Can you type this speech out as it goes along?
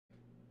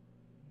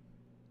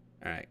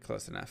All right,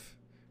 close enough.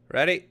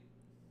 Ready?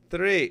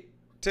 3,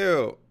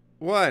 2,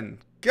 1,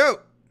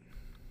 go.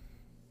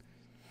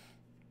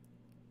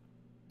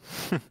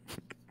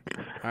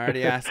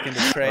 Already asking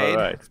to trade. All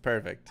right. It's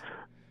perfect.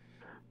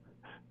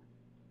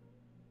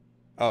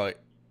 Oh,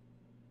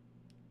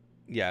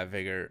 yeah,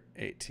 Vigor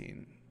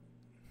 18.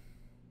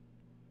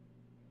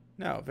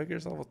 No,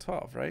 Vigor's level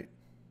 12, right?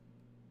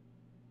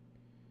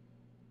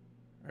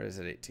 Or is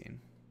it 18?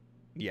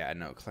 Yeah,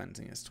 no,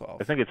 cleansing is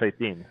 12. I think it's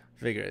 18.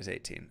 Vigor is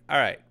 18. All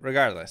right,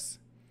 regardless.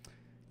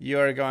 You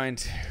are going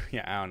to,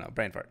 yeah, I don't know,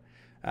 brain fart.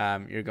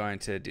 You're going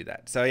to do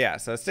that. So yeah,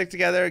 so stick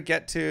together,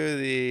 get to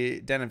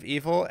the Den of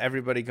Evil.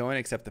 Everybody go in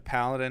except the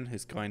Paladin,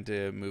 who's going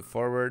to move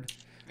forward.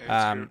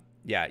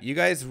 Yeah, you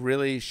guys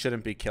really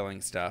shouldn't be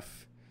killing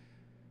stuff.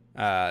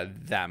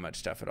 That much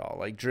stuff at all.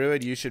 Like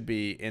Druid, you should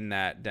be in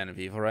that Den of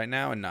Evil right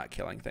now and not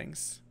killing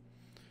things.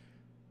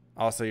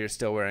 Also, you're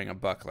still wearing a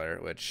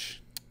buckler,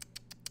 which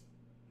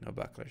no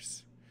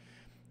bucklers.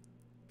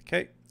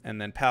 Okay,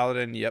 and then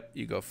Paladin, yep,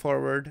 you go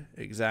forward.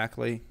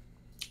 Exactly.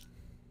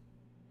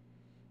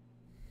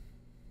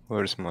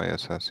 Where's my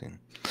assassin?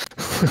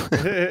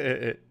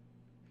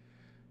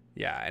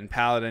 Yeah, and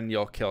Paladin,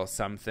 you'll kill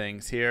some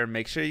things here.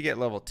 Make sure you get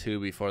level 2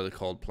 before the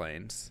Cold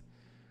Plains.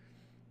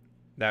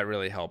 That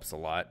really helps a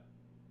lot.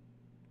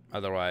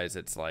 Otherwise,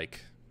 it's like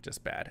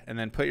just bad. And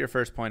then put your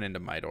first point into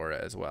Might Aura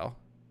as well.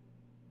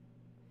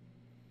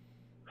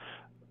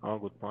 Oh,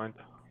 good point.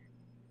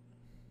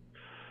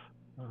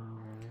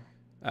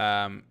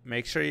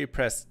 Make sure you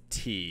press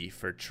T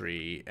for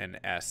tree and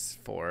S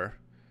for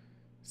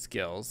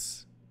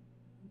skills.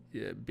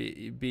 Yeah,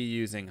 be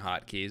using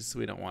hotkeys.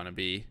 We don't want to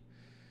be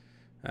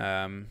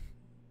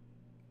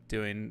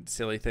doing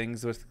silly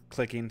things with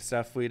clicking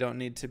stuff we don't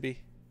need to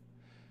be.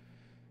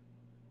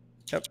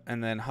 Yep,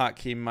 and then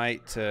hotkey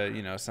might to,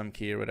 you know, some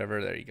key or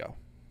whatever. There you go.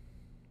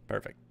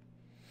 Perfect.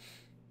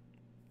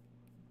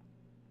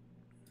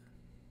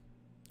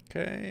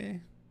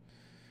 Okay.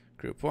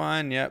 Group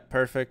 1, yep,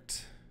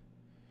 perfect.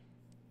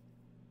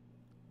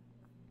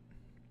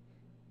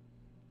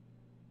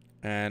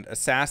 And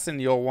assassin,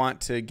 you'll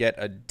want to get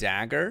a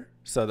dagger.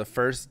 So the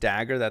first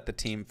dagger that the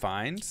team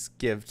finds,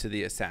 give to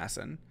the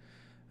assassin.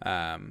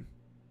 That's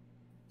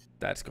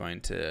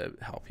going to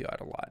help you out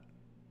a lot.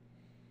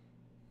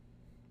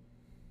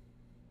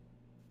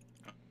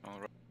 All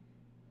right.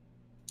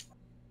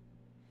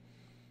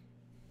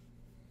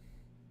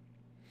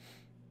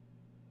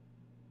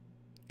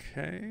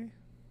 Okay.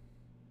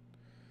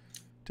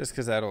 Just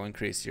because that'll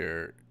increase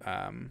your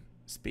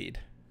speed.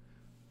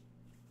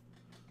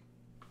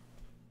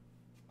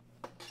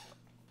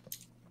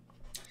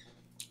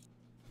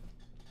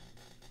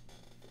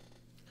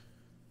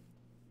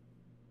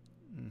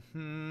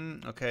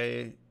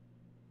 Okay.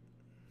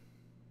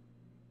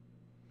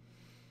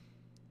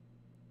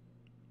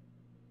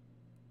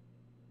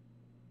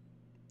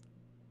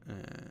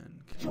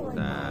 And kill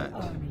that.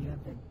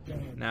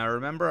 Now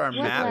remember our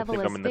map. I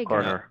think I'm in the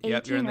corner.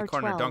 Yep, you're in the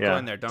corner. Don't go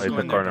in there. Don't go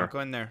in there. Don't go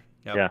in there.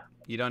 Yep. Yeah.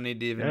 You don't need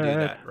to even do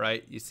that,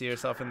 right? You see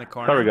yourself in the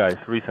corner. Sorry, guys.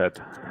 Reset.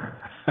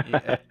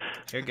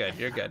 You're good.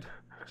 You're good.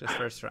 Just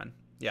first run.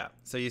 Yeah.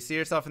 So you see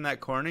yourself in that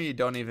corner. You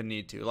don't even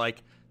need to.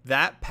 Like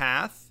that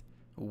path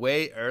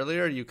way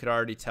earlier, you could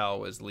already tell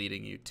was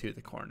leading you to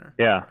the corner.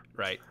 Yeah.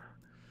 Right.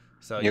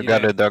 So You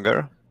got a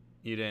dagger?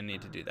 You didn't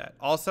need to do that.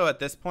 Also, at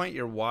this point,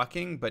 you're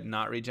walking but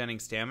not regenerating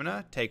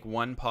stamina. Take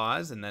one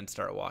pause and then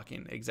start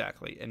walking.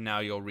 Exactly. And now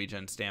you'll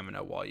regen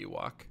stamina while you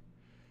walk.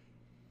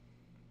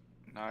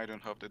 No, I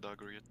don't have the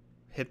dagger yet.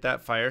 Hit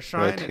that fire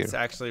shrine. Right It's here.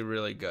 actually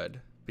really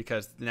good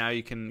because now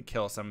you can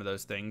kill some of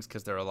those things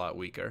because they're a lot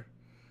weaker.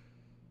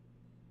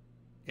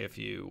 If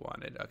you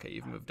wanted. Okay,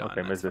 you've moved on.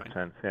 Okay, That's miss this fine.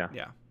 chance. Yeah.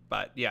 Yeah.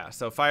 But yeah,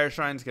 so fire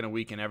shrine's going to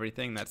weaken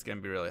everything. That's going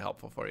to be really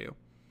helpful for you.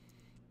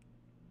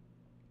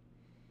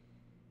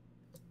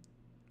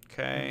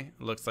 Okay,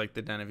 looks like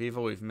the Den of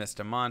Evil. We've missed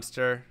a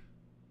monster.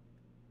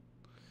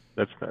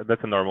 That's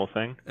a normal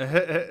thing.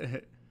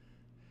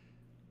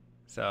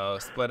 So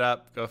split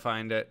up, go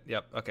find it.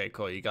 Yep. Okay,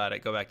 cool. You got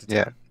it. Go back to 10.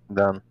 Yeah,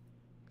 done.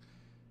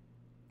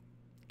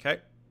 Okay.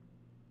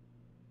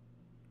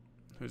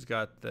 Who's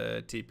got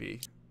the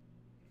TP?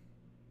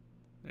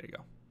 There you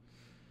go.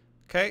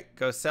 Okay,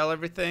 go sell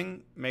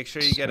everything. Make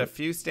sure you get a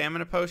few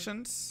stamina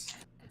potions.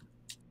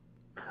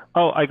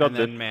 Oh, I got and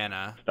this then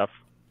mana. stuff.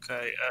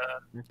 Okay.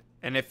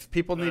 And if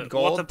people need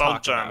gold, what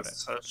about talk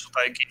gems? about it. Should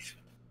I give?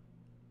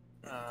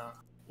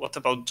 What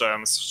about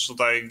gems?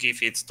 Should I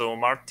give it to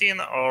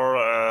Martin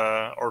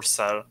or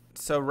sell?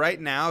 So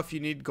right now, if you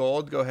need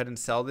gold, go ahead and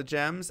sell the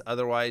gems.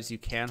 Otherwise, you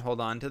can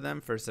hold on to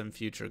them for some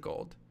future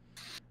gold.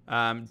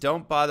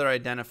 Don't bother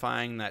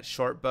identifying that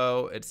short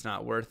bow. It's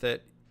not worth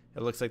it.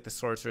 It looks like the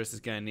sorceress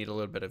is going to need a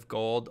little bit of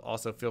gold.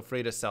 Also, feel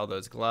free to sell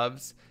those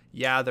gloves.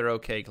 Yeah, they're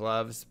okay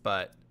gloves,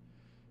 but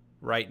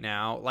right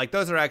now, like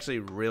those are actually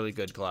really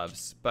good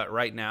gloves. But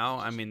right now,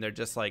 I mean, they're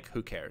just like,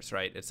 who cares,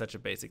 right? It's such a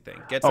basic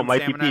thing. Get some my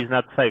stamina. TP is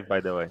not safe, by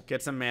the way.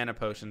 Get some mana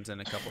potions and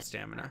a couple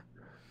stamina.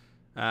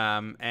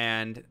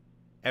 And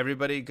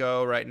everybody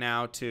go right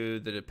now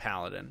to the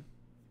Paladin.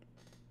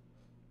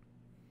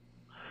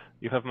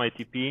 You have my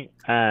TP,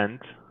 and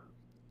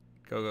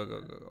Go, go,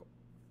 go, go, go.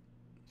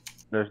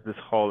 there's this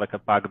hole, like a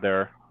pack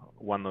there,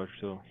 1 or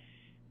 2.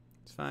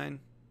 It's fine.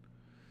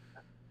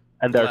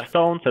 And there's Left.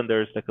 stones, and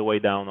there's like a way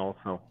down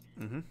also.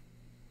 Mm-hmm.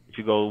 If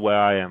you go where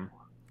I am.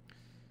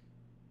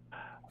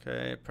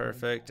 Okay,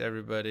 perfect.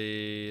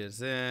 Everybody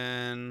is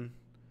in.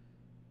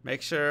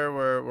 Make sure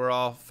we're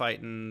all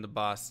fighting the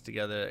boss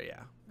together.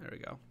 Yeah, there we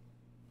go.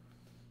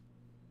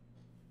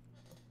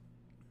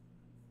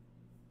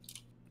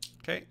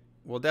 Okay,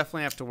 we'll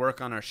definitely have to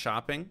work on our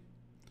shopping,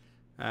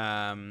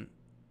 as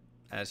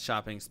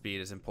shopping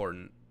speed is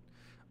important.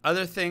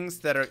 Other things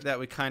that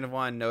we kind of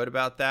want to note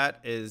about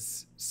that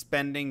is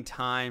spending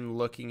time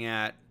looking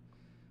at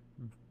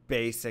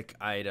basic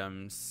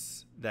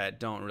items that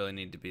don't really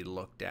need to be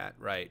looked at,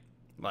 right?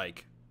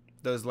 Like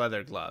those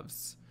leather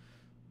gloves.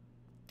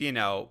 You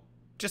know,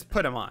 just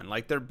put them on.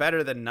 Like, they're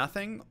better than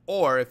nothing.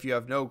 Or if you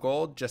have no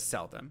gold, just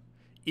sell them.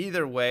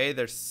 Either way,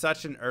 they're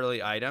such an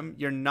early item.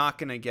 You're not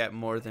going to get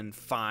more than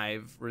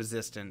 5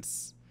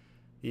 resistance,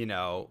 you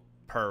know,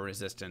 per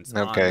resistance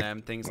on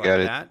them, things like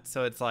that.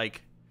 So it's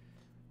like,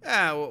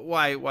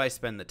 why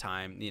spend the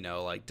time, you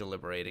know, like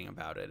deliberating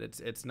about it?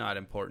 It's not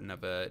important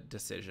of a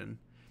decision.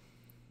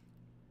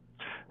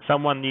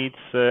 Someone needs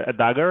a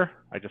dagger.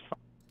 I just found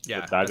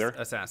Yeah, a dagger.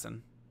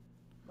 assassin.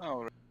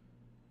 Oh,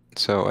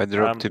 So I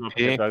drop dropping a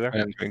TP dagger.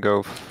 and we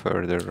go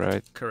further,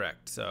 right?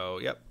 Correct. So,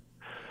 yep.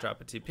 Drop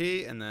a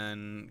TP and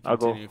then I'll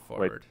go- continue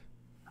forward.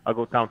 I'll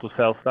go down to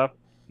sell stuff.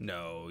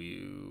 No,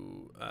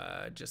 you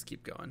just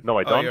keep going. No,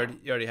 I don't.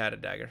 You already had a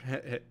dagger.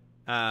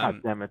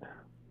 God damn it.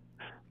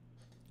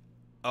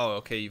 Oh,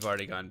 okay. You've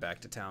already gone back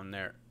to town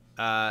there.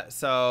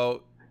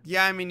 So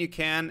yeah, I mean you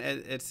can.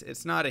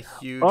 It's not a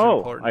huge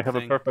important I have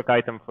thing. a perfect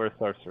item for a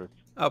sorceress.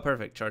 Oh,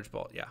 perfect. Charge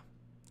bolt. Yeah.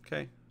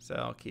 Okay. So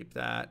I'll keep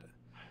that.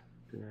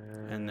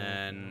 And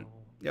then,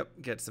 yep,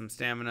 get some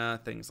stamina,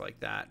 things like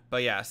that.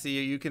 But yeah,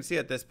 see, you can see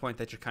at this point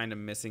that you're kind of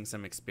missing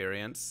some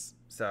experience.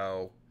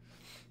 So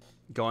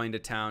going to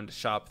town to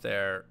shop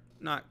there,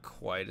 not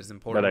quite as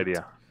important. Bad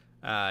idea.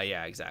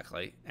 Yeah,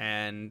 exactly.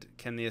 And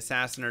can the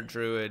assassin or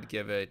druid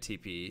give a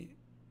TP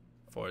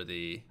for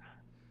the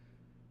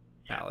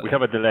paladin? We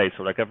have a delay,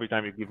 so like every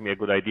time you give me a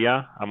good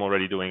idea, I'm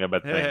already doing a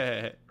bad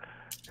thing.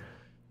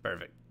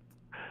 Perfect.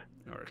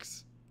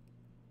 Works.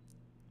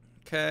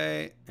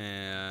 Okay,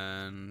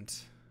 and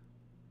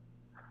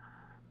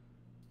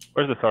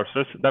Where's the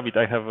sorceress? David,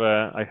 I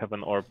have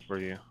an orb for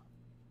you.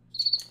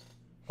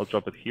 I'll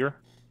drop it here.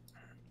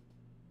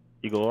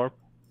 Eagle orb.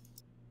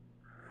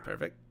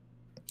 perfect.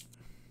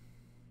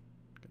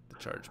 Get the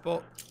charge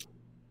bolt.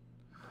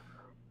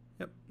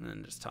 Yep, and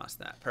then just toss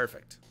that.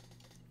 Perfect.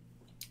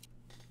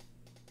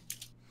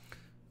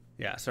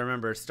 Yeah, so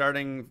remember,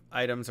 starting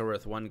items are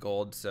worth 1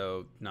 gold,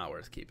 so not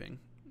worth keeping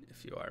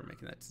if you are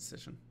making that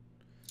decision.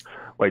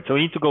 Wait, so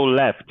we need to go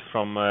left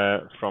from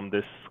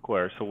this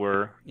square. So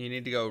You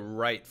need to go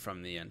right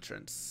from the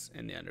entrance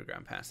in the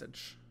underground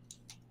passage.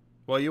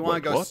 Well, you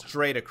want to go What?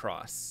 straight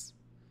across.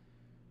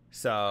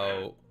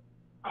 So,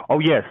 oh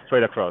yes,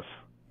 straight across.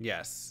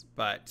 yes,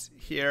 but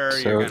here So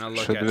you're going to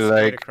look should at we,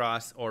 straight like-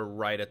 across or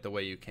right at the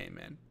way you came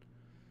in.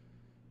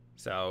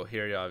 So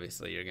here,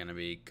 obviously, you're going to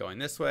be going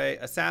this way.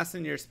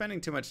 Assassin, you're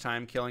spending too much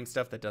time killing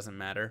stuff that doesn't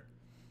matter.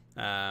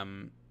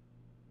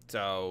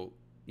 So,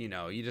 you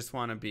know, you just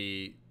want to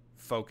be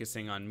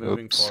focusing on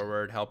moving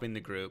forward, helping the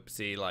group.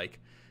 See, like,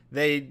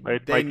 they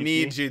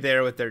need you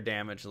there with their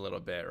damage a little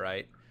bit,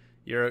 right?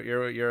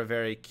 You're a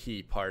very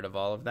key part of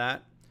all of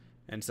that.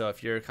 And so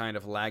if you're kind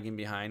of lagging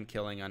behind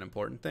killing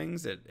unimportant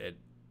things, it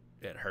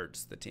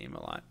hurts the team a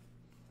lot.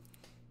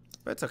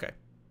 But it's okay.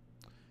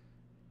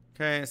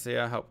 Okay, so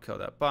yeah, help kill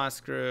that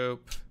boss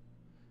group.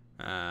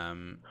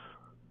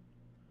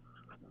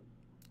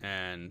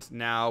 And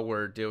now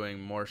we're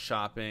doing more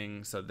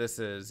shopping. So this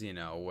is, you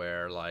know,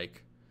 where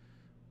like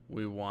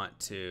we want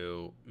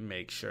to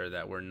make sure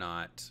that we're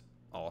not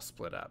all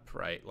split up,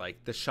 right?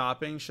 Like the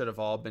shopping should have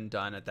all been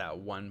done at that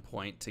one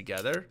point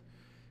together.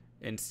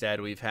 Instead,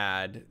 we've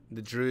had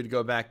the druid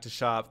go back to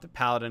shop, the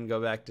paladin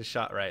go back to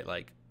shop, right?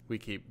 Like we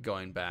keep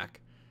going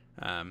back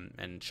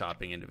and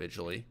shopping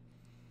individually.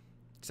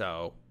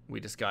 So we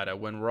just gotta,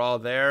 when we're all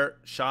there,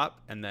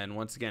 shop, and then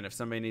once again, if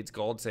somebody needs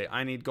gold, say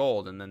I need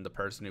gold, and then the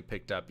person who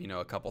picked up, you know,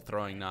 a couple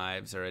throwing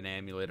knives or an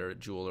amulet or a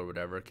jewel or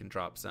whatever can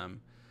drop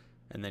some,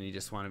 and then you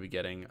just want to be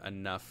getting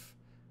enough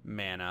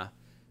mana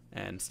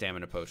and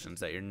stamina potions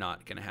that you're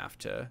not gonna have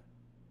to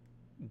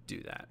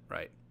do that,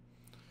 right?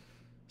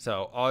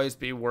 So always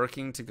be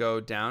working to go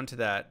down to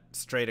that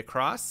straight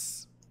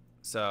across.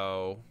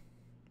 So,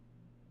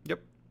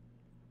 yep.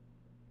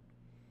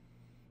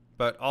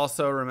 But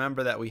also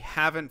remember that we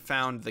haven't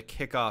found the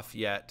kickoff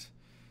yet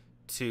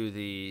to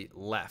the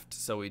left.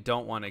 So we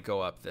don't want to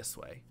go up this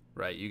way,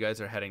 right? You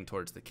guys are heading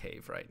towards the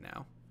cave right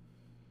now.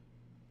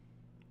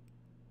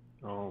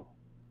 Oh.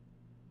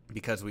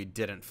 Because we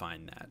didn't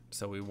find that.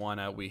 So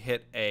we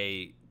hit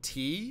a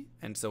T,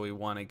 and so we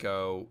want to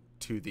go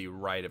to the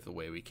right of the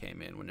way we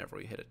came in whenever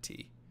we hit a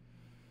T.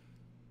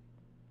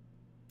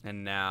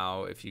 And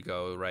now if you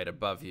go right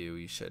above you,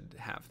 you should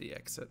have the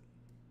exit.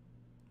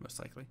 most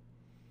likely.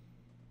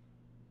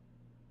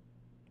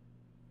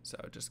 So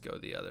just go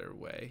the other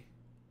way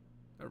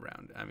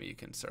around. I mean, you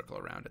can circle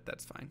around it.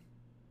 That's fine.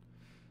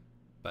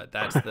 But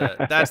that's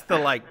the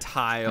like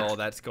tile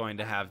that's going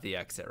to have the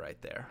exit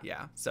right there.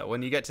 Yeah. So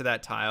when you get to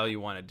that tile, you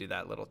want to do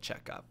that little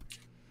checkup.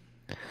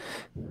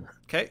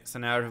 Okay. So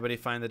now everybody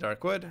find the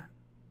dark wood.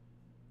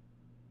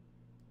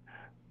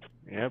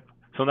 Yep.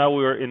 So now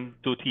we're in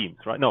 2 teams,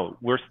 right? No,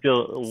 we're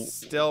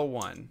still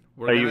one.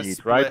 We're a gonna unit,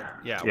 split, right?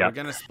 Yeah, Yeah. we're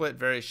gonna split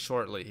very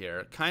shortly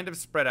here. Kind of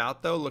spread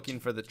out though, looking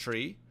for the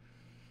tree.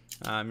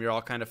 You're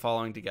all kind of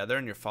following together,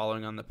 and you're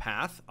following on the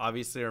path.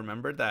 Obviously,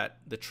 remember that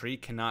the tree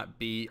cannot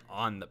be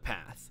on the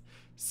path.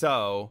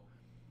 So,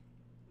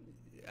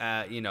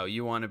 you know,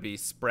 you want to be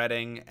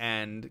spreading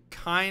and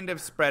kind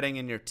of spreading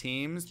in your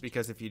teams,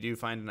 because if you do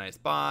find a nice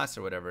boss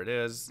or whatever it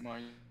is.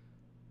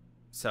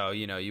 So,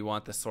 you know, you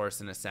want the source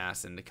and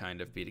assassin to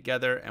kind of be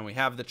together, and we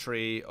have the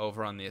tree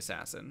over on the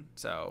assassin.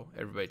 So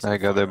everybody to I the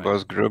got far a right.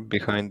 boss group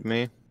behind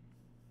me.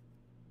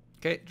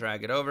 Okay,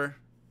 drag it over.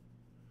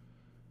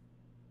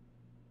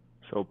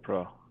 So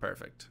pro.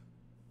 Perfect.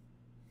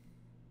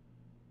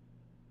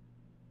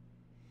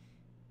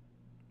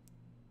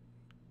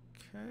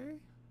 Okay.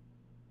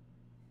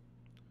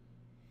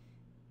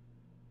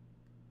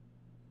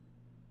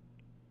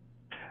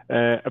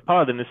 A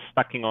paladin is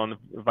stacking on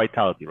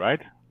vitality,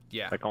 right?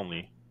 Yeah. Like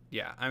only.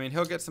 Yeah, I mean,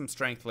 he'll get some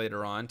strength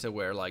later on to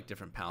wear like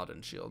different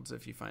paladin shields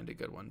if you find a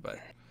good one. But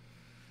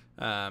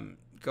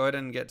go ahead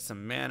and get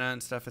some mana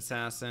and stuff,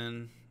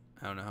 assassin.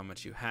 I don't know how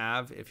much you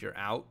have. If you're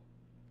out,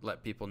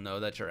 let people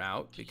know that you're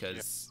out,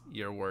 because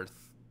you're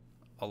worth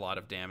a lot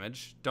of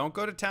damage. Don't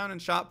go to town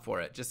and shop for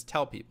it. Just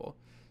tell people.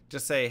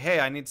 Just say, hey,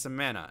 I need some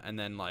mana. And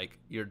then like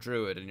your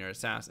druid and your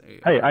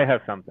assassin. Hey, I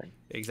have something.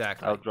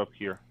 Exactly. I'll drop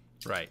here.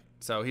 Right.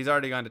 So he's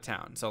already gone to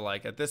town. So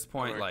like at this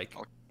point, Alright,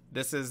 like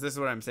this is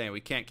what I'm saying. We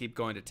can't keep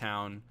going to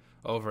town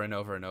over and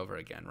over and over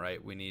again,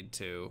 right? We need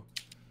to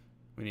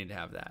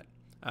have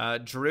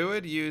that.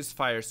 Druid use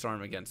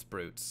Firestorm against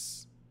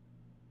brutes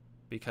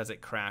because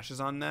it crashes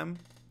on them.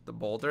 The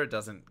boulder, it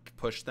doesn't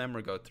push them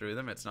or go through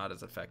them. It's not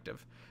as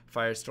effective.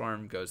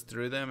 Firestorm goes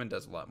through them and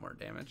does a lot more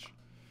damage.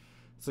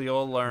 So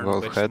you'll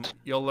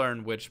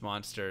learn which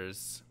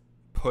monsters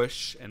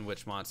push and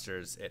which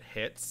monsters it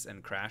hits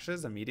and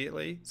crashes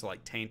immediately. So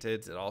like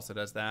Tainted, it also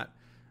does that.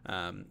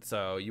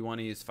 So you want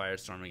to use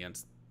Firestorm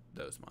against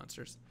those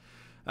monsters.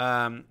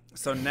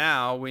 So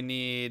now we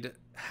need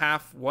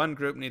one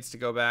group needs to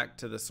go back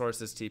to the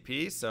source's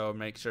TP. So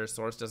make sure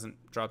source doesn't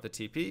drop the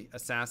TP.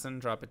 Assassin,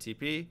 drop a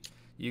TP.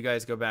 You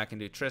guys go back and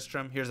do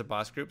Tristram. Here's a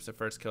boss group. So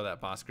first kill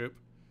that boss group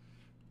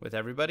with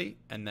everybody.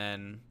 And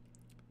then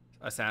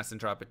assassin,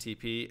 drop a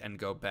TP and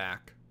go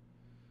back.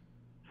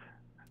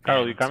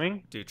 Carl, you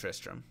coming? Do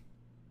Tristram.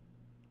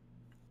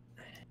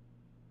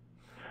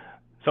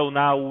 So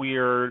now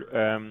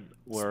we're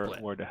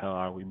where the hell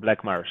are we?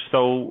 Black Marsh.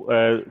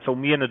 So so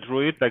me and a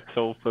druid, like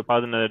so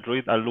Paladin and a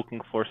druid are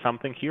looking for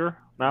something here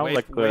now.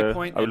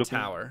 Waypoint are and looking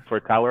tower. for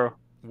a tower.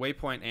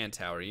 Waypoint and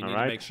tower. You need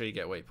to make sure you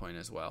get waypoint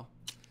as well.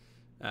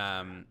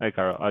 Hey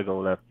Carl, I go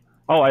left.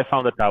 Oh, I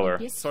found a tower.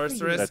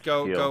 Sorceress,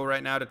 go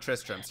right now to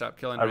Tristram. Stop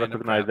killing I random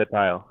recognize crap. the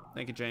tile.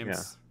 Thank you, James.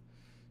 Yeah.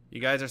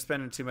 You guys are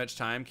spending too much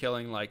time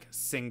killing like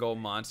single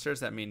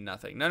monsters that mean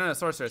nothing. No,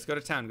 Sorceress, go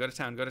to town. Go to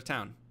town. Go to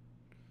town.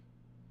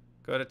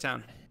 Go to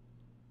town.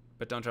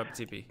 But don't drop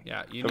the TP.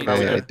 Yeah, you need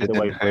Okay, I to.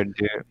 didn't heard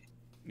you.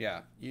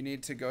 Yeah, you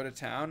need to go to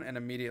town and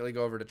immediately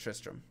go over to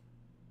Tristram.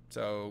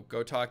 So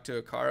go talk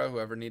to Akara,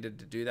 whoever needed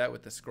to do that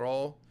with the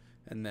scroll,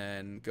 and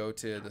then go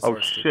to the Oh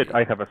source. shit! TP.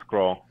 I have a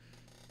scroll.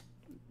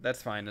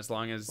 That's fine as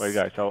long as. Wait,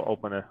 guys, I'll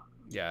open it.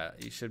 Yeah,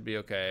 you should be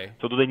okay.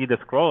 So do they need a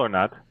scroll or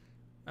not?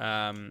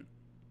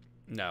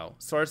 No.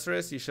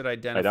 Sorceress, you should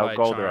identify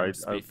go there.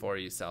 charms before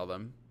you sell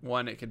them.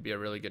 One, it could be a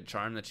really good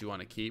charm that you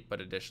want to keep,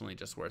 but additionally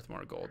just worth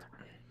more gold.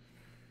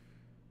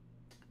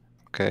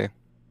 Okay.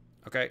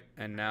 Okay,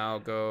 and now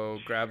go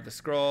grab the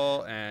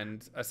scroll,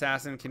 and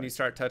Assassin, can you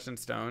start touching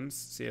stones?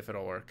 See if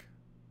it'll work.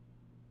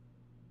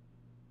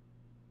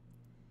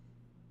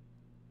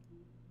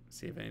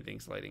 See if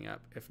anything's lighting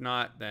up. If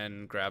not,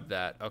 then grab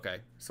that. Okay.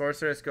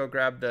 Sorceress, go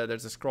grab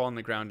there's a scroll on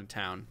the ground in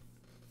town.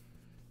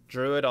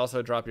 Druid,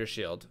 also drop your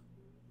shield.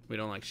 We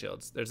don't like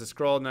shields. There's a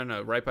scroll.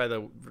 No, right by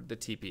the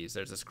TPs.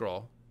 There's a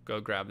scroll. Go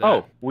grab that.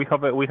 Oh, we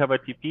have a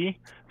TP.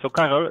 So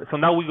Carol, so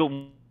now we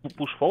go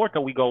push forward,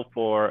 or we go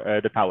for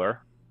the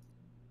tower.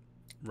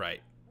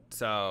 Right.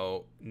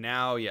 So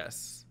now,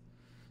 yes.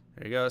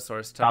 There you go.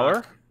 Source tower.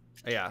 talk.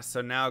 Yeah.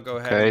 So now go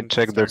ahead. Okay, and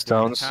check start the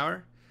doing stones.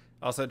 Tower.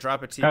 Also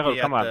drop a TP Carol,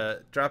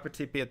 drop a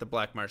TP at the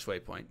Black Marsh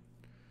waypoint,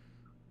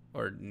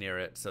 or near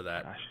it, so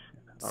that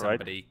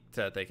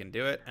that they can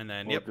do it. And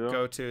then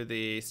go to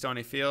the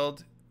Stony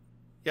Field.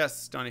 Yes,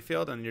 Stony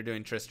Field, and you're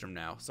doing Tristram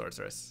now,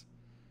 Sorceress.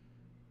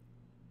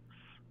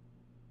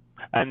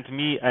 And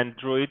me and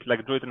Druid,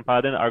 like Druid and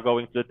Paladin, are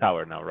going to the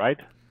tower now, right?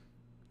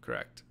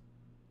 Correct.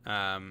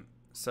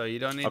 So you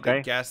don't need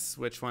to guess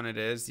which one it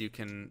is. You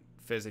can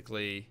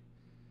physically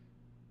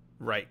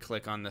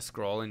right-click on the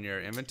scroll in your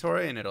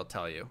inventory, and it'll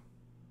tell you.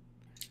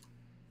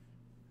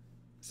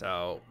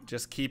 So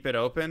just keep it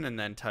open and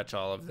then touch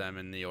all of them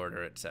in the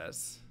order it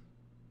says.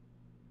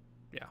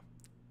 Yeah.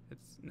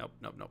 It's nope.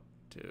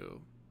 2,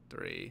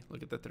 3.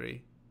 Look at the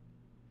 3.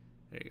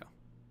 There you go.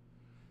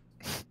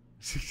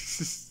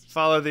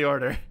 Follow the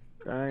order.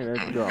 Okay,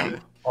 let's go.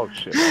 Oh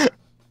shit.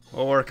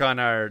 We'll work on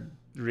our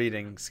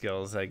reading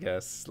skills, I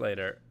guess,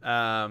 later.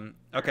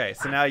 Okay,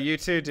 so now you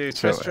two do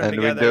twist run and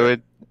together. we do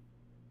it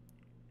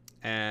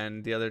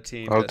And the other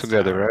team all does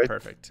together, tower. right?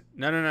 Perfect.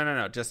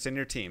 No. Just in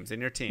your teams.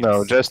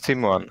 No, just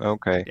team 1.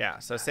 Okay. Yeah.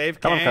 So save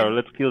Come on, Kane. Carol,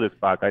 let's kill this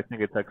pack. I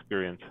think it's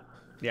experience.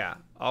 Yeah.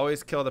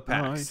 Always kill the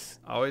packs. Nice.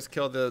 Always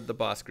kill the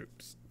boss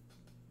groups.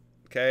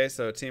 Okay.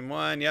 So team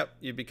 1. Yep.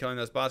 You'd be killing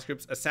those boss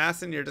groups.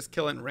 Assassin, you're just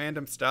killing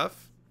random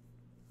stuff.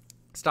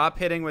 Stop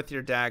hitting with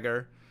your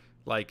dagger.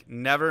 Like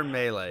never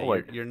melee. Oh,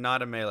 wait. You're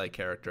not a melee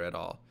character at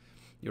all.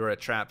 You're a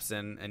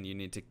trapsin, and you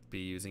need to be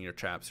using your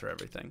traps for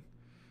everything.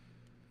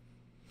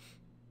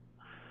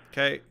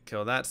 Okay,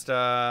 kill that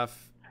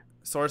stuff.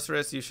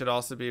 Sorceress, you should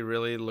also be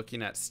really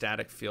looking at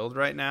static field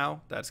right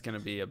now. That's going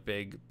to be a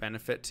big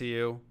benefit to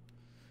you.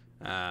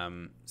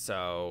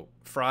 So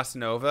Frost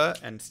Nova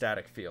and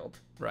static field,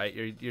 right?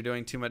 You're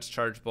doing too much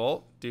charge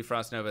bolt. Do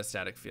Frost Nova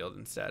static field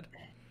instead.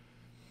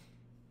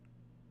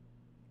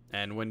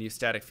 And when you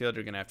static field,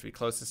 you're going to have to be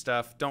close to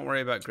stuff. Don't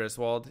worry about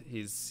Griswold.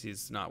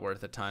 He's not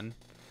worth a ton.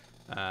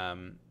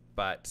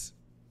 But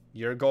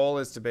your goal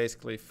is to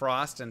basically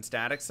frost and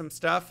static some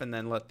stuff and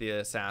then let the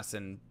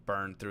assassin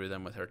burn through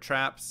them with her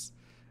traps.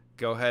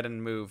 Go ahead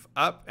and move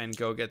up and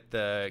go get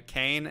the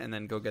Kane and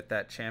then go get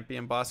that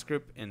champion boss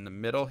group in the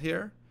middle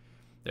here.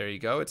 There you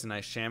go. It's a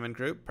nice shaman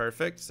group.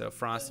 Perfect. So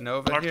Frost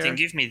Nova Martin, here.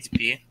 give me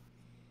TP.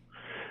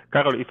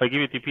 Carol, if I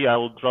give you TP, I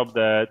will drop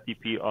the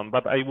TP on,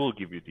 but I will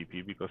give you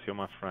TP because you're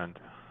my friend.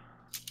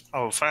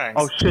 Oh,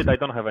 thanks. Oh shit, I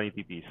don't have any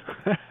TPs.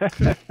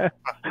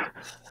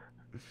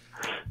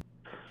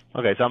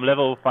 Okay, so I'm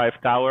level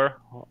 5 tower.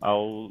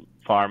 I'll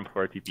farm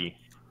for TP.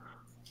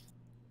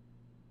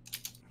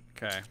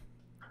 Okay.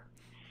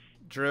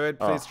 Druid,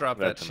 please drop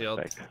that that's a shield.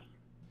 mistake.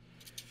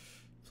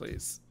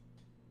 Please.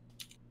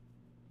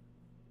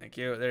 Thank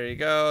you. There you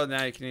go.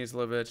 Now you can use a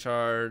little bit of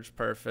charge.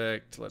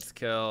 Perfect. Let's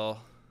kill.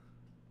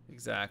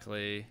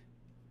 Exactly.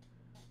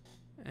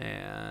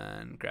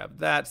 And grab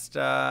that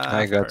stuff.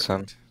 I got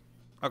some.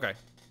 Okay.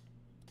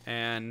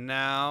 And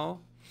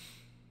now...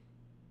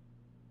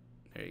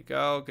 There you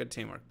go. Good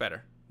teamwork.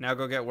 Better. Now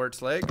go get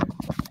Wirt's leg.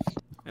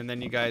 And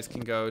then you guys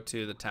can go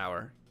to the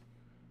tower.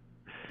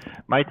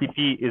 My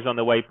TP is on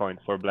the waypoint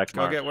for Black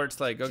Go Mars. get Wirt's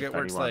leg. Go get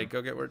Wirt's 21. leg.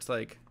 Go get Wirt's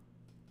leg.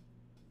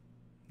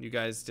 You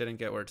guys didn't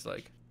get Wirt's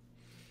leg.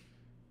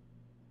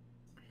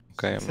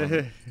 Okay, I'm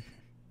on.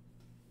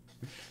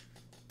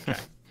 Okay.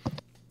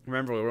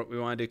 Remember, we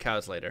want to do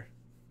cows later.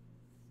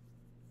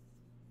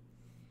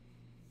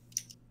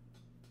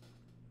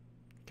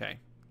 Okay.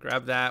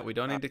 Grab that. We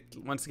don't need to,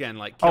 once again,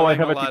 like killing I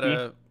have a a lot TP.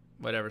 of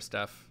whatever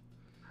stuff.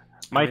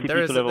 My I mean,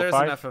 TP to level there's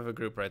 5. enough of a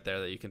group right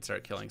there that you can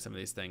start killing some of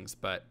these things.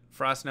 But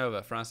Frost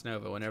Nova,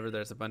 whenever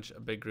there's a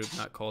big group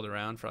not cold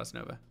around, Frost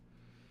Nova.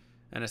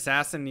 An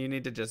assassin, you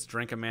need to just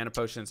drink a mana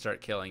potion and start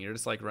killing. You're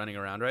just like running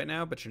around right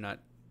now, but you're not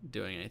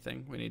doing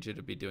anything. We need you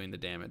to be doing the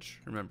damage.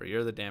 Remember,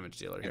 you're the damage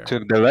dealer here.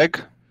 Took the leg.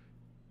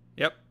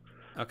 Yep.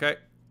 Okay.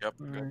 Yep.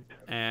 Good.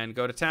 And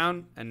go to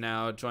town, and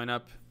now join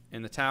up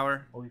in the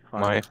tower. Holy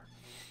fire. My.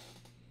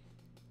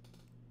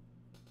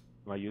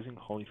 Am I using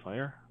Holy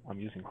Fire? I'm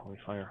using Holy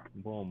Fire.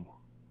 Boom.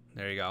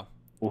 There you go.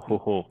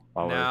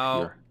 Power Now,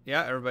 here.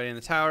 yeah, everybody in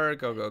the tower,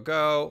 go, go,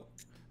 go.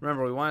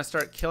 Remember, we want to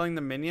start killing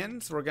the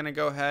minions. We're going to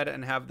go ahead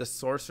and have the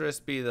sorceress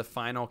be the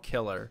final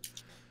killer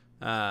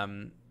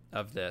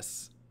of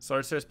this.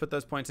 Sorceress, put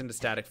those points into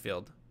static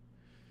field.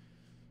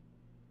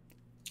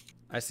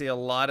 I see a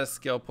lot of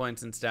skill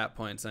points and stat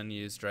points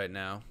unused right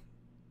now.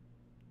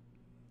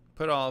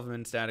 Put all of them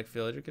in static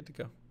field. You're good to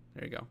go.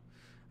 There you go.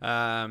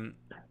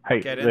 Hey,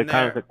 get the in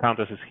there.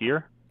 countess is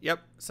here. Yep.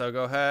 So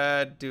go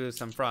ahead, do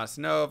some Frost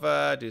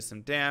Nova, do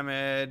some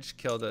damage,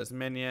 kill those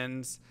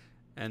minions,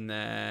 and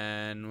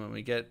then when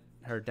we get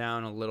her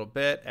down a little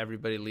bit,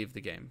 everybody leave the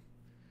game,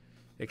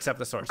 except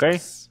the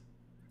sorceress.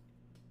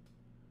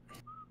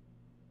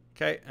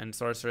 Okay, and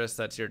sorceress,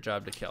 that's your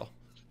job to kill.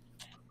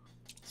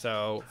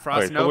 So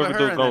Frost So Nova we're her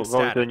going and to then go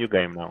static. to the new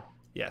game now.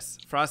 Yes,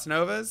 Frost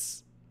Nova,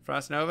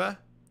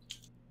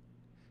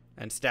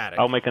 and static.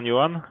 I'll make a new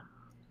one.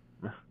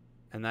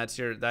 And that's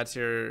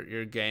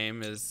your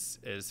game is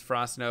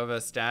Frost Nova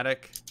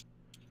static.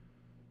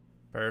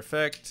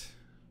 Perfect.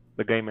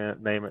 The game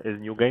name is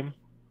New Game.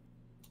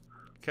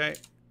 Okay,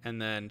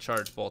 and then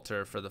Charge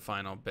Bolter for the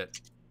final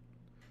bit.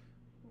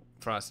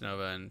 Frost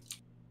Nova and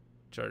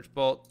Charge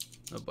Bolt.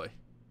 Oh boy.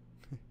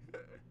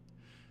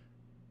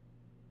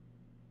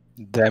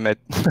 Damn it.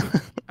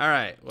 All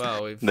right.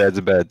 Well, That's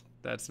bad.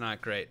 that's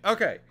not great.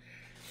 Okay.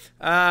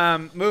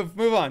 Move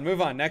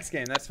on. Next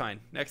game. That's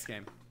fine. Next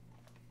game.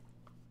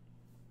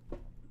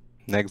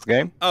 Next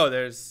game? Oh,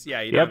 there's you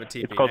don't have a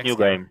TP. It's called Next New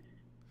Game.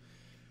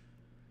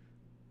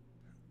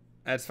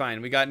 That's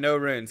fine. We got no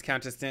runes.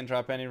 Countess didn't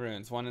drop any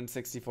runes. 1 in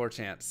 64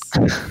 chance.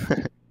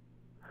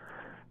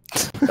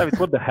 That's David,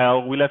 what the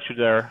hell? We left you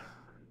there.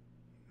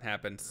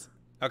 Happens.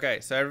 Okay,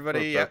 so everybody,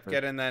 Oh, yep, perfect.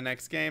 get in the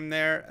next game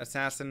there.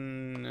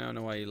 Assassin, I don't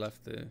know why you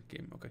left the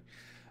game. Okay.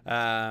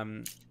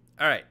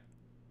 All right.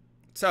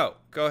 So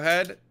go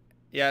ahead.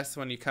 Yes,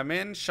 when you come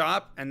in,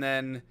 shop, and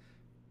then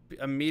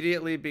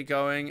immediately be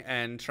going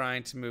and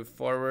trying to move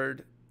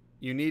forward.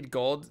 You need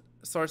gold,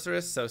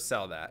 sorceress, so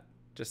sell that.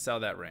 Just sell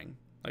that ring.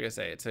 Like I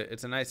say,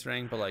 it's a nice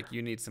ring, but like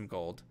you need some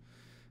gold.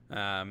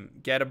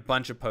 Get a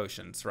bunch of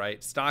potions,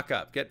 right? Stock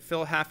up.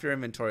 Fill half your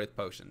inventory with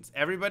potions.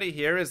 Everybody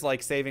here is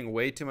like saving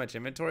way too much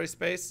inventory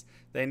space.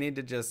 They need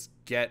to just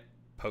get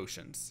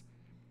potions.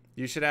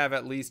 You should have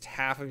at least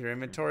half of your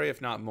inventory,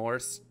 if not more,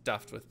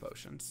 stuffed with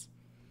potions.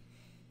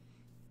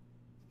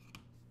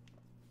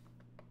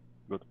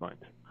 Good point.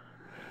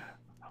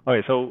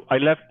 Okay, so I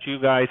left you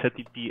guys a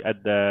TP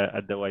at the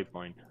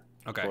waypoint.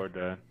 Okay.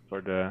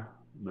 For the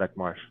Black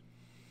Marsh.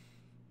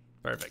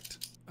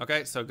 Perfect.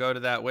 Okay, so go to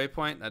that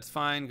waypoint. That's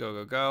fine. Go,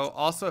 go, go.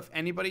 Also, if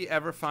anybody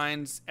ever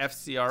finds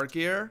FCR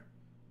gear,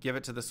 give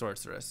it to the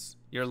sorceress.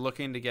 You're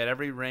looking to get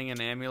every ring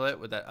and amulet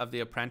of the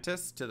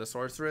apprentice to the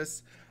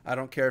sorceress. I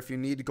don't care if you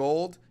need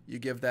gold. You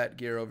give that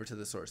gear over to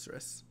the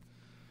sorceress.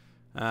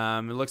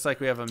 It looks like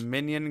we have a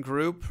minion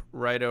group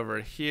right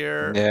over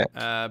here.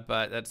 Yeah.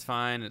 But that's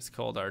fine. It's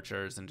cold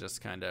archers and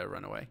just kind of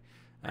run away.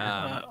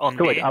 On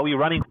So wait, me. are we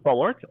running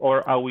forward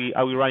or are we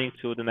running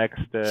to the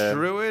next?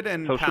 Druid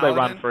and so Paladin. should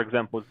I run, for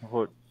example?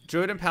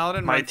 Druid and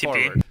Paladin My run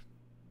TP.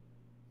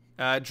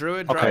 forward.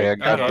 Druid. Okay, I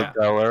got yeah.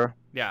 the tower.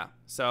 Yeah.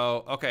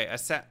 So okay,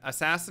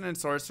 assassin and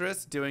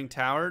sorceress doing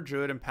tower.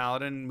 Druid and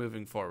Paladin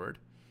moving forward.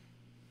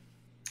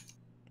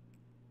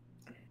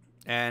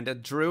 And a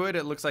druid,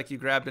 it looks like you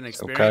grabbed an So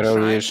experience Carol,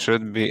 shrine. you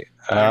should be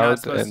not out,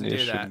 supposed and to you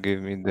do should that.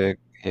 give me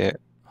the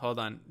Hold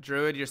on,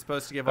 druid, you're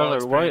supposed to give all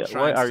Carol, why experience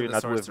shrines are to you the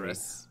not with me?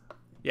 sorceress.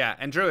 Yeah,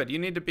 and druid, you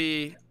need to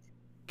be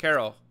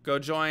Carol. Go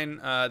join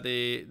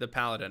the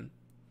paladin.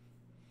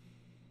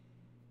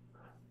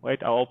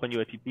 Wait, I'll open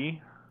you a TP.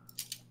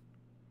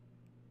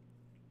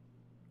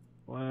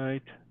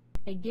 Wait.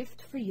 A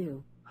gift for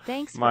you.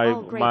 Thanks for My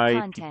all great TP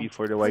content,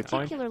 for the waypoint.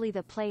 particularly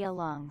the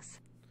play-alongs.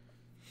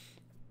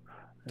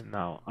 And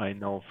now I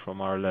know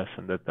from our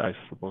lesson that I'm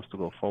supposed to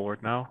go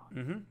forward now.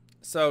 Mm-hmm.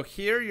 So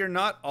here you're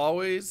not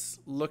always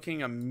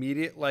looking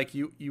immediate, like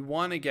you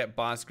want to get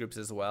boss groups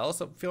as well.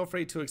 So feel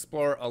free to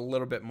explore a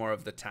little bit more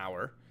of the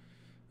tower,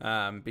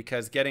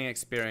 because getting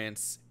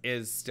experience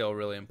is still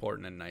really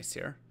important and nice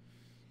here.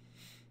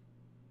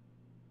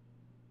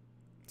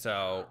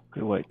 So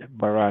Okay, wait,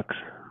 barracks.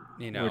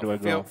 you know, Where do I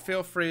go?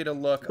 feel free to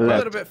look a Left.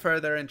 little bit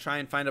further and try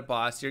and find a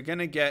boss. You're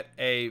gonna get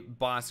a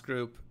boss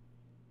group,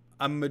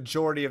 a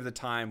majority of the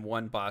time,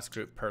 one boss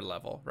group per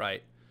level,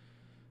 right?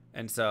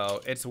 And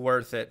so it's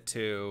worth it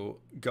to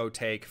go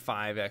take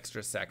 5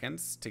 extra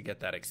seconds to get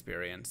that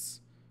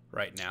experience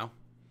right now.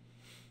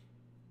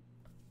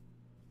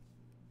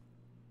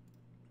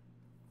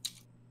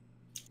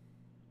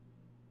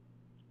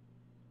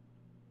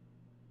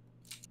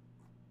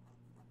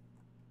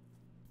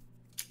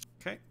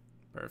 Okay,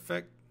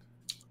 perfect.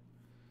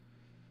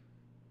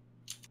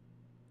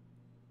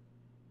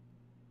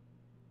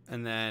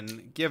 And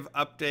then give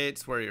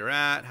updates where you're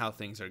at, how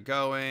things are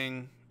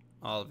going,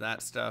 all of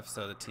that stuff,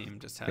 so the team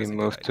just has We a good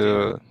moved idea.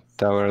 to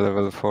tower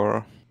level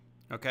 4.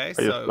 Okay,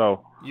 Are you so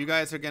slow? you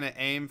guys are going to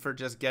aim for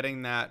just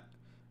getting that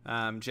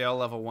jail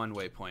level 1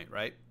 waypoint,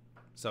 right?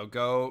 So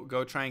go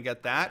try and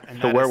get that. And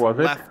So that where is was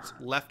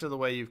it? left of the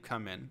way you've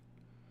come in.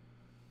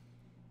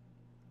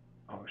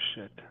 Oh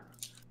shit.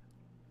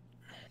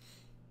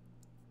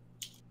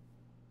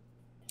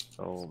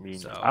 So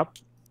means So- up.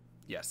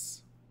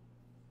 Yes.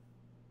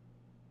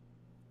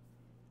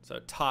 So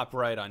top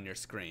right on your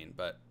screen,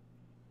 but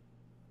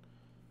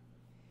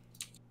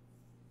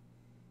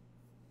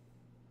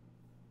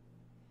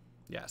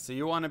yeah, so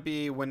you want to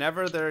be,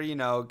 whenever they're, you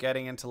know,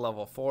 getting into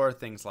level 4,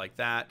 things like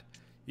that,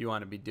 you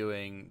want to be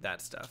doing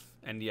that stuff.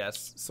 And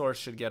yes, Source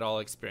should get all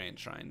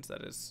experience shrines.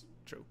 That is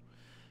true.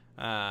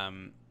 Yeah,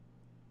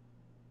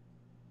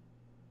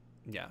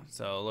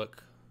 so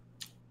look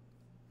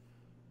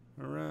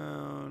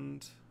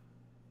around.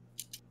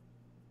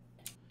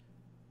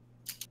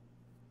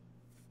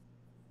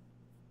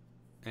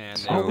 And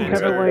So they've we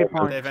have a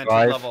entered, they've entered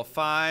 5. level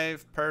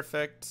 5.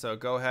 Perfect. So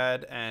go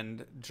ahead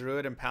and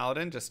Druid and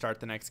Paladin just start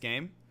the next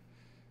game.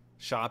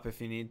 Shop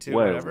if you need to,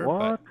 Wait, whatever.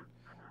 what?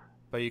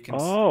 But you can,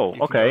 Oh, you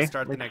can okay. go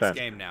start the Makes next sense.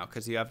 game now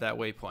because you have that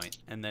waypoint.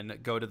 And then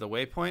go to the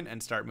waypoint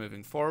and start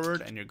moving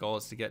forward. And your goal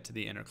is to get to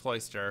the inner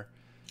cloister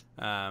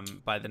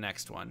by the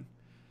next one.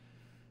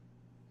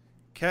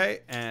 Okay,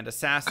 and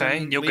Assassin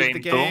Okay, new leave the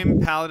game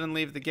game. Paladin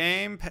leave the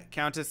game.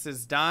 Countess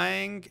is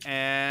dying.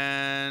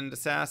 And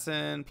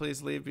Assassin,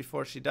 please leave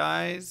before she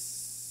dies.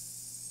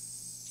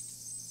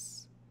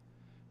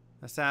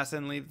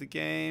 Assassin, leave the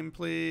game,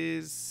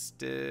 please.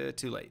 Too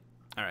late.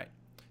 All right.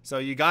 So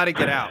you got to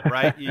get out,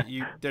 right?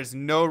 There's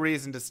no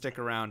reason to stick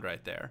around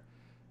right there.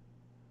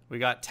 We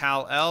got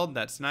Tal Eld.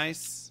 That's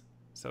nice.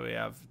 So we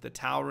have the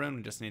Tal rune.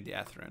 We just need the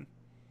Eth rune.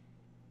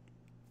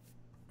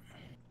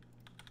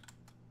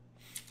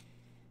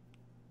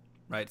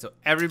 right? So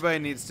everybody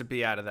needs to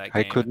be out of that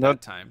I game could at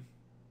not- that time.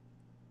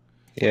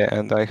 Yeah,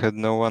 and I had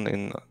no one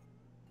in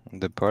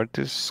the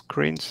party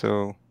screen,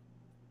 so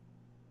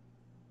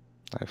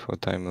I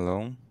thought I'm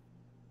alone.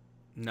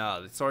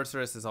 No, the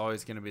sorceress is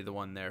always going to be the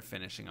one there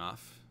finishing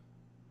off.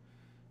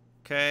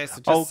 Okay, so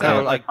just Okay,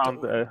 sell. I Like,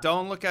 found,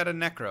 don't look at a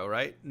necro,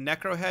 right?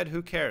 Necro head,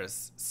 who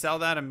cares? Sell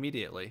that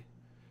immediately.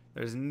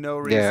 There's no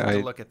reason to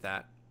look at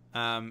that.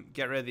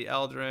 Get rid of the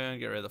Eld rune,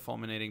 get rid of the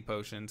fulminating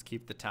potions,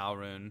 keep the Tal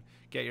rune,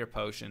 get your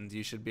potions.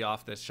 You should be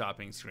off this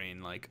shopping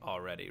screen like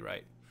already,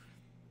 right?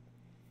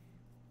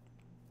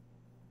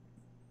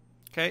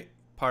 Okay,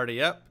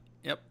 party up.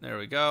 Yep, there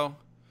we go.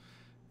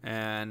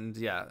 And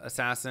yeah,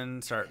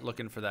 assassin, start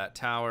looking for that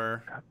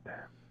tower.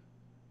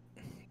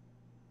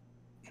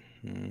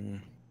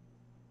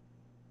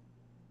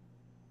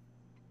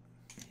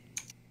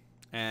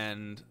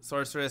 And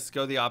sorceress,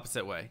 go the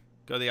opposite way.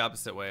 Go the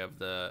opposite way of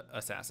the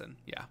assassin.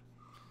 Yeah.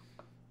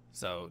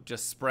 So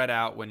just spread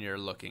out when you're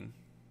looking.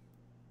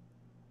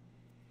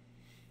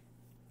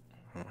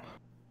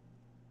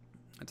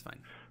 That's fine.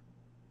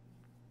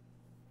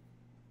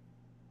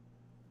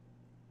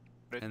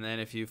 And then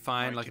if you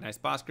find like a nice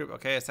boss group,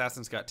 okay,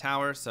 assassin's got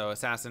tower, so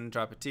assassin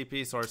drop a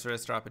TP,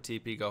 sorceress drop a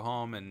TP, go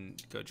home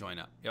and go join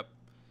up. Yep.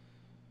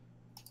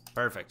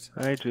 Perfect.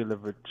 I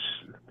delivered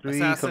 3,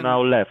 Assassin. so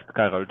now left,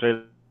 Karol.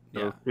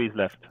 Yeah. 3 is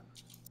left.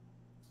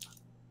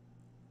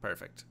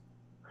 Perfect.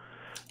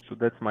 So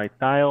that's my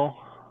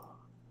tile.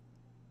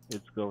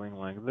 It's going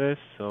like this,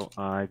 so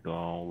I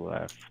go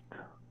left.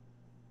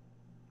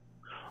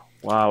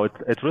 Wow,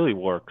 it really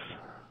works.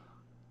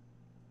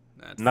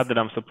 Not that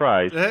I'm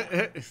surprised.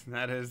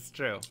 That is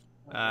true.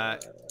 I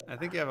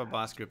think you have a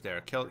boss group there.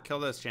 Kill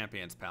those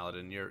champions,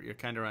 Paladin. You're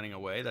kind of running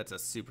away. That's a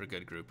super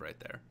good group right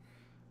there.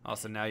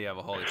 Also, now you have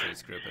a Holy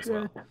Trees group as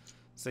well.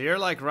 So you're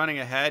like running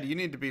ahead. You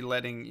need to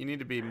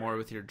be more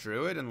with your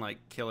druid and like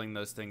killing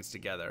those things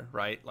together,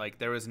 right? Like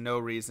there was no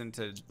reason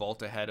to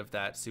bolt ahead of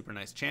that super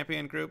nice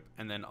champion group,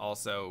 and then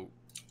also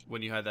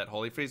when you had that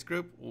Holy Freeze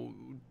group,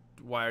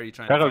 why are you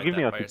trying to fight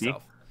that by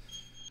yourself?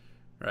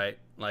 Right?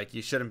 Like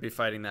you shouldn't be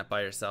fighting that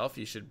by yourself.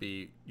 You should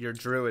be, your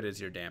druid is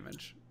your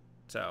damage.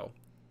 So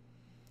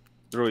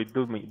Druid,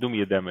 do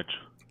me a damage.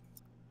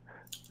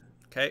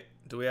 okay,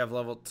 do we have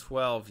level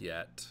 12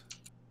 yet?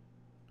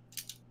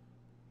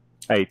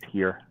 8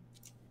 here.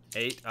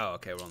 8? Oh,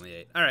 okay, we're only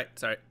 8. All right,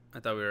 sorry. I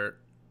thought we were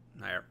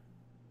higher.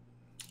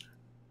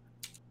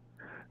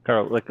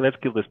 Karol, let's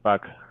kill this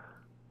pack.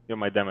 You're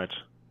my damage.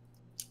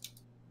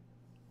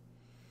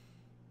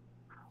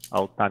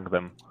 I'll tank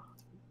them.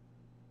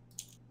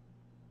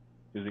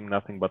 Using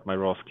nothing but my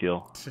raw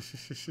skill.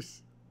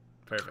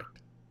 Perfect.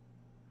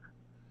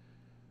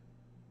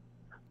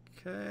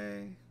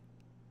 Okay.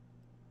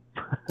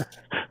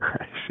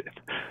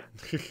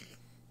 Shit.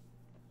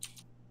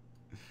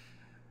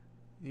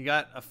 You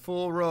got a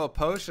full row of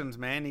potions,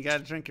 man. You got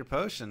to drink your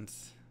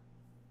potions.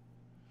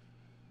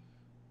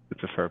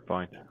 It's a fair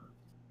point.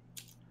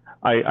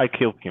 I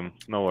killed him.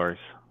 No worries.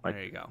 Like,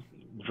 there you go.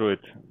 Druid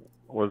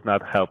was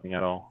not helping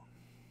at all.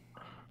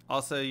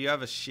 Also, you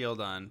have a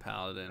shield on,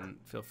 Paladin.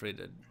 Feel free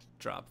to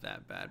drop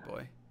that bad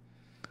boy.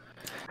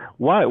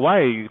 Why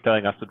are you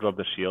telling us to drop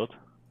the shield?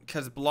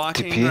 Because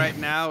blocking TP? right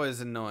now is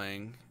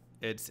annoying.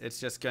 It's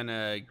just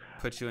gonna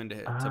put you into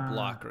to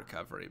block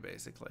recovery,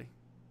 basically.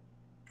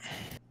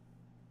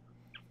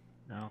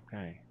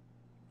 Okay.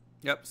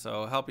 Yep.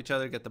 So help each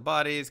other get the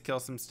bodies, kill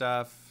some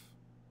stuff,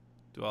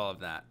 do all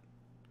of that.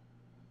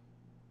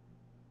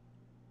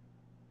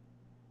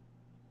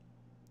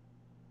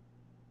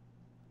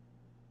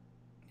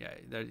 Yeah,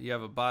 there, you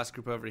have a boss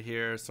group over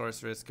here.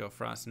 Sorceress, go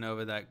Frost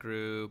Nova that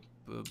group.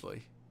 Oh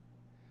boy.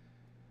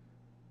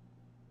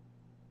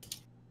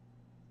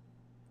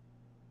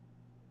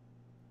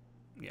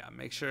 Yeah,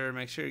 make sure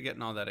you're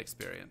getting all that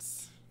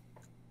experience.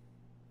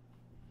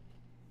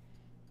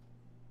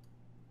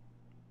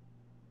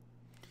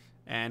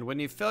 And when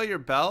you fill your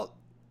belt,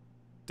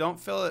 don't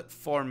fill it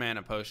 4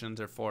 mana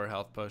potions or 4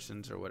 health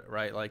potions or what,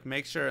 right? Like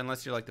make sure,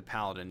 unless you're like the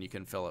Paladin, you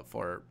can fill it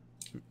for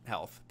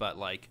health, but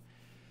like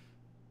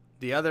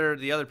the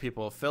other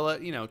people fill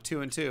it, you know,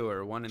 2 and 2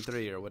 or 1 and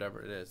 3 or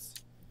whatever it is.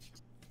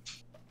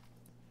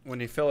 When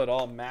you fill it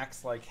all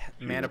max like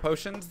mana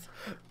potions,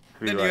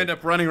 then you end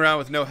up running around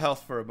with no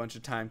health for a bunch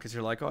of time because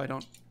you're like, oh, I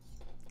don't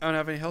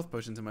have any health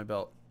potions in my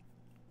belt.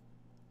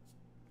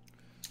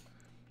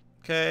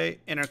 Okay,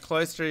 Inner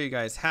Cloister, you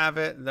guys have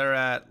it. They're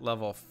at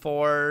level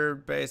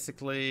 4,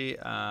 basically.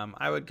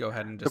 I would go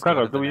ahead and just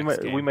go to the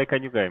next game. We make a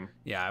new game.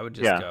 Yeah, I would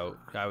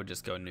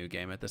just go new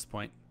game at this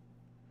point.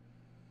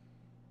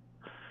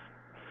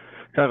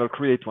 Karol,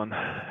 create one.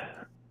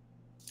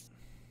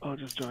 I'll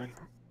just join.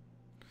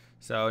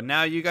 So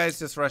now you guys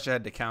just rush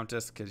ahead to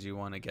Countess because you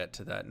want to get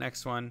to that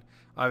next one.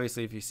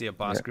 Obviously, if you see a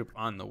boss group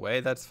on the way,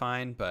 that's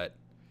fine, but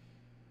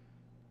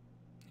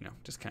you know,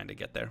 just kind of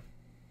get there.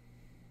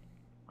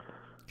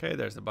 Okay,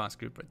 there's the boss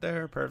group right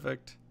there.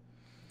 Perfect.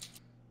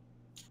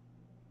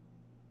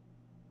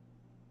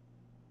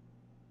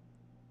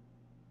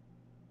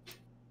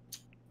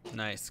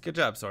 Nice. Good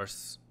job,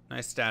 Source.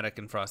 Nice static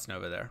and Frost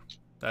Nova there.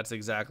 That's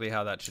exactly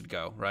how that should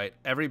go, right?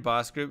 Every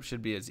boss group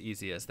should be as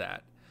easy as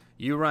that.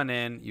 You run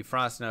in, you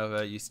Frost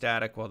Nova, you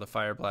static while the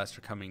Fire Blast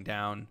are coming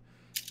down,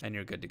 and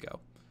you're good to go.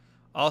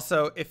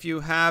 Also, if you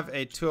have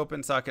a 2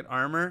 open socket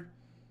armor,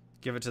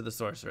 give it to the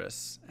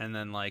Sorceress. And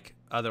then, like,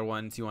 other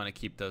ones, you want to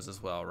keep those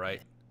as well,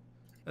 right?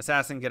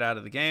 Assassin, get out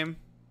of the game.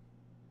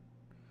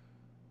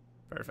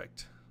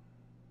 Perfect.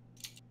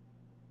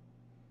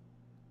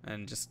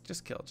 And just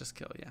kill,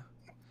 yeah.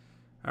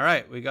 All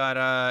right, we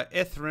got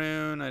Ith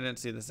rune. I didn't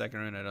see the second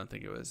rune. I don't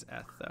think it was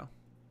Eth, though.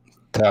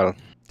 Tal.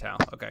 Tal,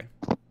 okay.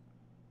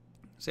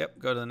 So, yep,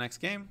 go to the next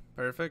game.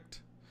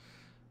 Perfect.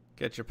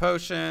 Get your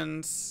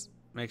potions.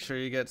 Make sure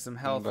you get some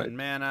health and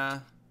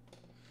mana.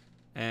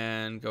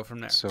 And go from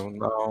there. So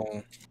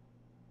now,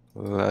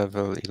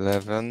 level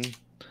 11.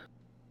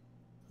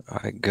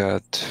 I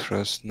got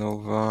Frost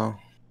Nova,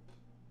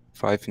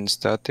 5 in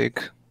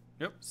static.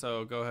 Yep,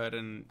 so go ahead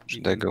and...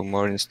 Should I go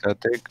more in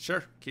static?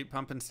 Sure, keep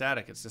pumping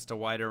static. It's just a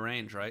wider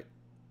range, right?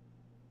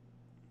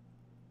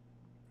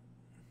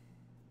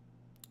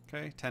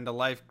 Okay, 10 to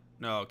life.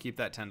 No, keep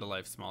that 10 to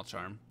life small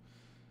charm.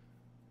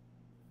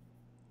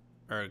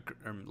 Or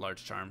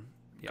large charm.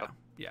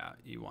 Yeah,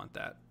 you want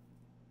that.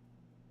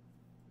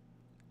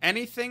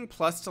 Anything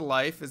plus to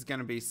life is going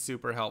to be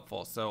super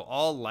helpful. So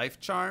all life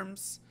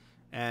charms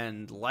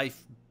and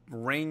life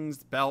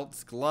rings,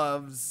 belts,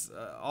 gloves,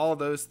 all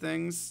those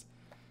things,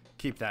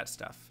 keep that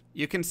stuff.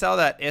 You can sell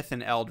that Ith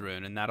and Eld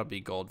rune, and that'll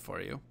be gold for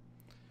you.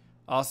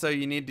 Also,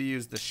 you need to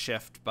use the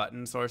shift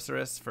button,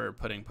 Sorceress, for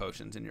putting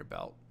potions in your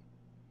belt.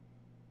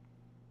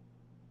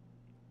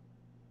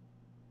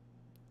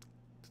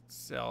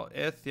 Sell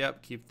Ith,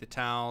 yep, keep the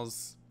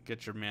towels,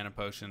 get your mana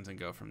potions, and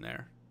go from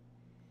there.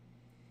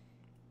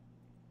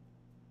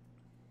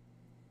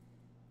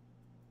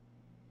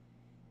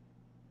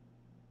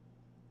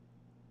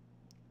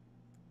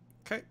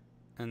 Okay,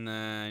 and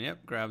then,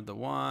 yep, grab the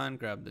one,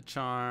 grab the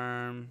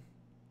charm,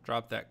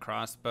 drop that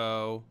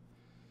crossbow.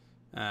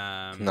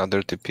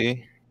 Another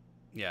TP.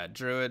 Yeah,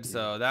 druid,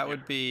 so that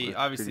would be,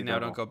 obviously now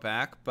don't go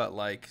back, but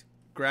like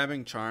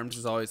grabbing charms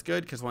is always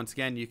good because once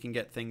again you can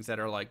get things that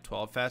are like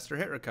 12 faster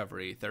hit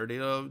recovery,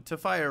 30 to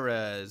fire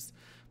res,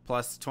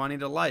 plus 20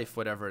 to life,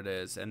 whatever it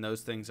is, and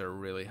those things are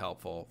really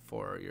helpful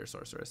for your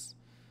Sorceress.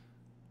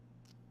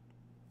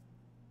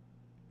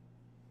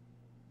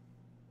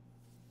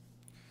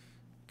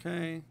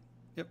 Okay,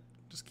 yep,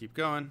 just keep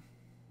going.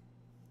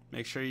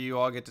 Make sure you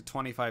all get to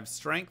 25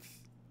 strength.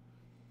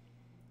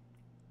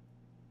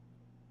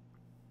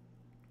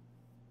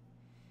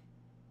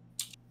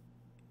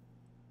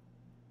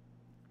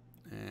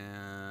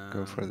 And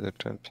Go for the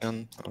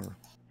champion. Or...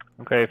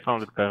 Okay,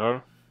 found it,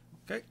 Carol.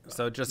 Okay,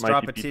 so just My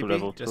drop a TP to TP.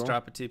 level Just 2.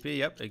 drop a TP.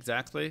 Yep,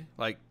 exactly.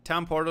 Like,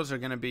 town portals are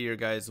going to be your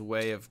guys'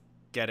 way of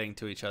getting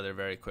to each other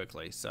very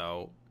quickly.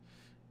 So,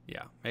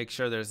 yeah, make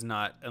sure there's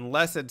not...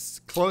 Unless it's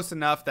close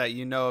enough that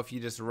you know if you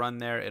just run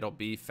there, it'll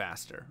be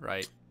faster,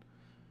 right?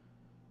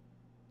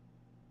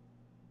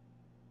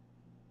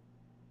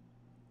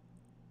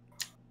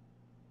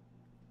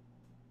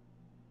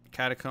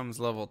 Catacombs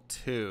level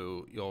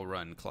 2, you'll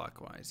run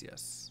clockwise,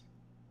 yes.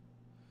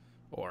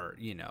 Or,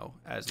 you know,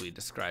 as we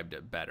described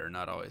it better,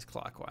 not always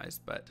clockwise,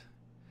 but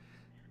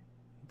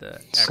the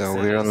So exit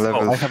we're on is-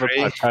 level I have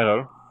 3. a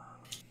Carol.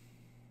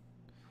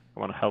 I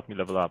want to help me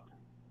level up.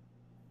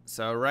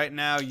 So right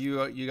now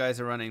you guys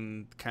are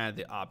running kind of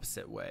the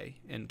opposite way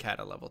in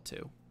Kata level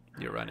 2.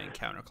 You're running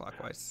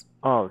counterclockwise.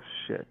 Oh,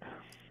 shit.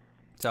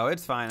 So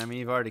it's fine. I mean,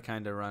 you've already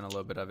kind of run a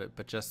little bit of it,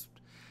 but just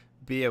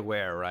be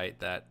aware, right,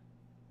 that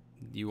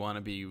you want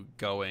to be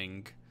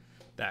going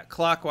that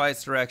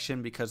clockwise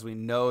direction because we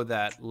know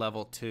that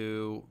level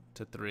 2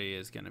 to 3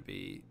 is going to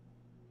be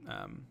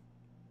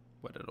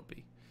what it'll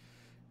be.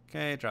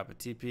 Okay, drop a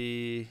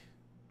TP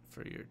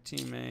for your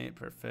teammate.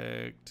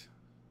 Perfect.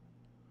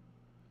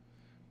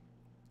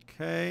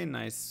 Okay,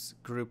 nice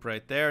group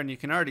right there. And you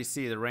can already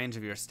see the range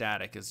of your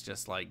static is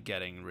just like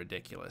getting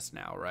ridiculous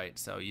now, right?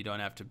 So you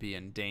don't have to be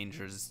in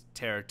danger's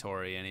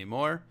territory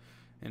anymore.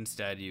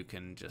 Instead, you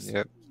can just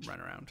run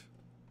around.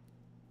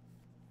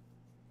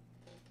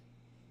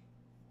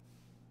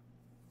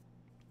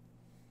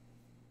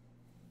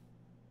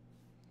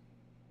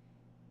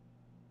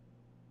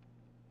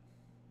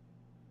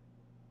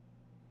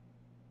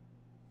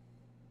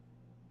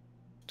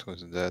 What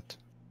was that?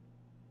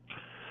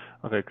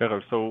 Okay,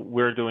 Carol, so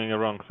we're doing a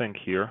wrong thing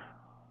here.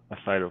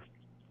 Aside of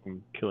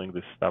killing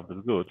this stuff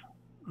that's good,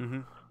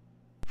 Mm-hmm.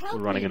 we're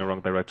running in the wrong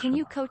direction. Can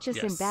you coach us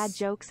in Yes. bad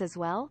jokes as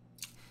well?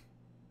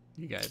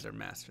 You guys are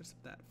masters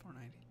of that,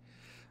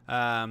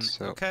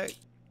 490. Okay.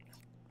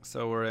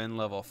 So we're in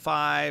level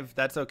 5.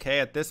 That's okay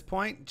at this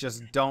point.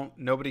 Just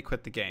nobody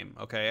quit the game.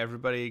 Okay,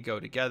 everybody go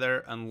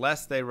together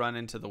unless they run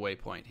into the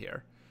waypoint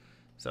here.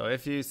 So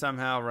if you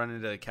somehow run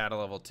into the Kata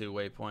level 2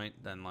 waypoint,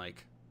 then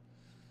like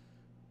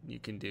you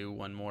can do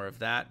one more of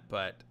that,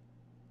 but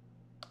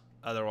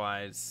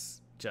otherwise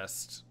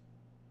just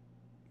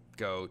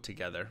go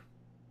together.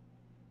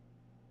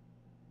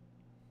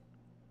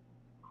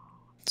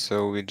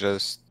 So we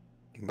just...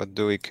 But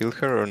do we kill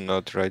her or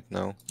not right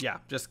now? Yeah,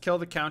 just kill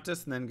the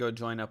Countess and then go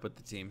join up with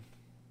the team.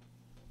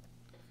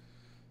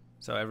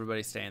 So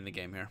everybody stay in the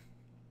game here.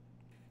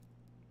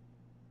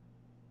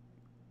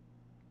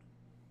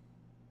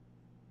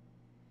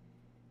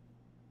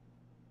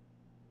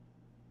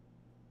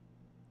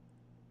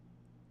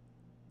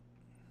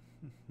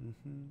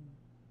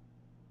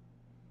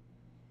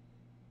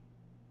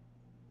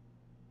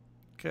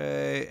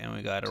 Okay, and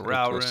we got a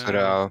Rao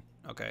rune.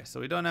 Okay, so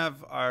we don't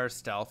have our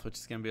stealth, which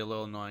is going to be a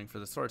little annoying for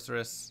the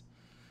sorceress.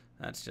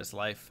 That's just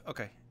life.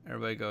 Okay,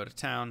 everybody go to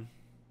town.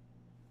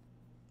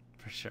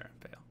 For sure,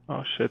 fail.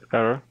 Oh shit,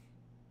 Carol.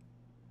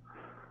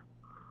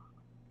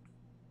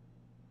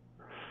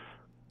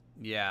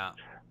 Yeah.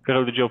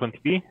 Carol, did you open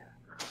TP?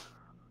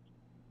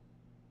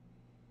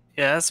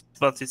 Yes,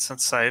 but it's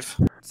not safe.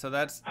 So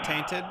that's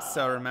Tainted.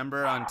 So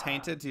remember on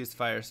Tainted to use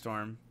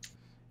Firestorm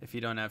if you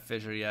don't have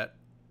Fissure yet.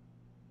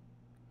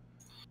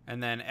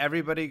 And then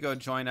everybody go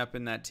join up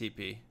in that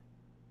TP.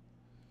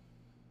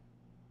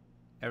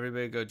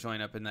 Everybody go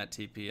join up in that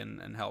TP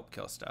and help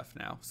kill stuff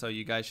now. So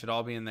you guys should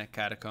all be in the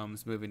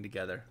catacombs moving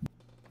together.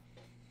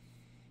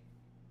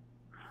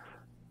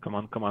 Come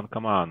on, come on,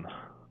 come on.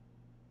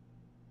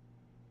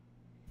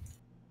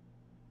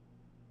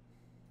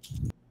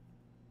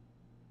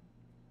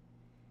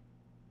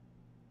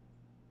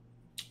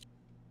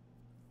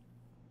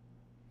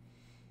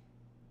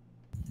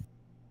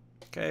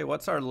 Okay,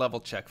 what's our level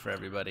check for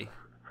everybody?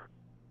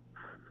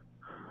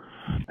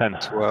 10.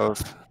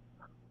 12.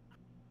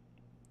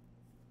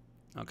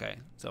 Okay,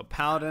 so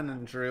Paladin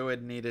and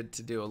Druid needed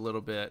to do a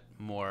little bit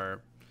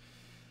more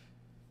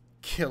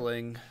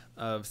killing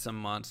of some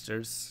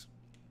monsters.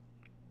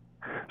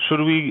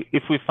 Should we,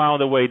 if we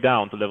found a way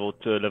down to level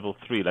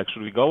 3, like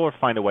should we go or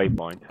find a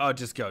waypoint? Oh,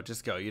 just go,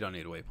 just go. You don't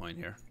need a waypoint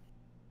here.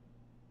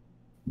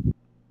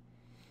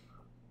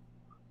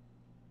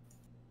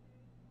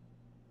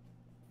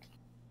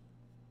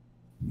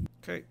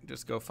 Okay,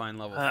 just go find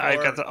level 4. I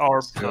got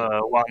Orb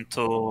 1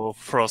 to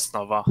Frost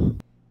Nova.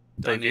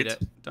 Don't need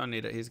it. Don't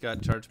need it. He's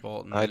got Charge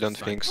Bolt. And I don't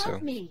it's think so.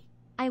 Help me.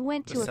 I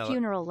went to Sell a it.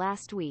 funeral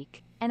last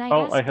week, and I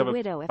Oh, I asked have the a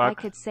widow if I pack.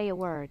 could say a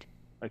word.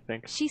 I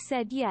think. She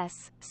said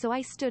yes, so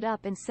I stood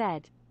up and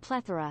said,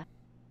 plethora.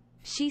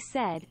 She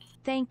said,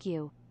 thank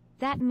you.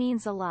 That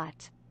means a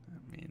lot.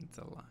 That means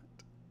a lot.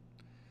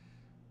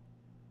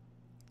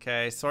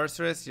 Okay,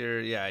 Sorceress,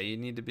 you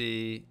need to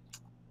be...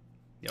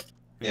 Yep.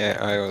 Yeah,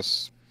 I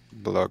was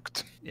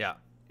blocked. Yeah,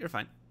 you're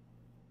fine.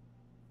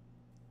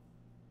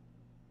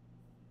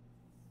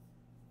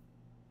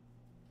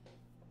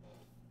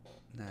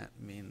 That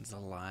means a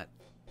lot.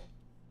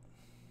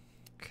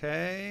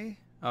 Okay.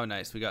 Oh,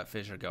 nice. We got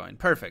Fissure going.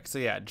 Perfect. So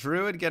yeah,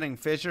 Druid getting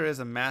Fissure is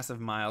a massive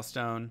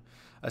milestone.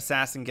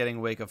 Assassin getting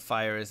Wake of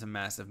Fire is a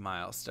massive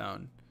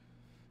milestone.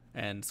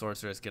 And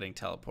Sorceress getting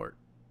Teleport.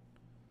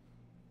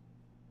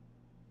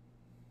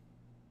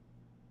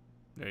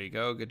 There you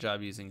go. Good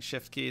job using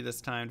Shift key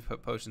this time to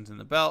put potions in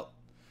the belt.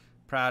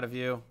 Proud of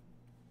you.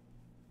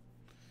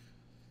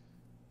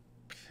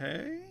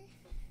 Okay.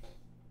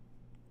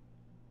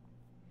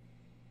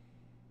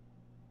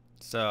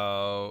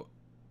 So,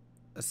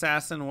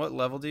 Assassin, what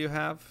level do you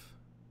have?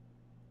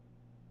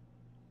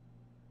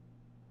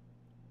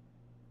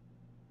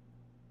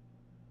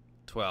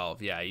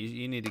 $12. Yeah,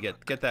 you need to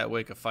get that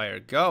Wake of Fire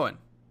going.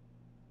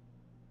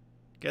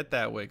 Get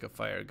that Wake of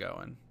Fire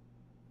going.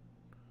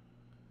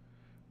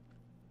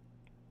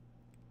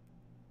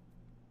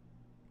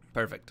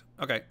 Perfect.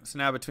 Okay, so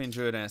now between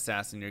Druid and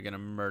Assassin, you're going to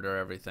murder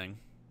everything.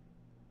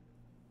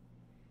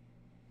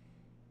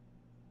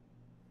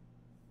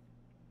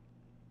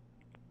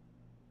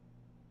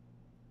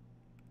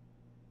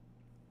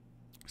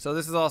 So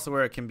this is also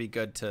where it can be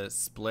good to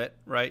split,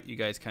 right? You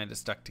guys kind of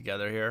stuck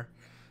together here.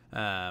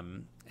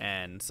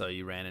 And so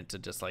you ran into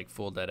just like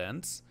full dead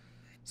ends.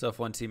 So if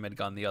one team had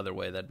gone the other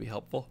way, that'd be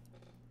helpful.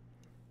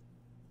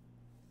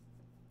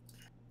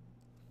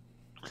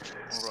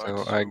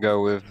 So I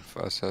go with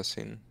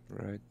Assassin,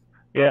 right?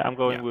 Yeah, I'm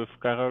going with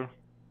Carol.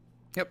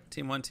 Yep,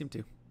 team 1, team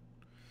 2.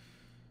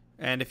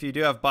 And if you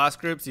do have boss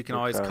groups, you can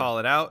always call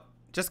it out.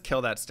 Just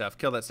kill that stuff.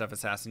 Kill that stuff,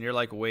 Assassin. You're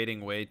like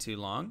waiting way too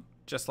long.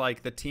 Just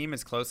like the team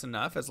is close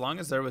enough. As long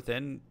as they're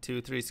within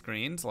 2-3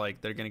 screens,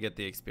 like they're going to get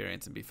the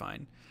experience and be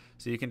fine.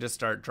 So you can just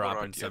start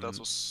dropping some... Yeah, that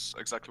was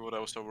exactly what I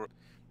was over.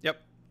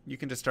 Yep. You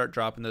can just start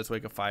dropping those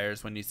Wake of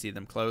Fires when you see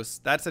them close.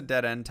 That's a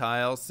dead end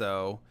tile,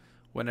 so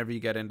whenever you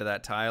get into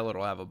that tile,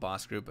 it'll have a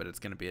boss group, but it's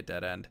going to be a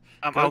dead end.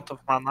 I'm out of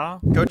mana.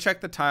 Go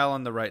check the tile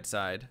on the right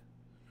side.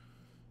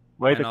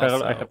 Wait, And Carol,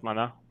 also- I have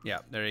mana. Yeah,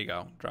 there you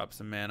go. Drop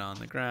some mana on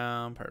the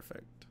ground.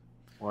 Perfect.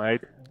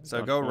 Wait. So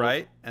don't go move.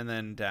 right and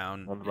then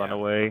down. Don't yeah, run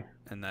away.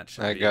 And that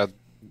should I be... got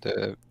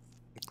the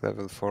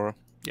level 4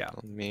 Yeah.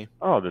 on me.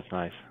 Oh, that's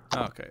nice.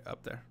 Okay,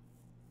 up there.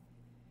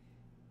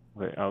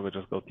 Okay, I'll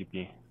just go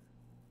TP.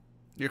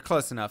 You're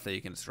close enough that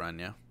you can just run,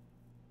 yeah.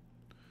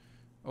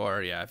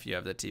 Or, yeah, if you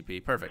have the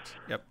TP. Perfect.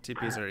 Yep,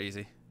 TPs are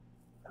easy.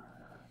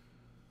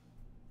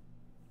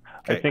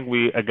 I think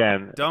we,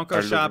 again, Don't go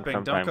are losing shopping.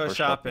 some Don't time go for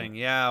shopping.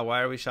 Yeah,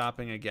 why are we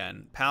shopping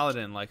again?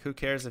 Paladin, like, who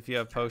cares if you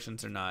have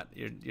potions or not?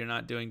 You're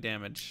not doing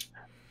damage.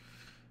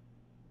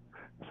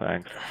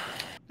 Thanks.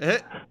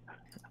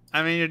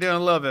 I mean, you're doing a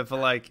little bit, but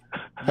like,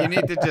 you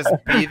need to just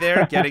be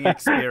there getting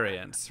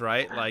experience,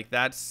 right? Like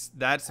that's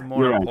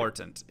more You're right.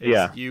 important. Is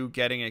Yeah. you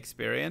getting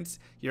experience.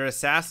 Your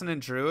assassin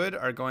and druid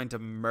are going to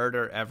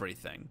murder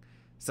everything,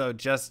 so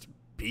just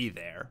be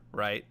there,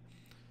 right?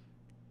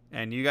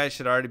 And you guys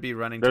should already be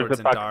running There's towards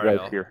the pack Andariel.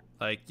 right here.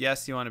 Like,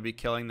 yes, you want to be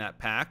killing that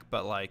pack,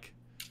 but like,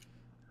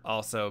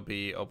 also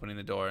be opening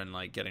the door and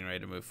like getting ready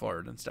to move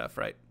forward and stuff,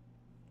 right?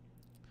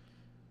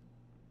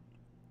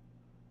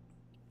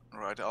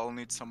 Right, I'll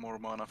need some more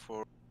mana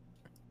for.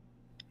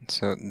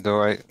 So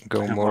do I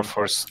go more One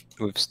for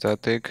with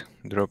static,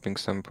 dropping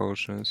some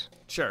potions?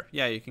 Sure.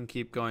 Yeah, you can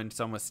keep going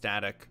some with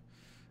static.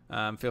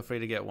 Feel free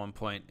to get 1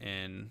 point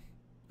in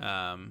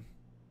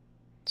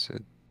So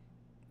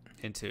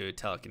into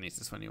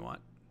telekinesis when you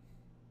want.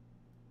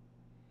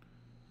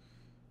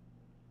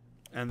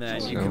 And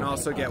then you So, can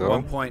also get go.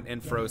 1 point in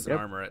frozen Yep.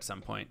 armor at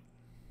some point.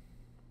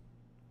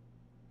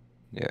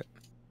 yeah.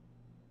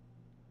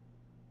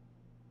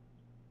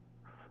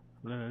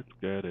 Let's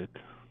get it.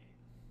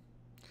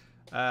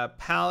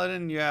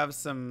 Paladin, you have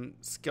some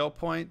skill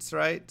points,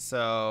 right?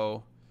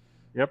 So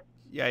Yep.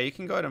 yeah, you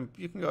can go ahead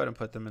and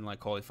put them in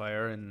like Holy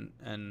Fire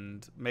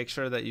and make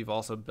sure that you've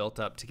also built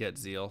up to get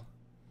Zeal.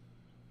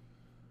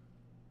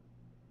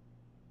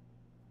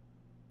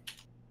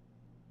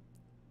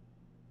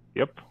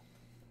 Yep.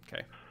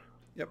 Okay.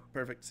 Yep,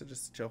 perfect. So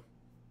just chill.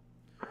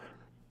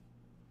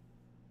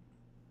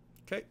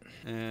 Okay.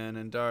 And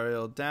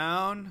Andariel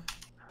down.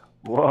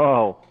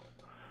 Whoa.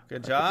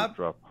 Good That's a job. good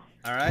drop.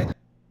 All right.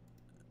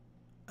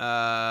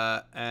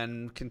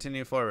 And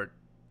continue forward.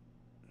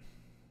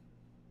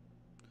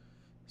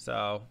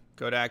 So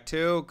go to Act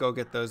 2, go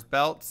get those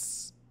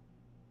belts,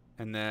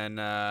 and then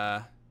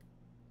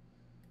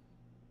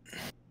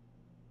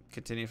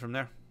continue from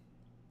there.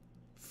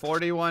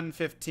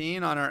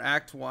 41:15 on our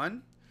Act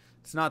 1.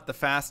 It's not the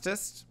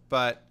fastest,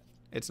 but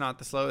it's not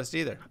the slowest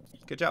either.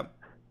 Good job.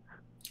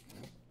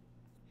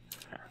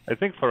 I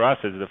think for us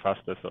it's the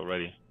fastest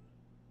already.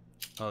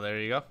 Oh, there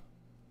you go.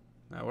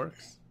 That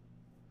works.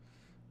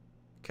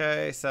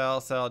 Okay, sell.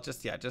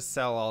 Just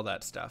sell all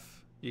that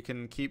stuff. You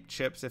can keep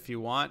chips if you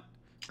want,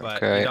 but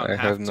Okay, you don't I have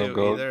have no to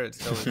gold. either. It's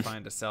totally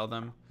fine to sell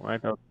them.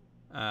 Right now.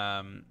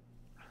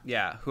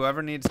 Yeah,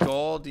 whoever needs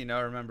gold,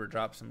 remember,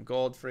 drop some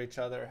gold for each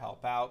other,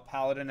 help out.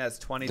 Paladin has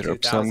Drop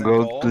 22,000 some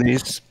gold, gold.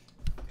 please.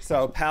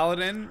 So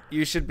Paladin,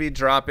 you should be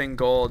dropping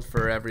gold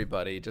for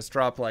everybody. Just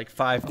drop like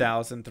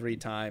 5,000 3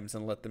 times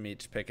and let them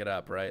each pick it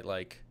up, right?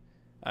 Like,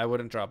 I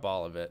wouldn't drop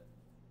all of it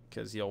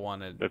because you'll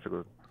want to. That's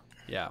good.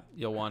 Yeah,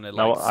 you'll want to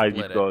Now like I split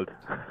need it. gold.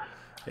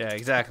 Yeah,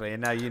 exactly.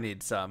 And now you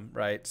need some,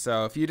 right?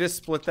 So if you just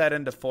split that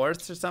into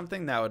fourths or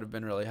something, that would have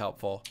been really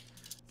helpful.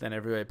 Then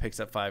everybody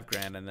picks up 5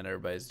 grand and then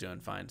everybody's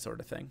doing fine,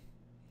 sort of thing.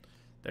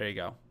 There you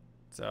go.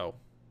 So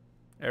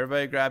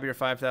everybody grab your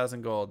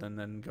 5,000 gold and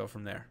then go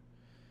from there.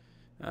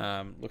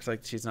 Looks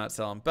like she's not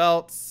selling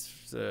belts,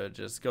 so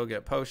just go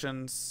get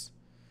potions.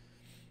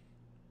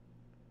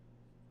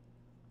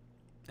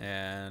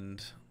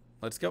 And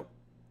let's go.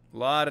 A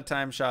lot of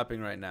time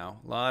shopping right now.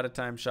 A lot of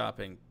time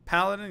shopping.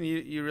 Paladin,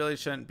 you really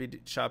shouldn't be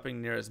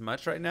shopping near as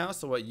much right now.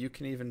 So what you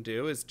can even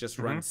do is just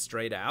run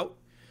straight out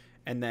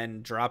and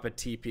then drop a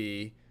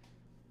TP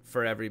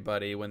for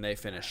everybody when they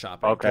finish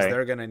shopping. Because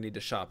they're going to need to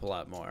shop a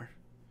lot more.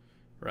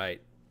 Right?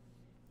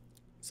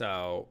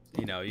 So,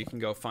 you can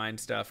go find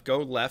stuff. Go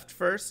left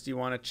first. You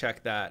want to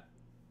check that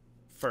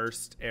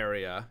first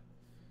area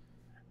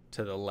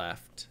to the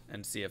left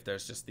and see if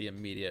there's just the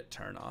immediate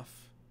turn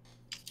off.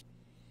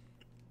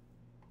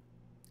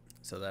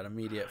 So that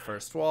immediate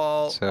first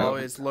wall, So,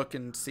 always look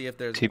and see if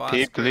there's TP, boss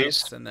please.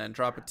 groups, and then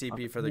drop a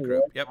TP for the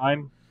group. Yep.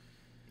 Fine.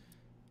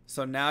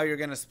 So now you're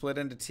going to split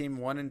into Team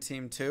 1 and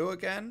Team 2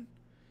 again.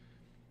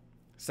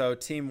 So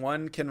Team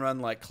 1 can run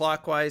like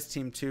clockwise,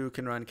 Team 2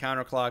 can run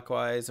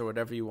counterclockwise, or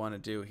whatever you want to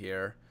do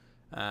here.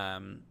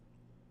 Oh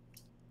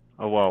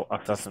wow,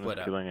 Assassin split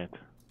is up. killing it.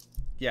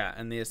 Yeah,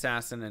 and the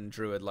Assassin and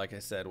Druid, like I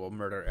said, will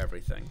murder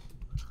everything.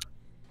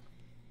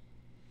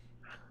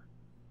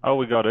 Oh,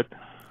 we got it.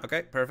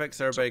 Okay, perfect.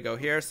 So everybody go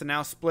here. So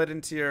now split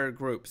into your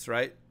groups,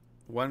 right?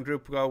 One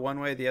group go one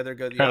way, the other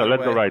go the other way.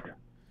 Let's go right.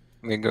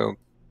 We go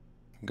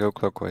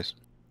clockwise.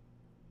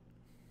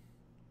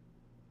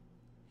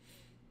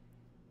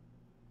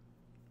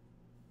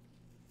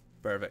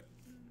 Perfect.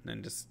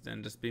 And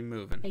just be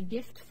moving. A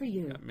gift for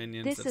you. Got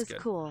minions. This That's is good.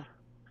 cool.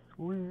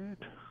 Sweet.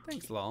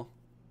 Thanks, lol.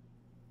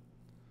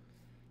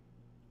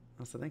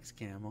 Also, thanks,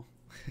 Camel.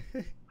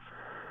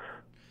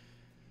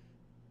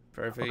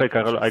 Perfect. Okay,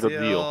 Karol, I got Zeal.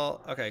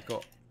 Zeal. Okay,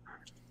 cool.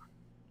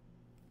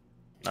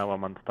 Now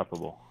I'm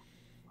unstoppable.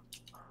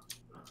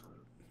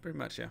 Pretty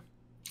much, yeah.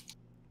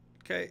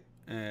 Okay,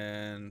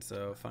 and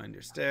so find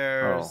your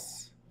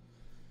stairs.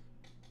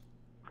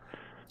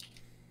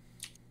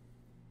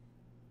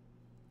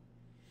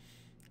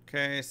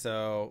 Okay,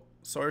 so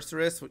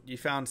Sorceress, you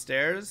found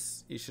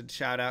stairs. You should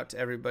shout out to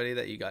everybody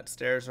that you got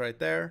stairs right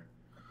there.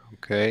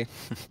 Okay.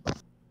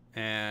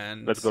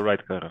 And Let's go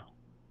right, Karol.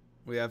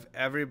 we have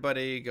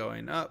everybody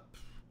going up.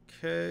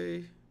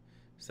 Okay.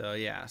 So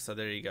yeah, so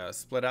there you go.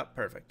 Split up,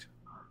 perfect.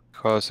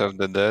 House of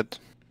the Dead.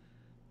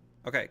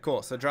 Okay,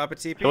 cool. So drop a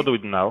TP. So what do we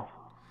do now?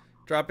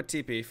 Drop a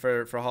TP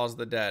for Halls of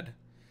the Dead.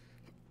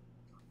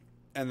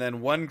 And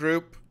then one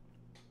group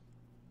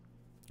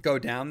go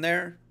down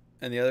there,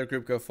 and the other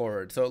group go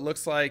forward. So it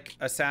looks like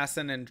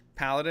Assassin and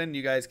Paladin,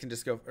 you guys can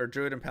just go, or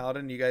Druid and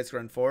Paladin, you guys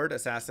run forward.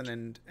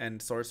 Assassin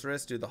and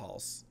Sorceress do the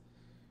halls.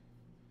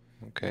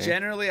 Okay.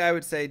 Generally, I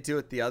would say do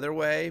it the other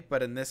way,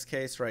 but in this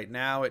case right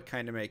now, it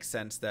kind of makes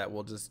sense that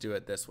we'll just do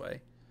it this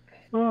way.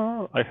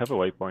 Oh, I have a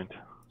waypoint.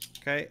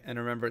 Okay, and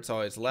remember it's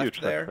always left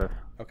Huge there. success.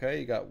 Okay,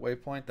 you got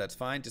waypoint, that's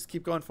fine. Just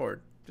keep going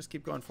forward. Just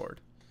keep going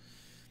forward.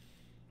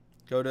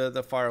 Go to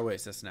the Far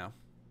Oasis now.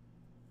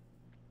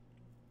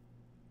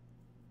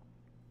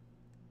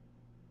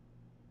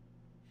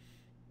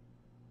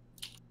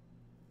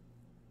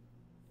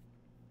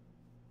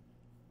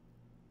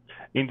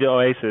 In the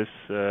Oasis,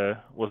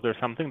 was there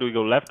something? Do we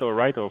go left or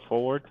right or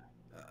forward?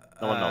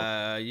 No one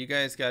knows. You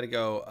guys got to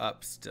go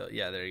up still.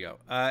 Yeah, there you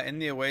go. In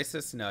the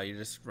Oasis, no, you're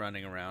just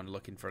running around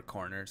looking for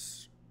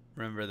corners.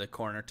 Remember the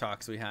corner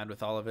talks we had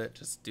with all of it?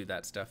 Just do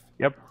that stuff.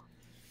 Yep.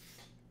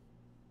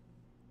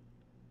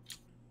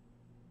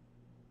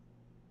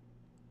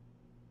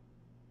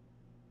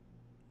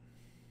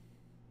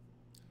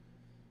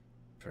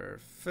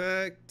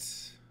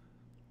 Perfect.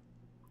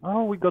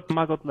 Oh, we got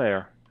Maggot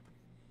Lair.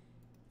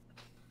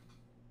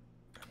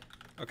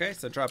 Okay,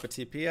 so drop a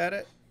TP at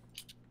it.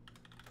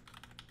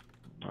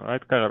 All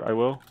right, Kyler, I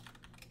will.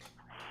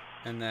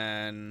 And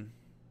then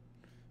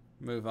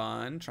move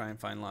on. Try and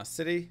find Lost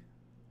City.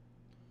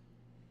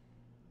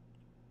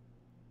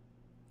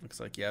 Looks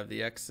like you have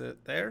the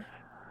exit there.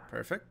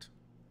 Perfect.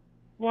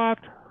 What?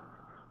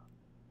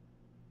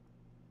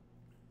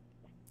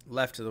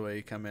 Left of the way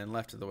you come in.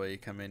 Left of the way you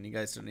come in. You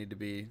guys don't need to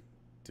be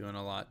doing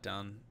a lot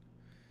down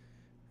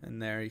in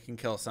there. You can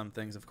kill some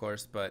things, of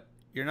course, but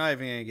you're not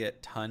even going to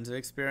get tons of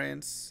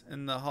experience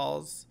in the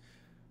halls.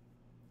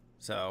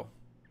 So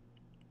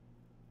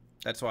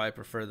that's why I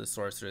prefer the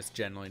Sorceress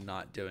generally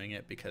not doing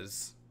it,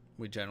 because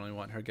we generally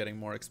want her getting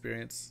more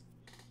experience.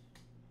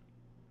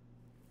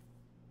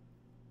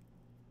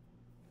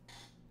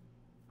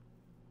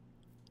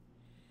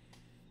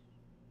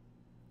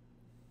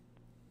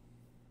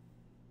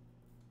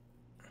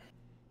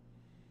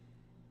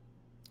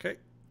 Okay,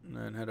 and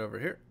then head over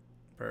here.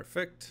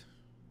 Perfect.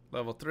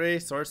 Level 3,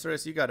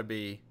 Sorceress, you gotta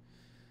be...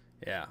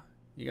 Yeah,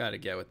 you gotta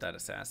get with that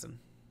Assassin.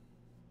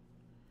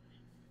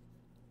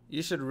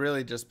 You should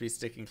really just be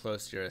sticking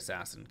close to your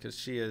Assassin, because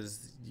she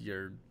is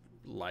your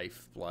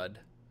lifeblood.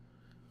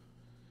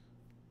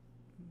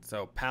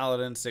 So,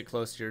 Paladin, stick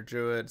close to your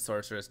Druid.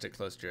 Sorceress, stick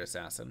close to your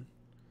Assassin.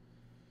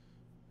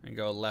 And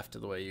go left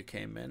of the way you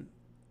came in.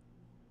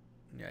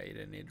 Yeah, you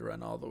didn't need to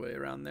run all the way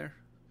around there.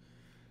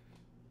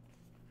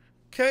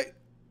 Okay.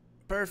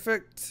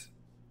 Perfect.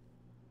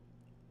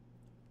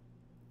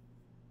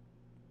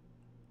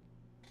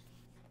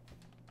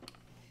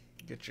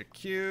 Get your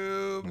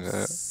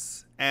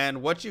cubes. Yeah.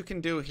 And what you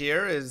can do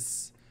here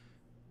is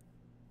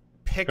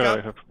pick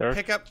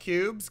up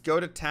cubes, go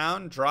to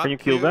town, drop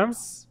cubes. Can you kill them?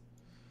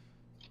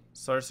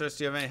 Sorceress,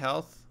 do you have any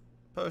health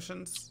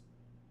potions?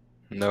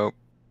 Nope.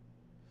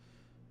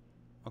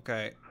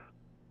 Okay.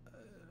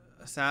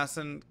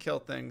 Assassin, kill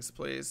things,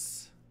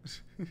 please.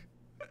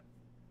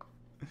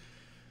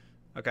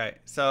 Okay,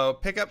 so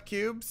pick up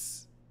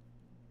cubes,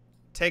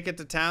 take it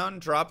to town,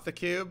 drop the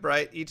cube,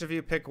 right? Each of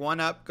you pick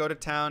one up, go to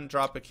town,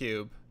 drop a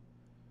cube.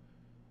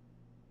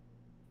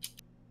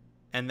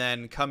 And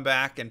then come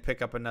back and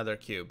pick up another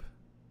cube.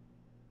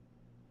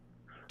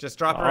 Just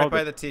drop it right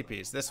by the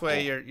teepees. This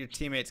way your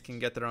teammates can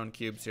get their own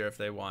cubes here if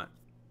they want.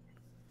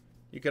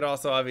 You could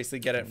also obviously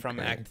get it from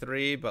Act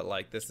 3, but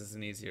like this is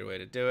an easier way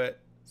to do it.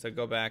 So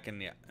go back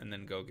and yeah, and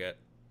then go get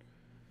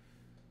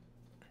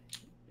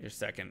your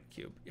second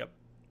cube. Yep.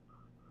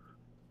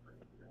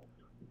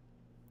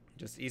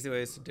 Just easy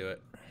ways to do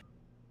it.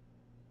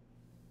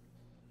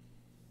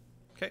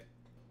 Okay,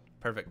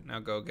 perfect. Now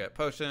go get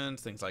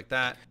potions, things like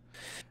that.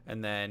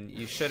 And then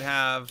you should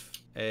have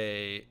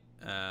a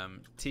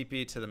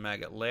TP to the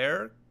maggot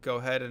lair. Go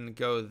ahead and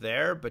go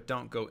there, but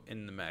don't go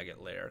in the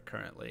maggot lair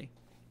currently.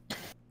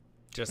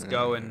 Just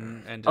go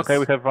and just... Okay,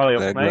 we have Valley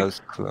of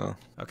Snakes.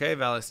 Okay,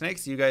 Valley of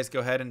Snakes. You guys go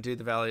ahead and do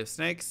the Valley of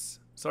Snakes.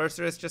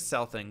 Sorceress, just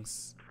sell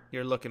things.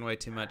 You're looking way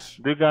too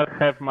much. Do you guys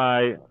have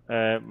my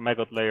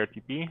maggot layer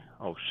TP?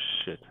 Oh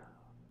shit.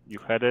 You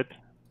had it?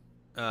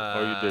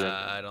 Or you didn't?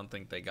 I don't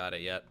think they got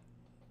it yet.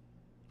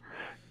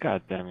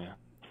 God damn you.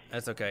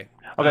 That's okay.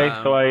 Okay,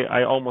 so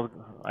I almost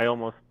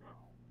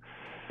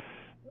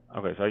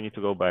okay, so I need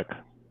to go back.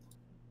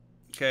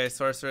 Okay,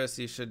 Sorceress,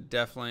 you should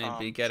definitely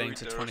be getting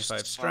to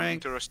 25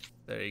 strength.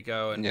 There you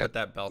go, and put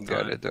that belt on.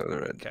 Got it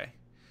already. Okay.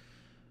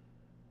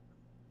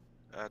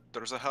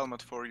 There's a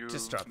helmet for you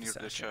just drop near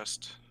the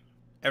chest.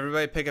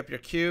 Everybody pick up your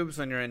cubes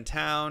when you're in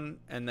town,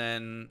 and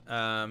then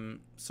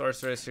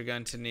Sorceress, you're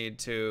going to need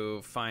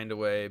to find a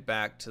way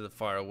back to the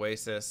Far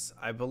Oasis.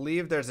 I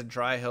believe there's a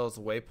Dry Hills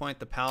waypoint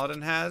the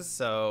Paladin has,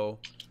 so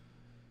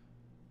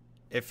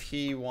if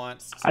he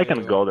wants to... I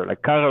can go there.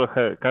 Like, Carol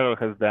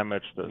has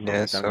damage, so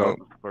yeah, so...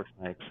 for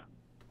snakes.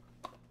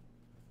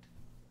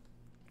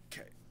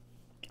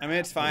 I mean,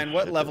 it's fine.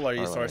 What shit, level are it's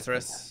you, far away.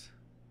 sorceress?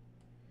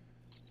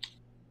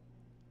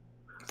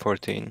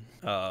 14.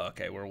 Oh,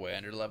 okay. We're way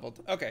under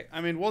leveled. Okay.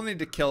 I mean, we'll need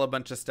to kill a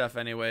bunch of stuff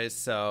anyways,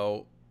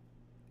 so,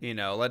 you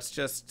know, let's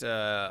just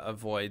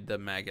avoid the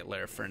maggot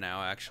lair for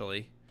now,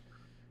 actually.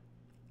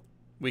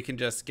 We can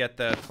just get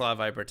the Claw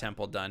Viper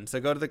Temple done.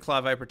 So go to the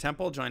Claw Viper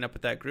Temple, join up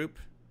with that group,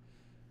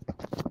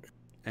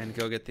 and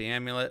go get the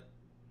amulet.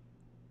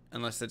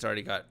 Unless it's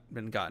already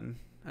been gotten.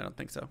 I don't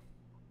think so.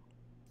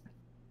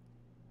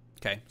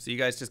 Okay, so you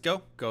guys just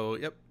go. Go,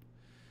 yep.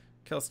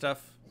 Kill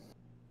stuff.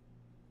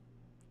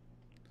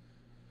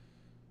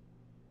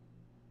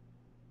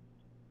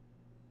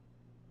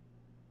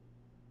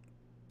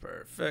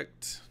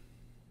 Perfect.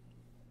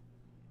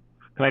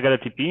 Can I get a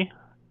TP?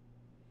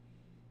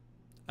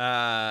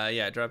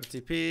 Yeah, drop a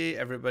TP.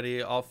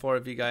 Everybody, all 4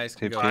 of you guys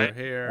can go TP. over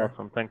here.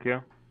 Awesome, thank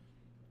you.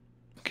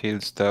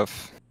 Kill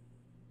stuff.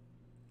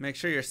 Make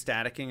sure you're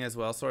staticking as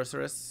well,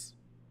 sorceress.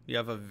 You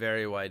have a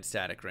very wide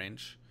static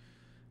range.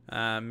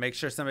 Make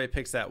sure somebody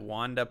picks that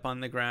wand up on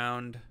the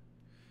ground.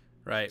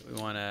 Right,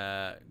 we want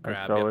to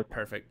grab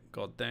perfect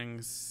gold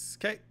things.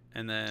 Okay,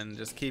 and then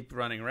just keep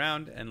running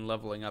around and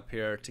leveling up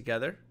here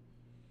together.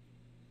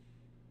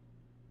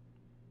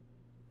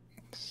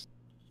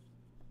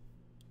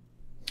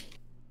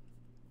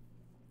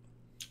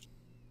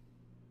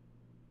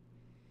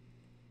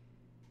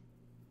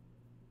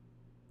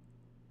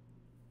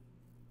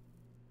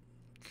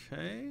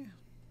 Okay.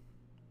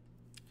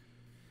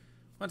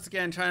 Once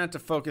again, try not to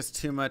focus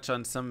too much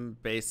on some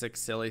basic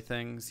silly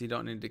things. You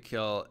don't need to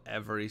kill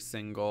every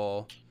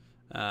single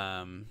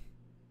tiny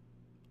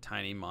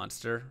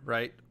monster,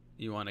 right?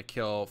 You want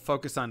to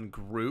focus on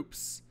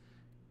groups,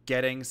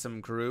 getting some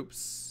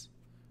groups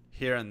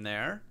here and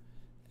there.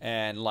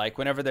 And like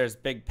whenever there's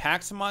big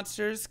packs of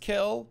monsters,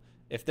 kill.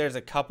 If there's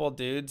a couple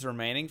dudes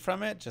remaining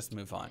from it, just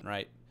move on,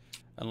 right?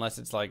 Unless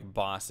it's like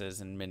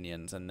bosses and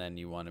minions, and then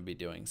you want to be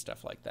doing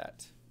stuff like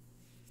that.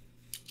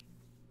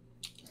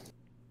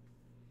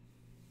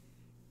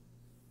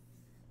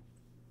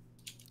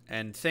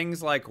 And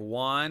things like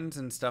wands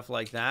and stuff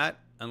like that,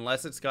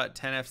 unless it's got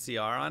 10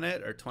 FCR on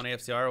it or 20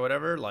 FCR or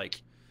whatever,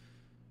 like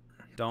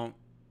don't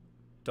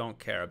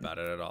care about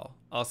it at all.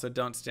 Also,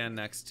 don't stand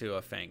next to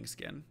a fang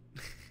skin.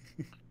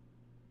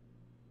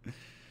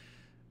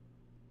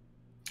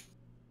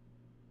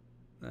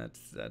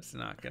 That's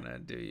not gonna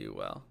do you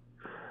well.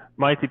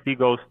 My TP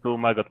goes to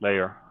Maggot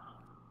Layer.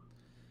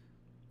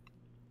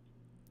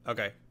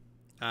 Okay.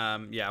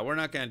 Yeah, we're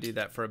not gonna do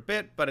that for a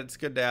bit, but it's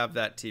good to have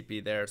that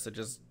TP there, so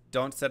just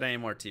don't set any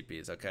more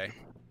TPs, okay?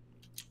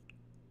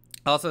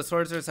 Also,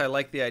 sorceress, I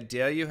like the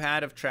idea you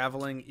had of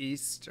traveling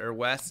east or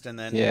west and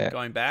then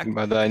going back.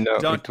 But I know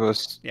it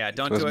was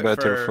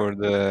better for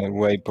the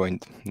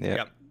waypoint. Yeah.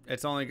 Yep,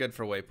 it's only good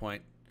for waypoint.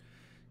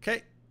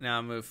 Okay,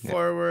 now move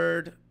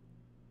forward.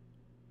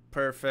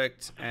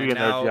 Perfect. And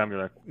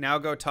now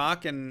go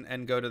talk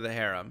and go to the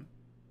harem.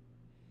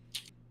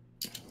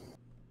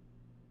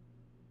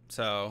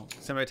 So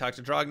somebody talk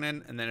to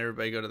Drognin, and then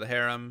everybody go to the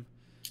harem,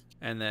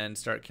 and then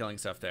start killing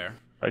stuff there.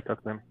 I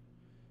talked to him.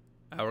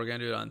 We're going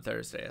to do it on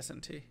Thursday,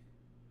 SNT.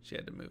 She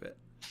had to move it.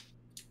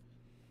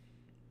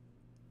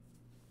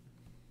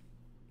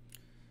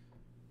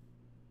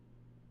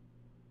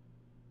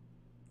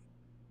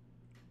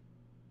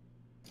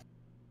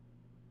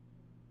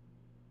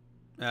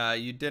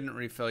 You didn't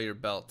refill your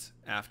belt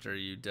after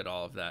you did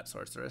all of that,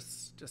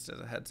 sorceress, just as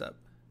a heads up.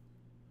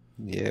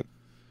 Yep.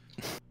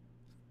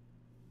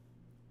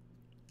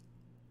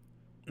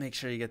 Make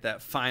sure you get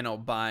that final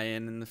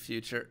buy-in in the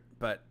future,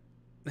 but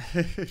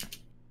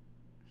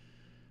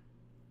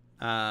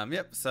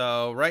yep,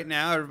 so right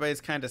now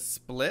everybody's kind of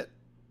split.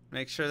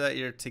 Make sure that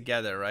you're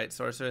together, right?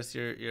 Sorceress,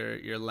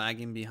 you're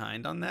lagging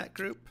behind on that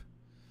group.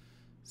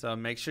 So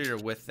make sure you're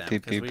with them,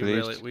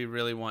 because we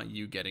really want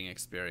you getting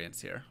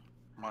experience here.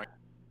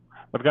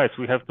 But guys,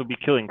 we have to be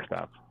killing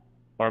stuff.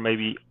 Or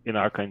maybe in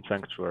Arcane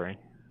Sanctuary.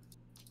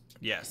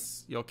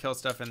 Yes, you'll kill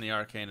stuff in the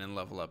Arcane and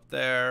level up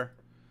there.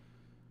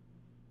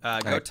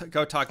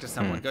 Go talk to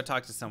someone. Go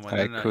talk to someone.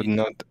 I could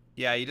not.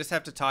 Yeah, you just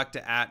have to talk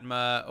to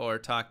Atma or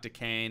talk to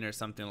Kane or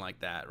something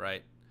like that,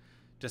 right?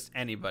 Just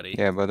anybody.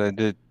 Yeah, but I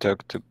did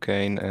talk to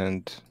Kane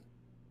and.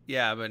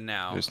 Yeah, but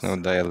now there's no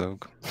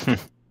dialogue.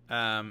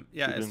 Yeah,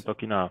 you didn't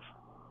talk enough.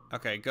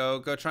 Okay,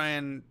 go try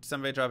and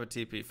somebody drop a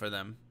TP for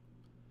them.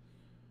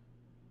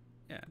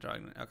 Yeah,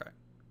 drawing. Okay.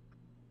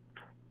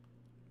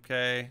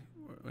 Okay,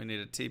 we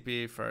need a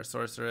TP for our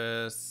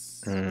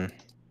sorceress.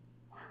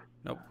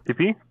 Nope.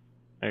 TP?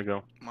 There you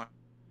go.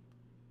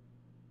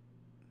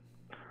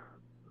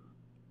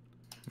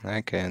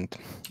 I can't.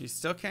 You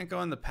still can't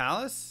go in the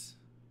palace?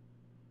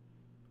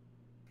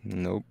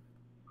 Nope.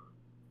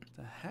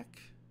 The heck?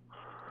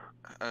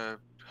 Have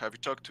you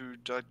talked to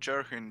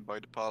Jerhin by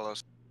the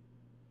palace?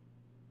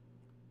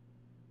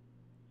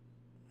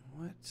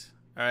 What?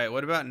 Alright,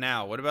 what about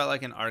now? What about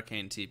like an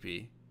arcane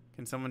TP?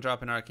 Can someone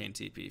drop an arcane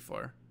TP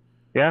for?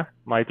 Yeah,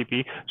 my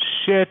TP.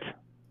 Shit!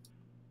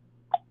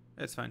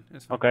 It's fine,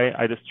 it's fine. Okay,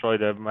 I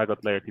destroyed the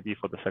Maggot Layer TP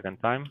for the second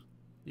time.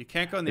 You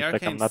can't go in the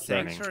arcane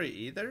sanctuary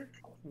either?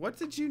 What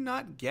did you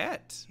not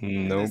get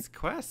in Nope. this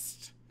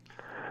quest?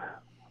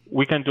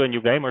 We can do a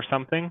new game or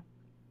something.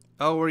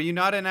 Oh, were you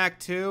not in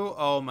Act 2?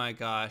 Oh my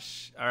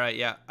gosh. All right,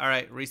 yeah. All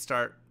right,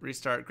 restart.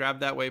 Restart. Grab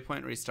that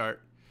waypoint,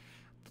 restart.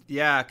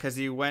 Yeah, because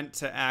you went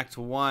to Act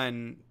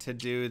 1 to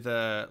do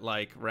the,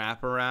 like,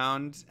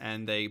 wraparound,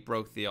 and they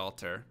broke the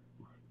altar.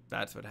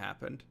 That's what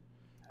happened.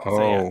 Oh.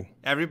 So, yeah,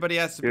 everybody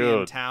has to be in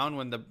Good. town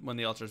when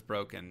the altar's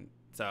broken.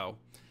 So,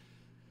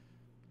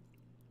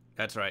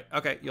 that's right.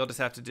 Okay, you'll just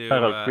have to do...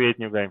 Create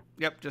new game.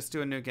 Yep, just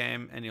do a new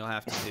game, and you'll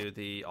have to do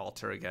the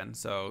altar again.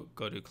 So,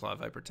 go to Claw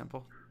Viper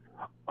Temple.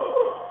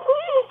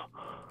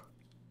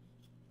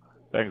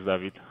 Thanks,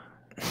 David.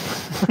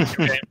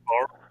 Game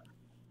 4.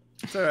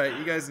 It's all right.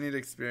 You guys need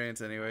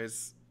experience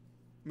anyways.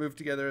 Move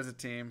together as a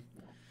team.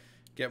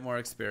 Get more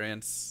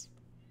experience.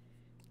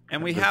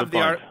 And we That's have the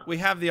point. we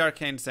have the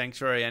Arcane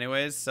Sanctuary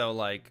anyways, so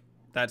like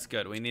that's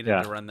good. We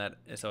needed to run that,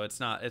 so it's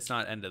not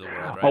end of the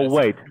world, right? Oh It's-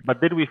 wait,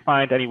 but did we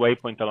find any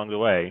waypoint along the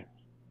way?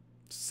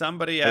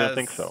 Somebody I don't has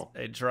think so.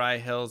 a Dry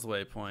Hills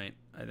waypoint.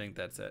 I think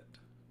that's it.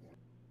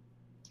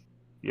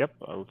 Yep,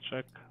 I'll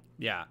check.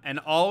 Yeah, and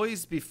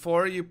always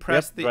before you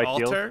press Yep, the Dry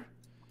Hills. altar,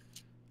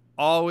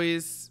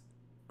 always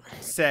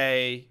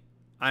say,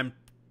 I'm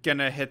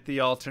gonna hit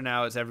the altar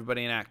now. Is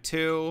everybody in Act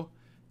 2?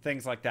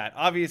 Things like that.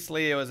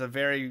 Obviously, it was a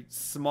very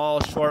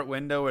small, short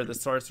window where the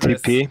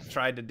sorceress TP.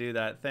 tried to do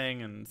that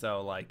thing, and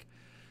so like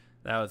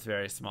that was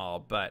very small.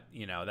 But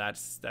you know,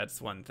 that's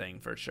one thing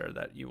for sure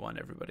that you want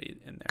everybody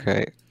in there.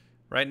 Okay.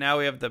 Right now,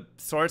 we have the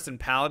Source and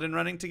Paladin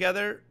running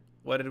together.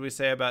 What did we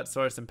say about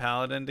Source and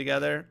Paladin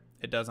together?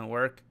 It doesn't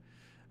work.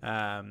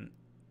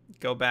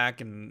 Go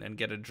back and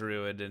get a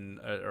druid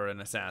or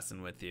an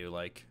assassin with you.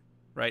 Like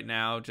right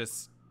now,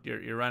 just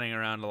you're running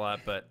around a lot,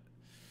 but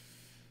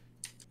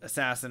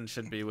assassin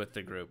should be with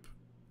the group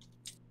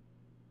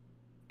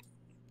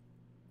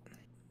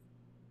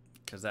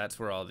because that's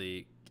where all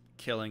the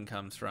killing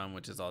comes from,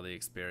 which is all the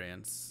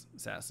experience.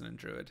 Assassin and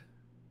druid.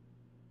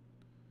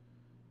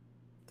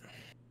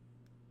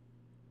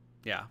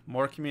 Yeah,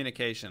 more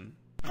communication.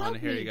 I want to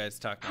hear you guys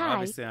talk. Hi,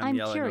 Obviously, I'm I'm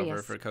yelling curious.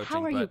 over for coaching,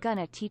 How are you but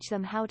gonna teach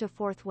them how to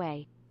fourth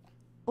way?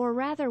 Or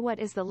rather, what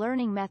is the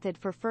learning method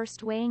for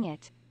first weighing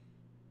it?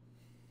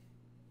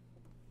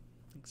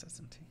 thanks,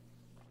 SMT.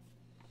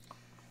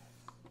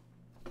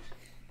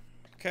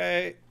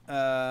 Okay.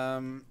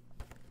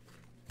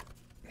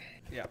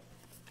 Yeah.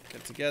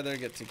 Get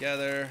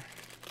together.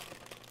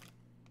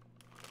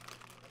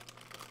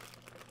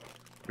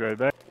 Be right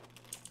back.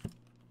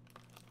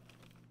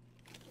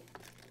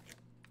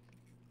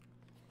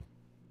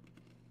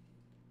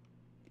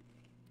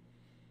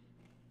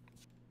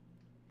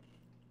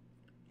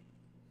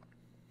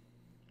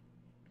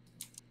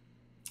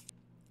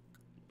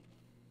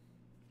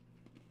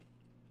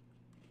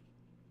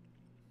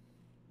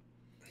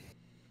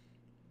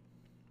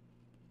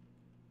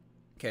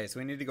 Okay, so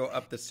we need to go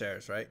up the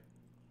stairs, right?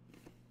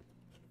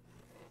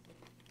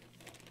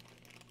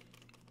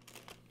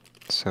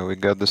 So we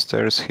got the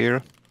stairs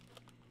here.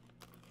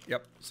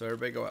 Yep. So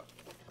everybody go up.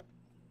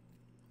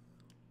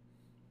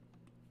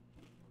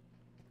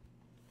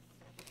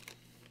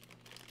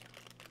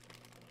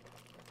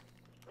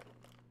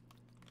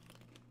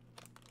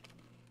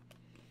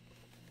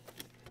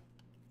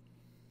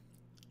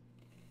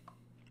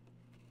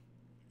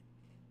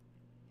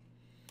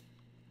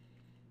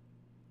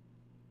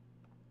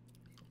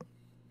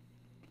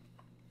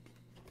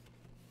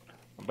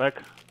 I'm back.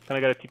 Can I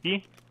get a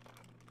TP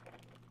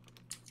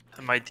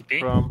My TP.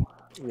 from?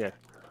 Yes,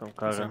 from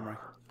Karen. Samurai.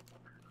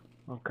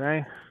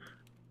 Okay.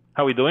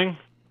 How we doing?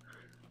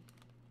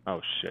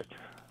 Oh shit,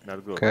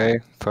 not good. Okay,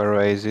 for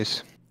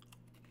raises.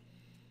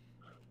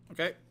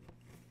 Okay.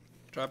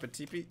 Drop a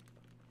TP.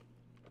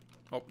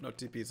 Oh, no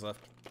TPs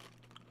left.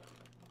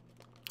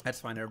 That's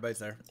fine. Everybody's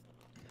there.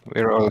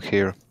 We're all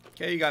here.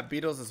 Okay, you got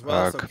beetles as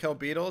well, so Fuck. kill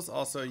beetles.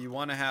 Also, you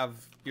want to have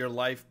your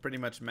life pretty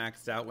much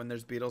maxed out when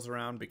there's beetles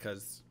around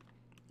because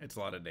it's a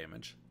lot of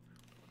damage.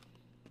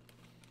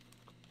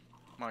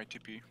 My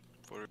TP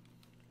for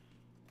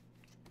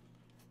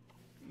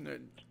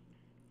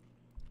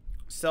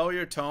Sell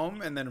your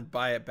tome and then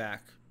buy it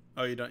back.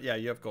 Oh, you don't? Yeah,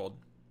 you have gold.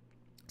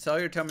 Sell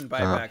your tome and buy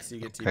it back so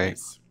you get okay.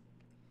 TPs.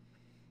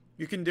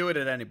 You can do it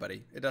at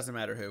anybody. It doesn't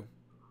matter who.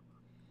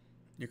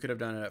 You could have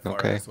done it at Farah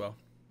Okay. as well.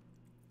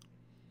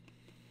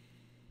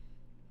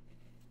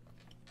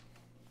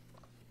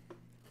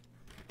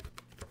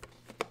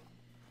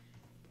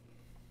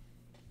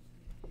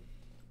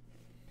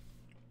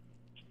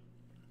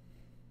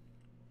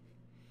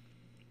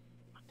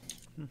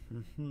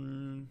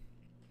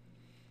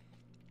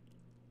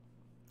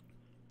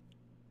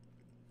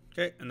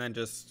 Okay, and then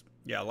just,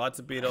 yeah, lots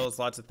of beetles,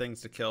 lots of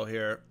things to kill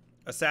here.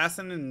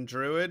 Assassin and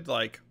Druid,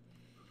 like,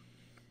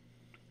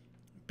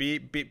 be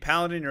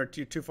Paladin, you're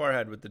too far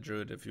ahead with the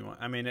Druid if you want.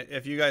 I mean,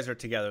 if you guys are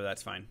together,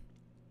 that's fine.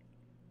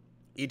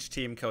 Each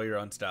team kill your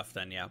own stuff,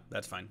 then yeah,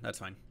 that's fine. That's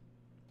fine.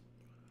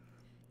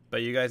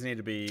 But you guys need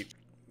to be,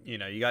 you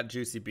know, you got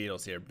juicy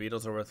beetles here.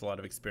 Beetles are worth a lot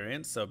of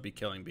experience, so be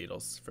killing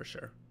beetles for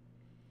sure.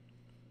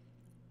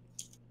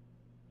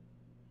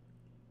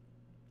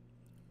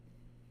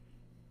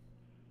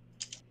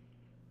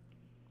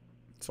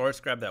 Source,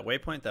 grab that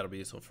waypoint. That'll be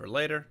useful for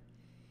later.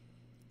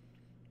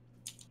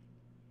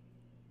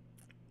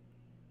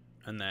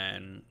 And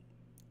then,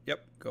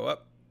 yep, go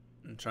up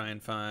and try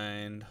and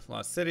find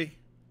Lost City.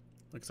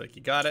 Looks like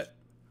you got it.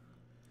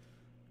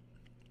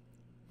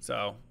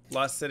 So,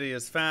 Lost City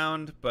is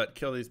found, but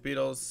kill these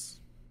beetles.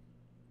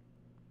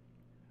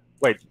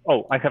 Wait,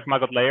 oh, I have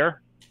Maggot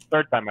Layer.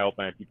 Third time I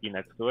open a TP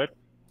next to it.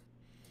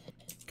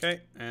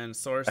 Okay, and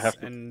Source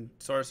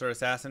or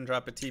Assassin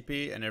drop a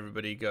TP, and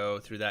everybody go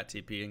through that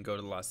TP and go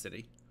to the Lost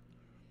City.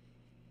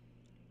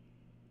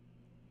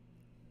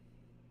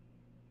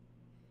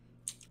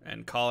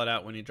 And call it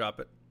out when you drop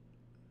it.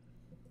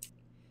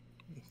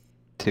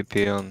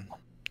 TP on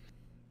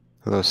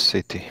Lost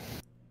City.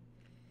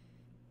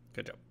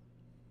 Good job.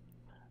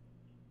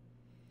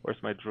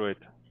 Where's my druid?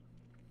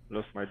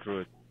 Lost my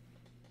druid.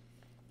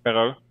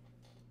 Hello?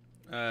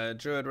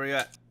 Druid, where you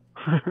at?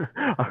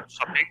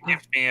 Shopping, give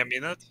me a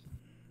minute.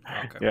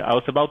 Okay. Yeah, I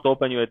was about to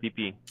open you a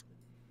TP.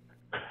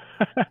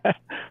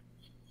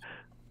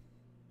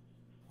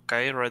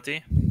 Okay,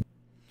 ready?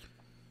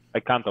 I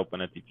can't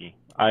open a TP.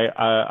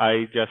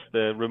 I just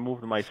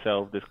removed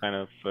myself this kind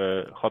of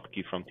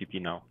hotkey from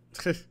TP now.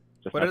 Just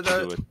What are not to do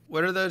those? it.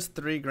 What are those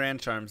 3 grand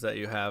charms that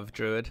you have,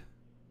 Druid?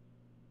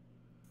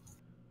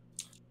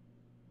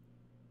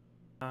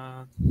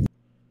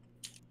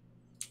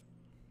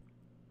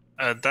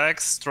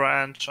 Dex,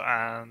 Strength,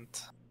 and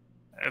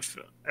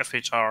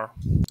FHR.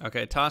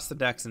 Okay, toss the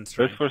Dex and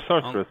Strength. There's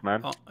for sorceress,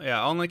 man.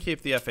 Yeah, only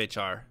keep the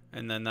FHR,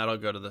 and then that'll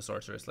go to the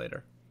sorceress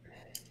later.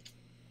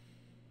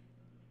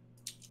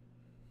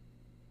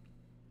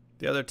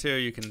 The other 2,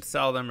 you can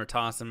sell them or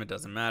toss them. It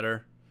doesn't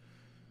matter.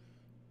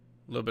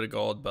 A little bit of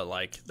gold, but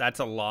like that's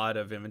a lot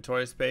of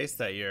inventory space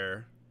that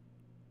you're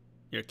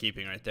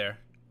keeping right there.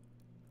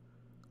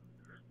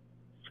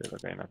 Shit,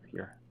 okay, not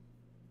here.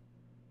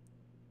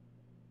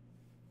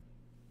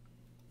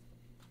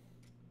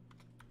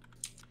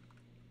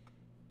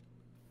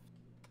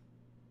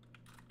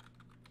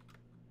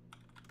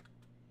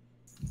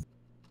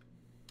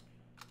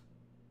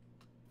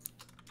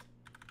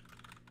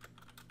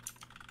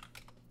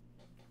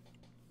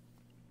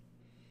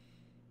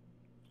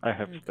 I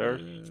have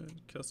stairs.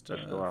 Kill stuff.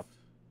 Let's go up.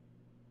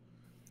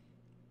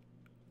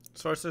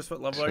 Sorceress,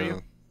 what level are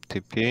you?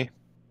 TP.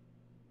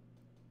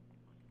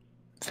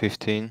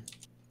 15.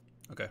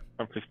 Okay.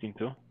 I'm 15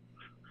 too.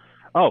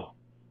 Oh,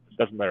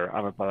 doesn't matter.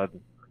 I'm a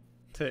paladin.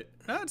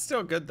 It's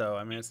still good though.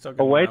 I mean, it's still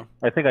good. Oh wait, to know.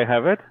 I think I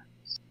have it.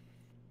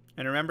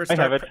 And remember, I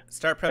have it.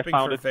 Start I prepping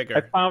found for it. vigor.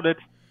 I found it.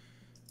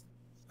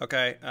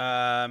 Okay.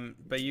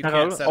 But you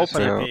Carol, can't set a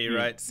open TP, it.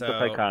 right? So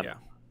But I can.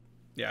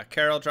 yeah.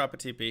 Carol, drop a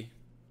TP.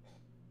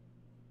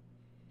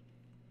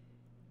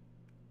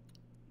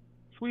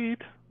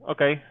 Sweet.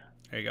 Okay.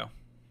 There you go.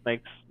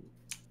 Thanks,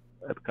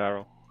 Ed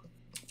Carol.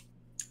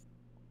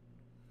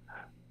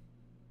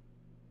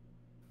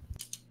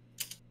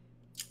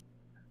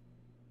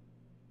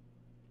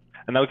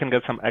 And now we can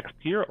get some XP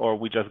here, or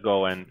we just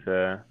go and.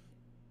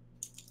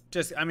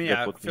 Just, I mean, That's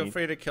yeah. what we Feel need.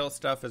 free to kill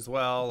stuff as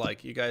well.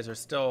 Like you guys are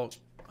still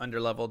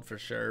underleveled for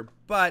sure,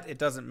 but it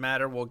doesn't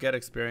matter. We'll get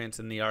experience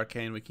in the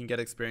arcane. We can get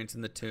experience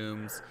in the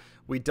tombs.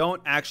 We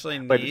don't actually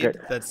need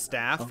the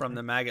staff from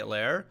the maggot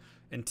lair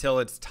until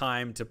it's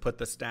time to put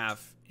the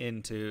staff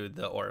into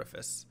the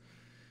orifice.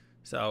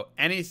 So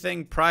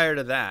anything prior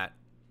to that,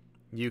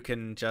 you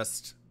can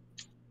just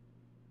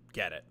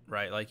get it,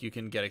 right? Like you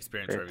can get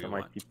experience Okay, wherever so you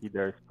my want. TP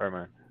there is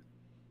permanent.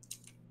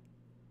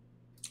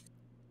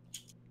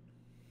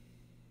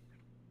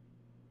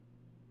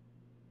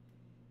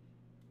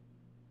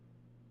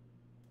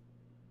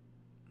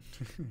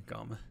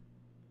 Gama.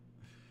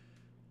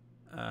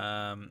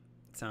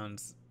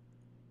 Sounds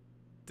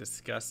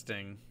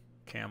disgusting,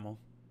 Camel.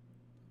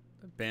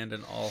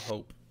 Abandon all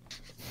hope.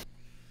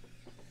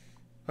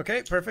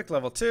 Okay, perfect.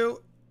 Level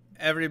 2.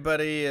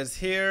 Everybody is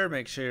here.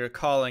 Make sure you're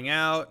calling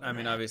out. I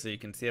mean, obviously you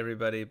can see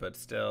everybody, but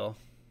still,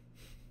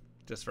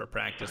 just for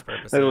practice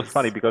purposes. It was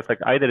funny because like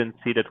I didn't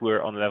see that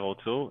we're on level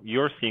 2.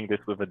 You're seeing this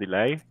with a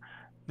delay,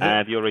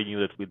 and you already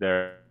knew that we're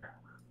there.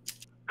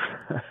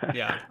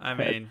 Yeah, I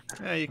mean,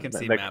 you can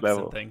see Next maps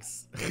level. and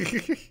things.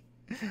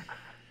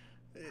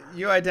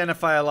 You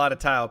identify a lot of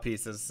tile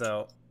pieces,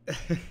 so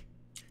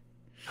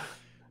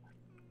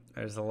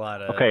there's a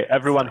lot of. Okay,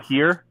 everyone stuff.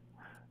 here.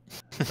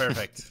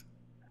 Perfect.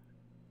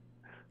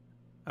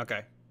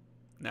 Okay,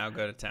 now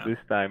go to town. This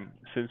time,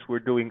 since we're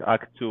doing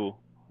Act 2,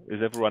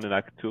 is everyone in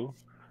Act 2?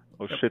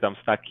 Oh shit, I'm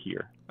stuck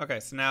here. Okay,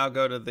 so now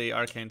go to the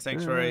Arcane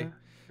Sanctuary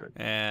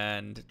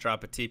and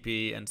drop a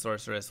TP, and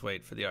Sorceress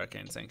wait for the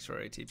Arcane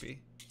Sanctuary TP.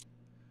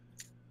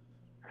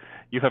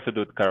 You have to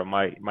do it, Carl.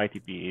 My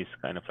TP is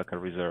kind of like a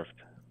reserved.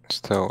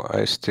 So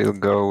I still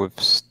go with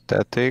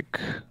static.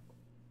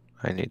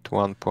 I need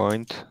 1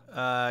 point.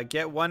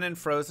 Get 1 in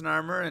Frozen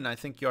Armor, and I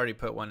think you already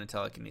put 1 in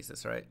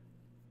Telekinesis, right?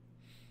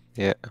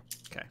 Yeah.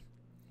 Okay.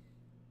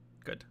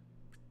 Good.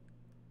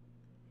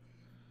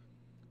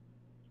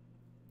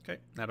 Okay,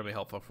 that'll be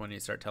helpful for when you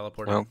start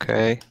teleporting.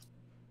 Okay.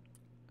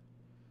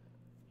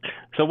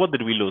 So what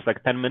did we lose?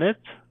 Like 10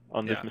 minutes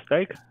on this Yeah.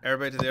 mistake?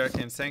 Everybody to the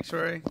Arcane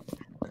Sanctuary.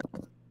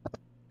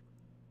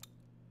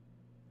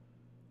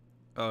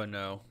 Oh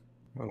no.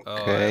 Oh, I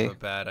Okay. have a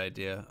bad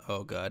idea.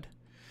 Oh god.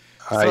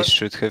 I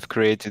should have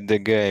created the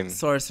game.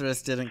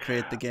 Sorceress didn't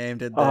create the game,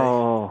 did they?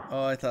 Oh.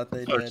 Oh, I thought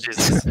they Oh, did.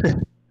 Jesus.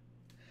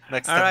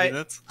 Next All 10 right,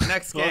 minutes.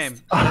 next Lost. game.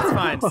 It's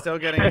fine. Still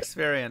getting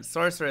experience.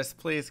 Sorceress,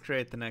 please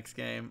create the next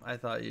game. I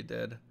thought you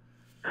did.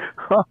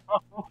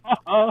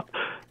 Oh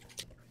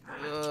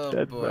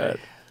That's boy. bad.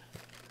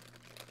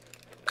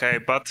 Okay,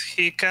 but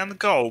he can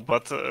go,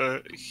 but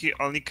he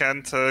only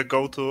can't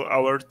go to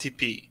our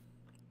TP.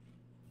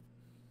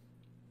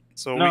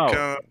 So No. we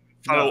can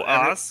follow No,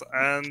 every- us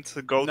and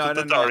go No, to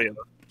the no, no. Darian.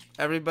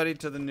 Everybody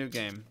to the new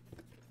game.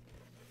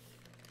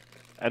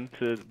 And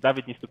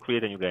David needs to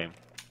create a new game.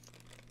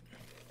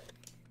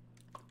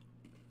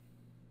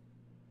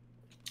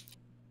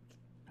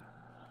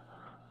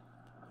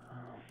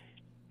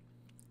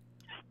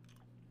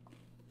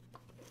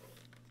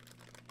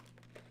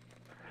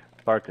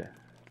 Party.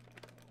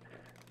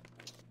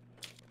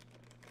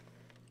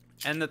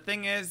 And the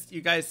thing is,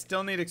 you guys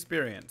still need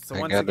experience. So I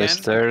once got the again,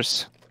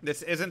 stairs.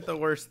 this isn't the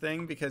worst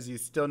thing because you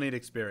still need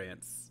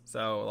experience.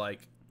 So, like,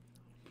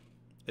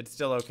 it's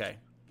still okay.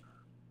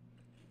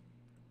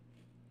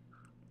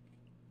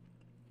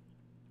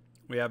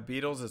 We have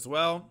beetles as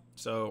well.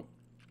 So,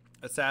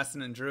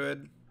 assassin and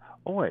druid,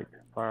 Oh wait.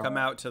 come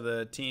out to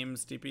the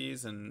team's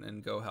TPs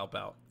and go help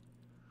out.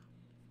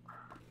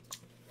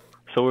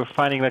 So we're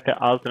finding like an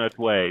alternate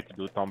way to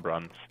do tomb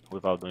runs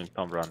without doing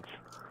tomb runs.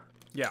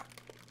 Yeah.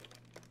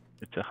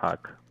 It's a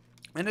hack.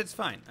 And it's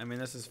fine. I mean,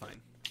 this is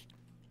fine.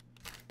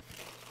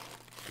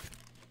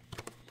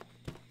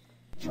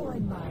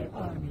 Join my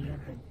army of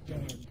the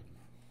dead.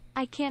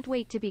 I can't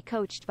wait to be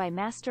coached by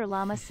Master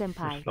Llama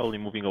Senpai. Slowly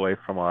moving away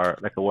from our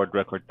like a world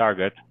record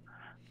target,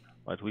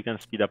 but we can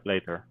speed up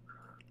later.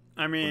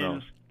 I Who mean,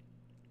 knows?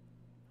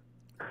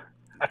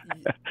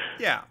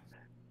 yeah.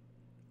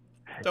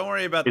 Don't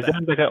worry about Is that.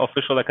 that like an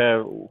official like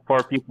a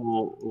four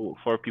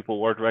people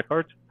world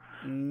record?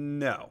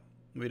 No.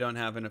 We don't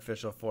have an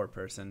official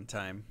 4-person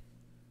time.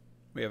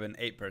 We have an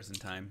 8-person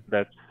time.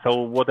 That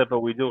so whatever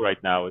we do right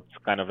now, it's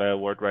kind of a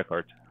world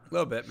record. A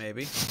little bit,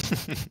 maybe.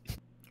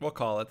 We'll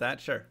call it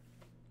that, sure.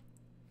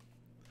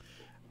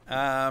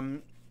 I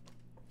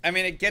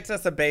mean, it gets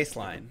us a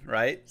baseline,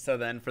 right? So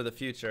then for the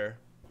future,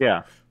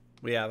 Yeah,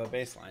 we have a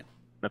baseline.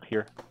 not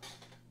here.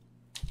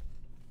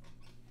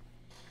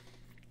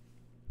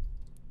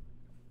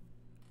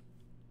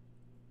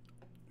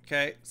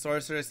 Okay,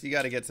 Sorceress, you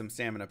got to get some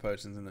stamina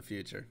potions in the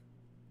future.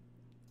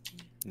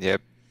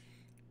 Yep.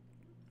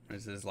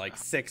 This is like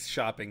 6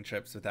 shopping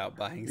trips without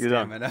buying You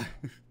don't. stamina.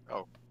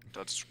 Oh,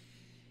 that's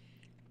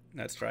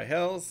Let's try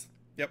hills.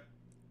 Yep.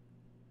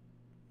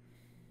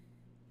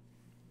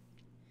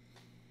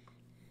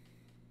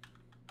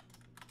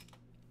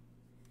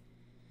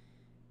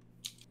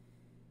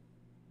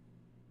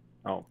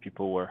 Oh,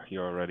 people were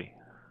here already.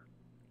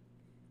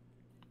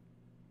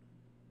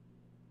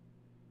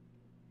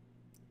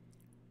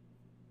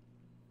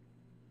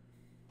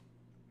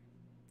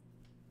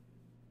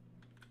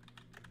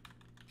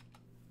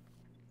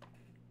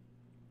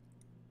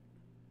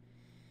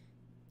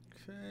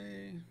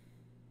 Okay.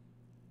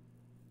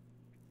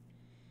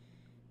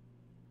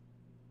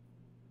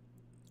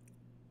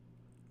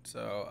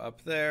 So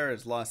up there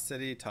is Lost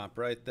City, top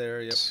right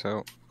there. Yep.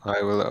 So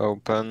I will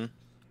open.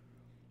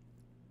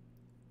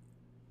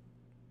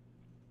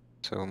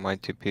 So my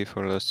TP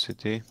for Lost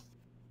City.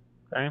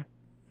 Okay.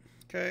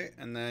 Okay,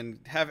 and then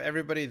have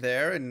everybody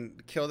there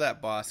and kill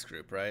that boss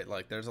group, right?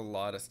 Like, there's a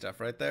lot of stuff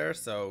right there.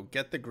 So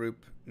get the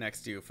group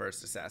next to you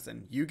first,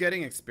 Assassin. You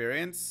getting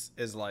experience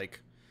is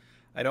like,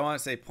 I don't want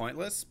to say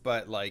pointless,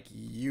 but like,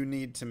 you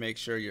need to make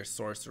sure your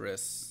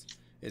Sorceress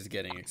is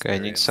getting experience. Okay, I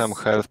need some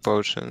health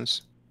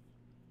potions.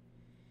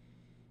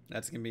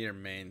 That's gonna be your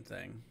main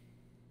thing.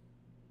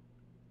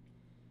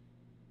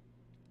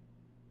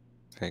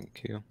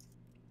 Thank you.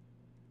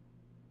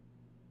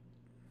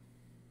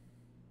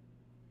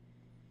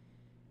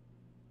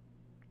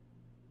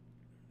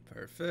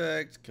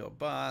 Perfect. Kill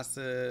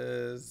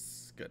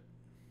bosses. Good.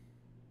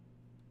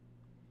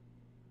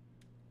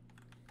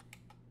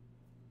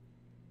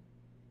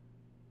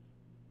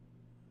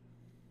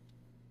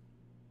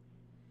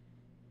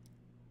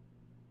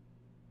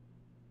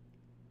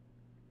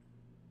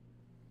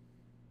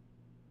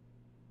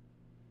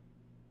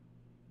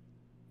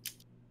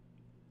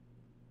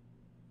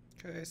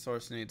 Okay,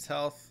 source needs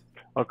health.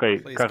 Okay,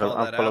 Please Carol, call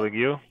I'm that following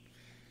you.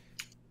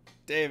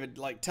 David,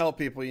 like, tell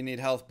people you need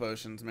health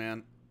potions,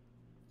 man.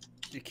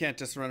 You can't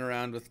just run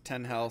around with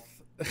 10 health.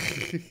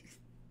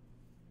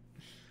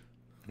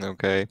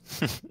 Okay.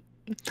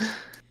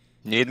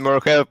 Need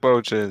more health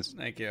potions.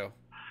 Thank you.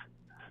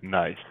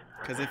 Nice.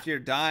 Because if you're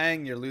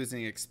dying, you're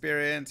losing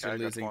experience, Yeah, you're I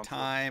got losing one.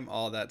 time,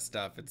 all that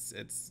stuff.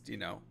 It's you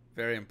know,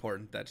 very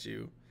important that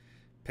you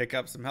pick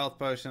up some health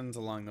potions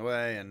along the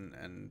way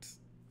and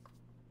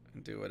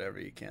do whatever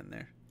you can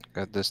there.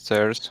 Got the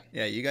stairs.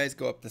 Yeah, you guys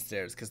go up the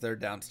stairs because they're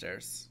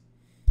downstairs.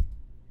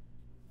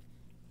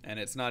 And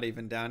it's not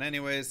even down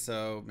anyways,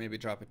 so maybe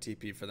drop a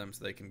TP for them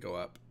so they can go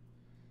up.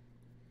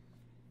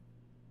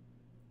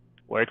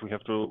 Wait, we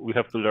have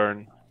to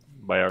learn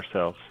by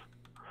ourselves.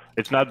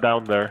 It's not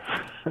down there.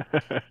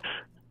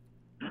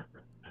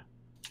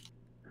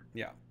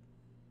 Yeah.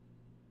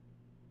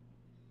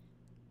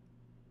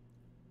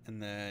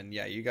 And then,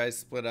 yeah, you guys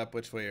split up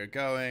which way you're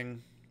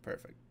going.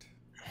 Perfect.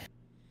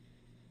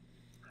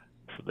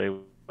 So they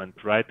went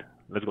right.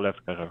 Let's go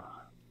left, Karel.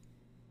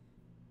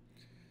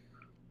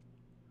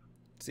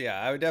 So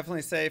yeah, I would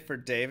definitely say for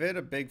David,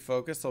 a big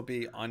focus will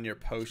be on your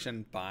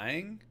potion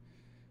buying.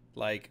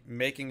 Like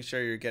making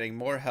sure you're getting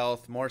more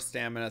health, more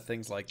stamina,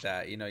 things like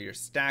that. You know, you're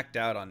stacked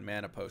out on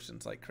mana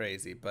potions like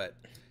crazy, but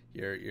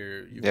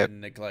you've been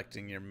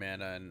neglecting your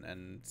mana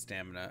and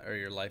stamina, or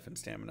your life and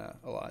stamina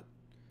a lot.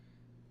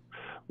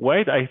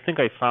 Wait, I think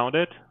I found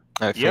it.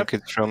 I think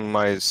it's from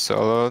my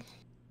solo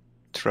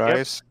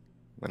tries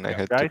when I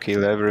had to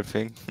kill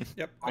everything.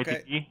 Yep. My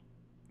Okay. TP.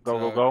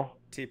 Go.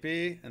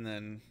 TP, and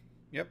then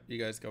yep, you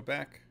guys go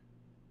back.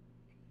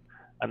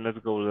 And let's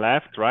go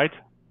left, right?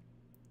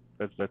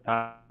 That's the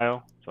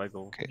tile. So I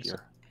go here.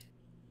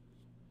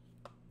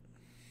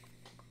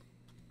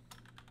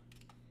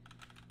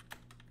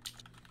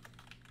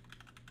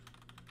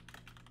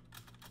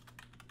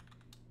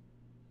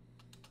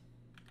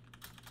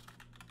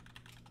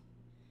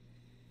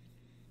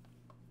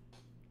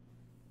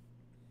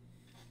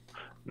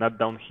 Not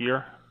down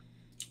here.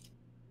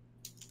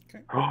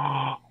 Okay.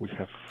 We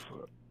have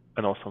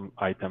an awesome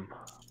item.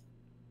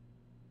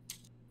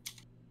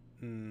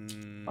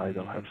 I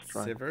don't have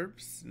strength.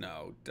 Siverbs?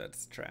 No,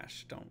 that's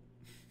trash. Don't.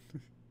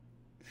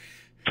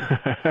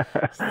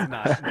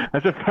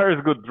 That's a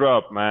very good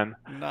drop, man.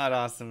 Not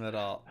awesome at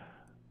all.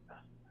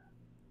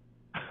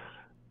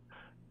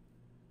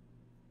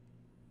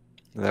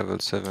 Level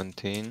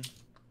 17.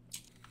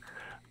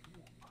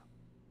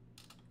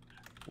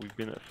 We've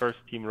been first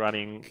team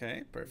running.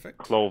 Okay, perfect.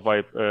 Claw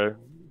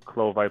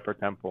Viper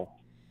Temple.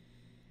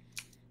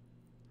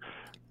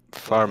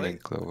 Farming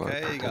Claw Viper.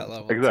 Okay, you got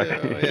level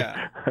exactly. 2.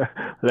 Yeah.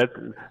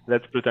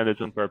 let's pretend it's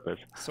on purpose.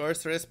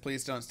 Sorceress,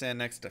 please don't stand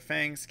next to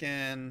Fang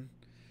Skin.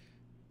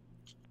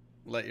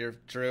 Let your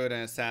druid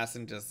and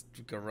assassin just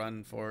go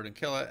run forward and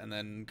kill it, and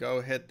then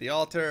go hit the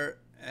altar.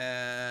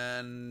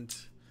 And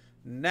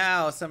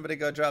now somebody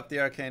go drop the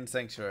Arcane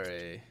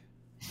Sanctuary.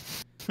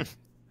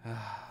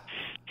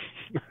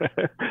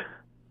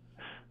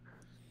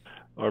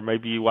 Or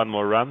maybe one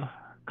more run.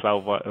 Claw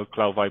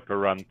Viper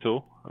run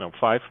 2. No,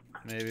 5.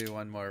 Maybe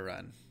one more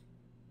run.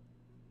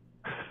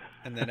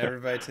 And then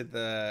everybody to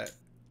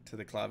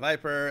the Claw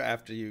Viper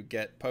after you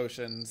get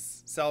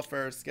potions. Sell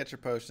first, get your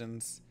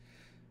potions.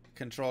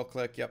 Control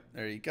click, yep,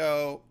 there you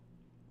go.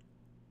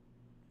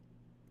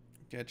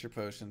 Get your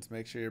potions.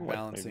 Make sure you're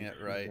balancing it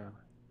right. Yeah.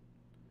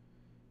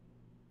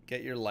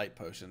 Get your light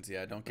potions.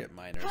 Yeah, don't get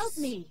minors. Help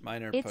me.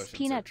 Minor It's potions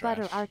peanut are trash.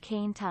 butter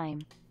arcane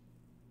time.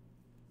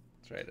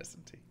 That's right,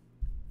 SMT.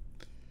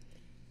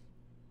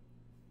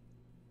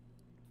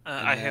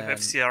 I have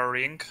FCR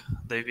ring,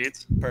 David.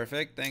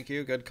 Perfect. Thank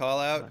you. Good call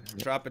out.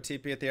 Drop a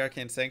TP at the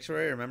Arcane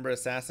Sanctuary. Remember,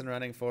 Assassin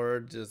running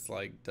forward just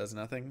like does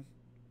nothing.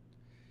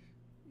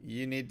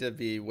 You need to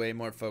be way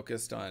more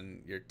focused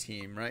on your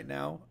team right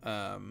now,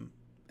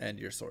 and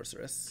your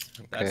Sorceress.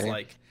 That's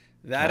like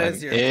that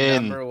is your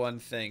number one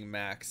thing,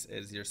 Max,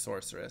 is your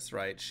Sorceress,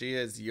 right? She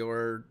is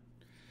your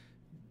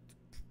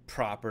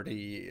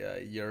property,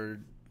 your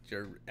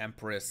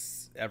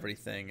Empress.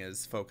 Everything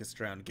is focused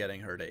around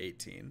getting her to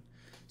 18.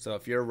 So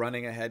if you're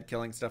running ahead,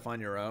 killing stuff on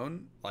your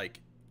own,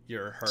 like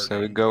you're hurting. So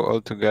we go all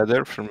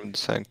together from the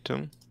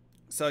Sanctum.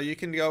 So you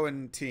can go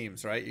in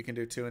teams, right? You can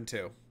do 2 and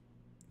 2.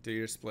 Do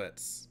your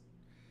splits.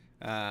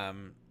 Okay,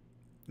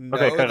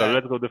 Karel,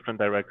 let's go different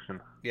direction.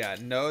 Yeah,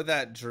 know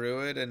that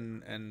Druid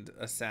and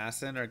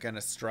Assassin are going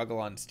to struggle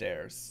on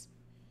stairs,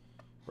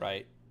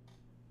 right?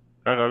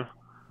 Karel.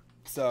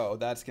 So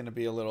that's going to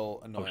be a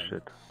little annoying. Oh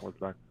shit, what's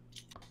that?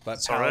 But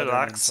So Paladin and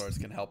relax. Swords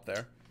can help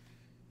there.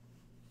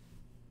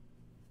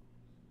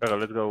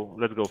 Karel,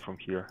 let's go from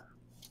here.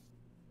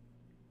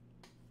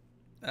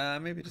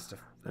 Maybe just a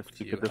Let's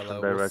few. pick a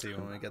different We'll see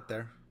direction. when we get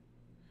there.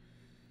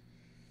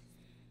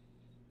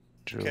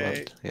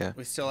 Okay, yeah.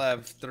 We still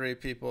have 3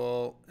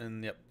 people,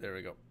 and yep, there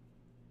we go.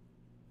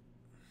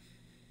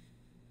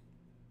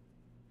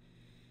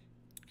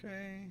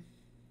 Okay.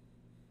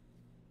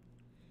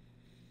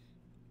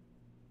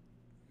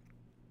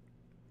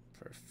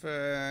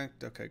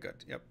 Perfect. Okay, good.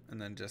 Yep,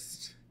 and then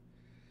just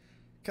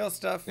kill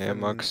stuff. Yeah,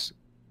 Max.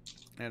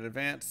 And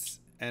advance.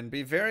 And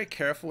be very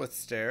careful with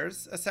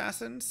stairs,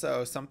 Assassin.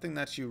 So something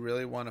that you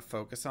really want to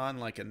focus on,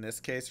 like in this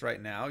case right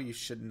now, you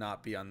should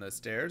not be on those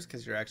stairs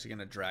because you're actually going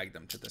to drag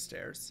them to the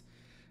stairs.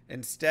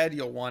 Instead,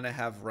 you'll want to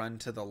have run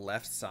to the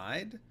left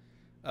side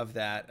of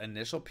that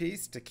initial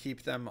piece to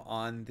keep them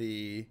on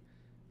the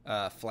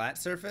flat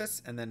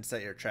surface, and then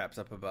set your traps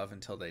up above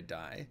until they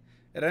die.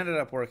 It ended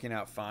up working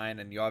out fine,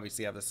 and you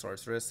obviously have the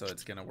Sorceress, so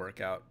it's going to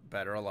work out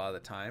better a lot of the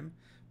time.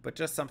 But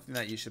just something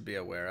that you should be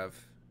aware of.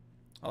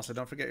 Also,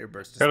 don't forget your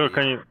burst of Karel, speed.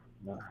 can you?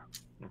 No.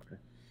 Okay.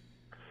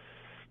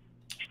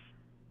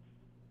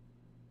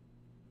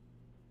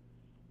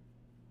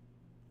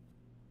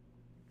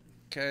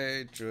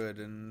 Okay, Druid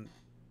and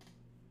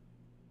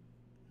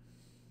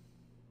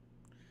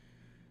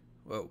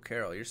Whoa,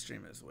 Carol, your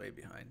stream is way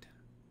behind.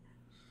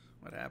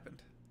 What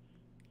happened?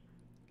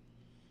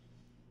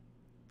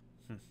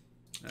 All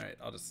right,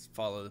 I'll just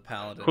follow the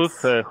paladins.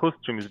 Whose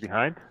stream is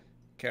behind?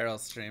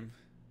 Carol's stream.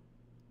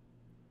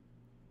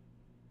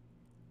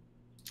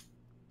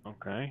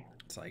 Okay.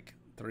 It's like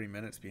 3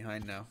 minutes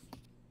behind now.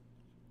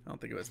 I don't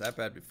think it was that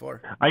bad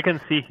before. I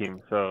can see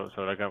him, so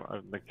like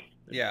I'm like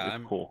Yeah,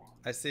 it's cool.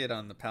 I see it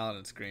on the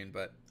paladin screen,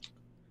 but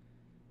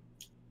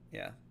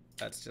yeah,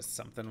 that's just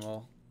something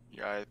we'll.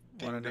 Yeah, I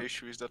think the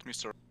issue is that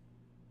Mr.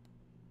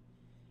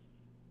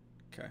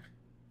 Okay.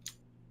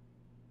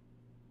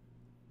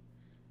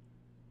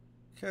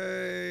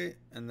 Okay,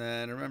 and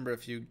then remember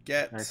if you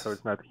get. Okay, so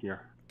it's not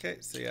here. Okay,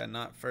 so yeah,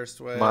 not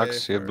first wave.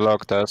 Max, you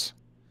blocked us.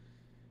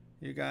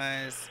 You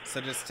guys,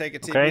 so just take a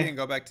TP Okay. and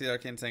go back to the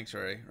Arcane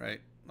Sanctuary,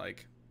 right?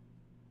 Like,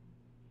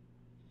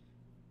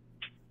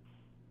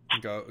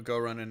 go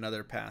run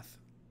another path.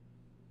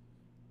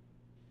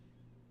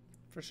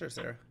 For sure,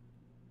 Sarah.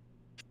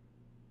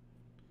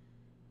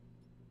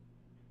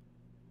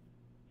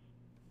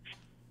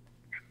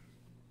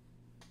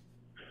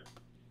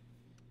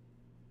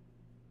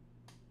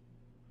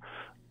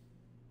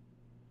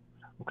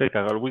 Okay,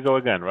 Carol, we go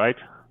again, right?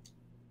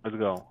 Let's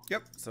go.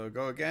 Yep. So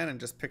go again and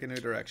just pick a new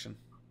direction.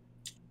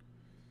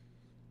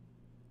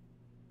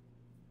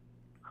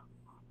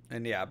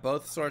 And yeah,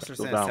 both Sorceress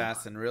and down.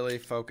 Assassin really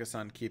focus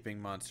on keeping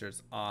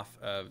monsters off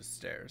of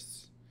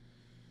stairs.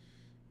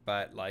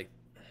 But like,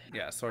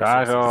 yeah,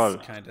 Sorceress Carol,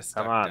 is kind of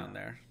stuck come on. down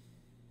there.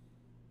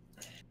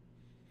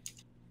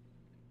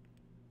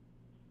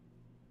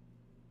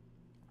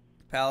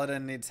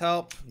 Paladin needs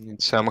help.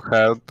 Need some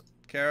help.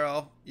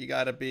 Carol, you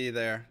gotta be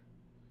there.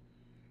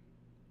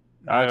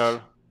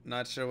 Carol.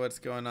 Not sure what's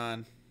going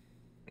on.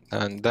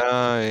 And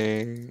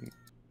dying.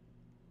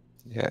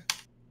 Yeah.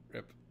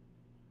 Rip.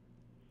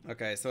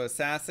 Okay, so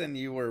Assassin,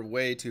 you were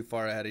way too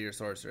far ahead of your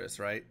Sorceress,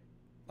 right?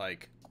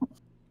 Like,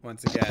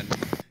 once again,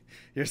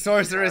 your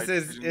Sorceress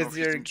is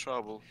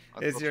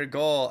your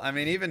goal. I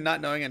mean, even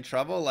not knowing in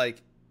trouble,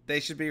 like,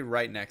 they should be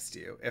right next to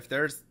you. If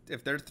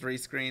they're 3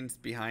 screens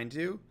behind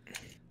you,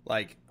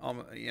 like,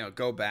 you know,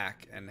 go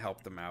back and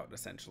help them out,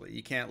 essentially.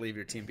 You can't leave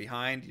your team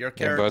behind. Your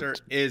character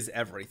is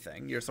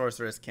everything. Your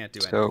Sorceress can't do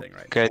anything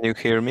right can you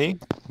hear me,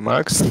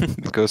 Max?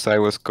 Because I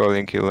was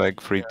calling you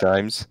like 3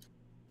 times.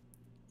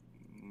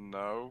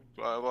 No,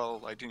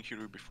 well, I didn't hear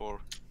you before.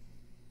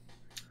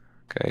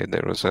 Okay,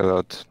 there was a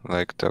lot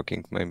like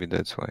talking, maybe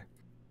that's why.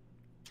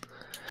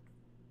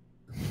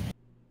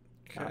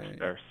 Okay.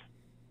 Upstairs.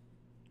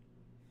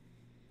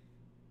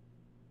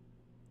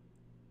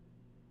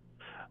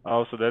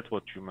 Oh, so that's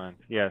what you meant.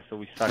 Yeah, so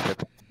we suck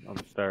it on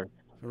the stairs.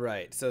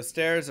 Right. So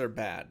stairs are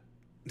bad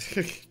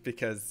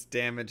because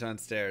damage on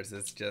stairs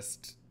is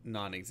just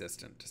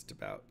non-existent, just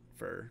about,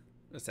 for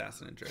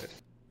Assassin and Druid.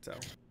 So.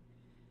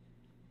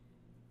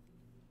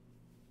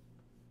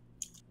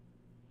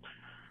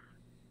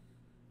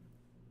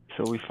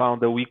 So we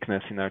found a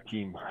weakness in our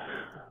team.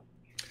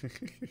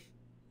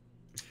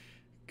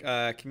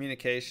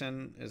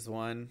 Communication is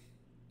one,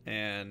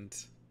 and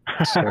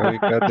So we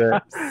got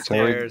a,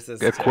 stairs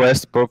is a two.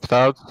 quest popped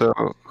out, so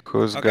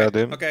who's got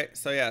him? Okay,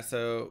 so yeah,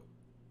 so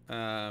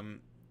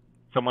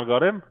Someone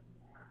got him?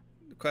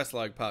 the quest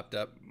log popped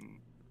up.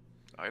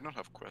 I don't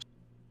have quest.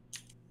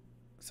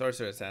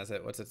 Sorceress has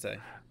it. What's it say?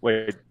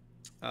 Wait.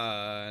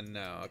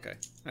 No. Okay.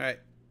 All right.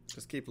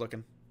 Just keep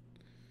looking.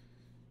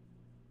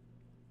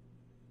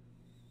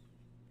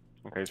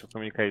 Okay, so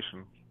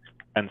communication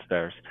and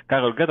stairs.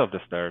 Carol, get off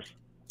the stairs.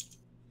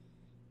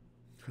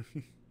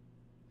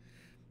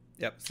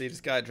 Yep. So you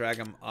just gotta drag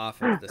them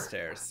off of the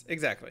stairs.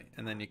 Exactly.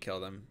 And then you kill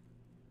them.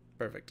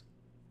 Perfect.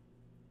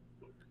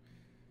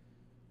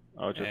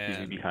 Oh, just leave me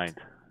And behind.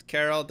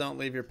 Carol, don't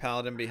leave your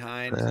paladin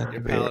behind. Your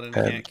we're paladin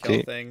can't kill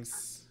empty.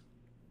 things.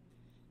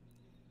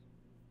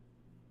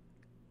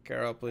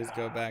 Carol, please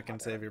go back and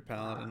save your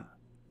paladin.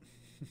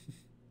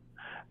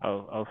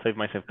 I'll save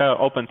myself. Carol,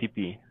 open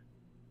TP.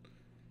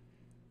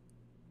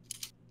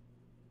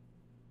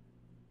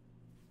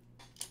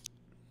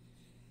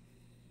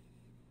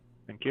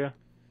 Thank you.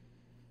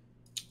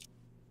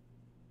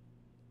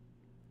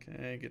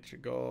 Okay, get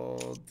your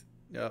gold.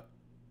 Yep.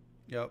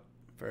 Yep.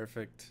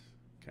 Perfect.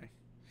 Okay.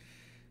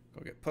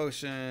 Go get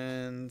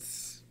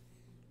potions.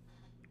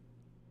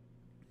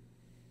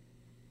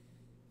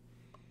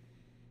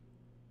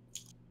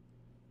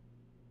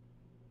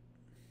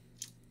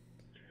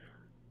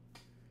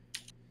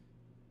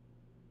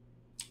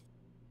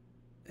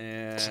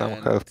 And Some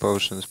health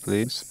potions,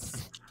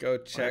 please. go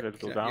check. let's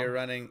go down. You're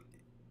running.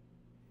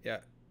 Yeah.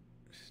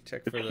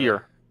 Check It's for the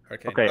here.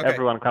 arcane. Okay,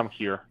 everyone come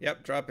here.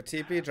 Yep, drop a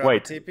TP, drop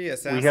Wait, a TP.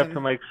 Assassin. we have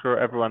to make sure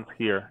everyone's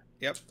here.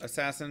 Yep,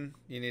 Assassin,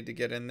 you need to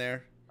get in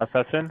there.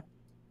 Assassin?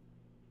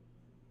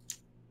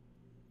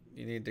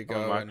 You need to Come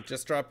on, go Max. and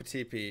just drop a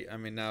TP. I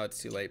mean, now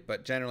it's too late,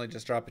 but generally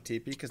just drop a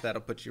TP because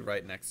that'll put you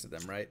right next to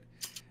them, right?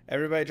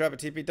 Everybody drop a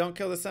TP. Don't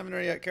kill the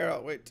summoner yet,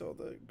 Carol. Wait till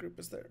the group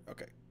is there.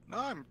 Okay. No,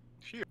 I'm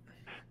here.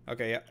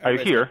 Okay, yeah. Are you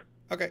everybody's here?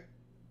 good. Okay.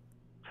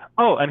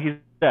 Oh, and he's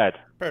dead.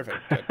 Perfect.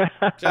 Good.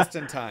 Just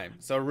in time.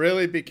 So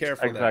really be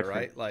careful Exactly.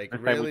 there, right? Like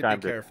That's how we really be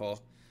timed it.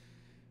 careful.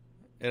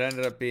 It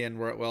ended up being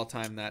well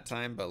timed that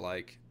time, but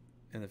like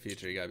in the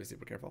future you gotta be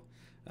super careful.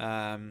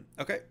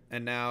 Okay,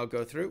 and now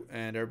go through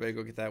and everybody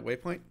go get that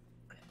waypoint.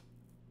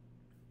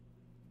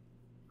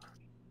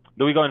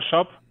 Do we go and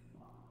shop?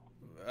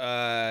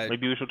 Maybe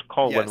Maybe we should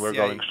call when we're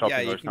going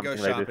shopping you or can go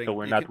something like shopping. this, so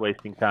we're You not can-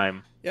 wasting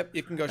time. Yep,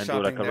 you can go And do,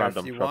 shopping like, a there if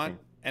random you shopping. want.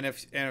 And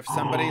if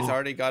somebody's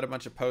already got a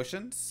bunch of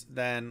potions,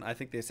 then I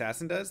think the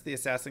assassin does. The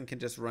assassin can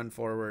just run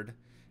forward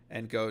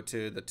and go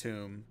to the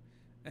tomb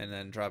and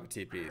then drop a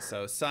TP.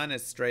 So Sun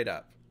is straight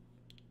up.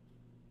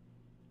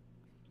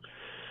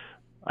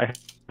 I have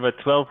a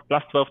 12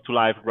 plus 12 to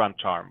life Grand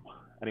Charm.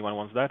 Anyone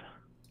wants that?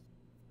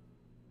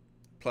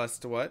 Plus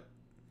to what?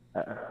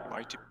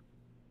 Mighty.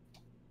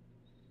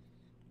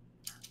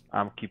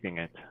 I'm keeping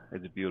it.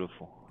 It's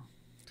beautiful.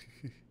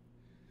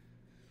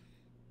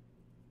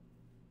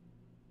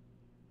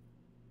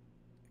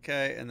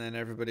 Okay, and then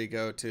everybody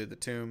go to the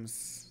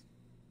tombs.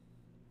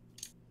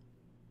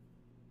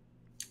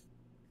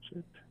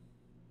 Shit.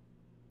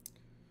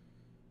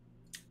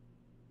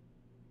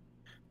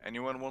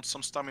 Anyone want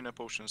some stamina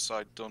potions?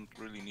 I don't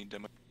really need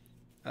them.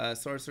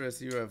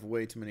 Sorceress, you have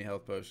way too many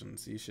health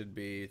potions. You should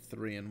be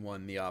 3 and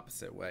 1 the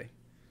opposite way.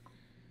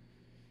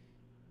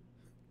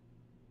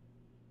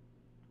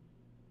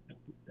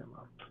 Pick them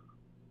up.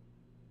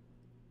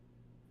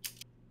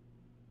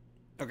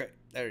 Okay,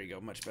 there you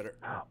go. Much better.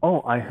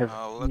 Oh, I have.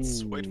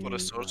 Let's wait for the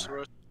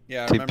sorcerer.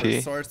 Yeah, remember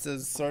TP.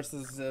 source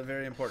is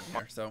very important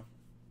here. So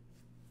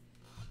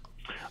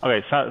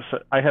Okay, so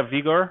I have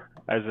vigor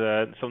as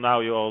a. So now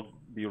you'll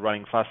be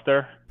running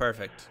faster.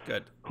 perfect.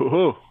 Good.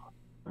 Hoo-hoo.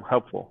 I'm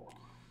helpful.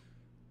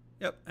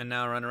 Yep, and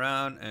now run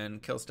around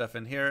and kill stuff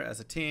in here as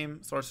a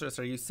team. Sorceress,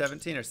 are you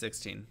 17 or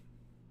 16?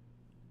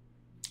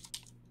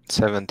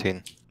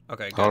 17.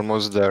 Okay, good.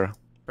 Almost there.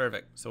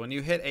 Perfect. So when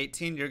you hit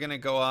 18, you're going to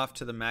go off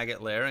to the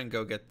maggot lair and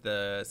go get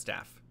the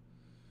staff.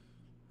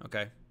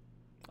 Okay.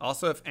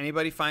 Also, if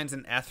anybody finds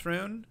an Eth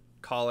rune,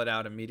 call it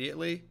out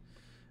immediately.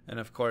 And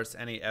of course,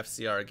 any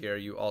FCR gear,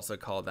 you also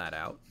call that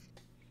out.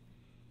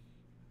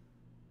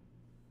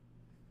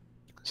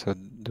 So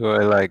do I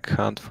like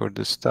hunt for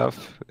the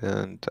stuff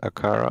and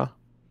Akara?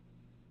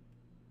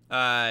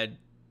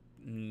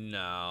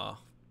 No.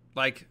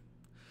 Like,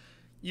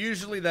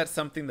 usually that's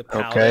something the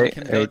paladin Okay,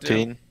 can go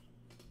 18. do.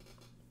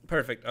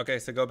 Perfect. Okay,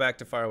 so go back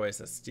to Far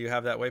Oasis. Do you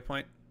have that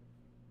waypoint?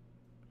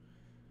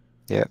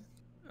 Yeah.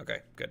 Okay,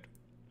 good.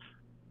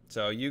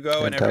 So you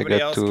go and And I everybody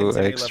get else 2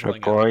 continue extra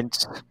leveling up.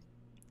 points.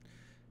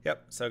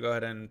 Yep, so go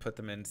ahead and put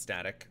them in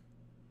static.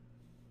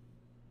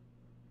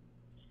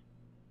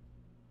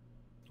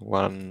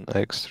 1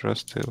 extra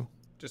still.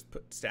 Just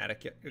put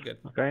static. Yeah, you're good.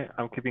 Okay,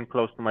 I'm keeping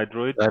close to my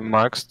druid. I'm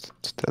maxed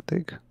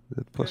static. Is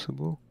it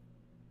possible?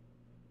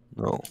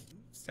 No.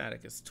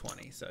 Static is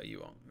 20, so you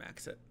won't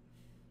max it.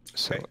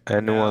 So Okay,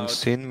 anyone now-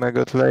 seen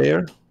Maggot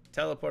Layer?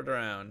 Teleport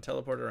around.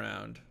 Teleport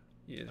around.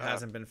 It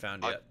hasn't been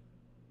found yet.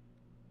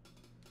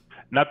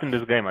 Not in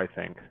this game, I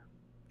think.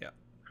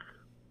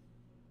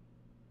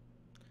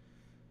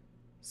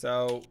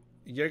 So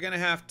you're going to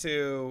have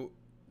to...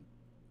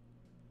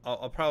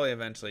 I'll probably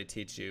eventually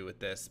teach you with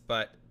this,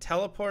 but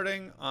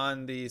teleporting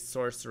on the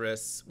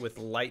sorceress with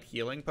light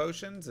healing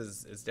potions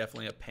is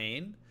definitely a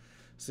pain.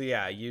 So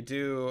yeah, you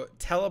do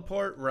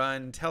teleport,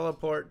 run,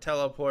 teleport,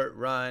 teleport,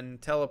 run,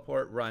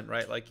 teleport, run,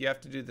 right? Like you have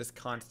to do this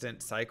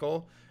constant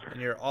cycle, and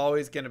you're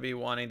always going to be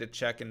wanting to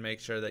check and make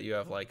sure that you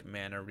have like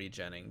mana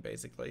regenning,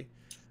 basically.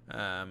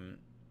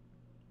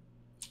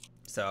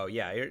 So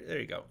yeah, there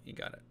you go. You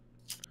got it.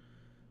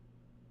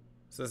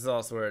 So this is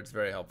also where it's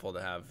very helpful to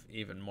have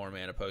even more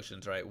mana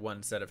potions, right?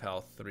 1 set of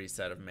health, 3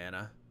 set of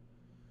mana.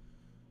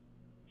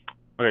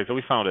 Okay, so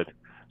we found it.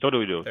 So what do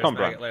we do? There's Tomb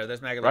maggot run. lair.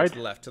 There's maggot lair Right? to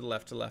the left, to the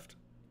left, to the left.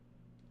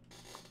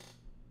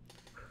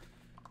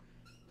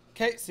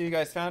 Okay, so you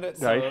guys found it.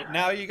 So Right.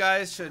 now you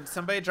guys should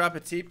somebody drop a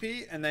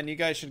TP, and then you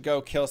guys should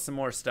go kill some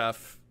more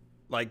stuff.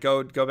 Like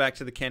go back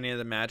to the Canyon of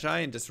the Magi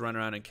and just run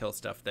around and kill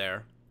stuff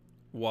there,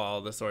 while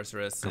the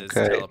sorceress is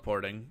Okay.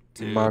 teleporting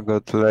to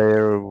Maggot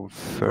Layer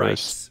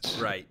first.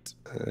 Right.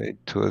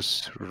 It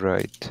was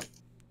right.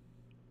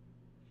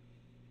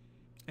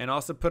 And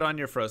also put on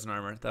your frozen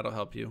armor. That'll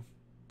help you,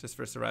 just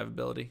for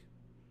survivability.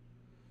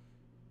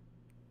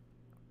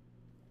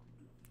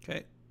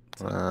 Okay.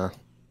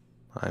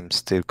 I'm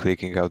still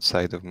clicking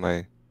outside of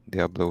my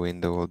Diablo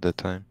window all the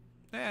time.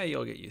 Yeah,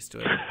 you'll get used to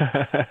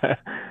it.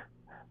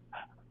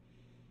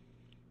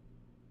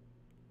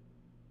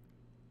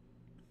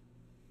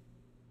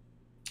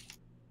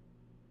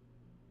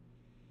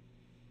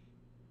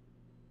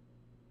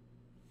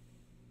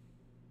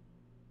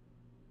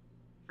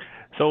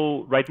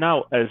 So right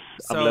now, as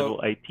So- I'm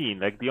level 18,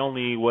 like the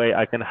only way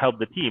I can help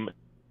the team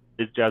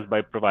is just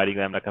by providing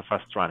them like a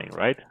fast running,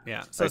 right?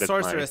 Yeah. So Like, that's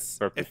sorceress,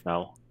 my purpose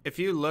now. if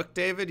you look,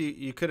 David,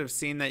 you could have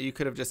seen that you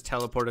could have just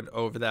teleported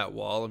over that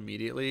wall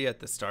immediately at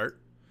the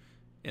start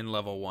in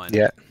level 1.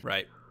 Yeah.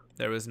 Right.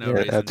 There was no Yeah,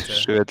 reason I to.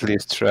 should at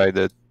least try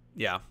that,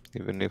 Yeah.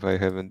 even if I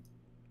haven't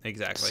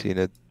Exactly. seen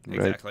it right.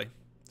 Exactly.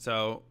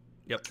 So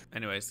Yep.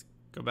 Anyways,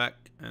 go back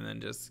and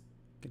then just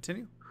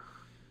continue.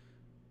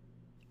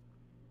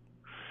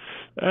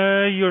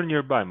 You're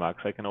nearby,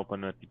 Max. I can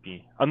open a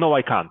TP. Oh no,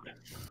 I can't.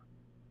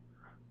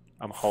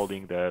 I'm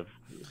holding the.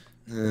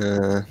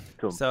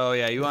 Tomb. So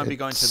yeah, you want to be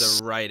going to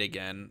the right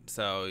again.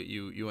 So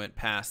you went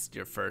past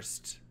your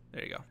first.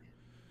 There you go.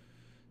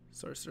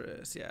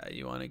 Sorceress. Yeah,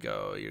 you want to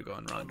go. You're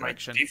going wrong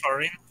direction.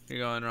 You're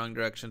going wrong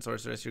direction,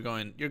 Sorceress. You're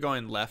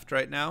going left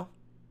right now.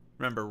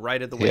 Remember,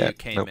 right of the way you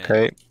came in.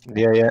 Okay.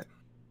 Yeah.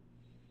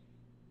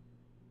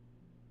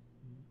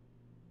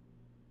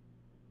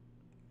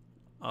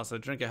 Also,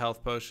 drink a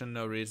health potion.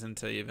 No reason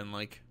to even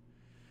like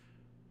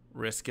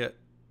risk it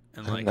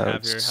and like now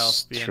have your it's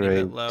health be any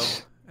bit low.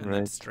 And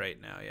then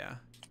straight now, yeah.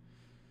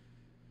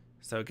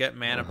 So get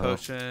mana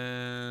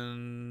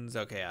potions.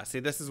 Okay, yeah. See,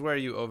 this is where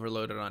you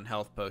overloaded on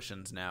health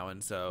potions now,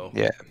 and so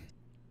yeah,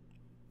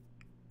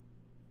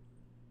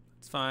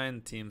 it's fine.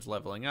 The team's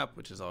leveling up,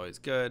 which is always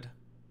good.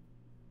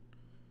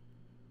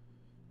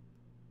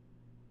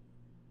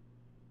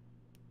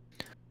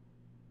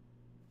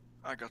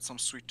 I got some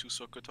sweet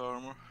 2-socket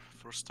armor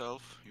for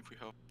stealth, if we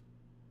have.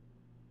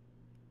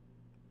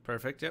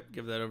 Perfect, yep.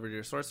 Give that over to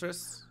your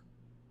sorceress.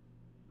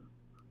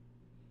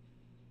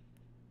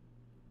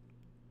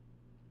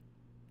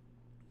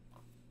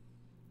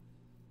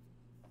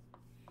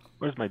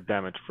 Where's my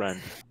damage friend?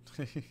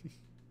 I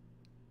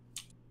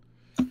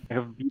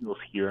have beetles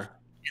here.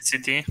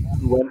 City.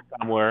 Went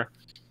somewhere.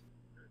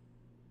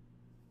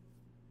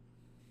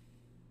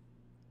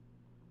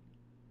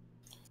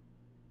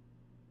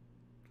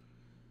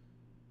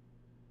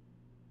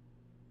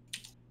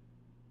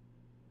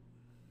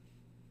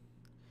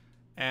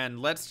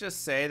 And let's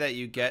just say that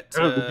you get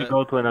Oh, did you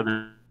go to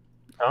another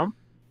town?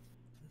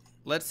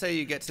 Let's say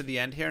you get to the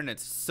end here and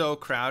it's so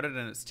crowded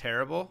and it's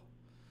terrible.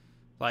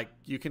 Like,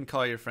 you can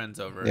call your friends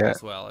over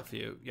as well if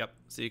you... Yep.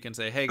 So you can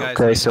say, hey, guys...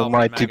 Okay, so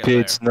my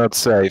TP is not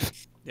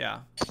safe. Yeah.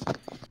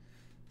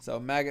 So,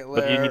 Maggot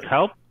Lair... But you need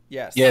help?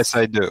 Yes. Yes,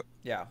 I do.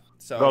 Yeah.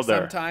 So,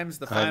 sometimes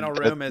the final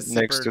room is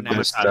next super to the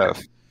nasty.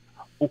 stuff.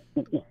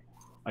 Ooh.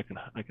 I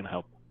can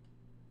help.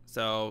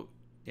 So,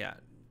 yeah.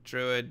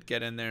 Druid,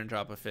 get in there and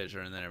drop a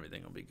fissure, and then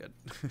everything will be good.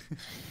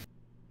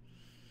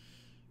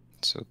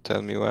 So,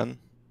 tell me when.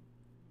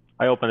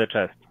 I open the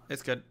chest.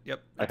 It's good.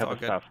 Yep. I have a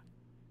staff.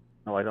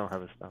 No, I don't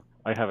have a staff.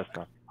 I have a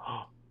staff.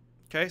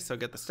 Okay, so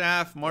get the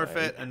staff, morph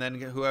it, and then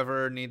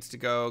whoever needs to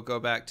go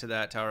back to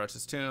that Tower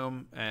Arch's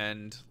tomb,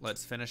 and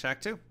let's finish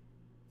Act 2.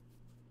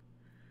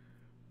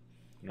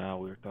 Now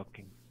we're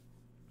talking.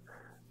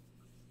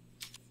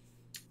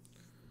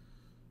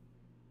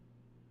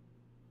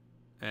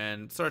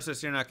 And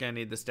Sorceress, you're not going to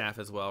need the staff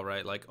as well,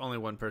 right? Like, only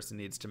one person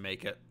needs to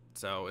make it,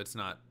 so it's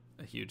not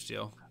a huge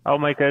deal. I'll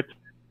make it.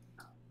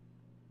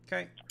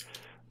 Okay.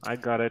 I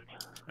got it.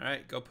 All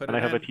right, go put and it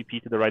in. And I have a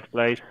TP to the right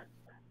place.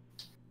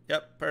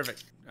 Yep,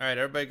 perfect. All right,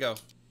 everybody go.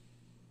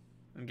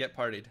 And get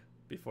partied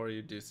before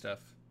you do stuff.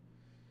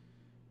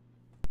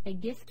 A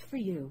gift for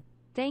you.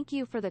 Thank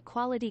you for the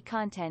quality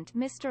content,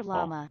 Mr.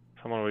 Llama.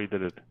 Oh, someone already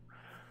did it.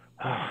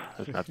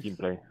 That's not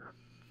gameplay.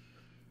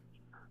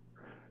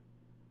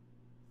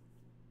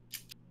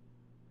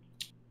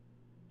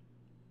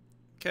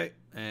 Okay,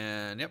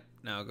 and yep,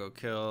 now go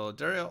kill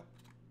Duriel.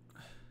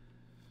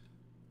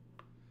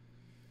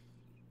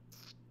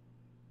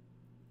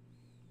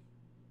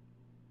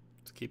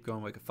 Let's keep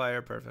going, Wake of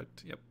Fire,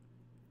 perfect, yep.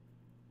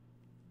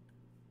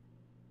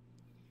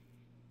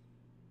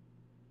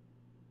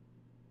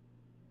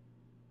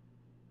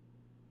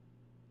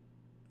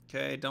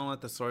 Okay, don't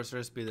let the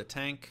sorceress be the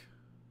tank.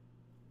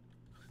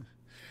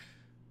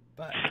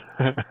 But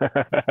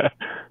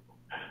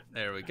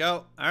there we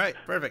go. All right,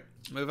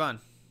 perfect. Move on.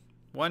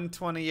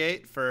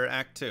 128 for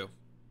Act 2.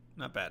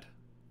 Not bad.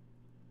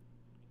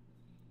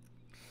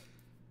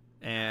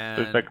 And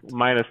so it's like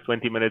minus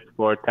 20 minutes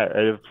for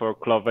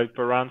Claw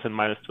Vector runs and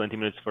minus 20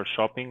 minutes for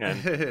shopping.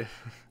 And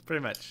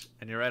pretty much.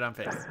 And you're right on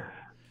pace.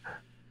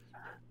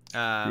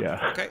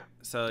 Yeah. Okay,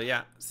 so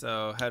yeah.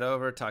 So head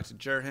over, talk to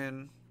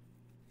Jurhin.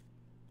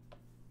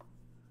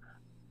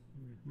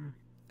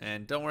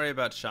 And don't worry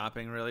about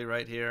shopping really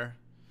right here.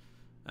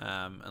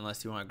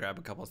 Unless you want to grab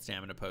a couple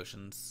stamina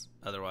potions.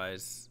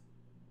 Otherwise...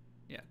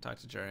 yeah, talk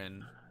to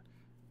Jurhin.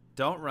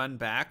 Don't run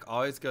back.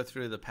 Always go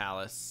through the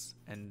palace,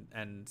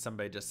 and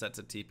somebody just sets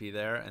a TP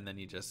there, and then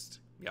you just...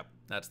 yep,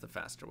 that's the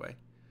faster way.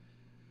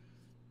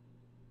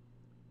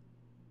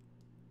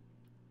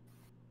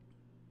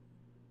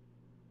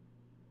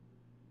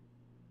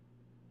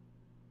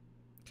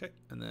 Okay,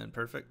 and then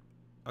perfect.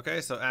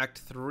 Okay, so Act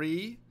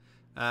 3.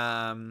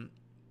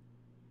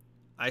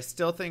 I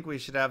still think we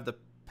should have the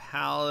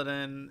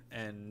Paladin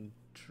and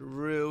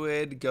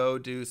Druid go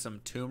do some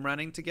tomb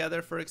running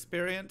together for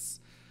experience,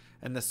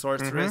 and the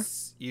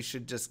sorceress you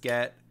should just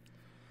get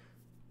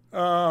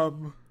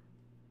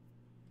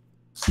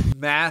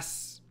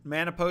mass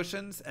mana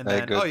potions, and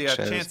then you have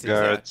chances.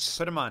 Yeah,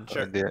 put them on,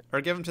 sure,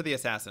 or give them to the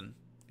assassin.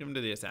 Give them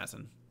to the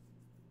assassin.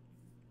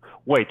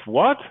 Wait,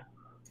 what?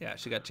 Yeah,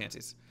 she got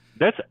chances.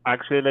 That's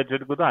actually a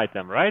legit good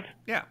item, right?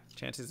 Yeah,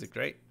 chances are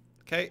great.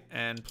 Okay,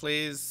 and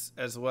please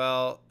as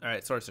well. All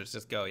right, sorcerers,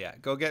 just go. Yeah,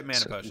 go get mana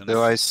So potions.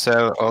 do I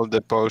sell all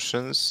the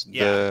potions?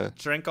 Yeah,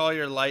 drink all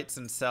your lights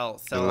and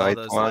sell all light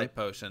those one? light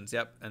potions.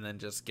 Yep, and then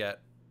just get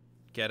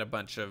a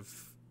bunch of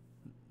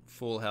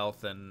full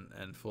health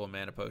and full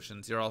mana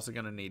potions. You're also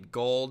gonna need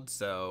gold,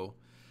 so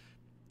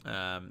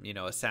you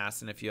know,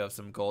 assassin, if you have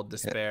some gold to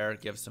spare,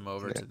 give some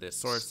over to the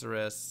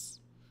sorceress.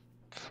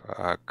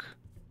 Fuck.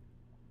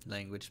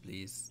 Language,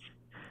 please.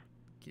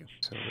 Thank you.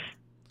 Sorry.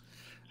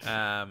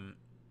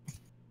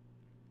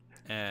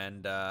 And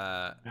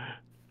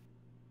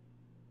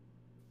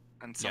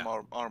some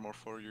armor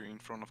for you in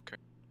front of K.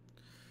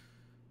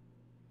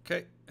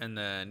 Okay, and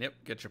then yep,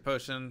 get your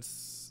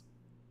potions.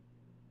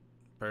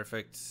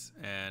 Perfect.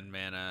 And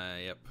mana,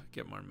 yep,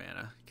 get more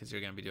mana because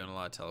you're gonna be doing a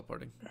lot of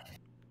teleporting.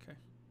 Okay.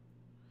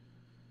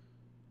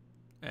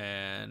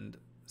 And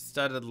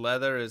studded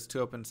leather is 2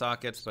 open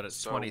sockets, but it's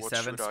So 27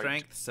 what should I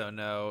strength, so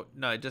no,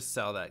 just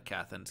sell that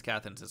Cathans.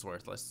 Cathans is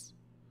worthless.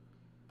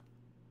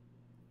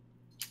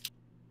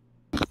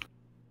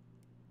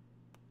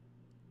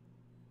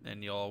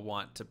 And you'll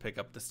want to pick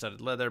up the studded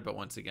leather, but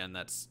once again,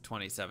 that's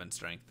 27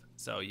 strength.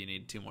 So you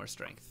need 2 more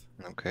strength.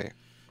 Okay.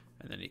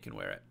 And then you can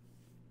wear it.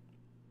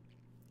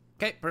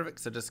 Okay, perfect.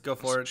 So just go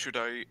forward. Should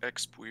I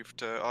exp with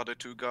the other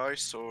 2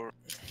 guys or?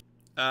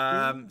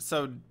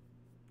 So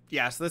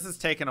this is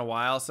taking a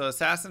while. So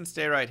assassins,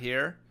 stay right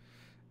here,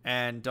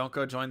 and don't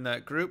go join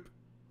that group.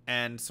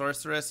 And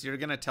sorceress, you're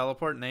gonna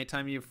teleport. And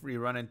anytime you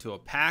run into a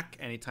pack,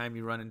 anytime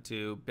you run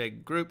into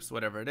big groups,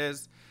 whatever it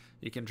is,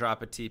 you can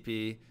drop a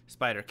TP,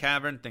 spider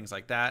cavern, things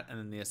like that, and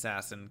then the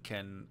assassin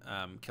can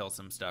kill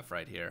some stuff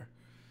right here.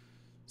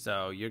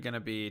 So you're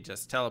gonna be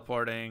just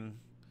teleporting,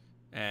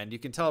 and you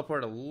can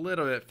teleport a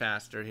little bit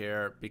faster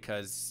here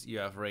because you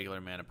have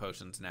regular mana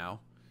potions now.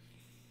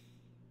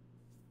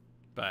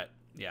 But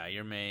yeah,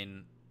 your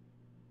main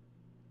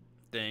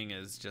thing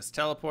is just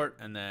teleport,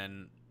 and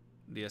then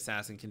the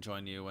assassin can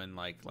join you when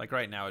like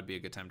right now would be a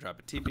good time to drop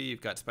a TP.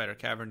 You've got spider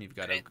cavern, you've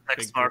got a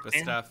big group of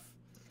stuff.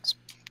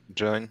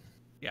 Join.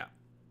 Yeah.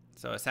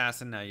 So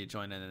assassin, now you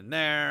join in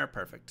there.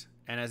 Perfect.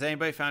 And has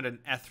anybody found an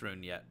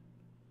Ethrune yet?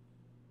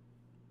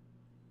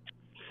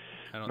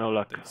 I don't No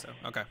luck. think so.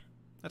 Okay.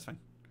 That's fine.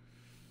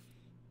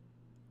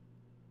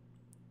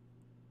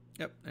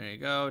 Yep, there you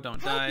go.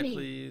 Don't Help die, me.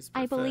 please.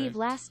 I believe Perfect.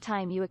 last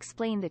time you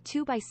explained the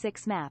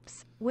 2x6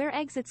 maps, where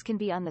exits can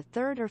be on the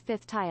 3rd or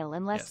 5th tile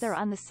unless Yes. they're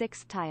on the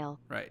 6th tile.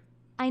 Right.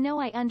 I know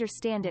I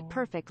understand it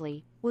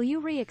perfectly. Will you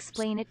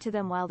re-explain it to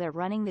them while they're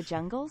running the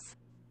jungles?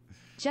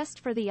 Just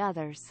for the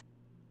others.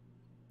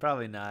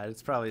 Probably not.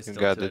 It's probably still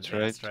got too it,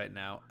 advanced right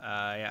now.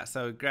 Yeah,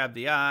 so grab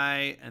the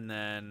eye and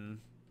then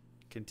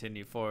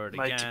continue forward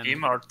My again. TP,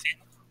 Martin.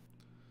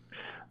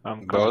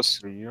 I'm Boss.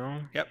 coming to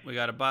you. Yep, we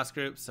got a boss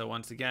group. So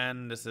once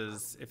again, this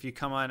is, if you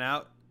come on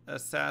out,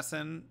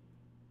 assassin,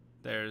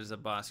 there's a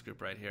boss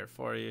group right here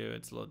for you.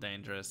 It's a little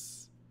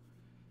dangerous.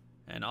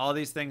 And all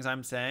these things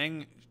I'm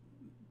saying,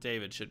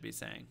 David should be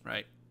saying,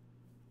 right?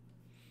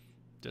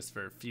 Just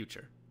for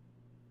future.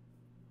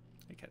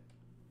 Okay.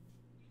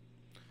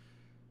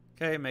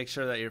 Okay, make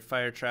sure that your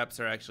fire traps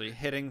are actually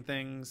hitting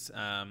things.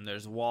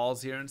 There's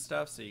walls here and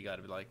stuff, so you got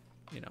to be like,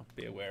 you know,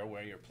 be aware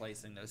where you're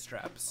placing those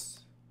traps.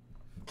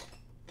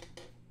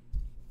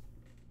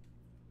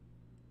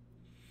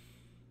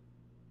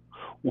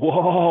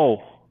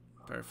 Whoa!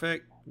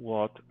 Perfect.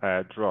 What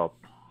a drop.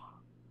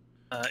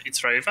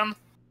 It's Raven.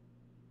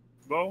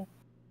 Bow.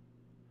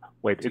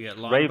 Wait, Do you it's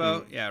get Raven.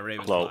 longbow? Yeah,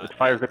 Raven's Bow. fine. It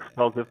fires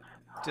explosive.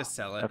 Just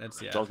sell it.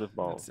 It's Explosive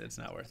bow. It's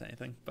not worth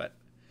anything, but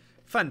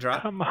fun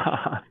drop. Come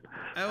on.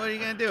 What are you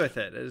gonna do with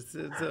it? It's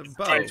a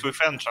bow. Straight with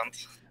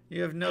enchant.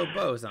 You have no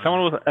bows on.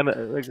 Someone was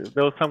like,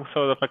 there was some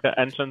sort of like an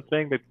entrance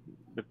thing that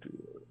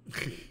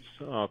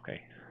so,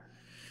 okay.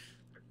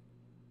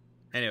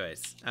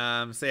 Anyways,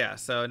 so yeah,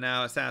 so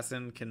now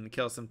assassin can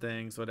kill some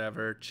things,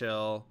 whatever,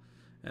 chill,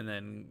 and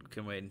then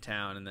can wait in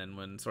town. And then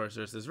when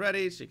sorceress is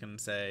ready, she can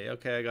say,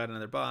 "Okay, I got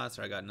another boss,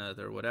 or I got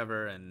another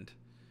whatever," and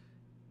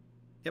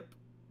yep.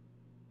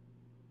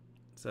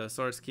 So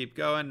swords keep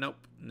going. Nope,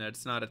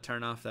 it's not a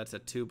turn off. That's a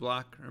 2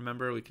 block.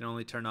 Remember, we can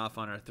only turn off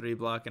on our 3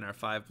 block and our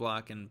 5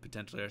 block, and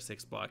potentially our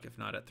 6 block if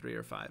not at 3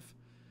 or 5.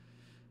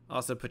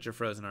 Also, put your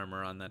frozen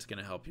armor on. That's going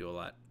to help you a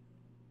lot.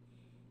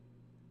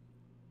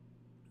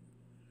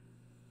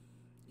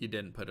 You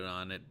didn't put it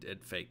on.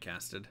 It fake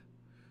casted.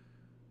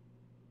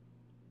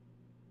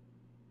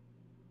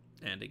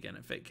 And again,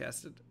 it fake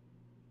casted.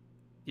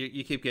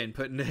 You keep getting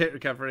put into hit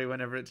recovery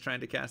whenever it's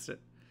trying to cast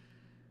it.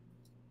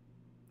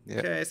 Yeah.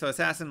 Okay, so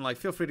assassin, like,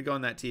 feel free to go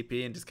in that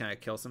TP and just kind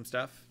of kill some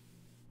stuff.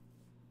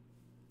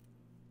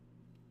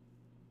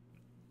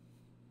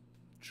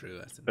 True.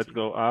 Let's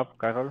go up,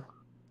 Carol.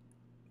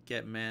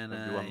 Get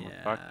mana. Maybe one more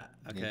Yeah. pack.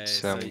 Okay. Need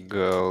So some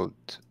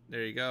gold.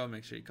 there you go.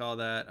 Make sure you call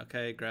that.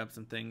 Okay, grab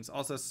some things.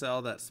 Also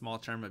sell that small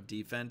charm of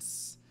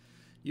defense.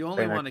 You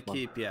only Okay, want to next one.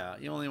 keep,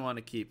 you only want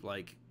to keep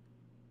like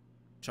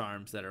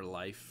charms that are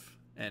life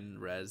and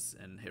res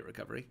and hit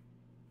recovery.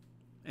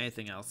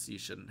 Anything else you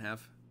shouldn't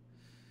have.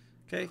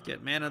 Okay,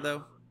 get mana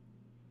though.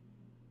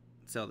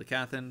 Sell the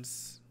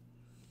Cathans.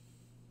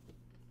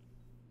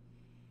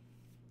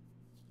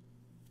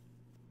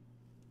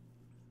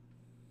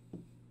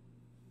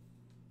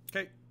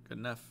 Okay, good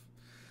enough.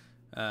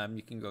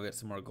 You can go get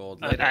some more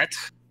gold later. That.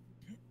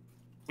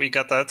 We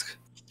got that.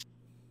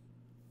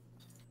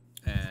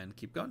 And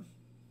keep going.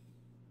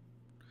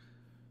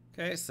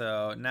 Okay,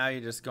 so now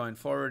you're just going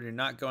forward. You're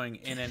not going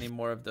in any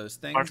more of those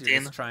things. Martin, you're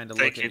just trying to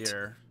look at it.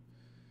 your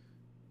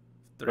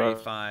 3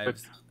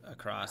 5s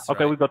across.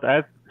 Okay, right? we got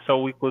S,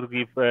 so we could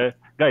give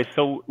guys.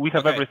 So we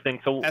have Okay. everything.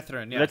 So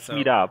Ethrun, yeah, let's so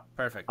meet up.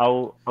 Perfect.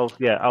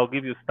 I'll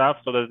give you stuff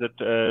so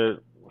that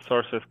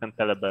sources can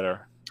tell it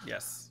better.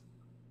 Yes.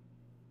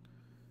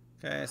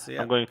 Okay, so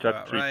yeah. I'm going to go act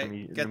out 3 right. to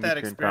meet Get you that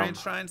in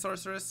experience town. shrine,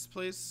 sorceress,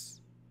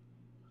 please.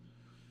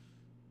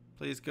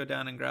 Please go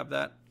down and grab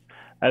that.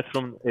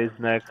 Ethrun is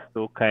next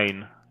to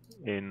Kane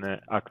in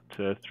Act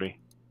 3.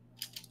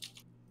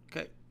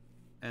 Okay.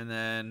 And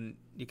then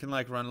you can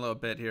like run a little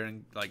bit here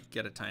and like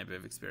get a tiny bit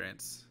of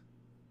experience.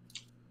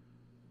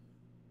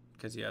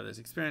 Because you have this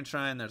experience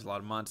shrine, there's a lot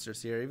of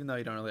monsters here. Even though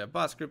you don't really have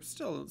boss groups,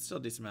 still a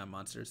decent amount of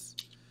monsters.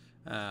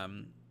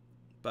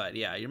 But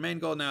yeah, your main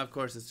goal now, of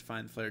course, is to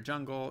find the Flare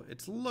Jungle.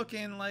 It's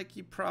looking like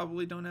you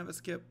probably don't have a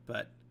skip,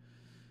 but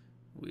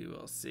we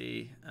will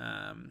see.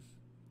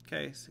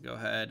 Okay, so go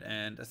ahead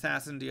and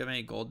Assassin, do you have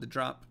any gold to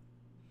drop?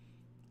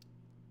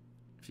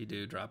 If you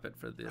do, drop it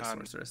for the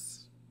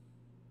sorceress.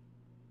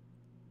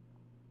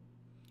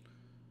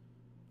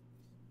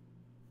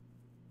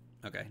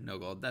 Okay, no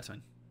gold. That's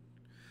fine.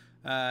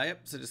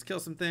 Yep, so just kill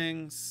some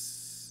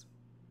things.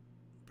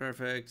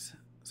 Perfect.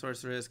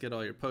 Sorceress, get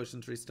all your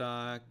potions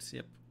restocked.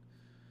 Yep.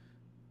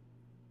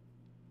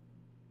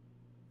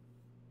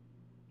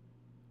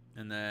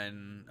 And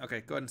then,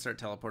 okay, go ahead and start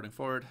teleporting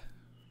forward.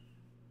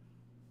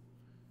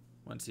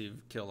 Once you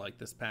kill like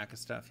this pack of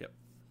stuff, yep.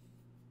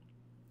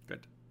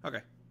 Good.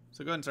 Okay,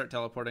 so go ahead and start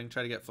teleporting.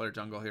 Try to get Flare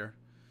Jungle here.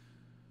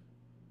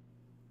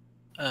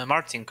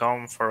 Martin,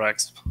 come for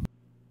exp.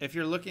 If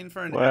you're looking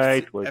for an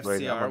wait,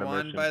 FCR I'm on a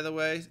one, mission. by the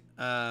way,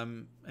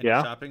 and Yeah?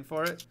 you're shopping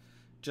for it,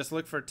 just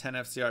look for 10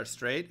 FCR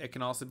straight. It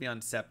can also be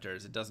on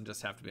scepters. It doesn't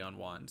just have to be on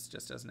wands,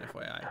 just as an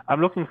FYI.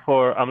 I'm looking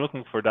for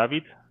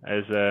David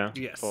as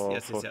Yes, for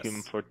yes.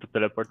 him to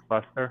teleport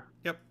faster.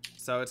 Yep.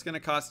 So it's going to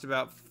cost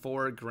about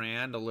 $4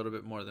 grand, a little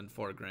bit more than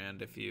 $4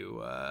 grand if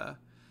you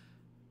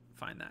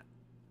find that.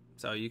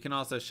 So you can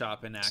also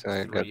shop in Act So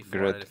I 3 got for it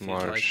Great if you'd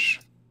like. Marsh.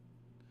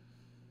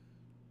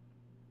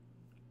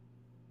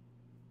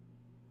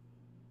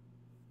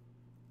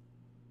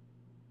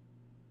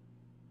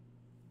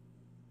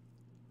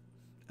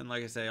 And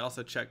like I say,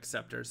 also check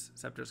scepters.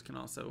 Scepters can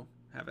also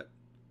have it.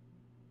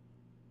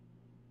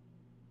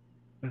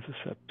 There's a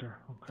scepter.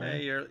 Okay,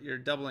 Okay. you're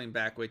doubling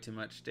back way too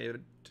much,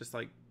 David. Just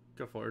like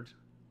go forward.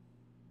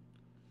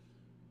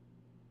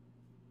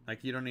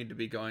 Like you don't need to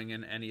be going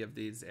in any of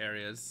these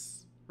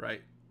areas,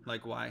 right?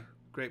 Like why?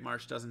 Great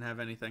Marsh doesn't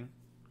have anything.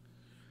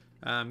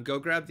 Go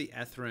grab the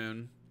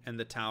Ethrun and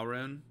the Tau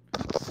rune,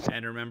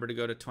 and remember to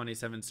go to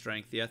 27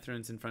 strength. The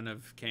Ethrun's in front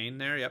of Kane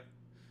there. Yep.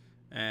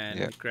 And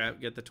Yep.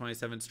 get the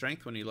 27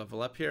 strength when you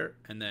level up here,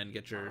 and then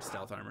get your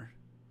stealth armor.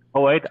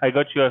 Oh wait, I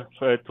got you a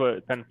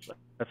 10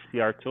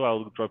 FCR2.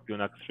 I'll drop you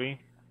an Act 3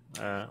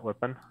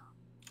 weapon.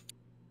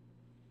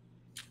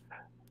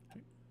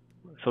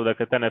 So the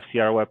 10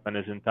 FCR weapon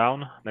is in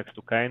town next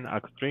to Kane,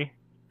 Act 3.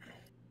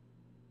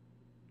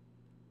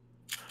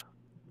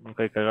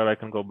 Okay, Karel, I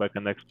can go back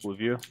and exp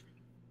with you.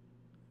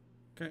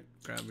 Okay,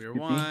 grab your TP.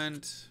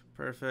 wand.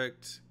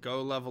 Perfect.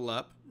 Go level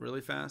up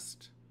really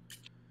fast.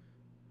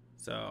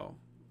 So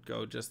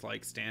go just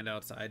like stand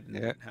outside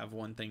and have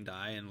one thing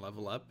die and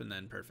level up, and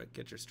then perfect.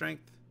 Get your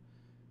strength.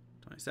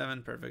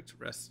 27, perfect.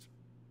 Rest.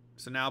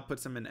 So now put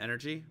some in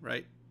energy,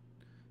 right?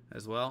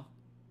 As well.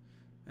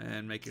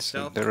 And make your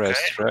So stealth. the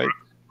rest, right?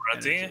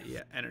 Ready? Energy,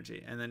 yeah,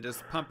 energy. And then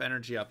just pump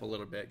energy up a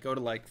little bit. Go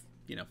to like,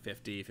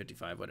 50,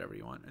 55, whatever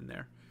you want in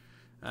there.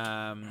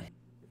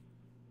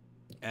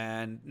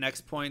 And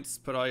next points,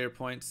 put all your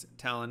points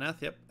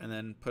Taloneth, yep, and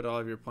then put all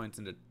of your points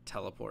into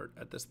teleport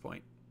at this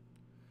point.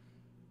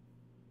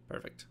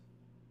 Perfect.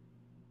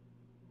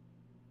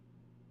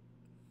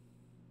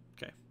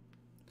 Okay.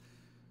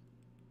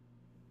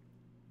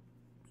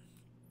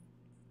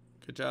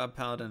 Good job,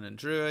 Paladin and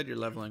Druid. You're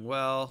leveling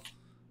well.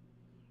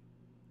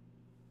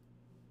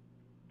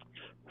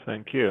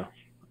 Thank you.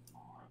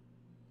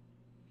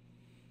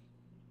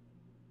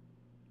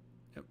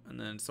 Yep, and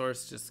then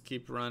Source, just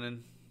keep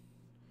running.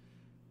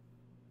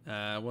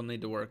 We'll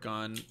need to work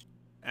on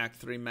Act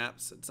 3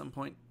 maps at some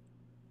point.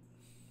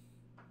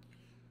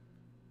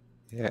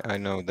 Yeah, I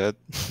know that.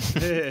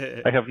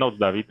 I have notes,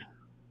 David.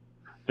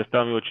 Just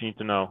tell me what you need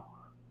to know.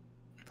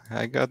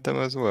 I got them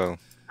as well.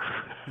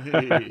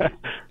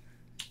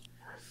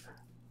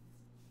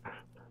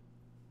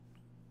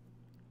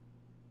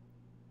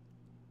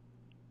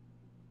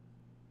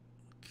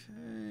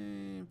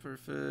 Okay,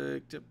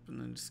 perfect. Yep,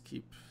 and then just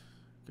keep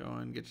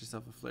going. Get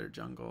yourself a Flare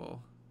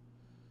Jungle.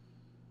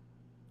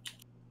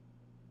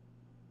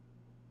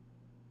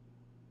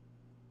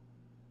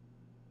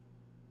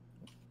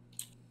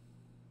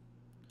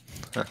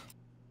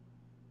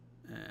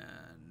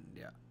 And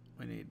yeah,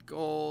 we need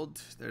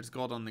gold. There's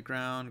gold on the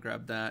ground.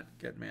 Grab that.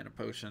 Get mana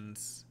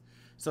potions.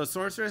 So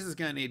Sorceress is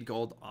going to need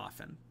gold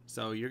often.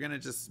 So you're going to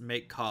just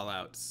make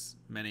call-outs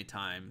many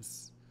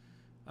times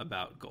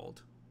about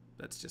gold.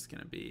 That's just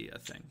going to be a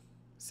thing.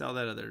 Sell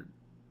that other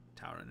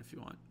tower in if you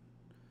want.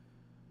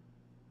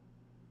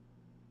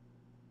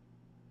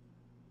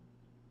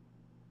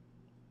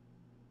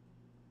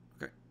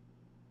 Okay.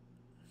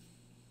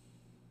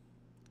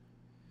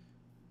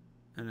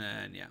 And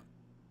then, yeah.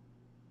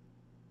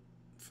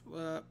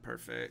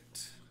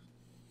 Perfect.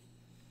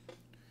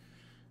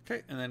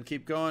 Okay, and then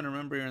keep going.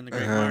 Remember, you're in the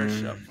Great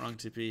Marsh. Yep, wrong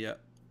TP.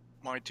 Yep.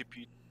 My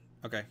TP.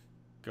 Okay,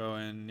 go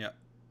in. Yep.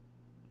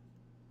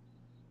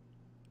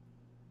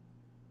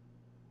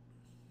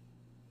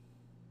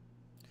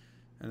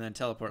 And then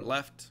teleport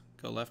left.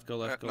 Go left. Go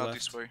left. Go not left.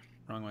 this way.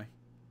 Wrong way.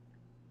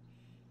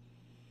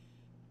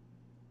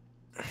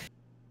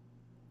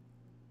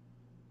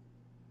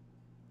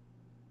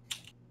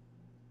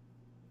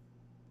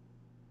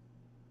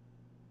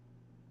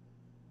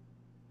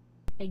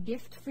 A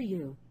gift for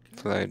you.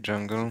 Fly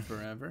jungle.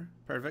 Forever.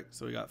 Perfect.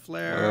 So we got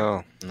flare.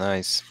 Oh,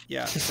 nice.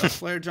 Yeah, so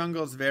flare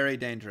jungle is very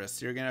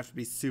dangerous. You're going to have to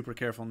be super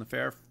careful in the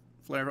flare.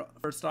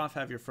 First off,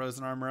 have your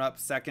frozen armor up.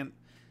 Second,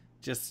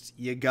 just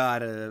you got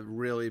to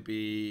really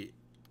be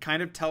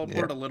kind of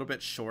teleport a little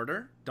bit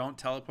shorter. Don't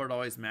teleport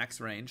always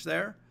max range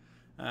there.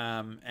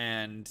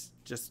 And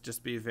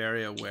just be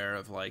very aware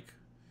of like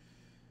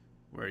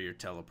where you're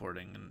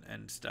teleporting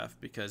and stuff,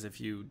 because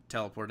if you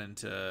teleport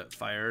into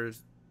fire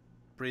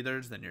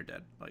breathers, then you're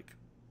dead. Like,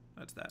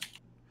 that's that.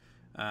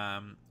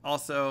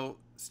 Also,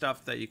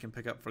 stuff that you can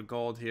pick up for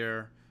gold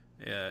here.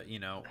 You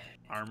know,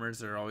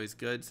 armors are always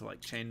good. So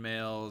like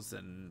chainmails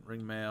and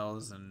ring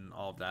mails and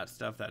all of that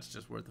stuff. That's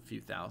just worth a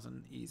few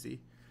thousand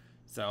easy.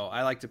 So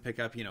I like to pick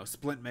up, you know,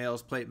 splint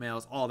mails, plate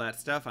mails, all that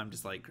stuff. I'm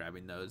just like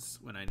grabbing those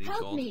when I need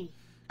Help gold. me.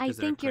 I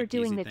think you're quick,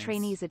 doing easy the things.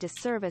 trainees a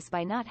disservice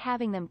by not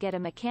having them get a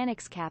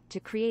mechanics cap to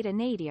create a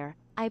nadir.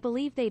 I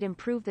believe they'd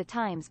improve the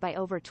times by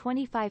over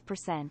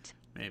 25%.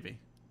 Maybe.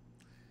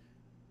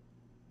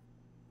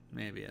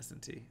 Maybe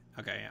S&T.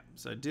 Okay, yeah.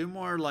 So do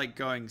more like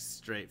going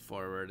straight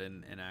forward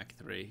in Act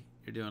 3.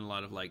 You're doing a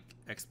lot of like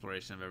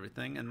exploration of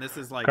everything, and this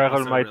is like Carol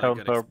also a might really have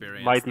good her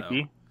experience, my though.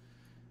 TP.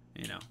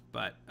 You know,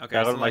 but okay.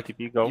 Carol, So my like,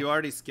 TP, go. you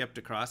already skipped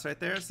across right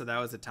there, so that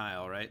was a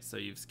tile, right? So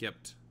you've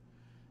skipped.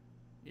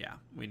 Yeah,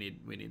 we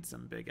need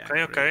some big Act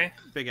 3. Okay.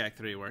 Big Act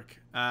 3 work.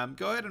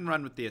 Go ahead and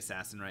run with the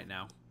assassin right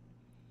now.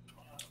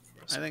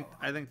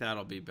 I think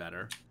that'll be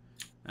better.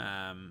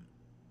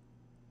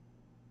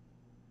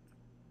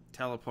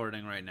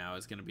 Teleporting right now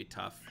is going to be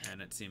tough,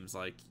 and it seems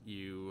like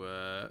you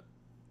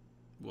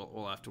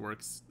we'll have to work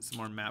some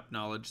more map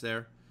knowledge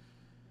there.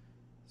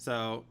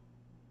 So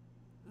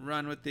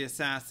run with the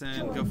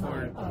assassin, go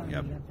forward,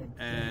 yep,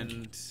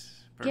 and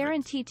perfect.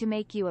 Guaranteed to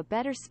make you a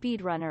better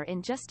speedrunner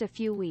in just a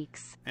few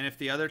weeks. And if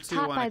the other two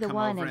Taught by want to the come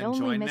one over and and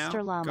only join Mr.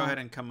 now, Llama, go ahead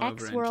and come over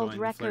and ex-world join the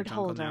flare record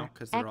jungle holder, now,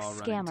 because they're all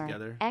running ex-scammer,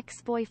 together.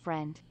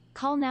 ex-boyfriend.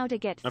 Call now to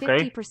get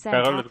Okay, 50%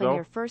 Carol, off let's in go.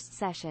 your first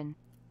session.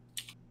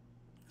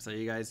 So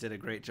you guys did a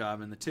great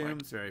job in the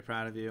tombs. Very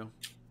proud of you.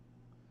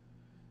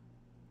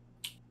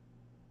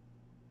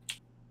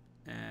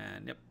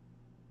 And yep.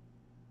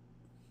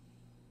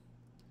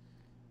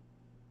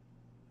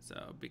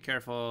 So be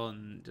careful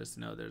and just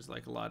know there's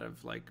like a lot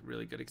of like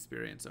really good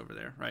experience over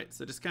there, right?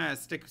 So just kind of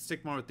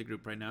stick more with the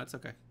group right now. It's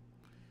okay.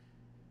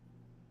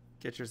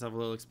 Get yourself a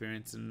little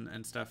experience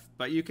and stuff.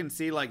 But you can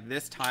see like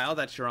this tile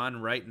that you're on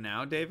right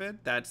now, David,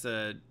 that's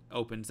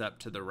opens up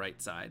to the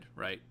right side,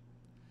 right?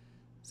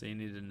 So you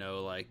need to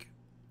know like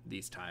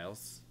these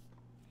tiles.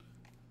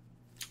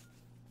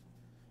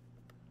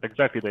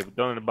 Exactly, David.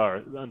 Don't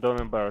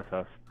embarrass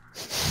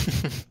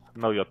us.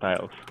 Know your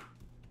tiles.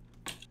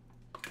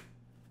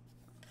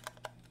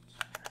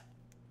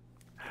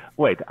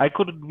 Wait, I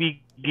could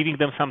be giving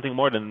them something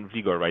more than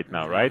vigor right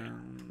now, right?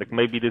 Like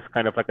maybe this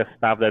kind of like a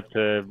staff that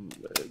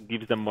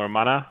gives them more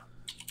mana.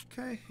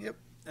 Okay, yep.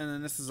 And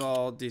then this is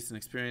all decent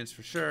experience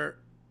for sure.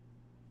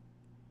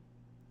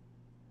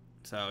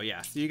 So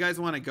yeah, so you guys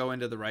want to go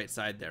into the right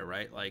side there,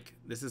 right? Like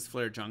this is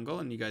Flare Jungle,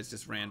 and you guys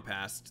just ran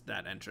past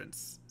that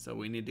entrance. So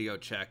we need to go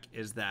check,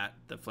 is that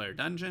the Flare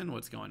Dungeon?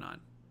 What's going on?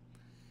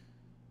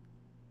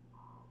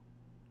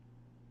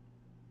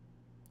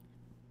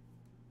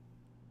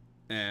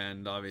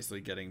 And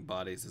obviously getting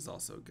bodies is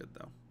also good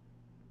though.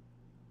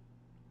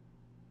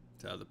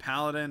 So the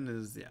Paladin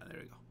is, yeah, there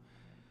we go.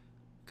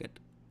 Good.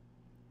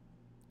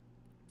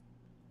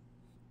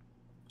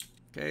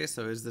 Okay,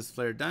 so is this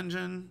Flare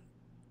Dungeon?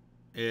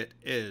 It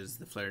is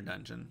the Flare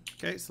Dungeon.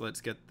 Okay, so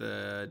let's get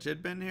the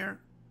Jid bin here.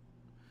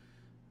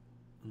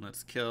 And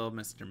let's kill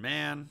Mr.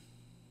 Man.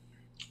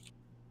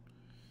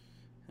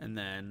 And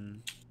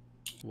then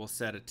we'll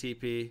set a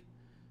TP.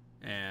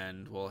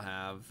 And we'll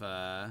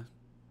have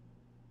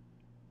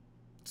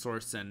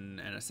Source and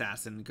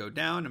Assassin go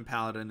down, and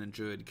Paladin and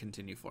Druid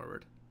continue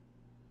forward.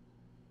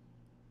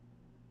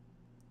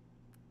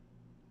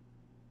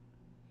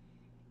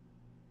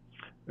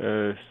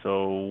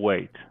 So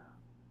wait.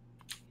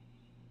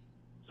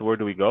 So where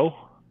do we go?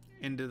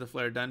 Into the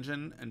Flare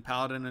Dungeon, and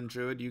Paladin and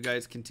Druid, you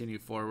guys continue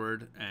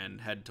forward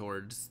and head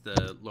towards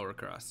the lower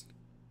crust.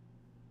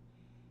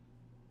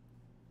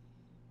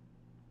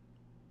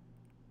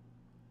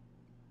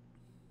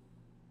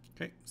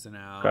 Okay, so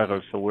now.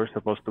 Carol, so we're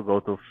supposed to go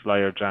to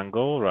Flyer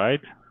Jungle,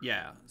 right?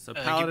 Yeah, so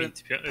Give Paladin,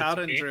 me TP.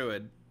 Paladin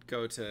Druid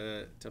go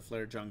to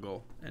Flare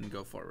Jungle and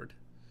go forward.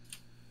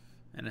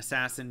 And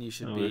Assassin, you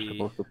should And be. we're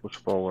supposed to push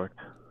forward.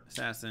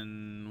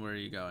 Assassin, where are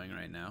you going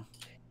right now?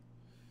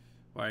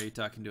 Why are you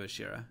talking to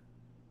Ashira?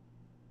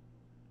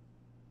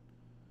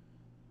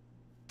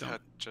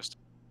 Just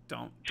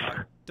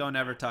Don't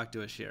ever talk to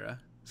Ashira.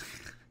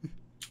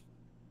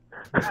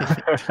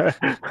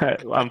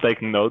 I'm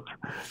taking notes.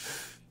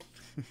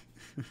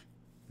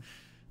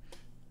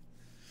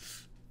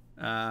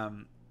 Well,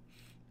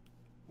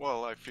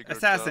 I figured.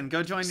 Assassin,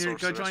 go join your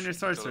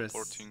sorceress.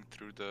 Teleporting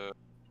through the.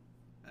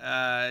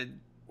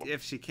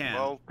 If she can.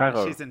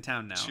 Well, she's in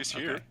town now. she's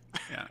here.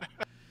 Yeah.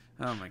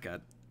 Oh my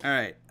god. All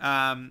right.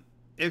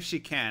 If she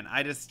can,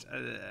 I just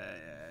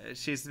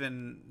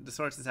the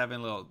source is having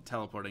a little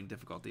teleporting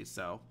difficulties,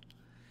 so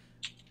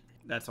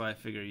that's why I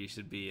figure you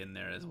should be in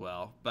there as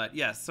well. But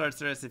yes,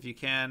 sorceress, if you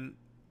can,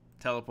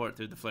 teleport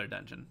through the flare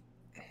dungeon.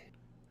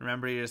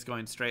 Remember, you're just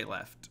going straight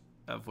left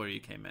of where you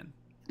came in.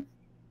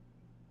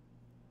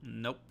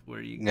 Nope,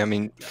 where you? I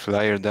mean,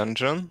 Flyer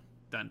Dungeon?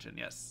 Dungeon,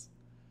 yes.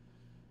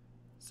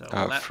 So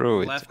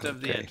through it. left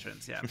of the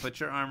entrance, yeah. Put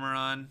your armor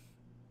on,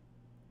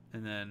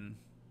 and then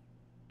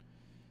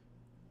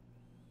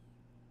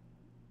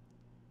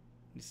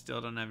you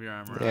still don't have your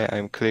armor on. Yeah,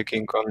 I'm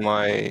clicking on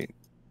my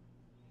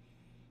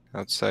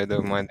outside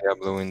of my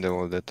Diablo window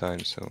all the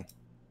time, so.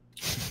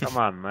 Come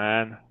on,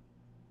 man.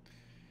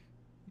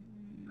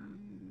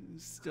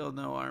 Still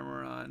no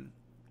armor on.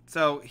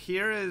 So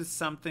here is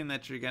something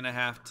that you're going to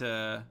have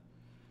to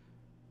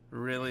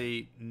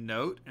really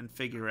note and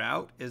figure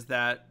out is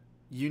that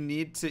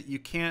you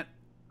can't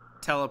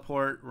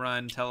teleport,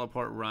 run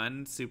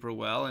super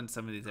well in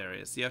some of these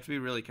areas. So you have to be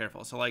really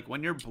careful. So like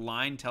when you're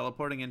blind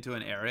teleporting into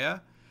an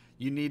area,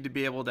 you need to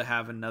be able to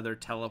have another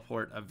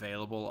teleport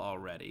available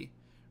already,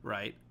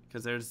 right?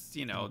 Because there's,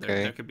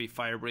 there could be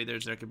fire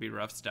breathers, there could be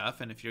rough stuff.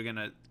 And if you're going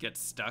to get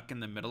stuck in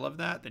the middle of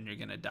that, then you're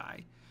going to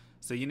die.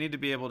 So you need to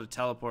be able to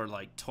teleport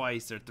like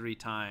twice or 3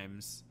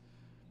 times.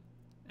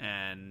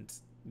 And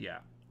yeah.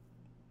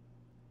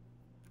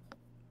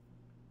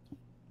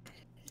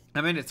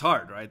 I mean, it's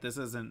hard, right? This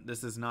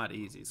is not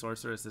easy.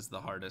 Sorceress is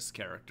the hardest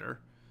character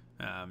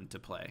to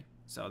play.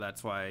 So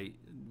that's why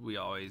we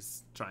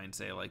always try and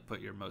say, like,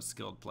 put your most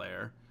skilled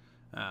player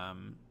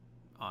on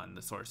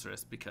the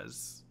sorceress,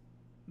 because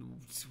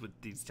with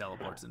these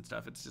teleports and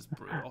stuff, it's just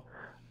brutal.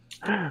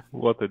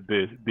 What a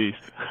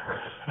beast.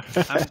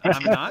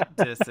 I'm not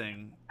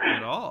dissing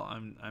at all.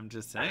 I'm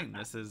just saying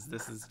this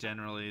is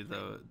generally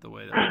the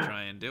way that we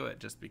try and do it,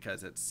 just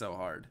because it's so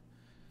hard.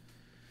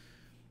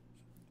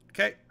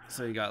 Okay,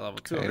 so you got level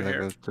 2 over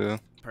here. Level 2.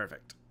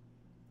 Perfect.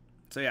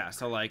 So yeah,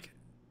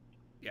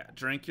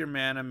 drink your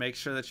mana, make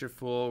sure that you're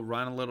full,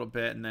 run a little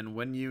bit, and then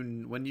when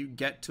you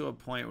get to a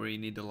point where you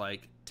need to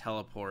like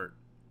teleport,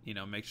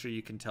 make sure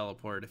you can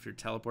teleport. If you're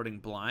teleporting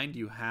blind,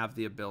 you have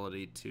the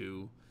ability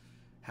to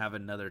have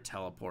another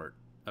teleport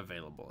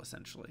available,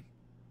 essentially,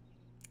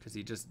 because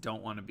you just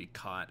don't want to be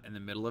caught in the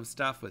middle of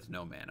stuff with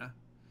no mana.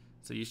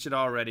 So you should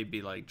already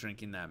be like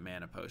drinking that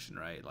mana potion,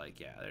 right? Like,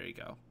 yeah, there you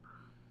go.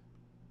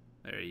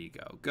 There you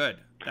go. Good.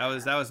 That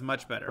was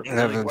much better.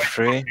 Level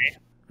 3.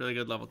 Really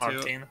good level 2.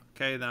 Martin.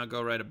 Okay, now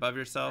go right above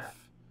yourself.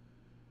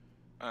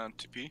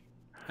 TP.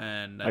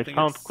 And I think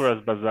found it's,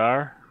 Kuras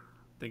Bazaar.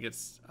 I think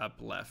it's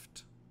up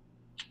left.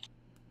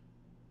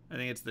 I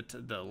think it's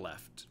the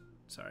left.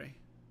 Sorry.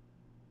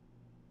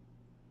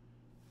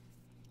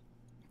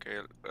 Okay,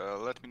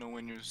 let me know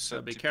when you set.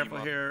 So be TP careful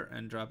mod. here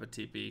and drop a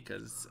TP,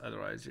 because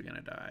otherwise you're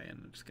gonna die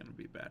and it's gonna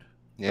be bad.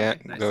 Yeah,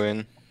 Okay, nice. go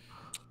in.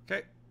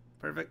 Okay,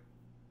 perfect.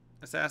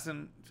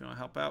 Assassin, if you want to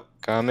help out.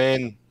 Come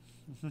in.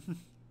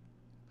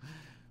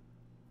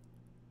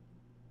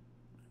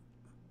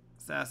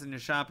 Assassin, you're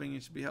shopping. You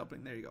should be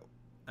helping. There you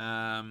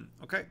go.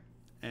 Okay,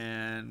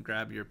 and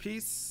grab your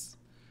piece,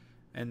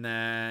 and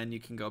then you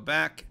can go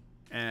back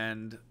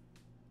and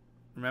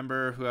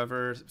remember,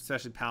 whoever,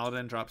 especially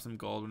Paladin, drop some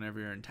gold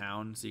whenever you're in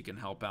town, so you can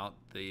help out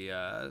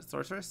the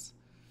sorceress.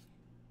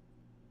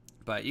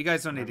 But you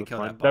guys don't need to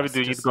kill that boss. David,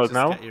 do you need gold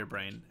now? Get your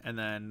brain, and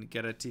then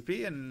get a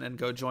TP, and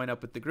go join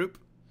up with the group.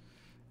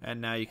 And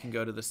now you can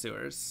go to the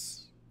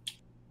sewers.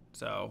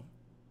 So,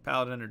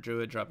 Paladin or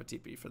Druid, drop a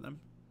TP for them.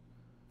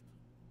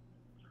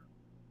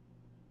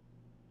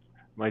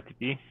 My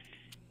TP.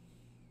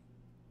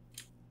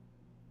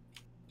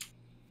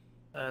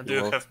 Do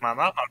you have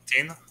mana,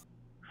 Martin?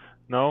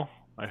 No,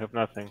 I have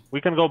nothing.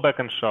 We can go back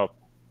and shop.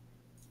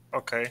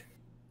 Okay.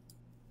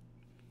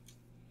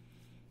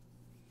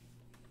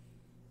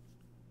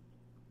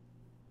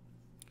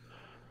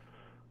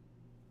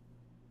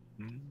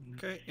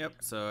 Okay, yep.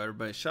 So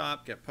everybody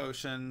shop, get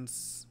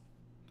potions,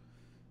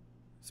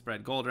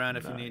 spread gold around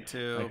if you need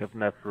to. I have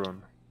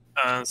Nephrun.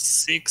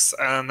 6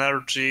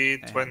 energy,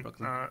 And 20,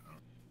 Brooklyn.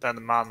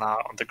 10 mana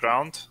on the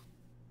ground.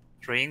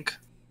 Drink.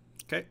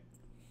 Okay.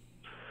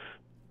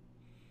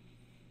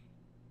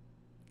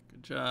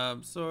 Good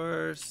job,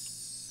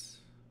 Source.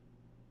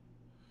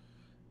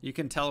 You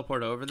can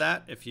teleport over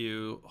that if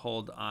you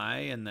hold I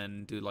and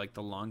then do like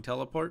the long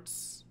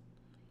teleports.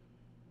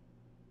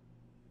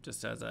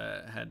 Just as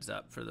a heads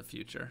up for the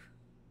future.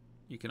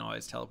 You can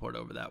always teleport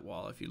over that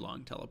wall if you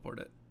long teleport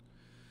it.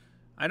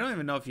 I don't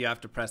even know if you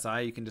have to press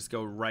I. You can just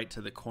go right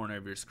to the corner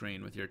of your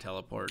screen with your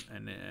teleport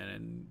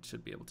and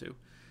should be able to.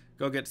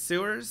 Go get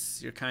sewers.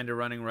 You're kind of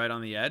running right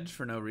on the edge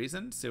for no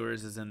reason.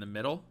 Sewers is in the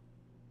middle.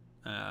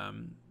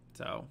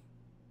 So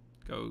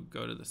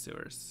go to the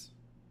sewers.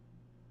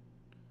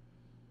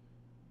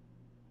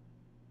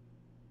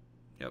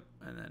 Yep,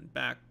 and then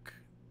back.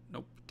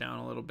 Nope, down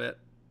a little bit.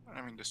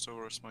 I mean, the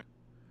sewers, my.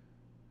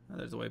 Oh,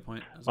 there's a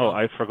waypoint as Oh, well.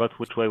 I forgot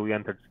which way we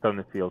entered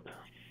Stonyfield.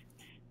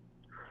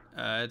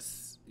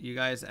 It's you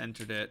guys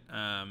entered it.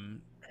 Top,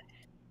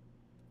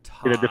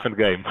 In a different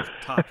game.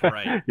 top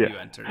right, Yeah. you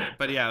entered it.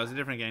 But yeah, it was a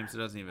different game, so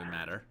it doesn't even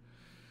matter.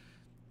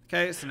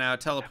 Okay, so now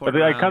teleport.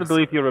 But I around can't the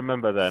believe sewer. you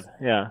remember that.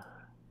 Yeah.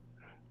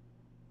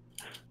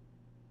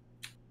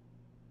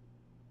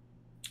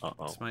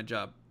 Uh-oh. It's my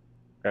job.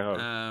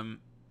 Carol.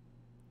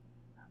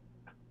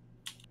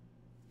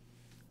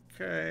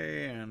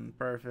 Okay, and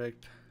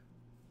perfect.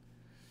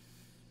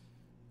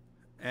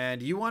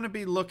 And you want to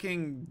be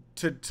looking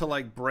to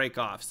like break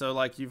off. So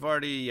like you've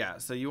already,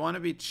 so you want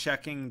to be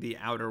checking the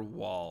outer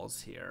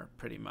walls here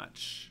pretty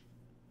much.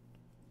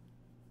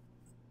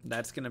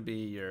 That's going to be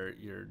your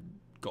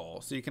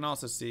goal. So you can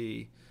also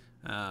see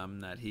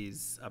that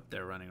he's up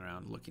there running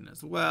around looking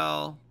as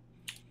well.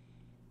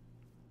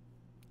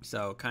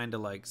 So kind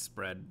of like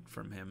spread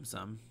from him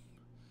some.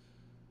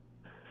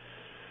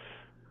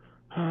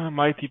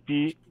 My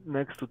TP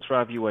next to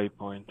Travi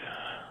waypoint.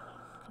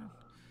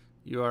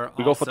 You are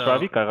We also... go for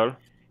Travi, Carol.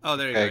 Oh,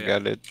 there you I go.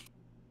 got it.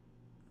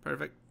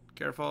 Perfect.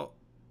 Careful.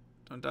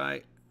 Don't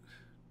die.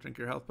 Drink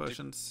your health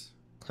potions.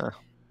 Huh.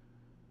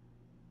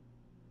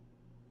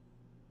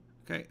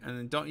 Okay,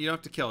 and then you don't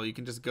have to kill. You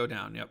can just go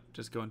down. Yep,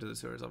 just go into the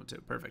sewers level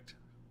 2. Perfect.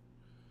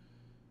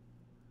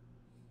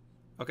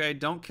 Okay,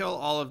 don't kill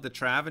all of the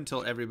Trav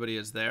until everybody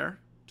is there.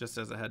 Just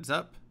as a heads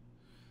up.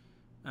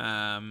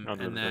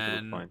 And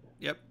then,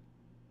 yep.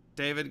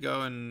 David,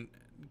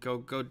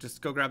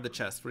 just go grab the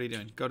chest. What are you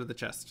doing? Go to the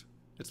chest.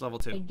 It's level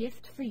 2. A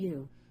gift for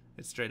you.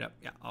 It's straight up.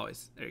 Yeah,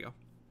 always. There you go.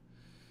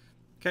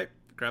 Okay,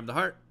 grab the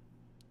heart.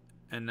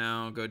 And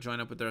now go join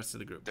up with the rest of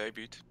the group.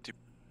 David,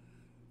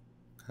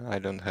 I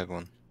don't have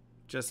one.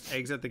 Just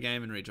exit the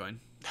game and rejoin.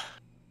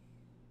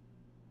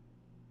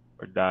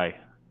 Or die.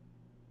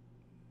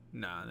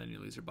 Nah, then you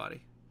lose your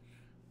body.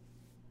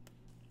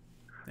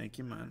 Thank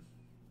you, man.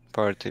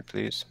 Party,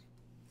 please.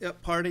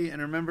 Yep, party.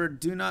 And remember,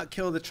 do not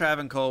kill the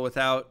Travancore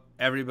without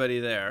everybody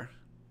there.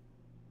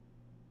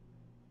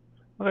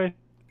 Okay.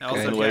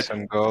 Also, Okay, get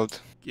some gold.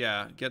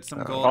 get some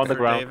On gold the for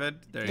ground. David.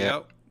 There you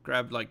go.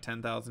 Grab like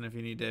 10,000 if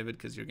you need, David,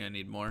 because you're going to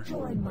need more.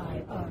 Join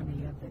my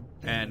army of the dead.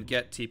 And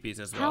get TPs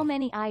as well. How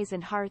many eyes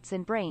and hearts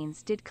and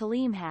brains did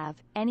Kaleem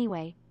have,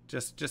 anyway?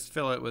 Just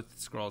fill it with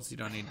scrolls. You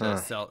don't need to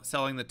sell.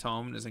 Selling the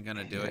tome isn't going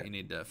to do it. You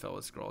need to fill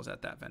with scrolls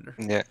at that vendor.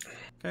 Yeah.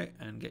 Okay,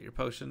 and get your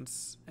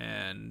potions.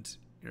 And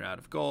you're out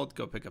of gold.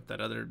 Go pick up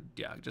that other.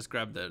 Yeah, just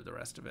grab the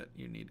rest of it.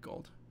 You need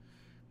gold.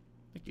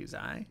 Thank you,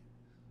 Zai.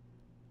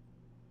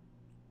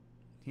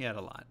 He had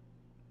a lot.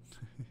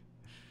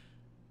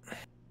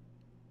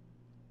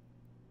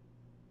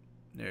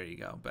 There you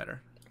go.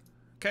 Better.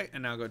 Okay,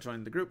 and now go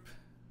join the group.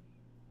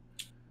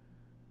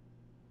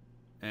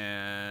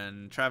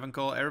 And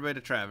Travancore, everybody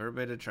to Trav,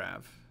 everybody to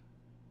Trav.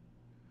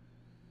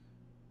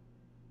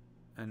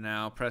 And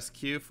now press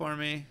Q for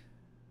me.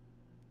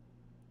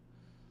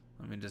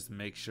 Let me just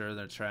make sure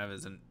that Trav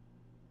isn't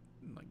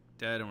like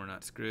dead and we're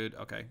not screwed.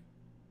 Okay,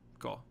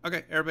 cool.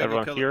 Okay, everybody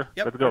Everyone kill here?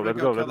 Yep, Let's go, everybody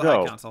let's go, kill let's the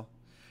High go. Council.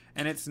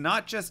 And it's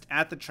not just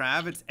at the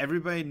Trav, it's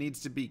everybody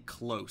needs to be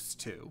close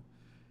to.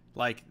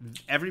 Like,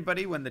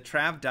 everybody, when the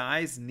Trav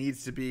dies,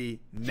 needs to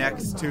be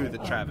next to the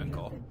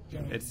Travancore.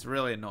 It's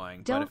really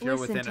annoying. Don't but if you're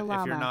listen within, to if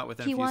Llama. you're not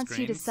within He a few wants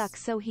you to screens, suck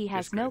so he you're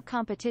has no screwed.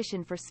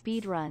 competition for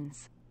speed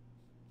runs.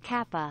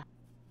 Kappa.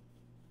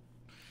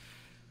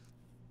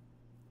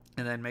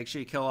 And then make sure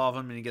you kill all of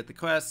them and you get the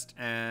quest.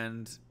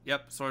 And,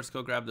 yep, Source,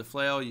 go grab the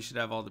flail. You should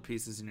have all the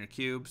pieces in your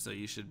cube, so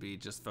you should be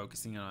just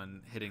focusing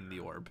on hitting the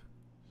orb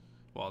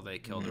while they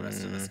kill the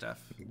rest of the stuff.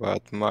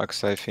 But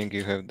Max, I think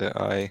you have the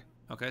eye.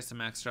 Okay, so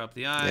Max drop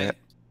the eye. Yeah.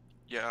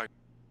 yeah,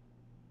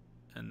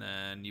 And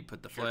then you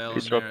put the flail in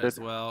Disrupt there as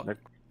it. well. Like-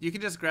 You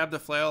can just grab the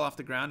flail off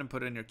the ground and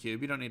put it in your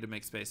cube. You don't need to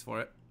make space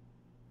for it.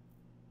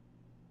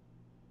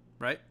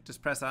 Right?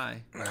 Just press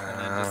I. And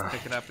then just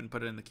pick it up and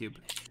put it in the cube.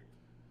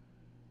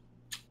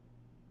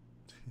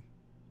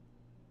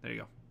 There you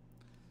go.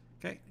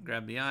 Okay,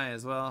 grab the eye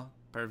as well.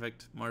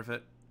 Perfect. Morph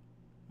it.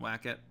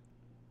 Whack it.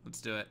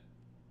 Let's do it.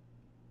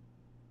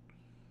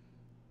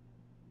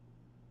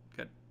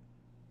 Good.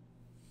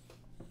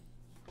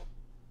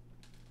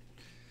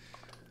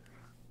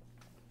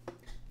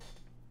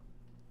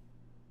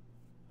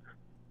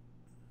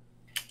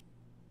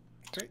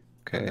 Okay.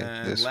 Okay,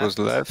 And this left. was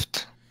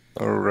left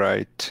or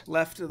right?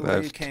 Left of the way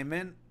you Left. came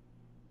in.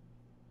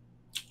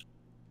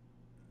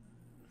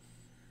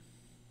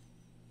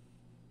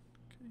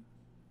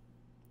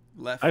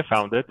 Left. I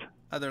found it.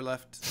 Other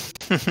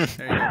left.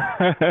 There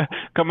you go.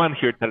 Come on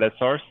here,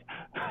 Telesource.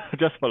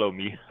 Just follow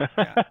me.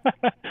 Yeah.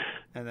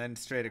 And then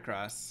straight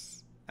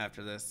across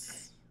after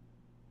this.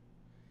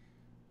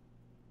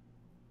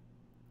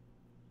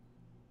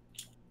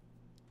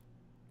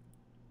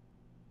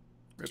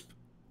 Rip.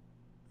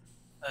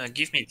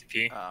 Give me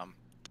TP.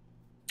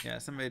 Yeah,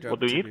 somebody drop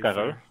What do you TP need,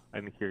 Carol? for- I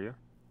didn't hear you.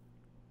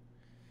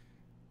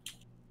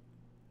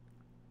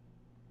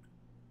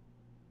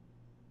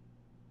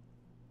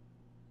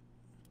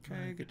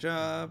 Okay, good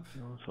job.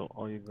 So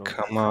all you go.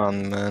 Come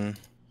on, man.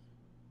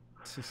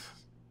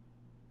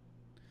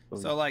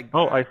 So like,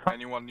 Oh, I found.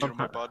 Anyone near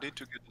my body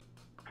to get?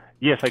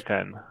 Yes, I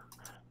can.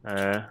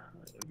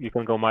 You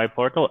can go my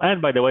portal,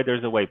 and by the way,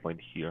 there's a waypoint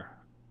here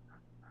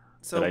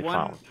so that I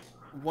found.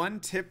 one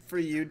tip for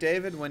you,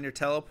 David, when you're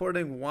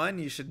teleporting, one,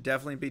 you should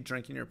definitely be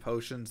drinking your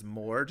potions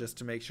more just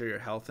to make sure your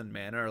health and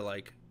mana are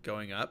like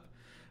going up.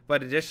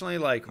 But additionally,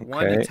 like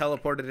one, you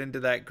teleported into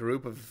that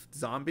group of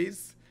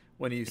zombies.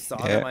 When you saw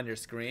them on your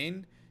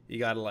screen, you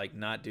gotta like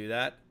not do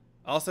that.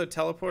 Also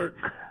teleport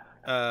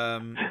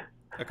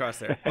across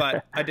there.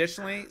 But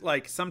additionally,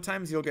 like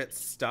sometimes you'll get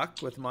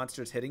stuck with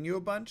monsters hitting you a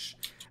bunch,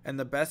 and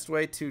the best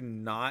way to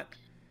not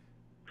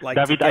like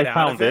David, to get I out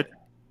found of it.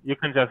 You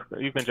can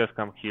just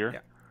come here. Yeah.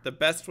 The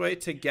best way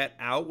to get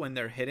out when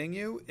they're hitting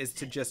you is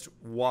to just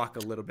walk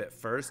a little bit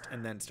first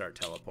and then start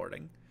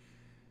teleporting.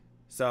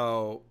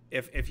 So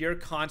if you're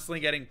constantly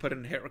getting put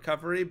in hit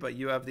recovery, but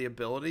you have the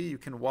ability, you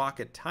can walk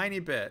a tiny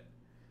bit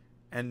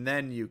and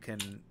then you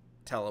can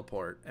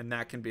teleport, and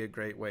that can be a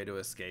great way to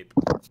escape.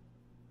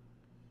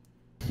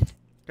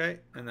 Okay,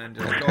 and then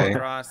just go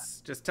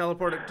across, just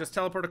teleport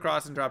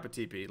across and drop a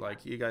TP.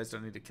 Like, you guys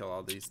don't need to kill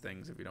all these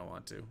things if you don't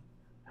want to.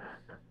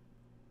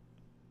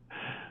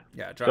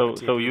 Yeah, drop a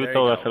TP. So you There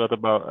told you us go. a lot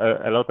about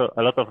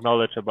a lot of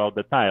knowledge about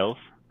the tiles.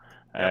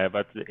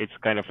 But it's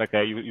kind of like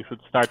you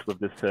should start with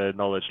this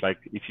knowledge. Like,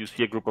 if you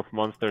see a group of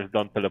monsters,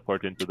 don't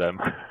teleport into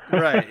them.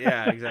 Right,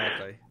 yeah,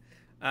 exactly.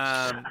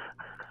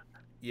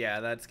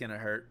 Yeah, that's gonna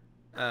hurt.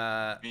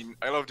 I mean,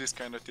 I love this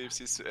kind of tips.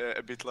 It's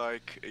a bit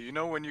like, you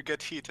know, when you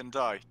get hit and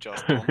die,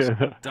 just don't.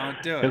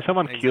 Don't do it. Can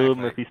someone kill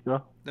Exactly.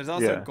 Mephisto? There's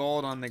also Yeah.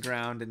 gold on the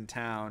ground in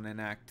town in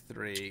Act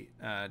 3,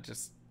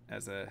 just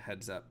as a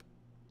heads up.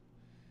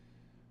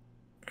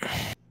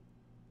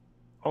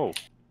 Oh.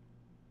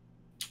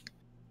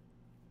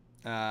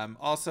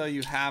 Also,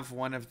 you have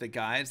one of the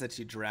guys that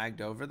you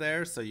dragged over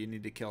there, so you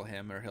need to kill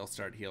him or he'll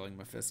start healing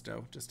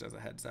Mephisto, just as a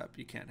heads up.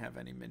 You can't have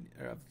any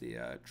of the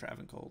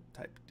Travancore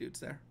type dudes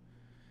there.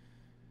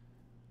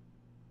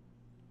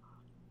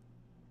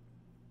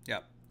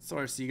 Yep.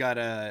 Source, you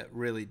gotta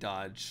really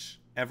dodge.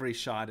 Every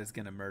shot is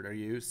gonna murder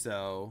you,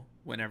 so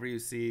whenever you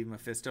see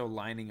Mephisto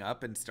lining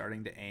up and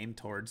starting to aim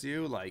towards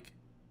you, like,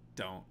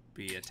 don't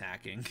be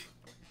attacking.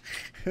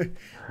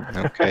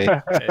 Okay.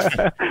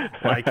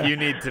 Like, you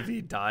need to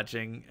be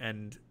dodging,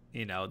 and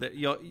you know that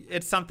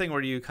it's something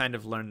where you kind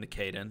of learn the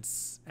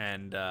cadence,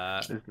 and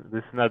This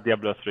is not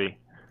Diablo 3.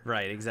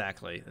 right,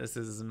 exactly. This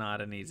is not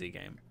an easy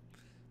game.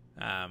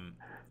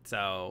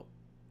 So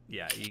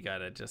yeah, you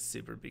gotta just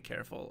super be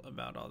careful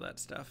about all that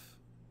stuff.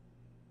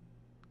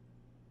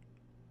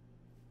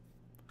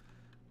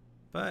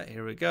 But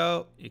here we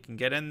go. You can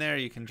get in there.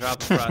 You can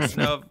drop across.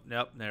 Nope.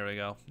 There we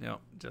go.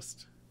 Nope.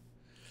 Just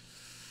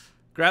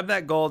grab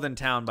that gold in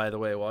town, by the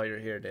way, while you're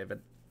here, David.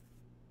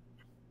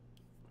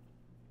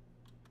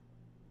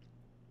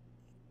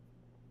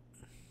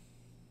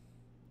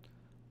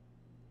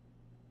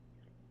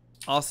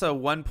 Also,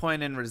 1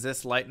 point in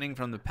resist lightning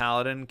from the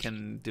paladin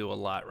can do a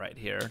lot right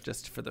here,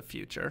 just for the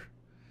future.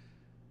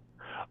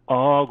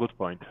 Oh, good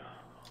point.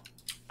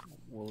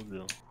 Will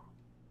do.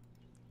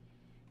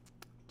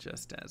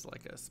 Just as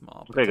like a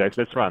small. Okay, guys,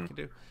 let's potential run. you can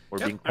do. We're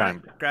Yep, being all right.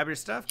 timed. Grab your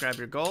stuff. Grab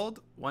your gold.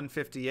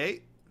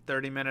 158.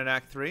 30-minute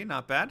Act 3.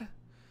 Not bad.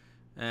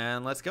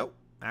 And let's go.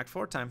 Act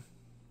 4 time.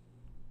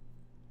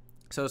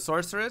 So,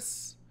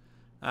 Sorceress.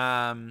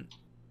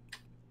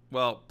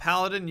 Well,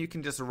 Paladin, you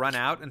can just run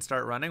out and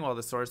start running while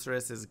the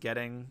Sorceress is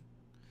getting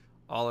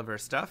all of her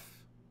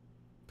stuff.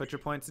 Put your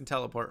points in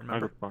teleport,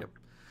 remember?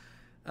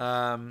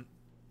 Yep.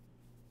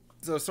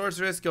 So,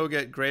 Sorceress, go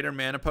get greater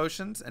mana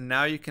potions, and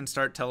now you can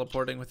start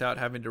teleporting without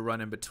having to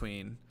run in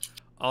between.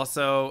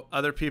 Also,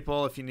 other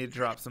people, if you need to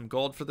drop some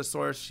gold for the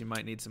source, she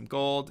might need some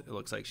gold. It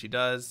looks like she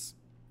does.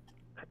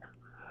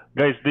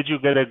 Guys, did you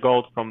get a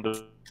gold from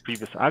the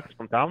previous act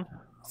from town?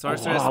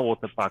 Sorceress. Oh, wow,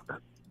 what a pack.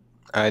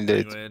 I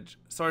did. Language.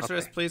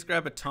 Sorceress, Okay. please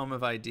grab a Tome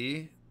of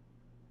ID.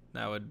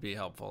 That would be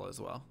helpful as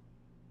well.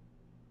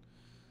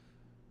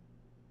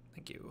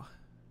 Thank you.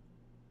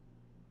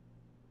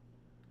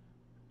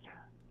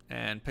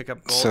 And pick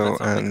up gold So,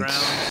 that's on the and-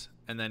 ground,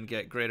 and then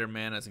get greater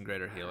manas and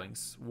greater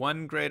healings.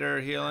 1 greater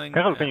healing.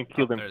 Carol, can you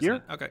kill them there's here?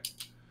 it. Okay.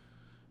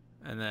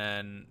 And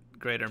then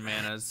greater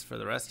manas for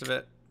the rest of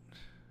it.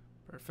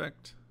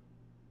 Perfect.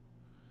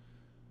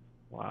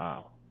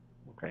 Wow.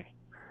 Okay.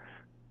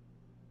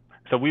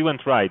 So we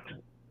went right.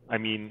 I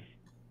mean,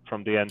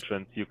 from the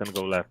entrance, you can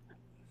go left.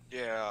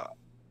 Yeah,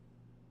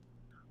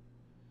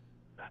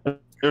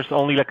 There's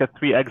only like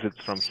 3 exits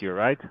from here,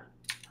 right?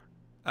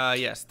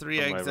 Yes, 3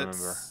 From what I exits.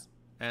 remember.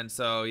 And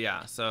so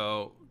yeah,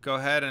 so go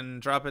ahead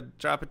and drop a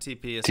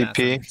TP assassin.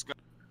 TP.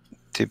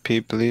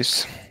 TP,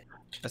 please.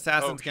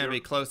 Assassin's Oh, gonna here. be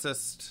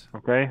closest.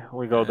 Okay,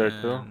 we go there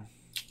too. And-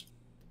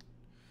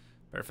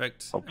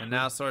 Perfect. Hopefully. And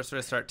now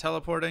sorceress start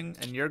teleporting,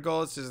 and your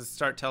goal is to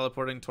start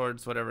teleporting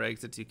towards whatever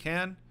exits you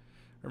can.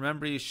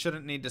 Remember, you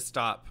shouldn't need to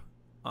stop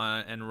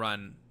and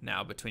run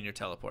now between your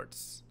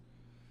teleports.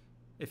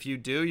 If you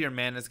do, your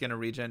mana is going to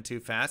regen too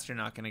fast. You're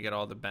not going to get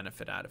all the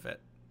benefit out of it.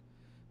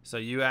 So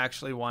you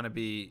actually want to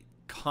be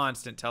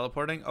constant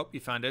teleporting. Oh, you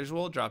found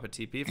visual. Drop a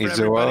TP for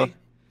everybody.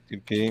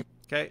 TP.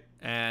 Okay,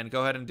 and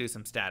go ahead and do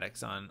some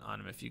statics on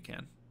him if you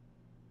can.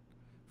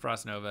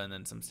 Frost Nova and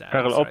then some statics.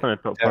 Carol, right? open it.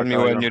 Tell me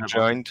when you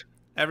joined.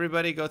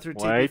 Everybody go through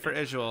TP Wait. for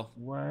Isual.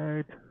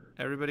 Wait.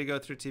 Everybody go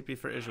through TP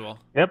for Isual.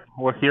 Yep,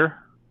 we're here.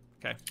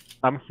 Okay.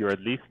 I'm here at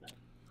least.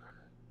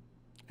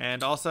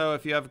 And also,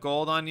 if you have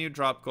gold on you,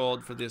 drop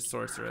gold for this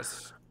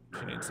sorceress.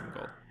 She needs some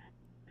gold.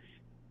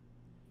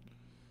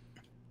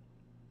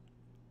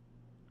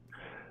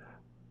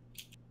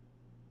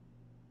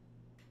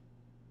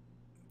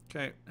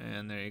 Okay,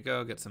 and there you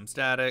go. Get some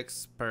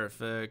statics.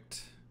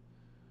 Perfect.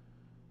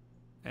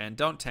 And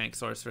don't tank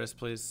sorceress,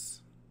 please.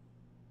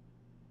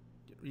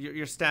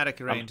 Your static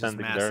range is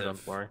massive. There,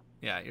 don't worry.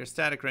 Yeah, your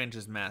static range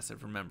is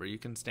massive. Remember, you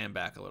can stand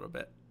back a little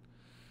bit.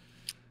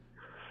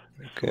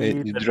 Okay,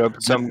 you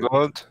dropped some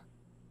gold.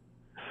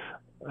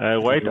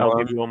 Wait, I'll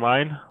give you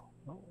mine.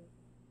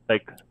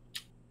 Like,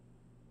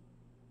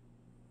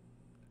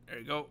 There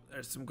you go.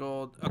 There's some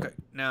gold. Okay,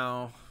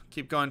 now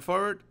keep going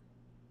forward.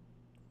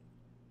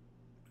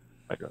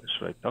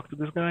 should I talk to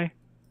this guy?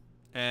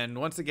 And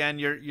once again,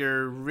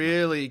 you're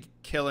really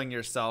killing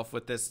yourself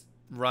with this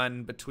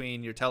run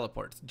between your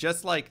teleports.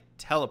 Just like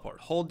teleport,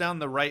 hold down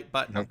the right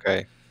button.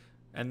 Okay.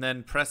 And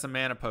then press a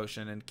mana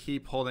potion and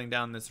keep holding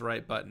down this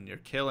right button. You're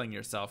killing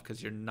yourself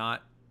because you're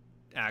not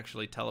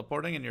actually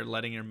teleporting and you're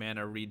letting your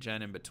mana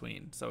regen in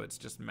between. So it's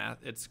just math.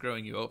 It's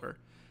screwing you over.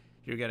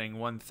 You're getting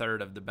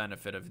 1/3 of the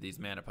benefit of these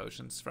mana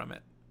potions from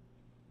it.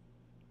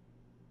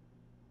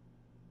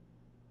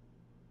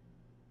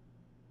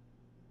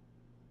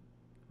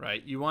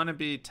 Right. You want to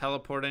be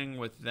teleporting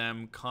with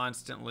them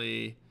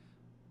constantly.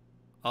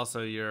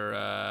 Also, your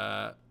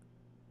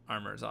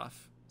armor's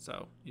off.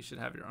 So you should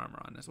have your armor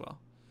on as well.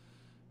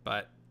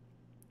 But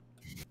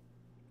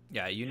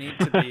yeah, you need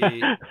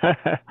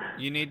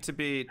to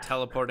be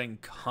teleporting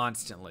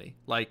constantly,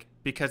 like,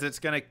 because it's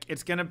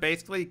gonna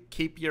basically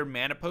keep your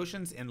mana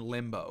potions in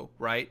limbo,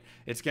 right?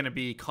 It's gonna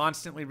be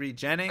constantly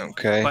regenning,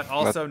 Okay. but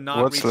also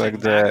not. What's reaching like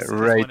the max, 'cause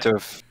rate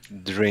of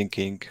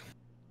drinking?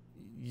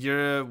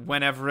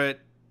 whenever it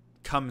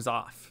comes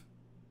off,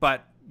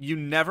 but you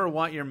never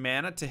want your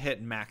mana to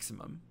hit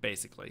maximum.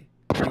 Basically,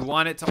 you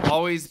want it to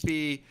always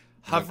be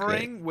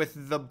hovering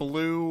with the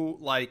blue,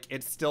 like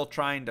it's still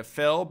trying to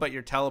fill, but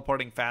you're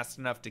teleporting fast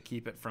enough to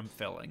keep it from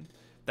filling.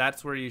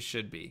 That's where you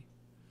should be.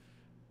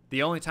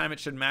 The only time it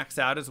should max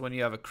out is when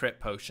you have a crit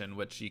potion,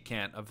 which you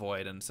can't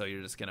avoid, and so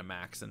you're just gonna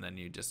max, and then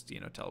you just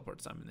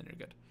teleport some, and then you're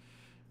good.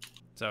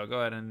 So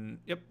go ahead and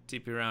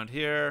TP around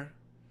here,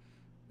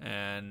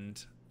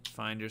 and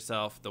find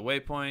yourself the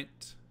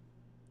waypoint,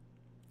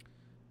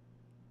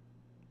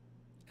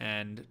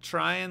 and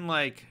try and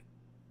like.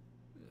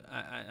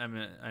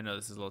 I know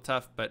this is a little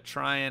tough, but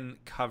try and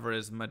cover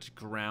as much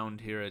ground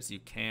here as you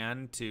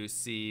can to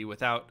see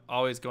without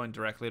always going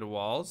directly to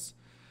walls.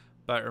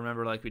 But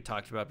remember, like we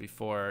talked about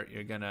before,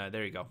 you're gonna,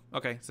 there you go.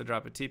 Okay, so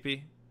drop a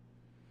TP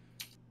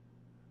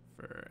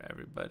for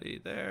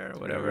everybody there,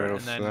 whatever.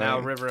 And then now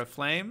River of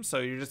Flame. So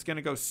you're just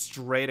gonna go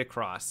straight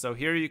across. So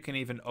here you can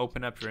even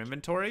open up your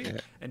inventory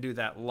and do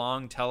that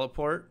long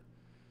teleport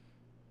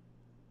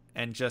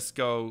and just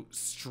go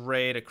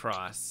straight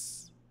across.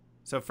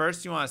 So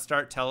first you want to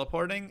start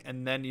teleporting,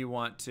 and then you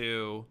want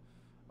to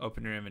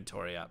open your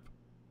inventory up.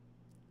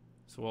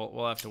 So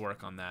we'll have to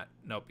work on that.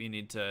 Nope, you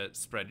need to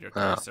spread your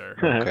cursor.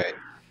 Okay.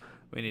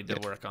 We need to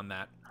work on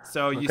that.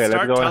 So you Okay,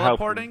 start let's go and help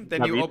teleporting,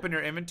 then you Navid. open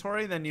your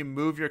inventory, then you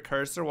move your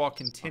cursor while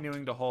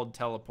continuing to hold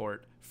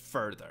teleport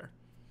further.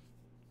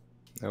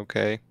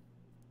 Okay.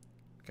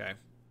 Okay.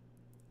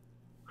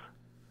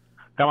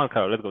 Come on,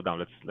 Carol, let's go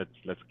down.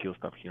 Let's kill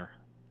stuff here.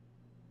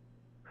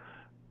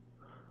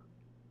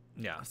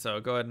 Yeah, so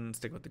go ahead and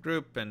stick with the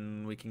group,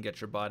 and we can get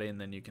your body, and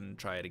then you can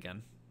try it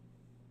again.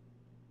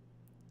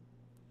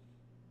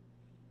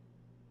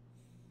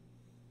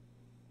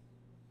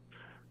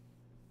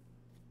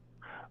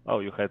 Oh,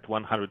 you had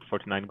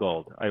 149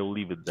 gold. I will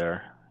leave it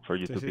there for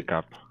you to pick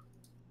up.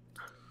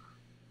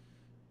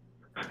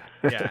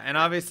 Yeah, and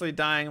obviously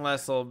dying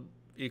less will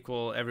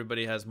equal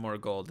everybody has more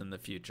gold in the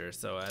future.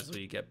 So as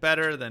we get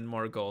better, then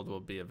more gold will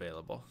be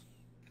available.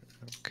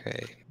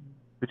 Okay.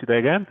 Did you die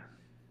again?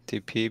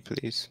 TP,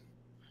 please.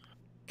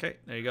 Okay,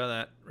 there you go.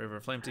 That River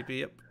of Flame TP.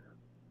 Yep.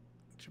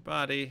 Get your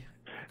body.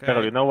 Okay.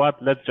 Carol, you know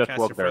what? Let's just Cast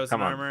walk your there. frozen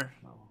Come on. armor.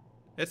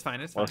 It's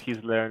fine. It's While fine.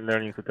 he's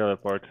learning to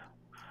teleport.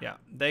 Yeah,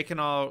 they can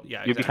all.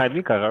 Yeah. You behind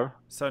me, Carol?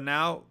 So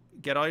now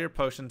get all your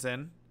potions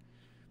in.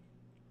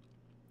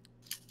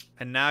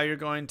 And now you're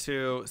going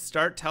to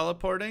start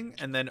teleporting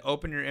and then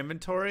open your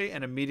inventory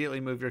and immediately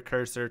move your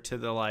cursor to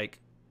the like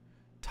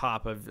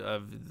top of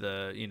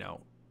the, you know,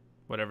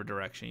 whatever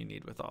direction you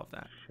need with all of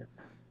that.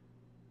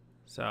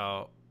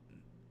 So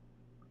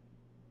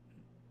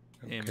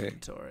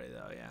inventory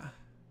though, yeah.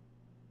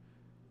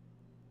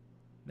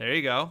 There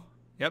you go.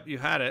 Yep, you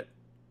had it.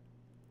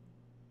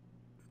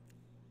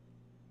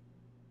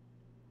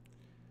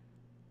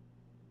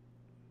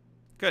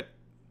 Good.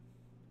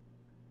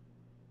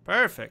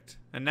 Perfect.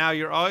 And now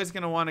you're always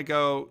going to want to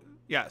go...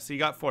 Yeah, so you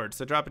got forge.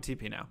 So drop a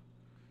TP now.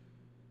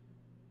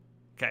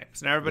 Okay,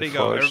 so now everybody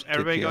go.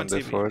 Everybody go on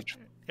TP. Forge.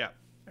 Yeah,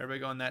 everybody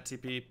go on that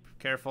TP.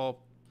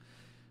 Careful.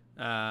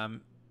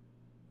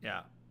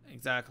 Yeah,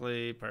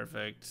 exactly.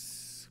 Perfect.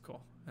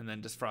 Cool. And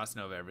then just Frost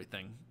Nova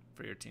everything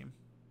for your team.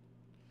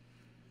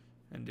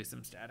 And do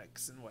some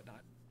statics and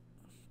whatnot.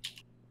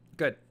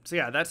 Good. So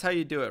yeah, that's how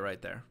you do it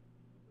right there.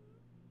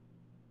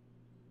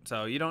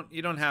 So you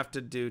don't have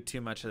to do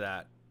too much of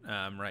that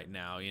right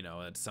now. You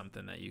know, it's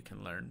something that you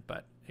can learn,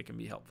 but it can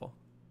be helpful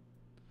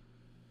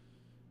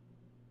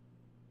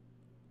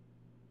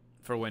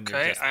for when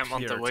you're just I'm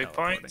on the pure waypoint.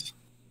 teleporting.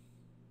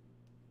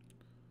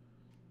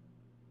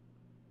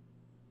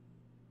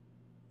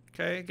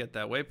 Okay, get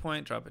that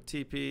waypoint, drop a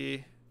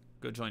TP,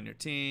 go join your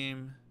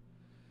team,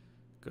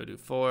 go do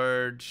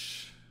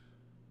forge.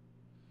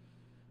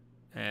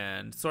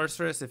 And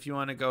Sorceress, if you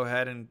want to go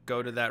ahead and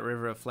go to that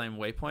River of Flame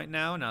waypoint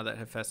now that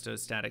Hephaestus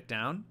is static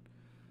down,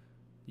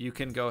 you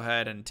can go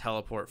ahead and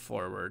teleport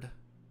forward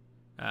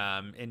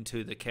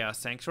into the Chaos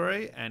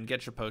Sanctuary and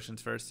get your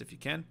potions first if you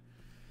can.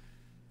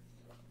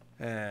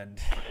 And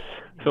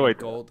so wait,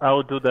 gold.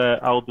 I'll do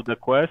the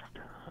quest.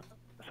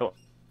 So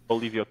I'll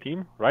leave your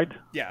team, right?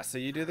 Yeah, so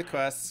you do the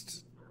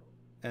quest,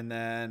 and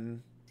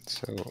then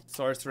So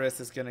Sorceress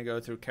is going to go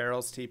through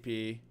Carol's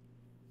TP.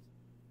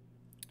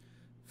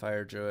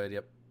 Fire Druid,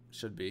 yep,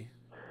 should be.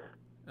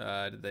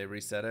 Did they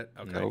reset it?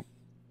 Okay. nope.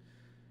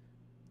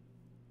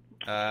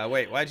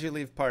 Wait, why'd you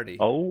leave party?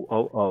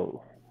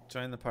 Oh.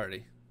 Join the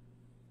party.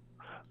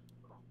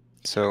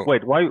 So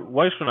Wait,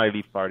 why shouldn't I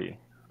leave party?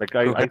 Like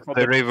who I has thought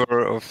the that River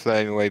of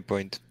Flame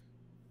waypoint?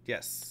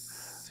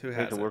 Yes. Who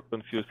has we're it?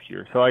 confused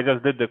here. So I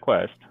just did the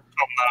quest.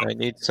 I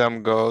need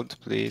some gold,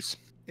 please.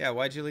 Yeah,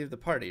 why'd you leave the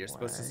party? You're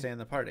supposed to Why? stay in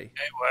the party.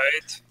 Okay,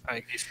 wait, I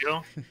give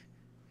you.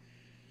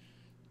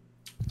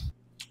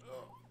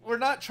 We're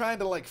not trying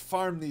to like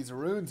farm these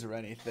runes or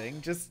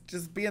anything.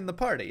 Just be in the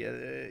party.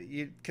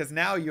 Because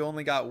now you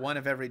only got one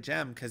of every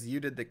gem because you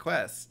did the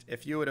quest.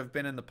 If you would have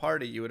been in the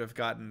party, you would have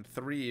gotten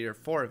 3 or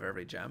 4 of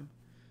every gem.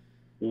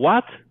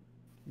 What?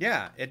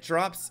 Yeah, it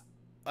drops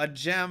a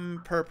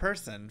gem per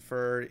person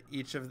for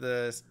each of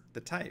the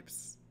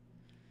types.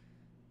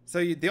 So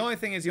the only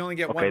thing is you only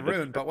get Okay, one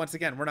rune, but once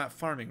again, we're not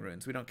farming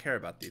runes. We don't care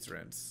about these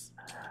runes.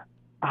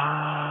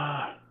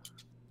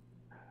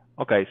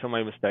 Okay, so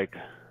my mistake.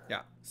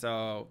 Yeah,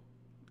 so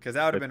because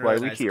that would have That's been why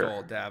really we're nice here.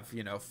 gold to have,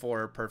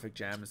 4 perfect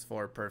gems,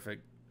 4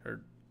 perfect,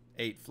 or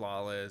 8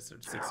 flawless, or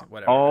 16,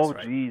 whatever. Oh it is,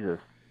 right? Jesus!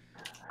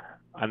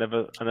 I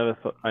never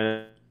thought.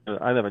 I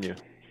never knew.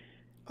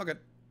 Oh, good.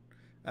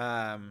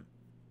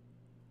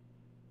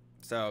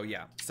 So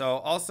yeah. So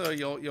also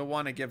you'll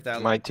want to give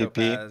that My like TP.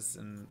 topaz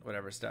and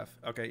whatever stuff.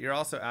 Okay, you're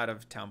also out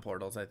of town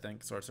portals, I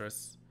think,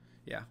 Sorceress.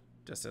 Yeah,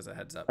 just as a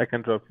heads up. I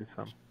can drop you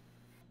some.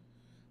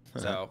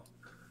 So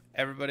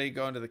everybody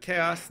go into the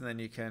chaos, and then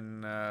you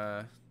can.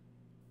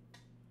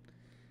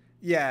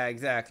 Yeah,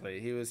 exactly.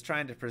 He was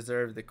trying to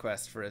preserve the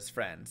quest for his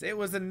friends. It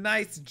was a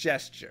nice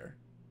gesture,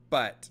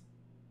 but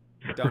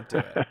don't do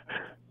it.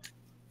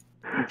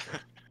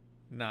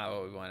 Not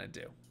what we want to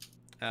do.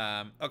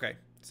 Okay,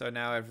 so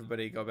now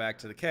everybody go back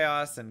to the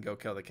chaos and go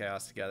kill the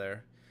chaos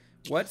together.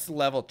 What's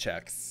level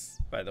checks,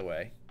 by the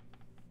way?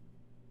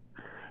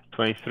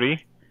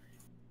 23.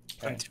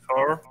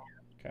 24.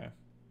 Okay.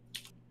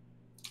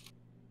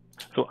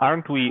 So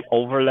aren't we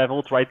over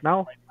leveled right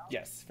now?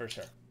 Yes, for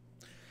sure.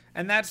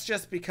 And that's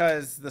just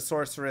because the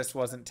sorceress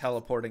wasn't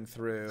teleporting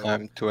through.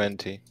 I'm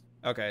 20.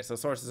 Okay, so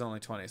source is only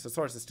 20, so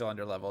source is still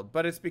under leveled,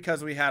 but it's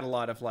because we had a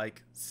lot of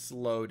like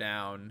slow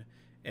down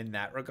in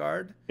that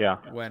regard. Yeah.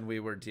 When we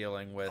were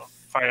dealing with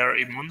Fire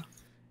immune.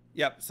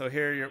 Yep. So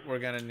here we're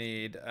gonna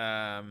need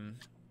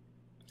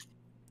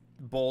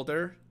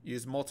boulder.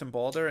 Use molten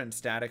boulder and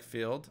static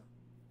field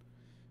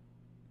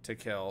to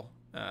kill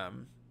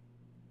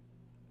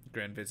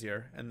Grand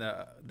Vizier, and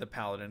the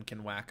paladin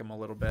can whack him a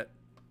little bit.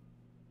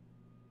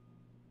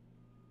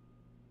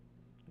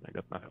 I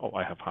got nothing. Oh,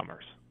 I have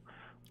hammers.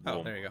 Oh,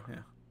 Boom. there you go.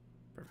 Yeah.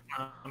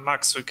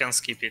 Max, we can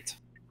skip it.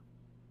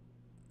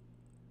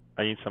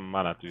 I need some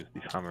mana to use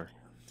these hammers.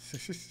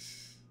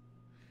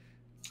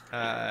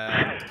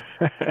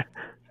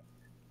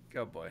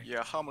 Go boy.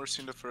 Yeah, hammers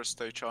in the first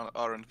stage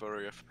aren't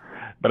very effective.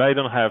 But I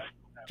don't have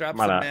Drop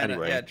mana some mana.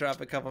 anyway. Yeah,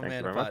 drop a couple Thank you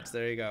mana very much. pots.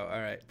 There you go.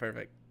 All right,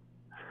 perfect.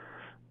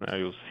 Now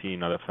you'll see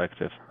not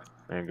effective.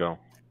 There you go.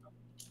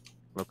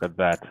 Look at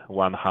that.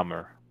 One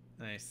hammer.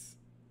 Nice.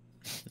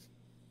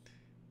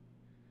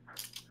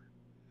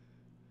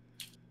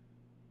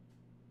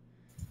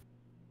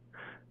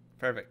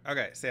 Perfect.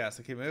 Okay, so yeah,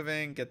 so keep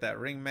moving. Get that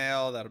ring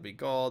mail. That'll be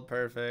gold.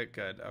 Perfect.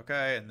 Good.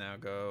 Okay, and now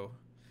go.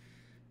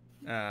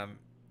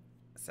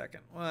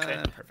 Second one.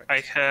 Okay. Perfect. I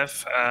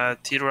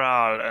have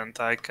Tyrrell and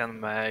I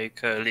can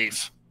make a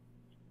leaf.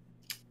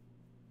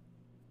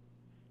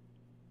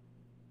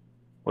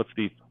 What's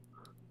deep?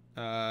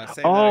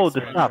 Save Oh, that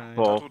the experience stuff shrine.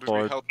 for, That would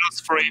really for help Plus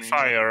free me.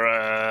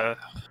 fire.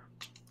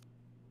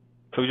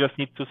 so you just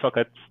need to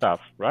socket stuff,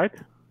 right?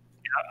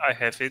 I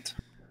have it.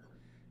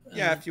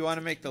 Yeah, if you want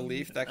to make the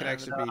leaf, that could And,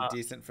 actually be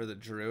decent for the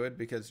druid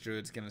because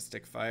druid's gonna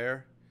stick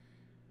fire.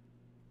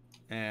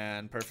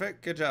 And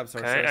perfect. Good job,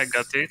 sorceress. Okay, I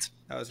got it.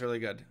 That was really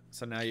good.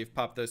 So now you've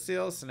popped those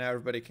seals. So now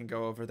everybody can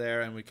go over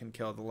there and we can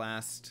kill the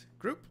last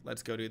group.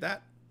 Let's go do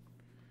that.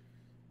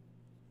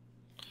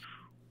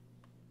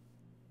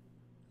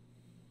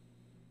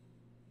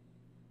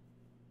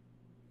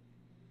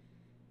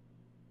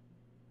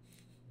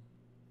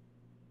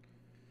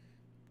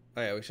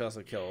 Oh yeah, we should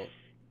also kill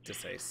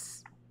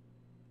Desace.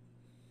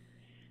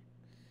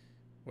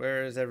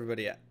 Where is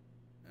everybody at?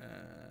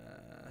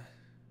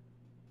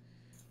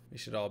 We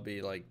should all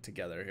be like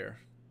together here.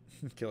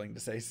 Killing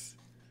Desace.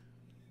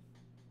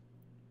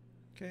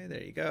 Okay,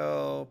 there you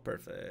go.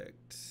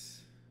 Perfect.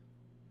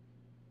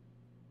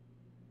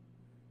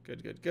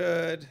 Good, good,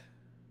 good.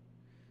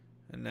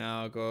 And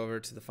now go over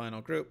to the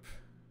final group.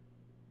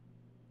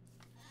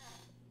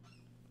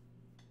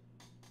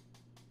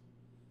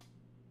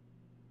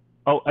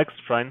 Oh, X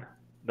shrine,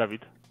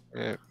 David.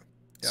 Yeah,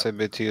 it's a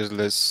bit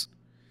useless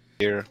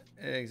here.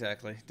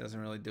 Exactly. Doesn't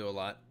really do a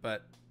lot,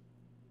 but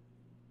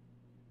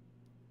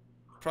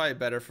probably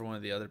better for one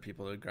of the other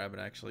people to grab it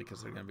actually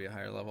because they're going to be a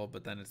higher level,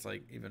 but then it's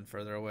like even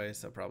further away,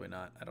 so probably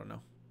not. I don't know.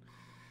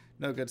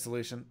 No good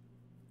solution.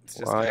 It's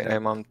just Why kind of,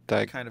 am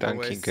I kind of a tanking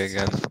waste.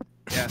 again?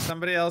 Yeah,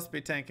 somebody else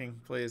be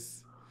tanking,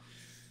 please.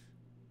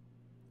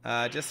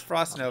 Just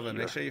Frost Nova.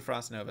 Make sure you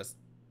Frost Nova,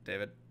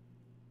 David.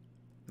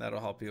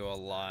 That'll help you a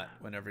lot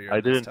whenever you're I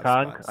in those didn't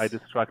tough tank, spots. I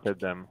distracted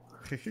them.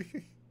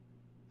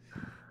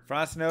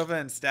 Frost Nova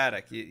and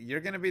Static. You're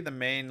going to be the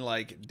main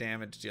like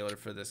damage dealer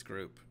for this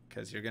group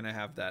because you're going to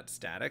have that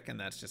Static, and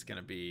that's just going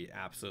to be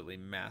absolutely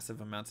massive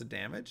amounts of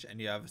damage,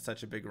 and you have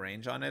such a big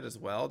range on it as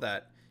well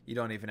that you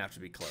don't even have to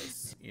be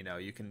close. You know,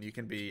 you can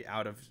be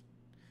out of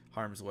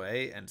harm's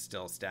way and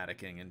still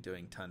staticking and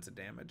doing tons of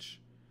damage.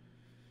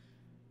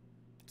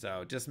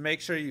 So just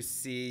make sure you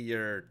see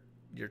your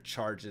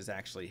charges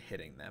actually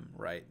hitting them,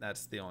 right?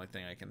 That's the only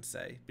thing I can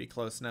say. Be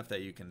close enough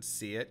that you can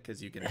see it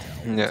because you can tell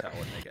when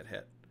they get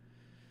hit.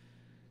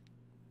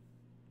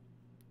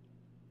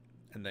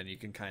 And then you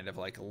can kind of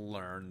like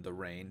learn the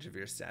range of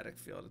your static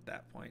field at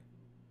that point.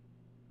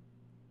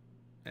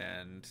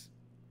 And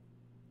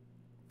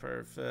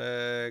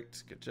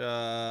perfect. Good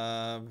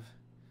job.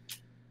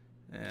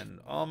 And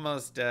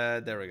almost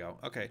dead. There we go.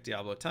 Okay,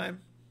 Diablo time.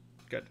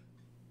 Good.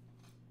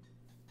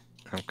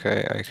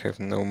 Okay, I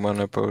have no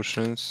mana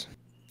potions.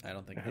 I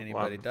don't think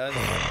anybody does.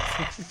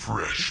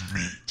 Fresh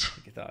meat.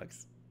 Thank you,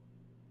 Thogs.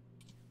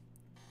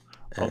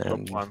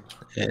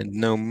 And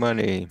no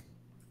money.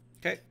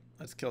 Okay,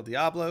 let's kill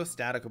Diablo.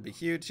 Static will be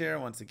huge here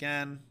once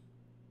again.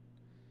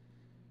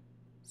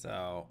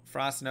 So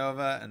Frost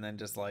Nova, and then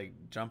just like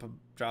drop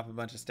a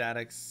bunch of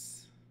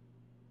statics.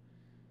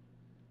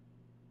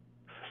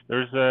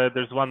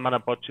 There's one mana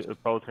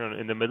potion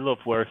in the middle of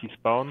where he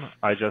spawned.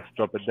 I just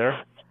drop it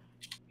there.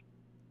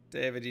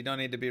 David, you don't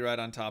need to be right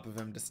on top of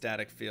him to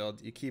static field.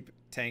 You keep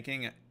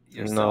tanking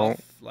yourself,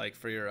 like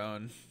for your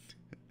own.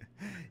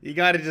 You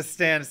got to just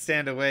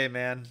stand away,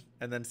 man,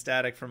 and then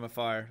static from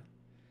afar.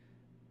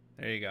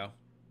 There you go.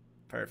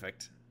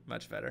 Perfect.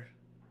 Much better.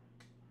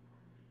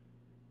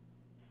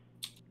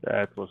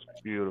 That was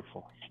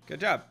beautiful. Good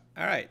job.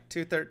 All right,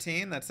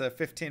 213. That's a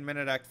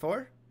 15-minute Act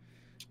 4.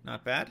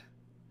 Not bad.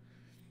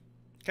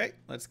 Okay,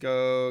 let's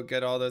go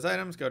get all those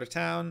items. Go to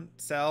town,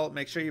 sell.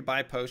 Make sure you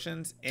buy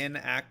potions in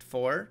Act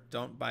 4.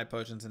 Don't buy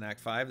potions in Act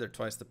 5. They're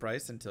twice the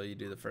price until you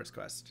do the first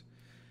quest.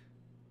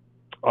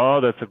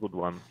 Oh, that's a good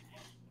one.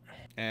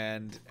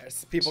 And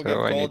people So give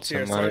I gold need to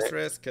your some money.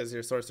 sorceress because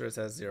your sorceress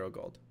has 0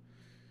 gold.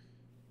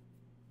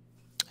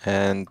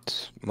 And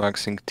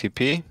maxing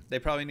TP. They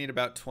probably need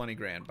about 20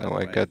 grand. By No, the I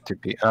way. got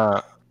TP.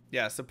 Ah,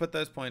 Yeah, so put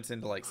those points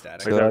into like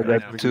static. so Wait, I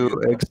that's got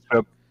 2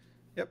 extra.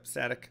 Yep,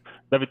 static.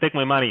 David, take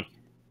my money.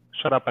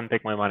 Shut up and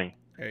take my money.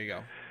 There you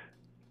go.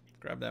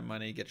 Grab that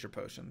money, get your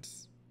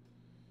potions.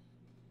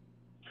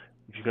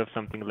 If you have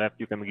something left,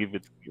 you can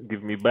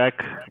give me back.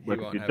 But You if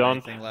won't you have don't,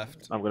 anything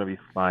left. I'm gonna be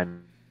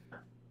fine.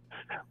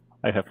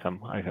 I have some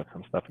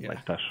stuff in my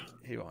Yeah. stash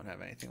He won't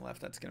have anything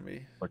left. That's gonna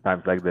be for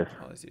times like this.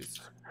 all he's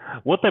used.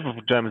 What type of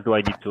gems do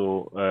I need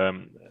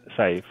to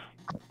save?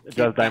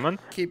 Just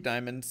diamonds? Keep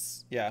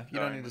diamonds. Yeah, you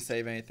don't need to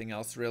save anything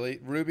else really.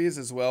 Rubies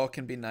as well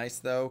can be nice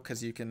though,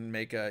 because you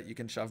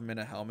can shove them in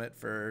a helmet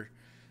for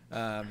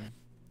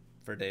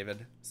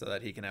David, so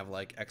that he can have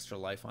like extra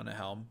life on a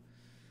helm,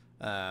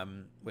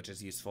 which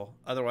is useful.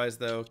 Otherwise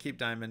though, keep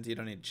diamonds. You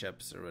don't need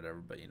chips or whatever,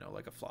 but you know,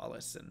 like a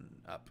flawless and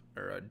up,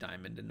 or a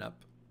diamond and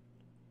up.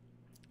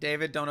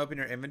 David, don't open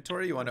your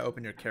inventory. You want to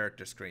open your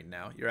character screen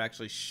now. You're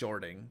actually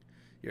shorting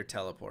your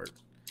teleport.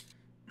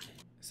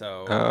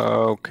 So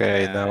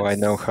Okay, yeah, now I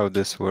know it's- how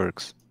this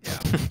works. Yeah.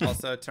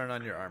 Also, turn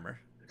on your armor.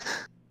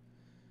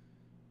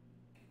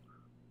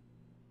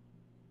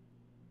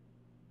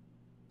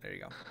 There you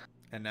go.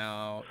 And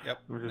now, yep.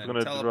 I'm just Then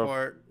gonna drop.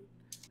 teleport,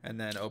 and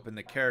then open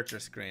the character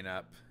screen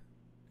up,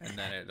 and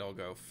then it'll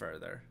go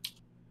further.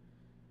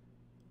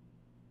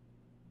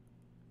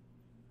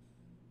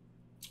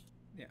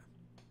 Yeah.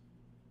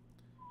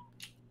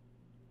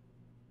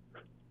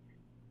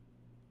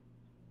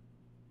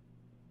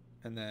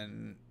 And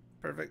then,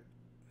 perfect.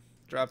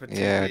 Drop a TP.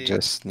 Yeah, I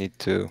just need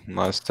to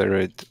master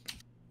it.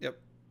 Yep.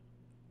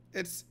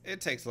 It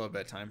takes a little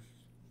bit of time.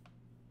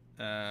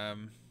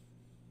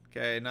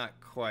 Okay, not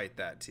quite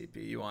that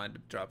TP. You wanted to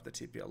drop the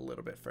TP a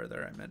little bit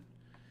further. I meant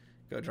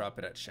go drop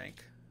it at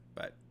Shank.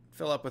 But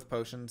fill up with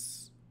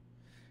potions.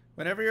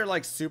 Whenever you're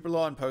like super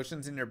low on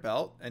potions in your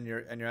belt and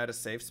you're at a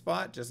safe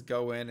spot, just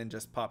go in and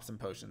just pop some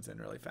potions in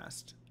really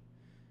fast.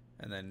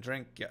 And then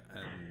drink, yeah,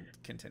 and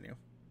continue.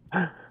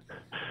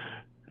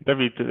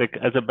 David, like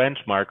as a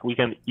benchmark, we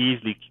can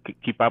easily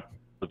keep up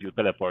with you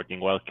teleporting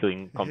while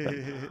killing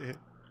content.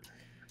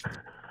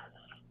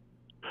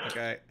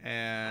 Okay,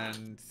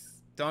 and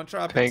don't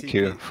drop a TP. Thank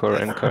you for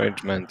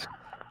encouragement.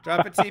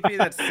 Drop a TP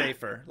that's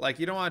safer. Like,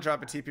 you don't want to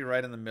drop a TP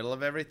right in the middle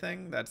of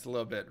everything. That's a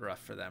little bit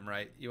rough for them,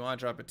 right? You want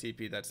to drop a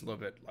TP that's a little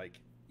bit like,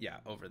 yeah,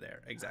 over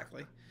there.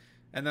 Exactly.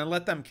 And then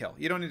let them kill.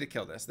 You don't need to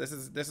kill this. This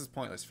is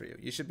pointless for you.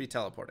 You should be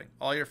teleporting.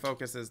 All your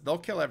focus is, they'll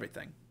kill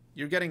everything.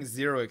 You're getting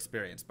 0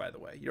 experience, by the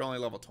way. You're only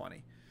level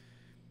 20.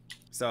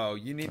 So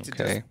you need to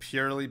just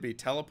purely be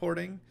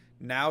teleporting.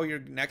 Now your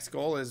next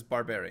goal is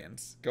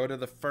barbarians. Go to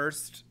the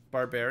first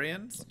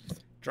barbarians,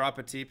 drop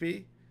a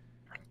TP,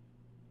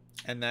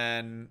 and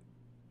then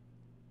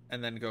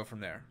go from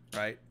there,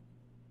 right?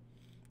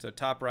 So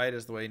top right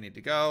is the way you need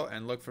to go,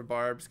 and look for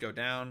barbs. Go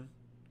down,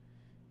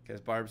 because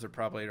barbs are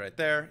probably right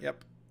there.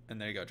 Yep. And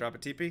there you go. Drop a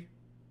TP.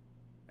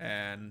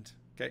 And,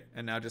 okay,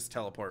 and now just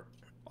teleport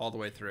all the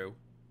way through.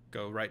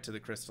 Go right to the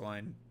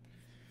crystalline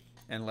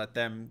and let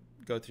them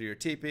go through your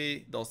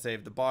TP. They'll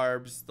save the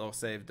barbs. They'll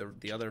save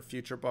the other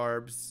future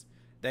barbs.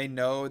 They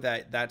know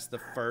that that's the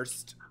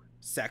first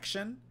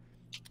section.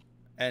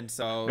 And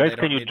so guys,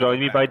 can you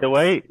join me, by the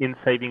way, in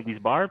saving these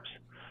barbs?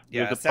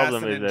 Yeah, the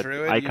problem Assassin is and that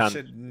Druid, I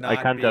should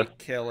not be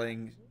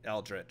killing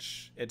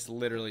Eldritch. It's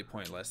literally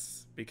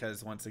pointless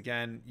because, once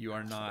again, you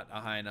are not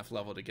a high enough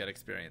level to get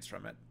experience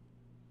from it.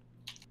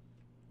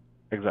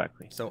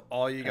 Exactly. So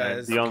all you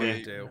guys the only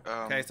can do.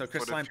 Okay, so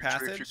Crystalline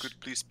Passage. If you could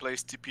please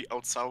place TP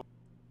outside.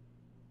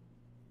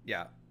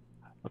 Yeah.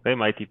 Okay,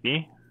 my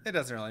TP. It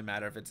doesn't really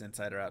matter if it's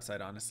inside or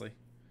outside, honestly.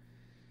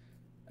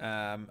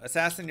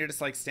 Assassin, you're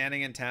just like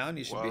standing in town.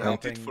 You should be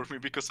helping. For me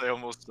because I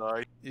almost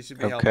died. You should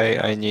be helping.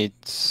 I need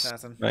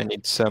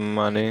some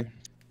money.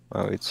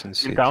 Oh, it's in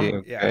city.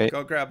 Okay. Yeah,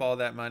 go grab all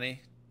that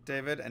money,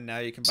 David, and now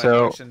you can buy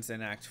potions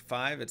in Act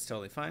 5. It's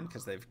totally fine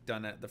because they've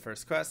done it the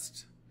first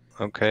quest.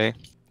 Okay.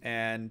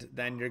 And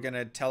then you're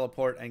gonna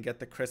teleport and get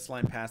the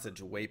Crystalline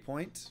Passage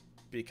waypoint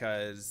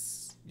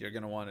because you're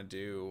gonna want to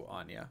do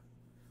Anya,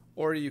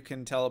 or you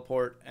can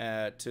teleport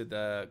to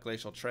the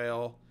Glacial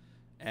Trail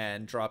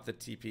and drop the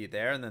TP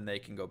there, and then they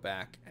can go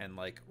back and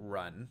like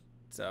run.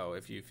 So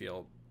if you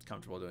feel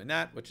comfortable doing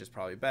that, which is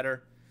probably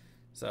better,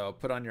 so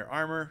put on your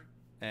armor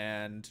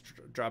and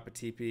drop a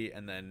TP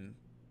and then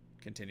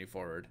continue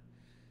forward.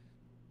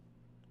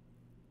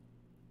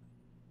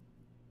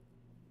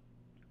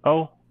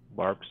 Oh,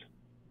 barbs.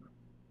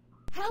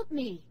 Help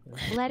me.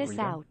 Let us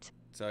out.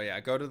 So yeah,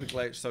 go to the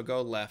glacier. So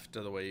go left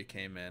of the way you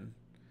came in.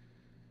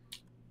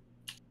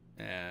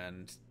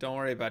 And don't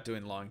worry about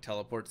doing long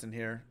teleports in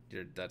here.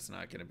 That's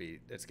not going to be,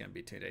 it's going to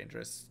be too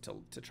dangerous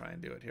to try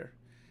and do it here.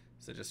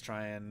 So just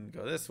try and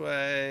go this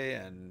way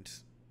and,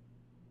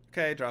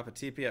 okay, drop a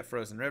TP at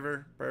Frozen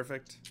River.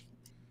 Perfect.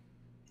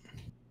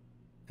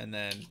 And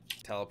then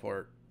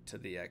teleport to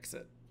the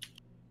exit.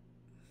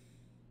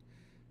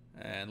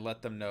 And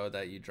let them know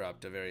that you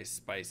dropped a very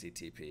spicy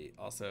TP.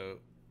 Also,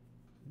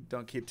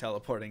 don't keep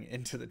teleporting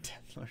into the Den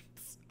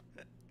Lords.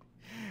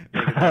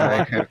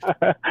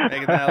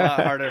 Making that a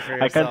lot harder for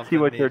yourself. I can't see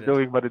what you're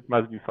doing, but it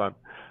must be fun.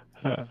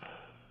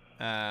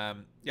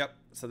 Yep.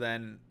 So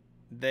then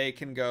they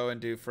can go and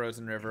do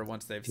Frozen River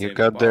once they've saved You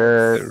got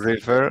the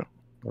river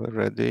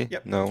already?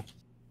 Yep. No.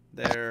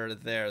 They're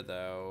there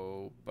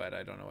though, but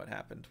I don't know what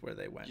happened where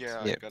they went.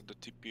 Yeah, I got the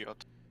TP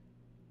out.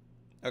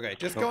 Okay,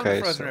 just go in the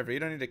Frozen River. You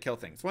don't need to kill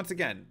things. Once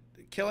again,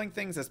 killing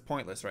things is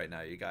pointless right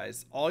now, you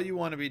guys. All you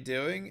want to be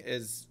doing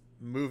is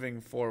moving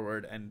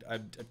forward and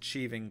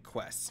achieving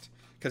quest,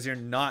 because you're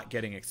not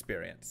getting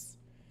experience.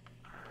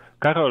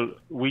 Carol,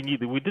 we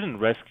didn't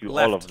rescue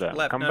all of them.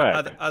 Left, Come no,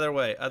 back. Other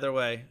way.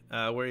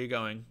 Where are you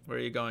going? Where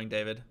are you going,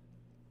 David?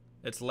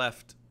 It's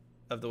left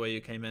of the way you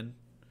came in.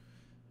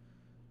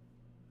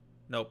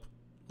 Nope.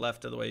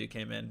 Left of the way you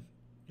came in.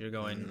 You're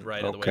going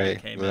right of the way you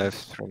came in.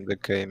 Left from the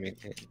gaming.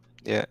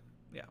 Yeah.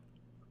 Yeah.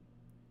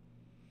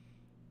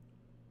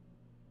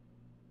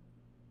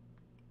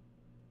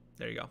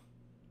 There you go.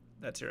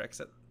 That's your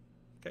exit.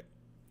 Okay.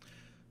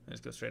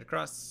 Just go straight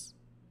across.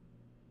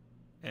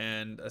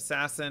 And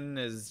Assassin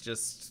is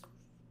just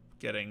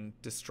getting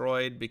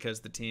destroyed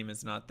because the team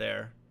is not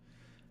there.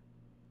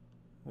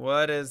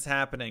 What is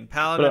happening?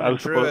 Paladin and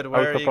Druid,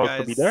 where are you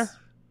guys? To be there?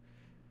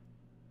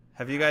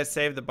 Have you guys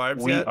saved the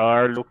barbs yet? We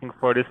are looking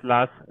for this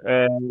last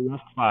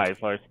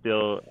 5 are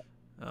still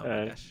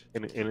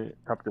in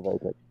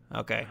captivated.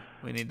 Okay,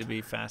 we need to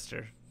be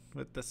faster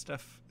with this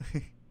stuff.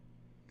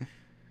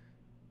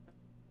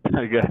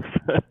 I guess.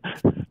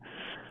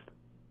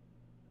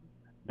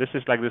 This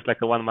is like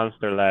a one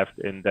monster left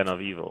in Den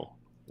of Evil.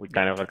 We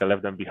kind of like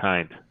left them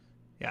behind.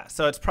 Yeah,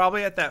 so it's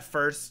probably at that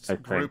first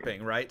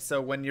grouping, right?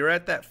 So when you're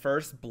at that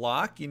first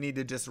block, you need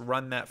to just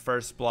run that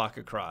first block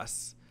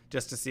across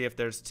just to see if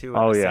there's 2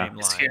 in the same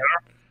line.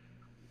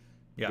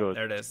 Yeah, good.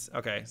 There it is.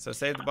 Okay, so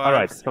save the barbs. All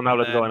right, so now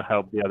let's go and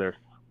help the others.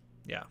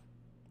 Yeah.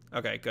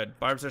 Okay, good.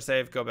 Barbs are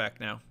saved. Go back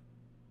now.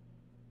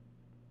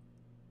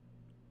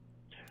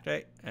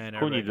 Okay, and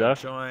who needs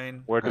us?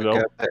 Join. Where to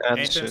go?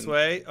 Ancient's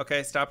Way.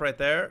 Okay, stop right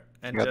there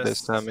and got just. The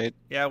summit.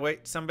 Yeah,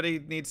 wait. Somebody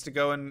needs to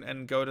go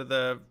and go to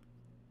the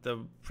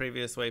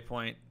previous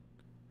waypoint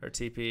or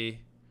TP.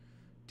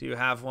 Do you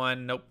have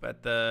one? Nope.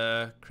 At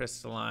the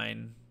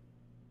crystalline.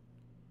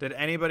 Did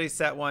anybody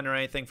set one or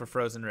anything for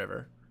Frozen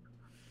River?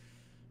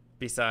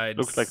 Besides.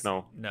 Looks like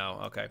no.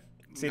 No. Okay.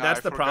 See, that's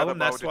the problem.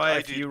 That's why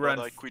if you run,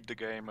 I quit the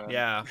game.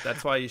 Yeah,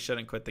 that's why you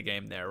shouldn't quit the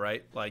game there,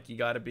 right? Like you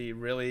got to be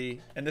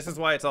really, and this is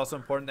why it's also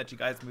important that you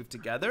guys move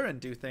together and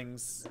do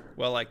things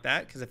well like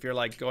that. Because if you're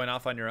like going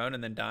off on your own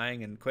and then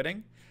dying and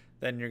quitting,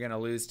 then you're gonna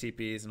lose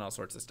TPs and all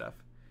sorts of stuff.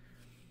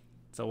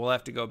 So we'll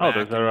have to go back.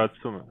 Oh, there's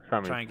Summit.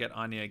 Try and get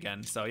Anya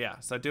again. So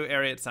yeah, so do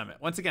area at Summit.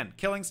 Once again,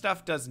 killing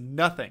stuff does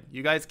nothing.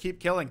 You guys keep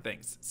killing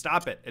things.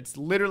 Stop it. It's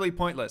literally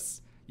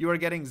pointless. You are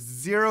getting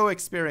 0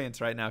 experience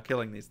right now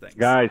killing these things.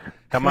 Guys,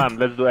 come on,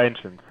 let's do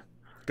Ancients.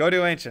 Go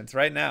do Ancients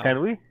right now.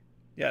 Can we?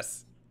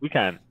 Yes. We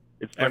can.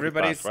 It's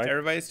everybody's right?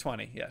 Everybody's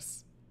 20,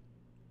 yes.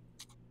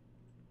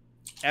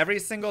 Every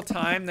single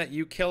time that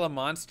you kill a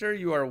monster,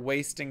 you are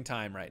wasting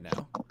time right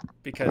now.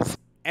 Because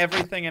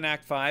everything in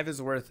Act 5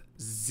 is worth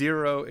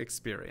 0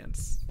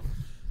 experience.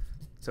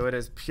 So it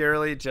is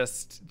purely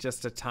just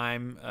a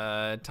time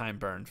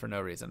burn for no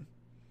reason.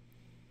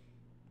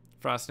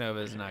 Frost Nova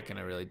is not going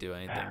to really do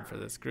anything for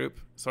this group.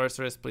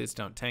 Sorceress, please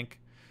don't tank.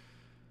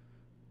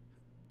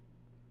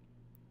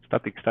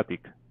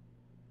 Static.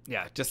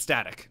 Yeah, just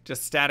static.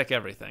 Just static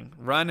everything.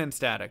 Run and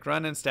static.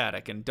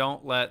 And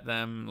don't let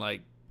them,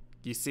 like,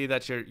 you see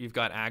that you've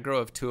got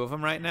aggro of 2 of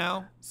them right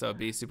now, so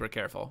be super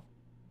careful.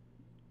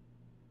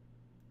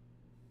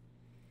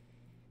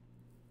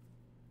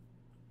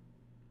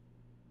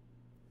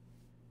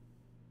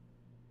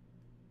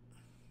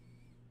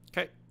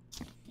 Okay.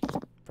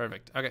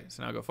 Perfect. Okay,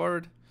 so now go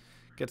forward,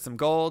 get some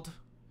gold,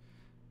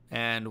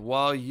 and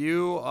while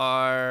you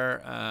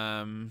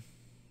are,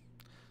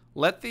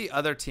 let the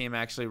other team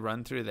actually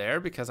run through there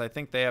because I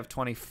think they have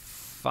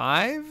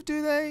 25.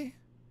 Do they?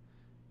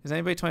 Is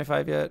anybody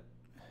 25 yet?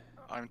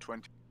 I'm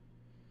 20.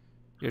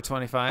 You're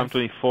 25. I'm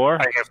 24.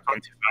 I have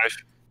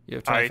 25. You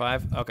have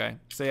 25. Okay,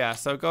 so yeah,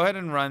 so go ahead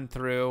and run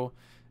through,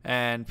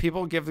 and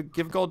people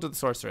give gold to the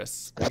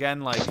sorceress again.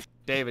 Like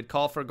David,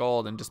 call for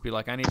gold and just be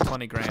like, I need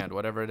 20 grand,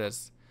 whatever it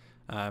is.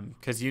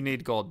 Because you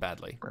need gold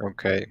badly.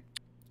 Okay.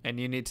 And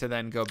you need to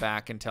then go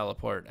back and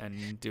teleport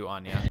and do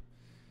Anya.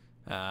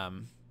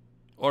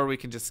 Or we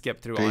can just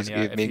skip through Please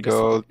Anya. give me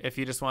gold. If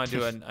you just want to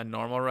do a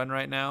normal run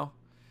right now,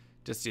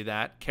 just do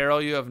that.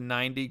 Carol, you have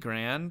 90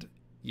 grand.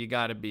 You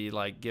got to be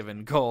like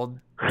giving gold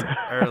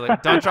early.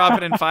 Don't drop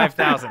it in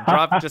 5,000.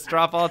 Just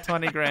drop all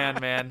 20 grand,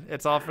 man.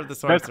 It's all for the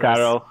sorceress. That's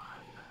Carol.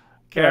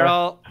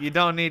 Carol, you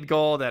don't need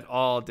gold at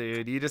all,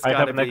 dude. You just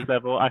gotta be next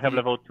level. I have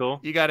level 2.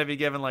 You gotta be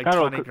given like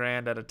Carol, 20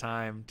 grand at a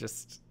time,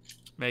 just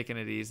making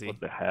it easy. What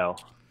the hell?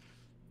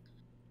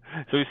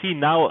 So you see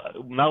now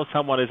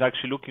someone is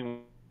actually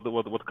looking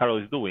what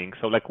Carol is doing.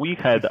 So like we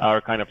had our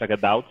kind of like a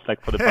doubts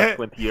like for the past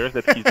 20 years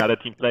that he's not a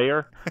team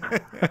player.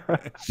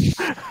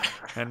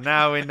 And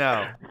now we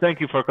know.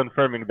 Thank you for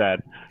confirming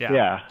that.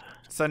 Yeah.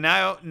 So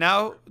now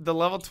the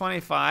level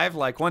 25,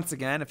 like once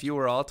again, if you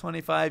were all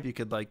 25, you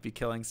could like be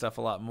killing stuff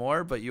a lot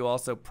more, but you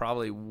also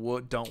probably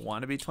don't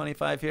want to be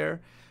 25 here.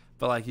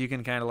 But like you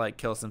can kind of like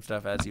kill some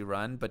stuff as you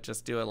run, but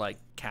just do it like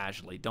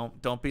casually.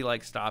 Don't be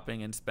like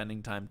stopping and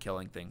spending time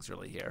killing things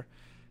really here.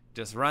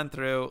 Just run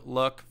through,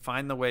 look,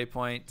 find the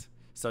waypoint.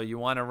 So you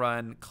want to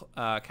run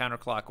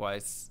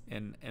counterclockwise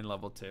in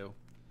level 2.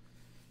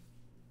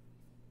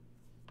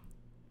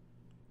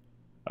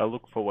 I'll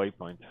look for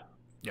waypoint.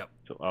 Yep.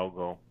 So I'll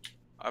go.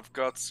 I've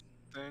got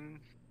something,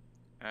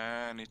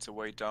 and it's a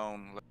way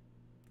down.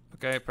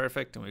 Okay,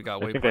 perfect. And we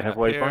got waypoint up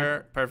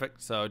here.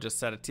 Perfect. So just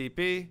set a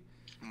TP.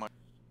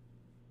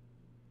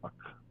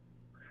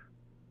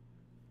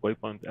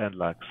 Waypoint and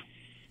lax.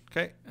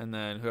 Okay, and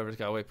then whoever's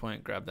got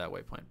waypoint, grab that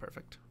waypoint.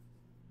 Perfect.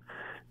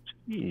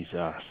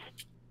 Jesus.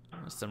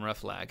 Some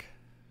rough lag.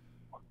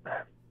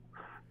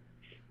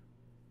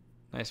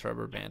 Nice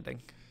rubber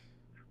banding.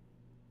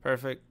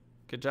 Perfect.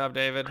 Good job,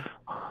 David.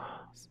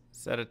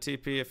 Set a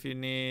TP if you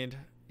need.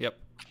 Yep.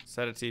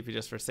 Set a TP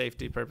just for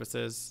safety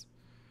purposes.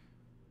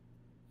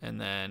 And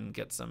then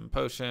get some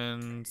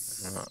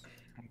potions.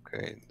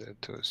 Okay,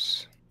 that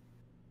was.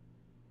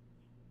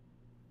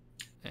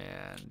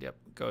 And yep,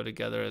 go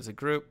together as a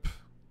group.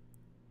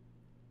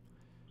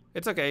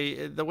 It's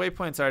okay. The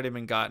waypoint's already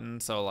been gotten,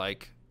 so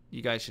like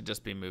you guys should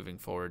just be moving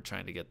forward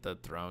trying to get the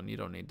throne. You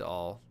don't need to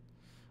all.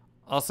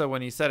 Also,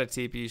 when you set a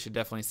TP, you should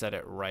definitely set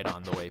it right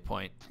on the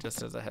waypoint,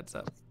 just as a heads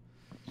up.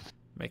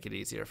 Make it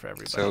easier for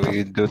everybody. So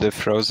we do the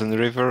frozen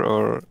river,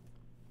 or?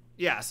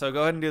 Yeah, so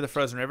go ahead and do the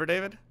frozen river,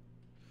 David.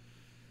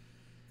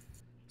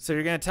 So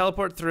you're going to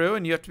teleport through,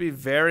 and you have to be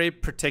very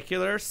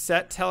particular.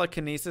 Set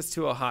telekinesis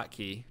to a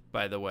hotkey,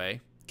 by the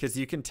way, because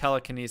you can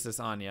telekinesis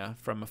Anya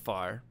from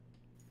afar.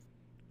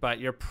 But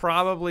you're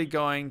probably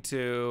going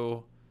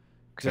to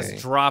just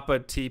drop a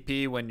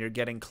TP when you're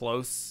getting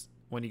close,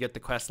 when you get the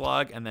quest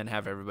log, and then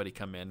have everybody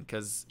come in,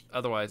 because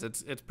otherwise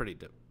it's pretty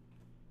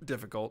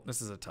difficult.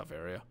 This is a tough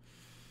area.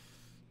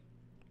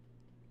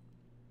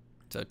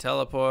 So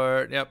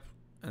teleport, yep,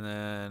 and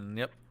then,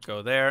 yep,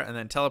 go there, and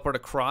then teleport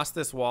across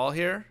this wall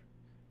here,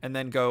 and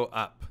then go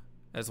up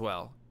as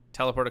well.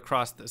 Teleport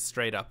across this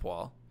straight up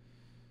wall.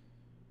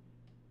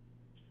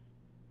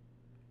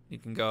 You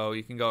can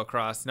go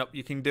across. Nope,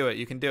 you can do it.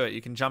 You can do it.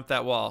 You can jump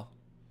that wall.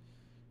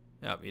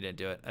 Nope, you didn't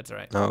do it. That's all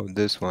right. Oh,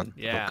 this one.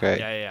 Yeah, okay.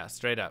 yeah.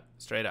 Straight up.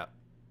 Straight up.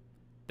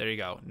 There you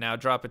go. Now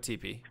drop a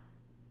TP.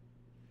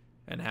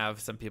 And have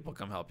some people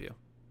come help you.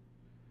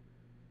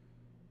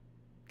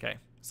 Okay.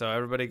 So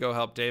everybody go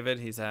help David.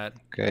 He's at...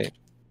 Okay.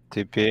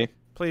 TP.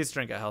 Please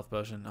drink a health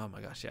potion. Oh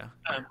my gosh, yeah.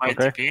 My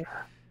TP.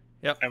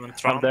 Yep.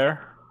 I'm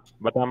there,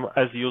 but I'm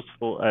as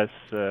useful as...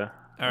 all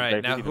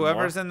right, now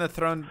whoever's in the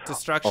throne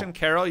destruction,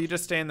 Carol, you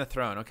just stay in the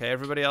throne, okay?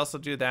 Everybody else will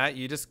do that.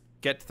 You just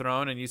get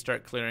thrown and you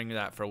start clearing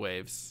that for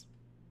waves.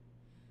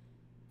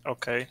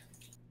 Okay.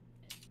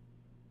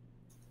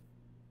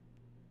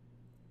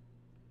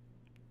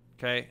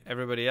 Okay,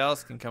 everybody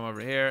else can come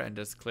over here and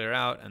just clear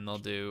out, and they'll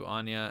do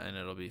Anya, and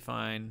it'll be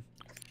fine.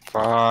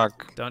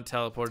 Fuck. Don't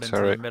teleport into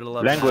the middle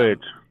of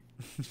language.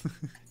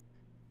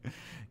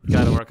 You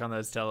gotta work on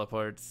those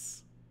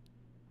teleports.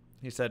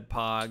 He said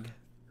Pog.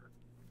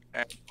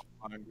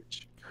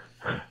 Language.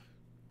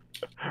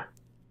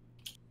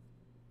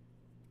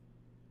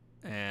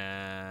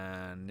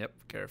 And yep,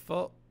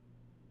 careful.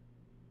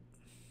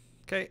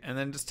 Okay, and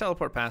then just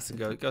teleport past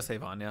and go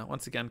save Anya.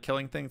 Once again,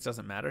 killing things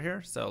doesn't matter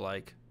here. So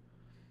like,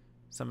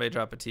 somebody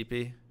drop a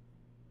TP,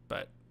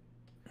 but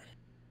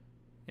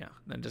yeah,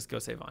 then just go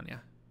save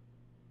Anya.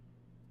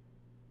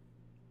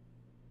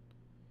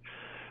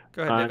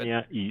 Go ahead, David.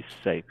 Anya is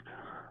saved.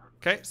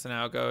 Okay, so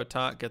now go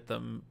talk, get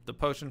the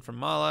potion from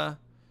Mala.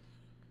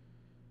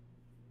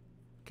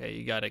 Okay,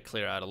 you got to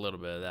clear out a little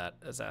bit of that,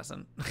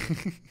 assassin.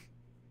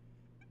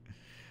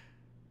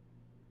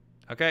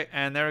 Okay,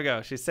 and there we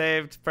go. She's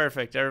saved.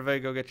 Perfect. Everybody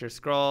go get your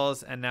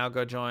scrolls, and now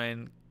go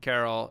join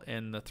Carol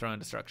in the throne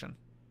destruction.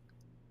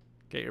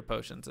 Get your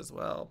potions as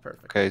well.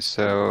 Perfect. Okay,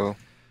 so...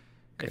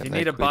 If you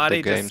need a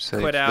body, just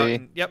quit out.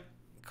 And, yep,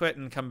 quit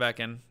and come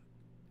back in,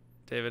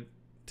 David,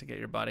 to get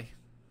your body.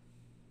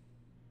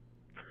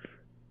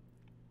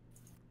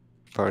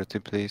 Party,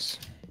 please.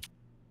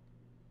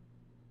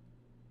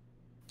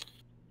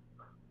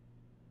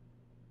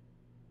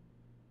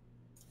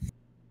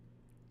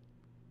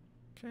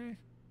 Okay.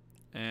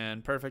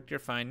 And perfect, you're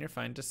fine, you're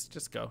fine.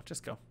 Just go,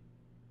 just go.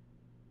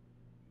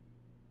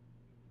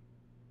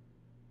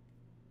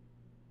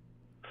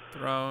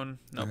 Throne.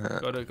 Nope.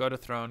 Go to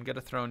throne. Get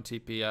a throne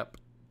TP up.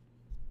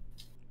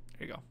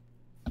 There you go.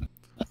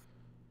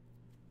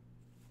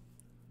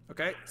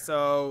 Okay,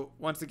 so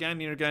once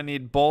again, you're gonna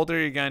need boulder,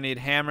 you're gonna need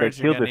hammers,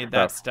 you're gonna need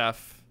that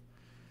stuff.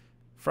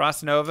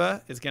 Frost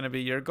Nova is gonna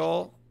be your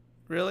goal,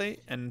 really,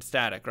 and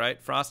static,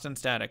 right? Frost and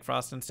static,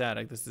 frost and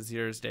static. This is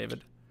yours,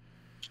 David.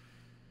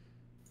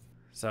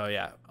 So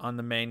yeah, on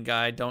the main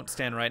guy, don't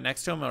stand right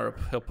next to him or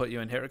he'll put you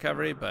in hit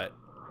recovery, but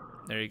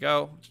there you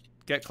go.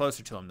 Get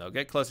closer to him though,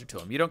 get closer to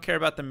him. You don't care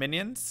about the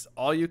minions.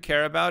 All you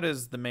care about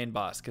is the main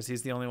boss because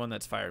he's the only one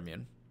that's fire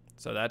immune.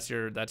 So that's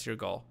your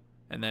goal.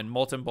 And then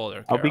Molten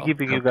Boulder, Carol. I'll be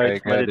giving you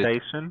guys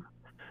meditation.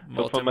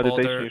 So for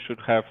meditation, you should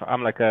have,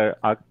 I'm like a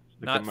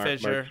not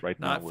fissure, right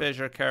not now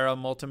fissure, Carol.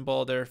 Molten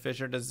Boulder.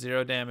 Fissure does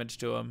 0 damage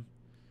to him.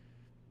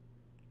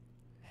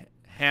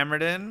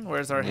 Hammered in.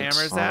 Where's our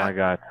hammers at? Oh my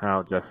god!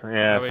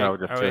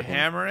 Are we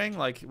hammering?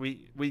 Like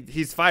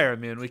he's fire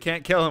immune. We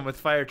can't kill him with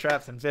fire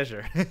traps and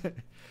fissure.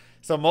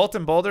 So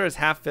Molten Boulder is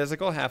half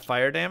physical, half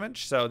fire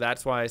damage. So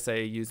that's why I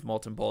say use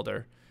Molten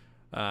Boulder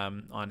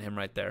on him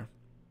right there.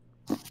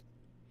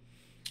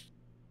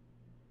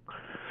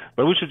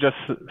 But we should just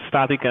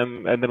static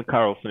and then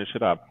Carol finish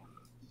it up.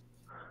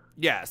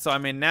 Yeah. So I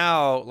mean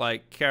now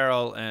like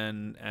Carol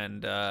and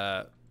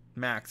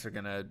Max are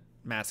gonna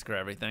massacre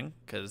everything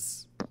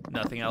because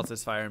nothing else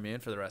is fire immune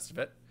for the rest of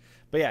it.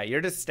 But yeah,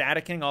 you're just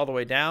staticking all the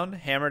way down.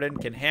 Hammerden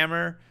can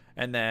hammer,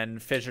 and then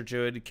Fissure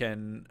Druid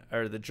can,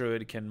 or the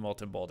Druid can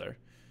Molten Boulder,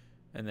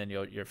 and then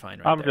you're fine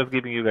right I'm there. just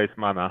giving you guys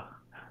mana.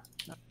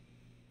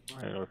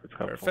 I don't know if it's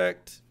helpful.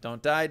 Perfect.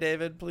 Don't die,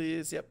 David,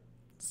 please. Yep.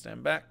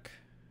 Stand back.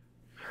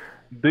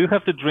 Do you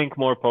have to drink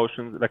more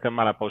potions, like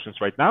mana potions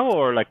right now,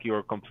 or like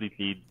you're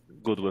completely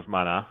good with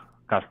mana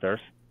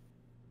casters?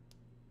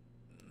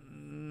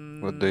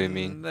 What do you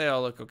mean? They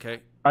all look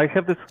okay. I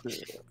have this.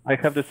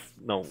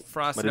 No.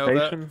 Frost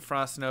meditation. Nova.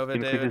 Frost Nova,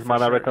 David. Increases For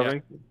mana sure.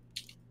 recovery. Yeah.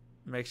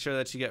 Make sure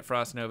that you get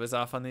Frost Novas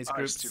off on these I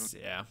groups.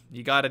 still- Yeah,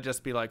 you gotta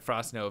just be like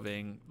Frost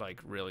Novaing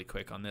like really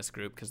quick on this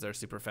group because they're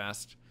super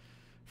fast.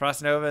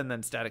 Frost Nova and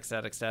then static,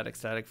 static, static,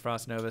 static.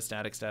 Frost Nova,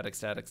 static, static,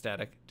 static,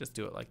 static. Just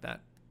do it like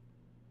that.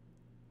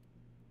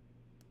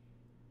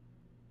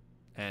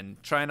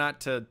 And try not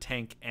to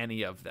tank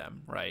any of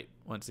them, right?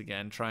 Once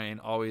again, try and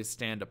always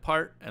stand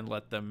apart and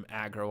let them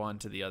aggro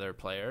onto the other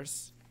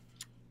players.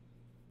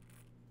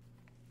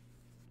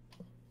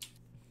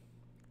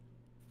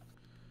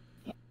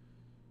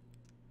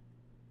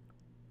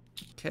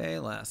 Okay,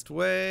 last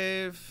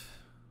wave.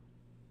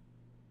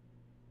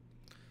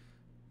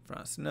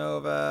 Frost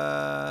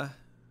Nova.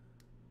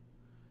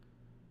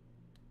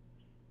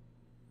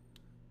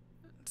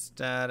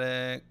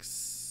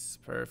 Statics.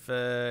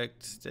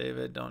 Perfect.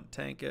 David, don't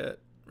tank it.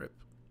 Rip.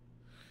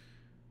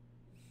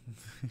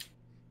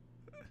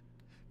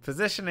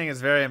 Positioning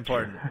is very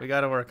important. We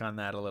got to work on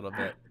that a little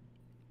bit.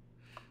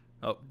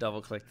 Oh,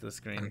 double click the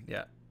screen.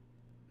 Yeah,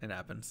 it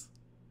happens.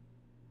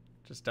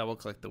 Just double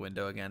click the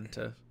window again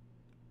to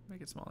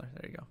make it smaller.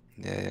 There you go.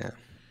 Yeah.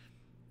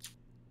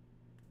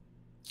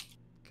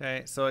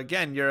 Okay, so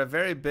again, you're a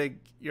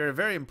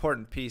very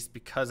important piece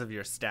because of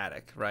your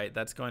static, right?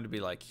 That's going to be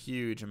like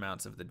huge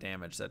amounts of the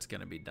damage that's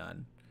going to be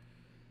done.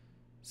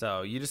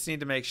 So you just need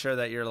to make sure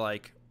that you're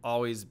like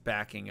always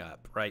backing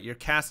up, right? You're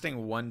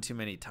casting one too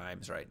many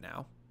times right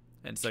now.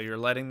 And so you're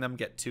letting them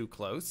get too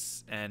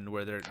close and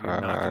where you're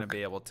not going to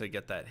be able to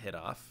get that hit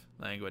off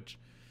language.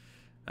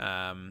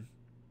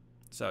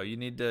 So you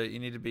need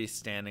to be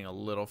standing a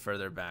little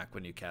further back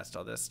when you cast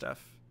all this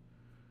stuff.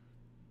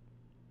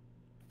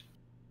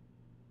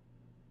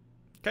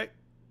 Okay.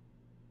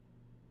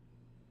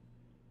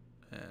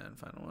 And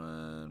final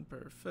one.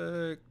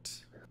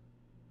 Perfect.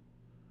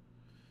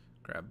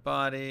 Grab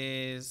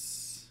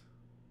bodies.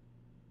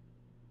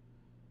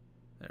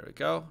 There we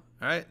go.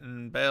 All right,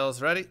 and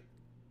Bale's ready.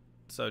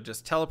 So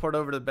just teleport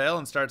over to Bale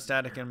and start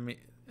static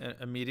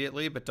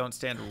immediately, but don't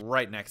stand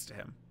right next to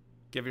him.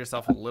 Give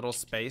yourself a little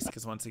space,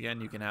 because once again,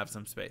 you can have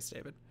some space,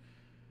 David.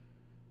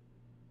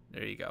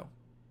 There you go.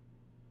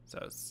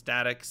 So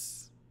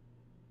statics.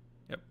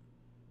 Yep.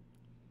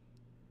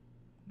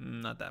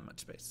 Not that much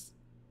space.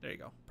 There you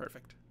go.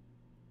 Perfect.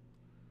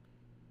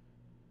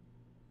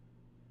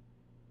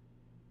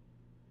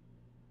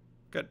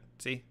 Good.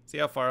 See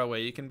how far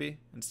away you can be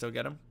and still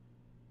get him?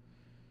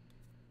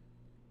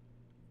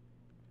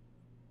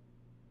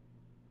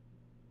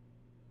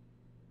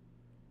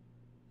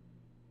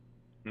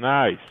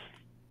 Nice.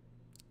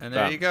 And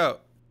there you go.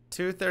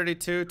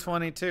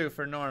 232.22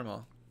 for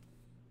normal.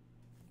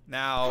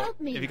 Now, Help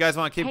me. if you guys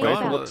want to keep Hey, going,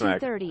 about we'll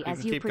 2:30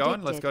 as you keep predicted.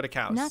 going. Let's go to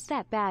cows. Not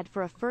that bad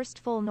for a first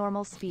full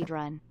normal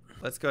speedrun.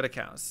 Let's go to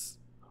cows.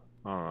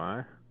 All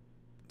right.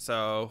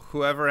 So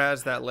whoever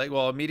has that leg,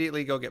 well,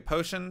 immediately go get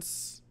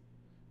potions.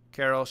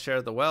 Carol,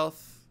 share the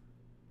wealth.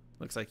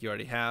 Looks like you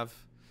already have.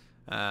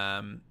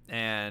 And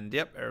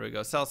yep, there we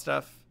go. Sell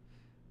stuff.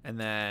 And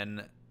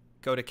then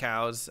go to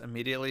cows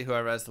immediately.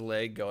 Whoever has the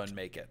leg, go and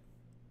make it.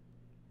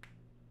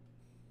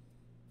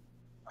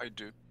 I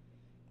do.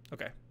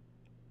 Okay.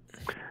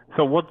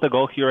 So what's the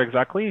goal here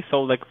exactly?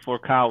 So like for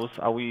cows,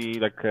 are we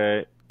like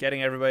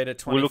Getting everybody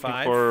to we're looking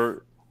 25.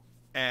 for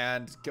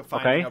And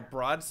finding a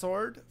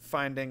broadsword,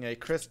 finding a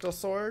crystal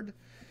sword,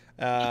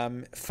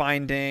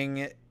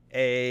 finding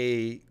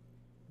a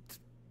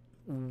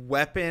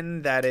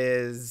weapon that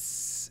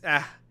is...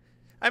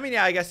 I mean,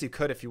 yeah, I guess you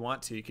could if you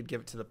want to. You could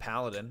give it to the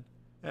paladin.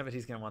 Yeah, but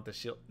he's going to want the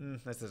shield.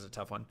 This is a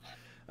tough one.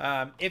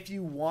 If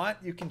you want,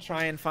 you can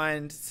try and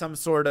find some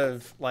sort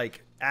of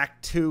like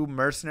Act 2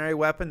 mercenary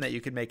weapon that you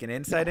could make an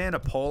insight in, a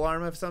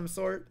polearm of some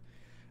sort.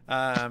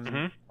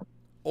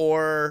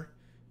 Or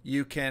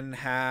you can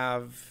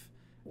have...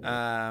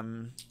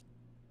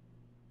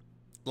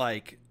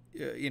 like,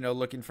 you know,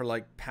 looking for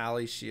like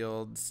pally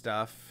shield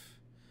stuff,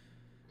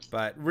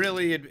 but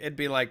really it'd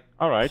be like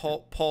all right,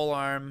 pole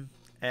arm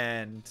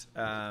and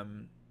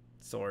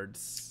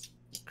swords,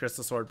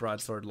 crystal sword,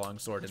 broadsword,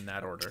 longsword, in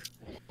that order.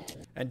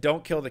 And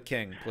don't kill the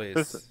king,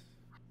 please.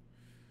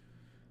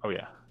 Oh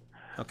yeah.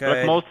 Okay.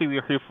 But mostly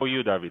we're here for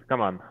you, David.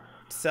 Come on.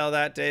 Sell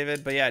that,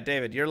 David. But yeah,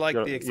 David, you're like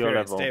the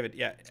experience. level. David,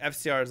 yeah,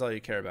 FCR is all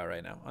you care about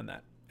right now on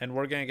that. And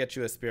we're going to get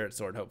you a spirit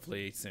sword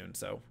hopefully soon,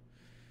 so.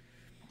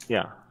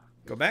 Yeah.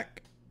 Go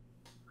back.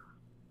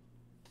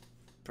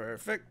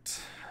 Perfect.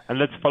 And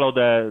let's follow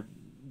the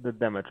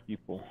damage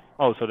people.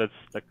 Oh, so that's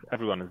like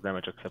everyone is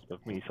damage except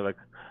of me. So like,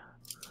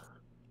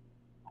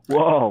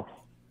 whoa.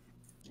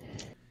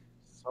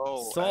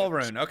 Soul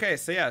rune. Okay,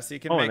 so yeah, so you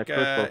can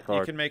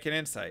make an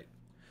insight.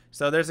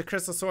 So there's a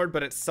crystal sword,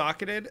 but it's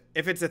socketed.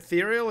 If it's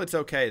ethereal, it's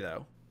okay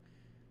though.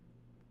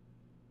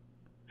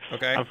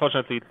 Okay.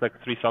 Unfortunately, it's like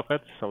 3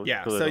 sockets. So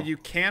yeah, so you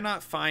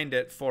cannot find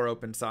it 4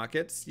 open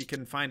sockets. You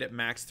can find it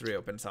max 3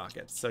 open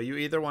sockets. So you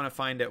either want to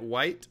find it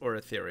white or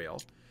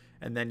ethereal,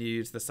 and then you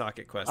use the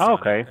socket quest. Oh,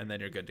 okay. And then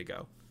you're good to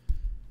go.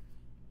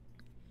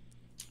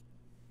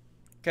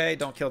 Okay,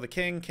 don't kill the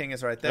king. King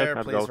is right there.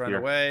 Please run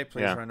away.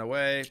 Please run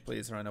away.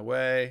 Please run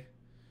away.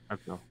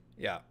 Let's go.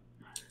 Yeah.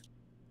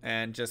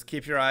 And just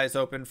keep your eyes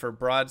open for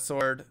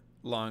broadsword,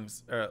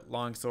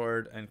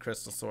 longsword, and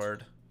crystal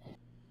sword.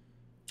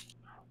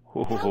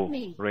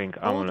 Ring,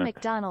 Old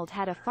MacDonald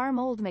had a farm.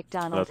 Old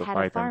MacDonald had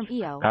a farm.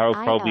 EO. Carol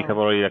probably have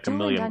already like $1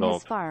 million on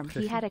gold. his farm.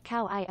 He had a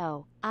cow.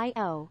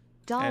 IO.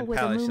 Doll And with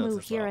a palace moo shields moo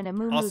as here well. and a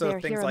moo moo Also,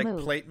 there. things Here like a moo.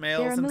 plate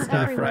mails There a and moo stuff,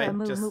 everywhere. right? A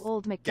moo Just moo.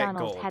 Old get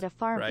MacDonald gold, had a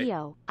farm. right?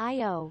 EO.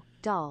 IO.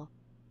 Doll.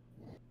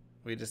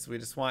 We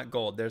just want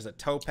gold. There's a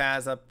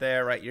topaz up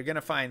there, right? You're gonna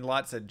find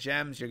lots of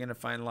gems. You're gonna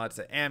find lots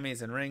of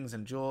ammies and rings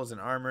and jewels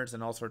and armors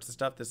and all sorts of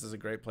stuff. This is a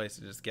great place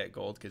to just get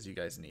gold because you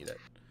guys need it.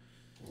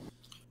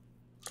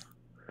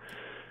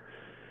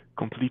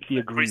 Completely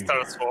agree.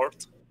 Crystal sword.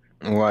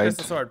 White.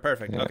 Crystal sword,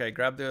 perfect. Yeah. Okay,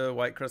 grab the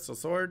white crystal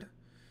sword.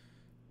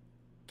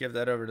 Give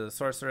that over to the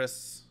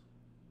sorceress.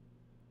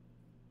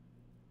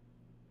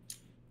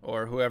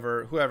 Or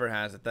whoever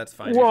has it, that's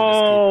fine. Whoa! You can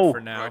just keep it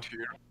for now. Right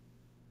here.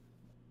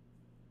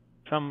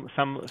 Some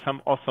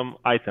awesome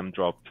item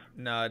dropped.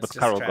 No, it's But just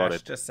Carol trash. got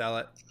it. Just sell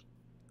it.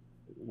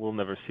 We'll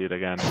never see it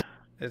again.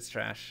 It's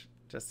trash.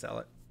 Just sell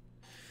it.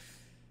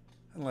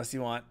 Unless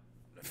you want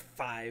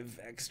 5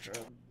 extra,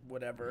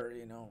 whatever,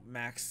 you know,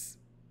 max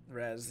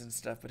res and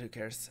stuff, but who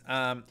cares?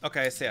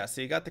 Okay, so yeah, so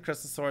you got the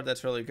crystal sword.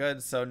 That's really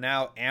good. So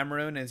now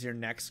Amrune is your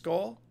next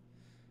goal.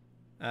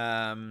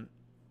 Yeah,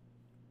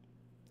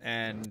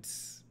 and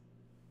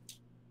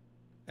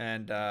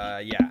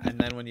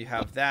then when you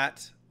have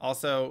that,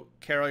 also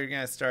Carol, you're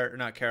gonna start, or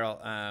not Carol,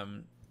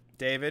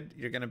 David,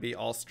 you're gonna be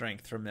all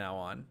strength from now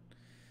on,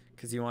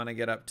 because you want to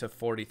get up to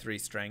 43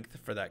 strength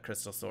for that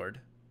crystal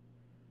sword.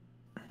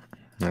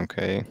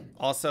 Okay.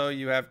 Also,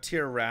 you have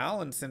Tier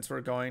Ral, and since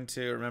we're going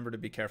to remember to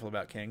be careful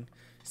about King,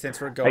 since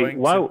we're going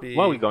Why to be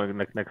are we going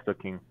next to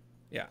King?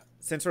 Yeah,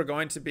 since we're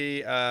going to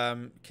be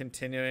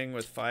continuing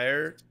with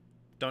fire,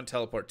 don't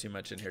teleport too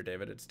much in here,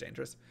 David. It's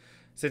dangerous.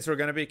 Since we're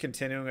going to be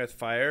continuing with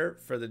fire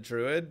for the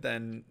druid,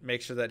 then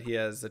make sure that he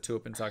has a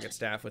 2-open socket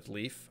staff with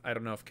leaf. I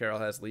don't know if Carol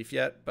has leaf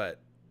yet, but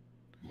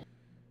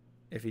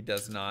if he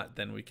does not,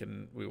 then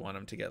we want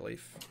him to get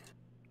leaf.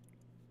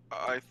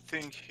 I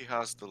think he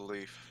has the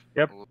leaf.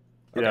 Yep.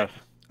 Okay. Yes.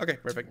 Okay,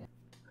 perfect.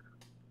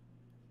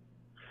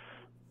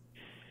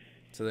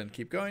 So then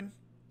keep going.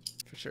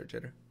 For sure,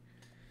 Jitter.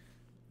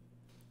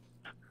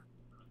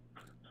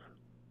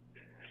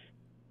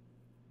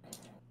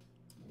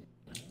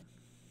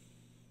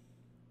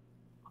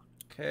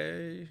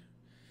 Okay.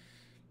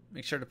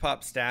 Make sure to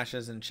pop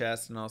stashes and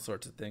chests and all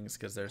sorts of things,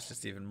 because there's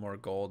just even more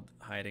gold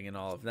hiding in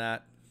all of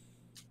that.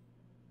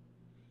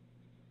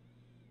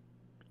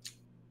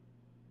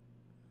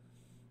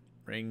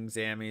 Rings,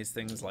 ammies,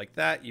 things like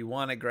that. You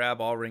want to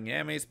grab all ring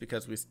ammies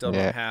because we still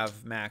don't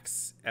have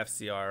max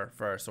FCR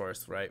for our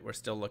source, right? We're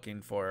still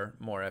looking for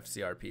more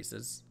FCR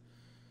pieces.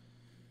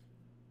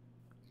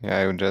 Yeah,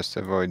 I'm just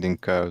avoiding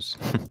cows.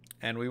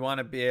 And we want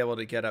to be able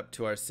to get up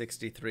to our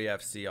 63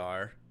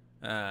 FCR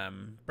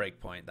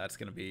breakpoint. That's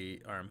going to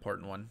be our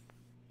important one.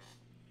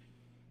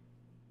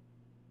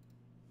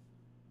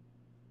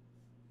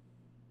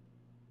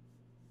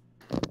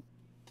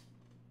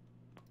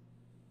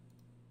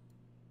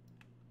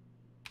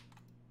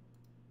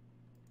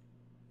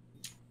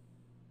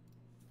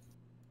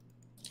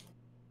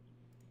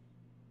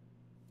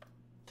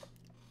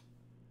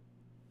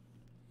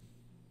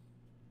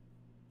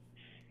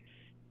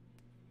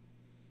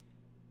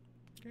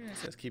 Okay, it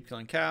says keep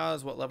killing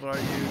cows. What level are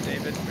you,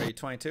 David? Are you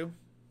 22?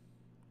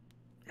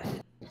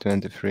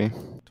 23.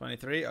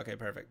 23? Okay,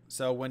 perfect.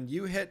 So when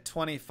you hit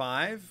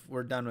 25,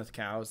 we're done with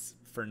cows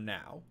for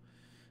now.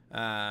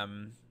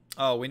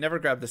 Oh, we never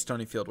grabbed the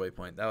Stony Field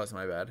waypoint. That was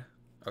my bad.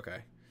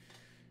 Okay.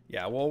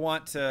 Yeah, we'll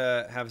want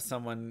to have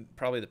someone,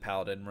 probably the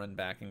Paladin, run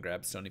back and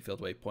grab Stony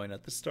Field waypoint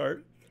at the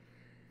start.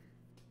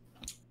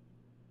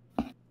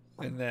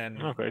 And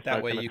then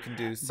that way you can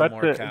do some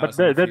more cows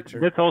in the future.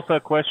 That's also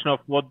a question of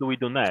what do we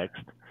do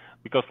next,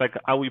 because like,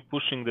 are we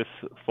pushing this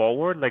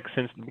forward? Like,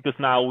 because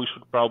now we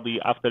should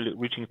probably, after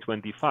reaching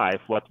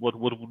 25, what would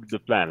be the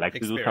plan? Like to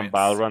do some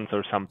bale runs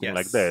or something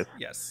like this?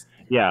 Yes.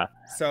 Yeah.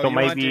 So you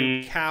want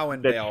to do cow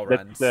and bale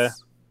runs.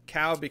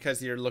 Cow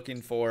because you're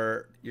looking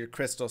for your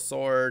crystal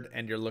sword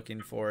and you're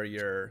looking for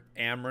your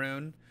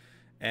Amrune,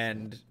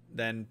 and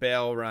then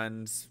bale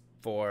runs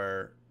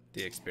for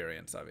the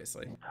experience,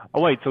 obviously.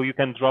 Oh wait, so you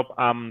can drop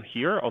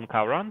here on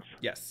cow runs?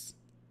 Yes.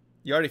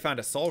 You already found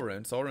a soul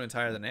rune. Soul rune's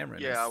higher than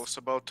Amrune. Yeah, I was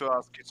about to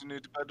ask, isn't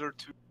it better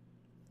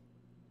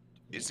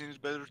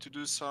to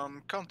do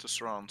some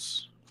countess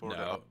rounds for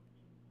that?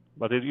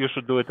 But you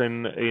should do it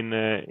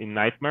in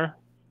Nightmare.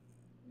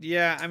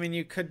 Yeah, I mean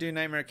you could do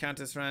Nightmare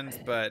Countess runs,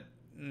 but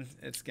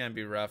it's gonna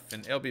be rough,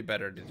 and it'll be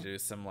better to do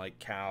some like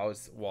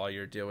cows while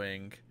you're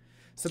doing.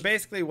 So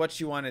basically what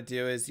you want to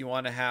do is you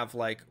want to have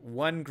like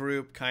one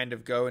group kind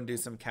of go and do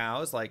some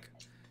cows, like,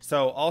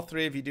 so all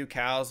 3 of you do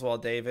cows while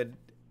David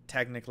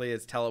technically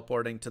is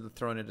teleporting to the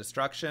Throne of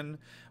Destruction.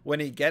 When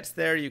he gets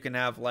there, you can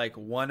have like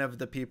one of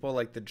the people,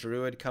 like the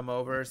druid, come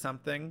over or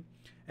something,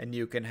 and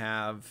you can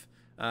have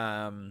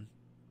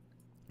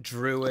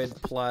druid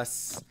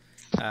plus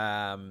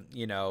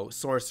you know,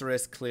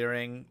 sorceress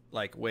clearing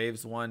like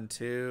waves 1,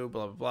 2,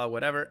 blah blah blah,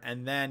 whatever,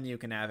 and then you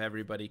can have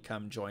everybody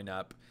come join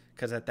up,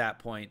 because at that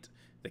point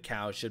the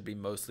cow should be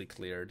mostly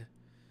cleared.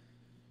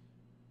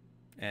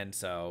 And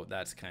so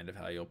that's kind of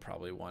how you'll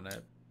probably want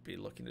to be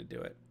looking to do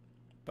it.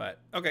 But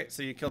okay,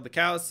 so you killed the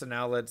cows, so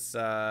now let's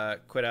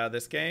quit out of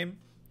this game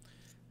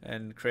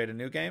and create a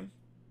new game.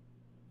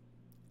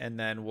 And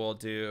then we'll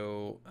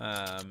do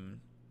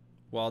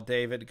while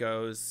David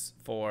goes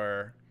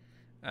for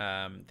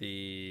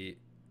the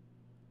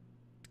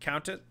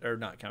countess, or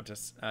not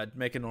countess,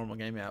 make a normal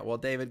game. Yeah, while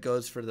David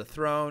goes for the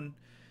throne,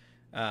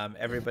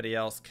 everybody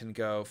else can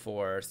go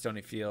for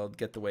Stony Field,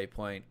 get the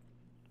waypoint.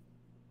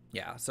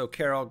 Yeah, so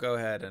Carol, go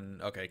ahead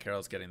and okay,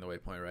 Carol's getting the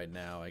waypoint right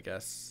now, I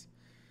guess.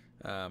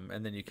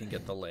 And then you can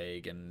get the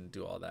leg and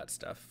do all that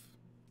stuff.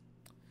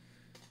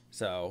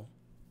 So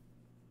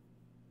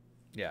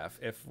yeah,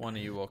 if one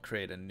of you will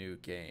create a new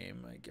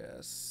game, I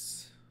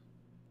guess.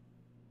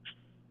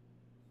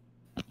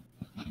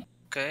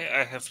 Okay,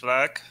 I have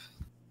leg.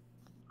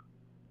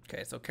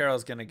 Okay, so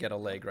Carol's gonna get a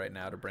leg right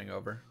now to bring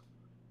over.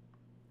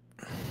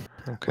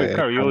 Okay. Wait,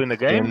 are you in the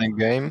game? In the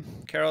game.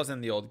 Carol's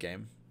in the old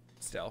game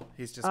still.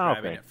 He's just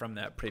grabbing it from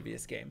that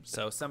previous game.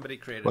 So somebody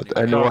created But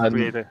a new game.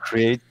 anyone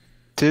created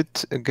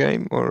a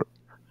game, or?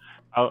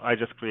 Oh, I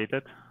just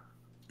created.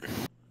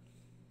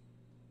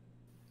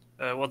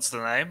 What's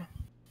the name?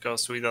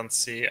 Because we don't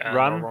see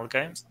Run. normal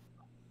games.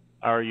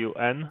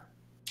 RUN.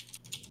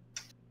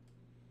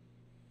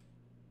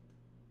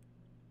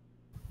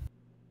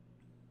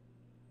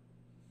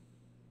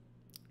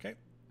 Okay.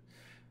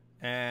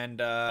 And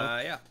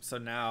yeah, so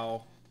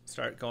now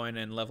start going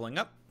and leveling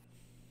up.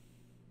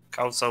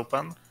 Cows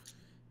open.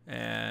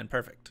 And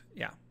perfect.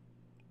 Yeah.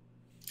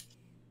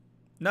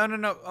 No, no,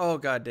 no. Oh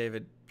God,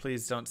 David,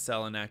 please don't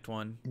sell in Act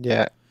 1.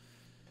 Yeah.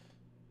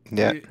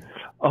 Yeah.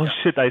 Oh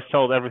shit! I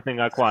sold everything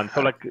Act 1. So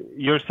like,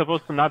 you're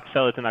supposed to not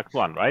sell it in Act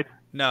 1, right?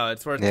 No,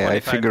 it's worth. Yeah, I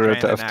 25 figured grand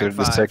it in after Act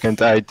the 5.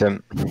 second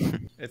item.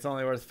 It's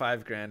only worth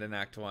 5 grand in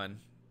Act 1.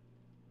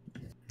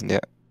 Yeah.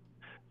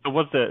 So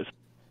what's the?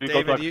 Do you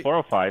go to Act 4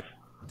 or 5?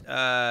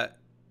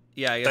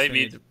 Yeah, I guess we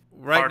need to,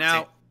 right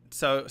now.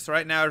 So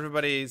right now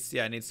everybody's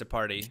needs to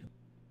party,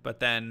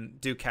 but then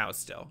do cows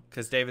still,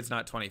 because David's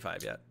not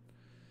 25 yet.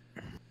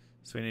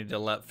 So we need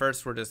to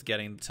first. We're just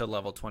getting to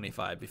level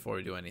 25 before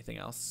we do anything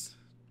else.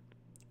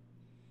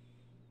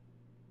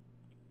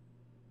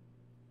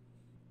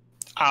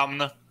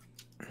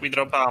 We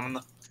drop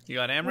Amn. You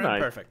got Amryn?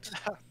 Nice. Perfect.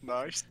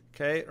 Nice.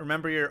 Okay,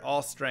 remember your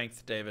all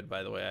strength, David,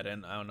 by the way. I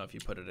don't know if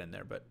you put it in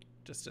there, but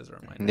just as a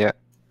reminder. Yeah.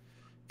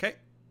 Okay.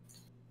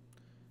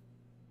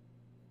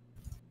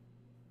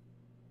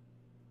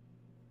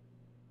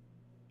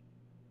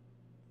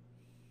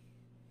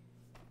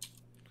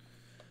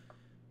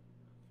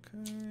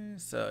 Okay,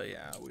 so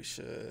yeah, we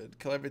should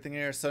kill everything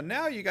here. So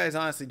now you guys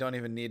honestly don't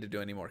even need to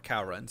do any more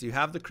cow runs. You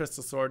have the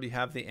crystal sword, you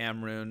have the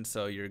Amrune,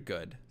 so you're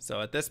good.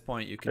 So at this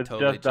point, you can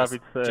totally just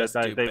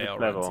do Bale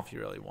runs if you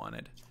really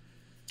wanted.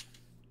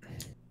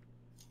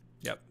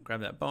 Yep,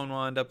 grab that bone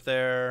wand up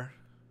there,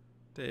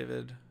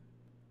 David.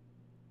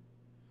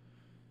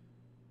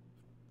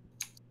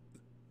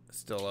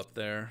 Still up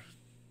there.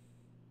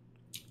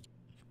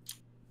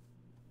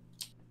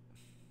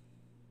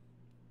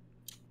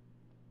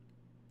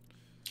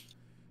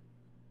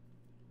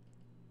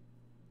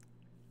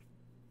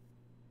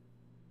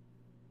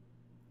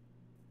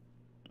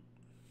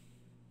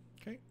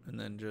 Okay, and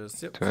then just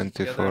 24.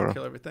 together,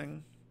 kill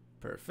everything.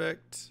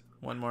 Perfect.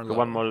 One more level.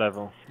 One more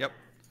level. Yep.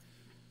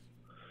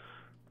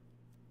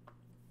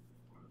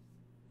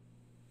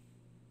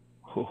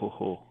 Ho ho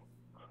ho.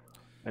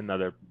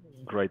 Another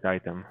great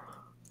item.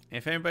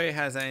 If anybody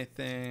has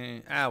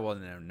anything, well,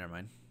 never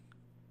mind,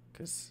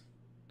 because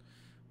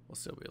we'll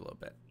still be a little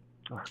bit.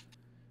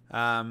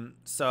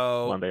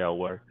 So one day I'll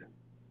work.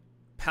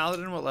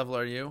 Paladin, what level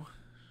are you?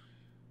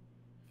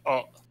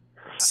 Oh,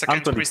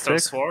 second crystal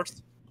sword.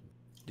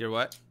 You're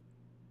what?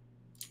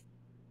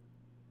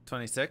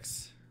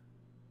 26?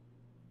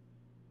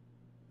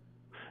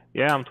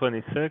 Yeah, I'm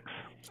 26.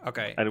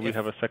 Okay. And we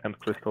have a second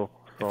crystal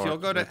sword. If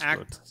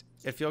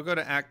you'll go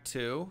to Act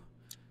 2,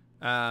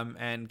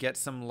 and get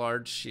some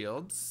large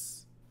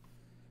shields,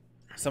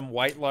 some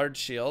white large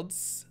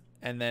shields,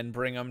 and then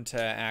bring them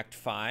to Act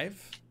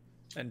 5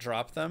 and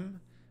drop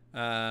them.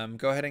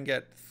 Go ahead and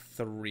get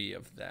 2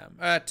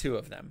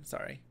 of them,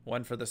 sorry.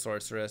 One for the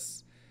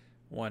sorceress,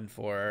 one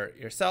for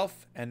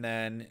yourself, and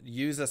then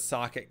use a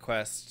socket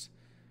quest.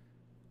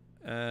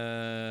 Do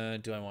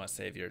I want to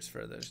save yours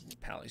for the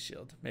Pally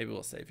shield? Maybe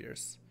we'll save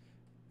yours.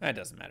 It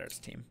doesn't matter, it's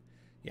team.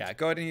 Yeah,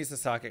 go ahead and use the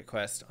socket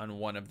quest on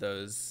one of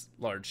those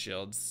large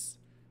shields.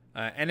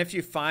 And if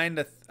you find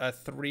a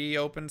 3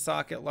 open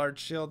socket large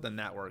shield, then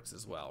that works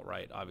as well,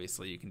 right?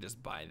 Obviously, you can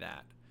just buy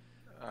that.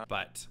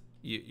 But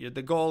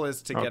the goal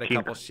is to get a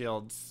couple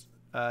shields.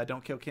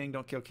 Don't kill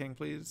King,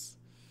 please.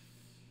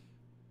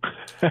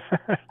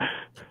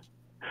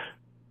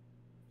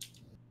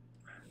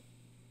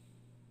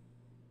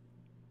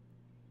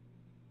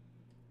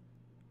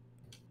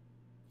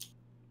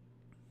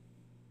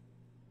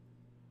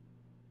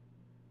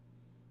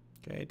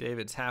 Okay,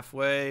 David's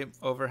halfway,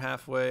 over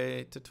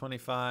halfway to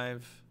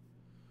 25.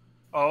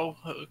 Oh,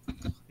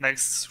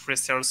 next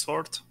crystal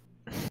sword.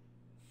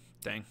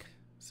 Dang,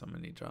 so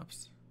many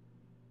drops.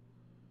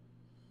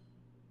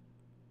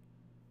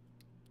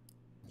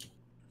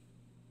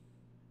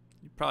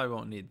 You probably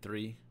won't need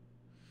 3.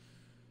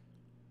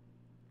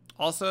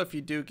 Also, if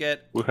you do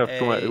get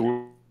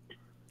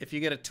if you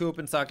get a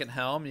 2-open socket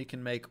helm, you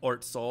can make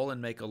Ort Soul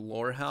and make a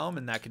lore helm,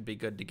 and that could be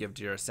good to give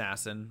to your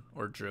assassin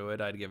or druid.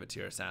 I'd give it to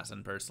your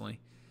assassin personally,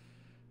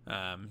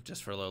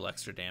 just for a little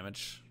extra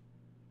damage.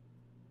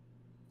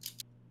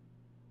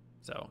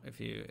 So if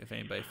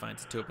anybody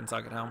finds a 2-open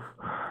socket helm,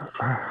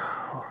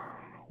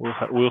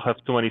 we'll have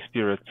too many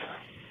spirits.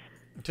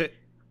 That's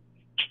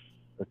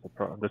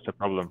a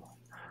problem.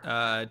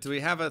 Do we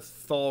have a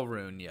Thol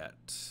rune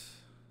yet?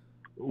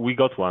 We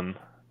got one.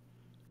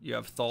 You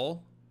have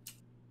Thol?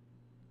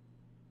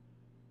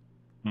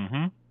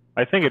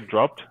 I think it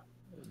dropped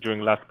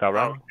during last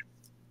Karan. Oh,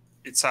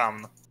 it's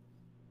Amn.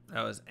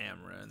 That was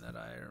Amrune that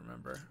I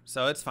remember.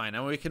 So it's fine.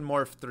 And we can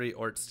morph 3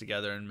 Orts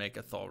together and make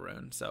a Thol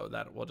rune. So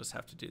that we'll just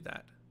have to do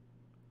that.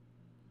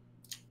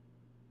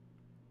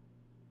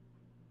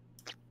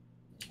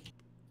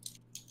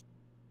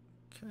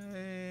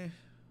 Okay.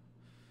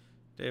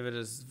 David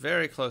is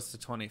very close to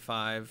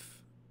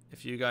 25.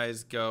 If you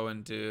guys go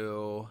and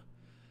go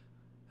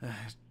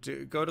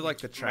to like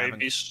the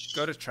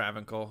go to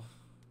Travancore.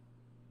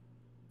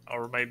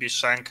 Or maybe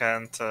Shank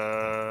and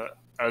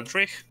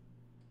Eldrich?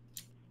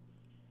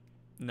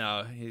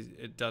 No,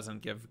 it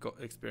doesn't give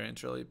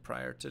experience really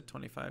prior to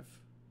 25.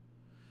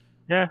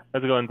 Yeah,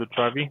 let's go into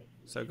Travi.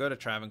 So go to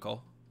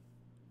Travancore.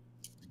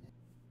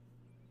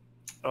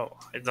 Oh,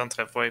 I don't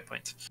have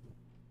waypoint.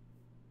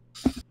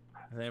 Does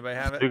anybody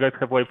have it? Do you guys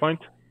have waypoint?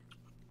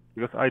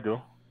 Because I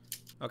do.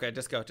 Okay,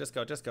 just go.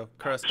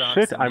 Curse dots.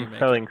 Shit, I'm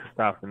selling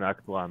stuff in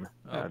Act 1.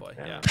 Oh boy,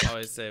 yeah.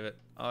 Always save it.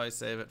 Always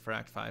save it for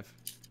Act 5.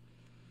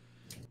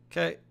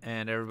 Okay,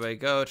 and everybody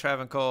go.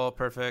 Travancore,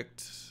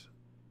 perfect.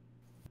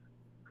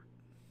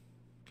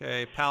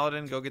 Okay,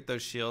 Paladin, go get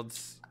those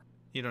shields.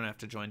 You don't have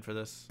to join for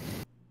this.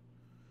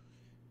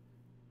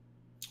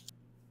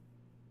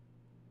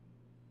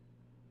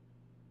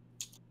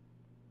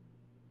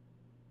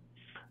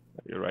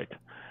 You're right.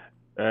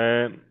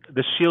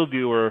 The shield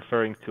you were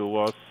referring to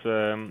was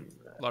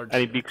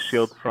any big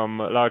shield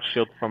large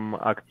shield from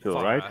Act 2,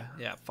 right?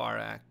 Yeah, far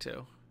Act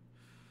 2.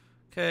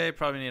 Okay,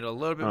 probably need a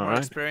little bit more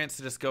experience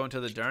to just go into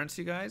the Durance,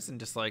 you guys, and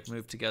just like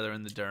move together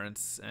in the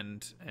Durance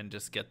and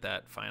just get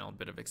that final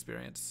bit of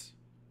experience.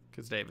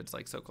 Because David's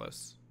like so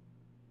close.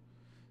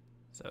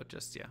 So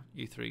just, yeah,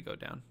 you 3 go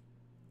down.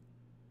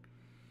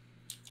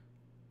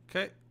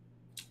 Okay.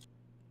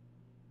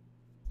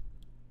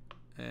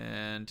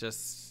 And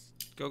just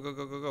go.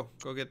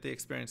 Go get the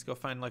experience. Go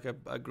find like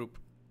a group.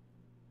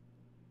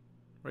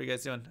 What are you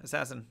guys doing?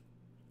 Assassin.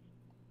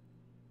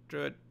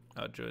 Druid.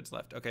 Oh, Druid's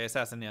left. Okay,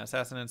 Assassin, yeah.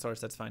 Assassin and Source,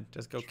 that's fine.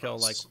 Just go kill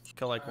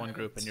like one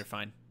group and you're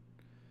fine.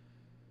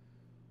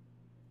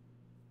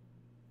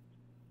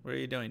 What are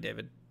you doing,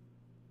 David?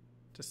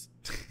 Just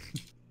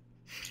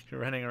you're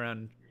running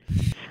around.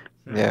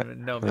 Yeah.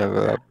 No.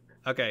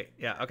 Okay,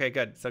 yeah, okay,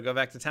 good. So go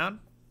back to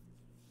town.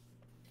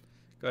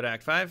 Go to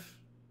Act 5.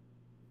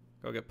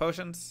 Go get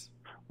potions.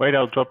 Wait,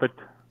 I'll drop it.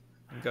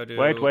 And go to...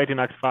 Wait in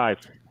Act 5.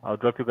 I'll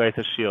drop you guys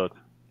a shield.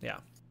 Yeah.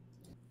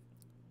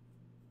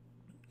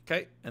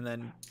 Okay, and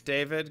then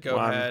David, go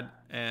ahead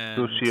and...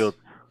 2 shields.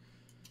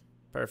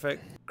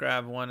 Perfect.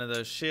 Grab one of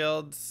those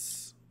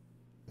shields.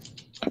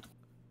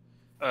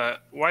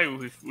 Why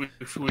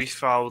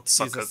without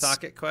sockets? Use a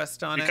socket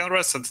quest on it. We can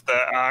reset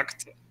the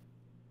act.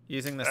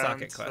 Using the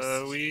socket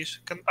quest. We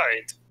can buy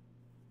it.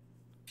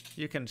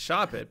 You can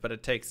shop it, but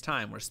it takes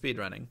time. We're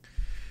speedrunning.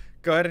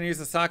 Go ahead and use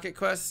the socket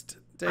quest,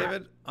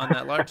 David, on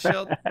that large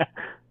shield.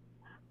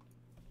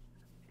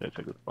 That's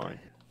a good point.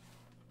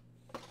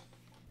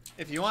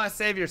 If you want to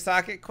save your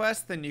socket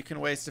quest, then you can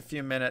waste a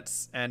few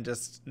minutes and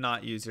just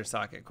not use your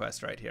socket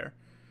quest right here.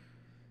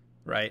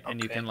 Right? Okay.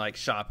 And you can like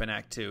shop in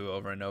Act 2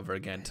 over and over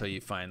again until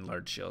you find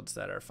large shields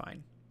that are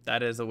fine.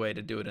 That is a way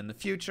to do it in the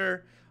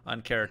future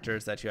on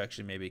characters that you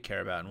actually maybe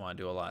care about and want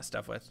to do a lot of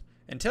stuff with.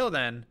 Until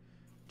then,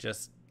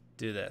 just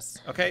do this.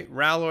 Okay,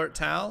 Ralort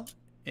Tal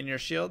in your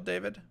shield,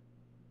 David.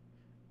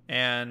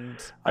 And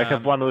I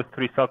have one with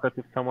 3 sockets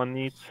if someone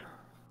needs.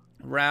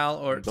 Ral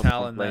or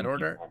Tal in that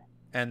order.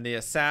 And the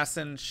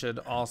assassin should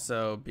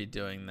also be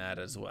doing that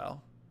as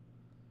well.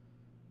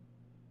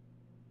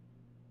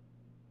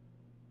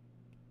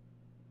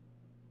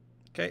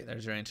 Okay,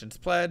 there's your Ancient's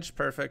Pledge.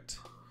 Perfect.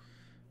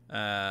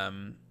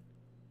 Yep,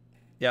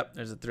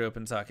 there's a 3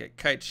 open socket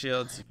kite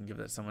shields. You can give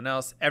that to someone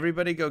else.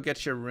 Everybody go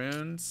get your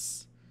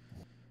runes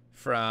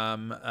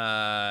from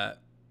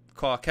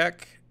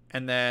Kwakek.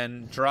 And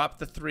then drop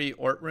the 3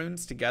 Ort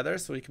runes together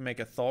so we can make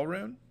a Thol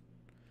rune.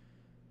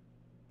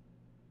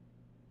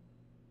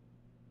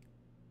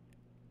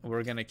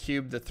 We're going to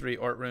cube the 3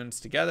 Ort runes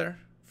together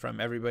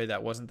from everybody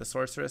that wasn't the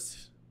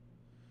sorceress.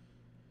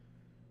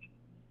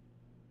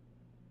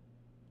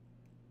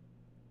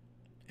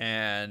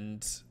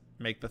 And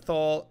make the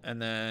Thol,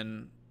 and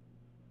then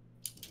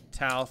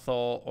Tal,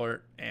 Thol,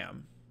 Ort,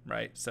 Am,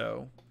 right?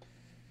 So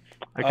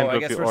I can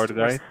drop you Ort,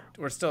 guys.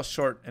 We're still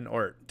short an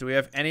Ort. Do we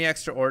have any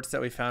extra Orts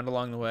that we found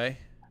along the way?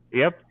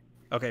 Yep.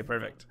 Okay,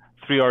 perfect.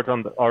 3 Ort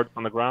on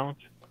the ground.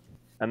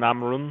 An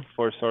Amrun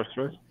for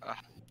sorcerers.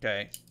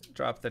 Okay.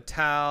 Drop the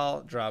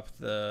Tal, drop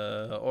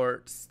the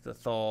Orts, the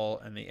Thol,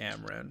 and the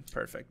Amrun.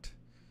 Perfect.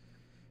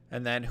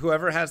 And then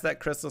whoever has that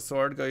crystal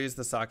sword, go use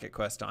the socket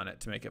quest on it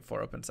to make it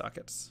 4 open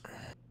sockets.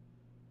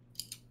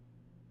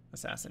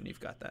 Assassin, you've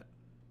got that.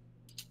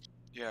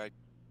 Yeah.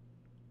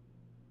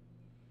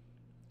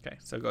 Okay,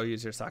 so go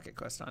use your socket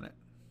quest on it.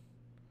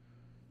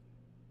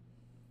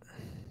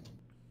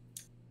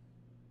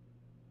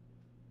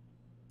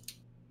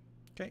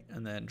 Okay,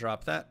 and then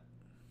drop that.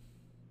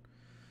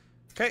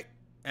 Okay,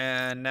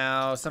 and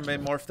now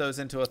somebody morph those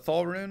into a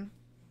Thol rune.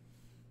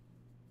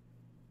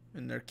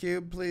 In their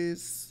cube,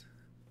 please.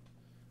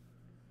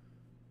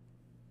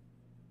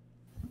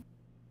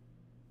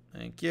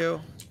 Thank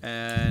you.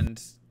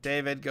 And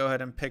David, go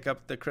ahead and pick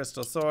up the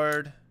crystal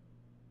sword.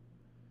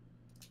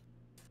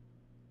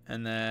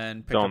 And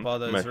then pick up all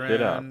those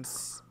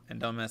runes. And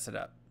don't mess it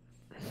up.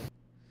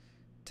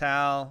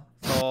 Tal,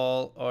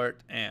 Thol,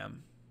 Ort,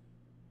 Am.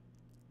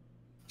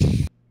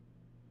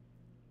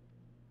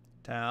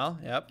 Tal,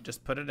 yep,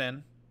 just put it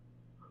in.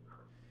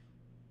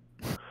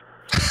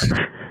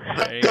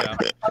 There you go.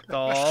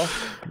 Thol.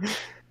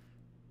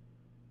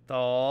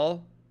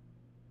 Thol.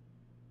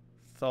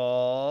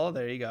 Thol.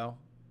 There you go.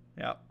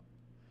 Yep.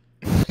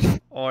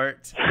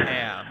 Ort,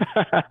 Am.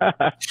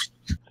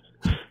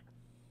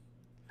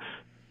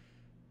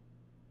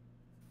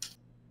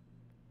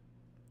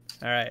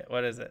 All right,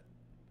 what is it?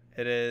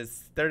 It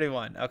is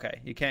 31.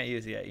 Okay, you can't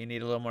use it yet. You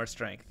need a little more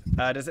strength.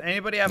 Does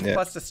anybody have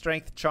plus to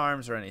strength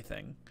charms or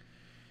anything?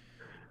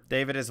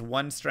 David is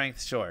 1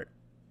 strength short.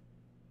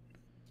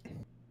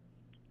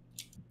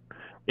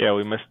 Yeah,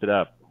 we messed it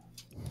up.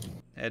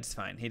 It's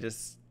fine. He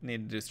just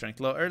needed to do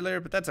strength low earlier,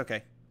 but that's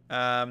okay.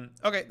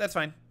 Okay, that's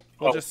fine.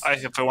 We'll just... I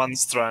have 1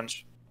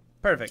 strength.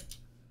 Perfect.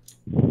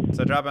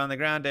 So drop it on the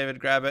ground, David.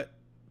 Grab it.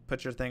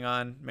 Put your thing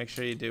on. Make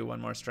sure you do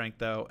 1 more strength,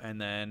 though, and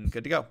then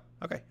good to go.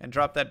 Okay, and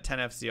drop that 10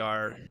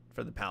 FCR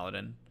for the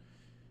Paladin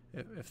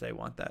if they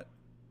want that.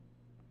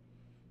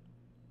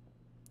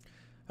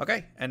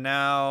 Okay, and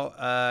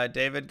now,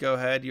 David, go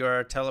ahead. You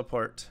are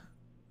teleport.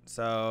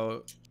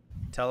 So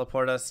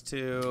teleport us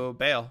to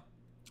Bale.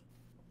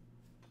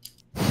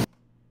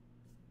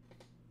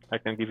 I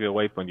can give you a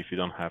waypoint if you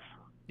don't have.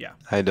 Yeah.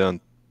 I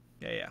don't.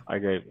 Yeah. I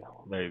gave you.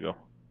 There you go.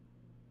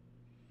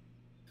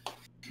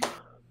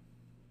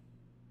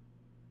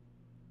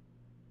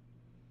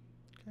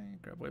 Okay,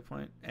 grab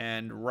waypoint.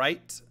 And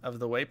right of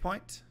the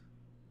waypoint.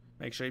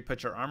 Make sure you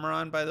put your armor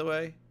on, by the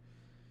way.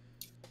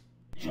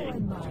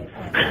 And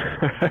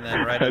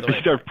then right of the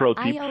waypoint.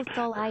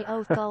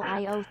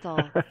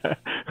 I-O-Thol.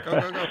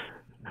 Go.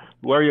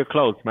 Wear your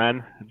clothes,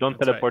 man. Don't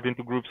teleport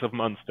into groups of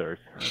monsters.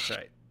 That's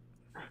right.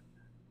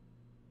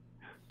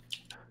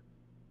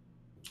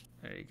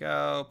 There you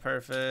go.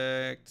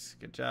 Perfect.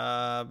 Good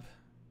job.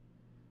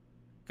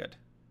 Good.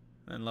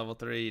 And level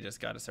 3, you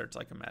just got to search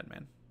like a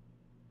madman.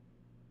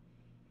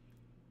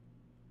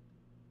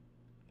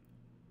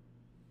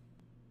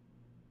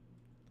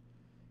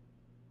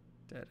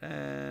 Dead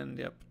end.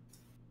 Yep.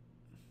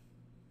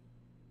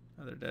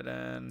 Another dead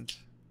end.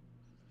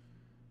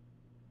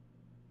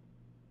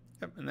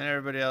 Yep. And then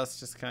everybody else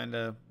just kind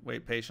of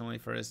wait patiently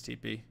for his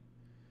TP.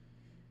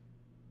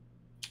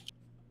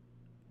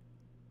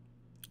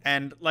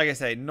 And like I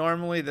say,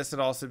 normally this would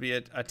also be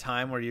a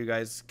time where you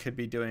guys could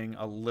be doing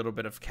a little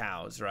bit of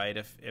cows, right?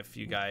 If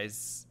you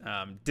guys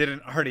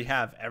didn't already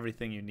have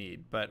everything you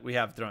need. But we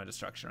have Throne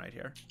Destruction right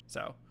here.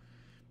 So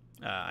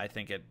I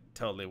think it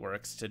totally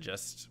works to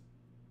just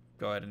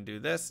go ahead and do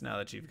this now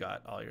that you've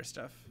got all your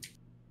stuff.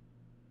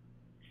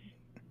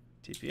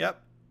 TP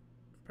up.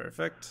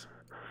 Perfect.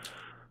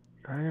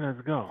 Okay,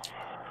 let's go.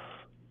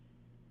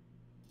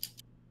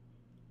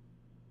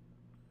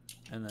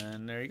 And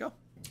then there you go.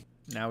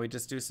 Now we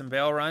just do some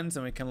Veil runs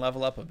and we can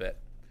level up a bit.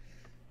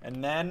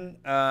 And then,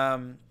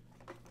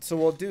 so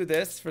we'll do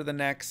this for the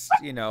next,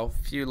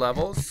 few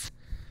levels.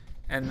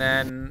 And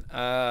then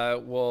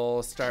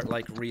we'll start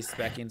like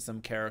respecking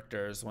some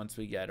characters once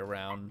we get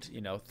around,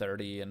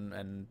 30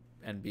 and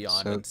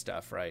beyond and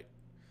stuff, right?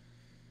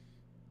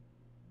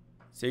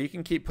 So you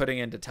can keep putting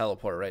into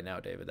teleport right now,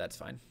 David. That's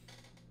fine.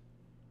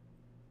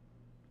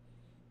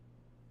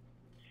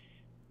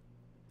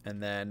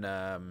 And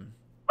then...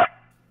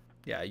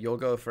 yeah, you'll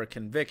go for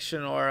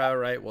Conviction Aura,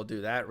 right? We'll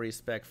do that.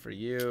 Respec for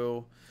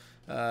you,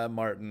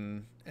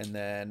 Martin. And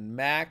then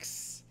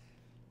Max,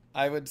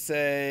 I would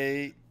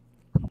say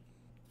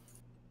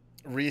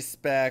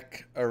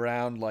respec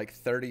around like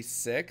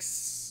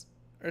 36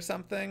 or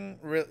something.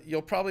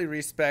 You'll probably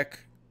respec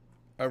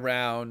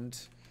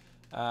around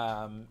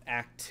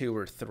Act 2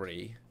 or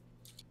 3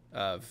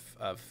 of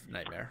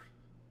Nightmare.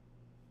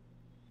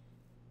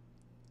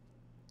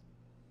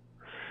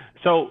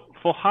 So,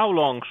 for how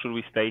long should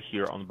we stay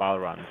here on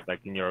Balrans,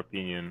 like in your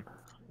opinion?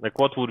 Like,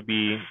 what would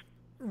be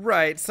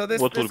Right. So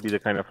this what would be the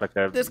kind of like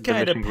a this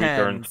kind of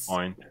returns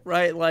point?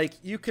 Right. Like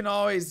you can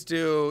always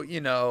do, you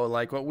know,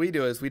 like what we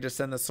do is we just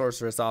send the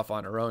sorceress off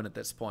on her own at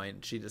this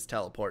point. She just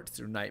teleports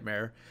through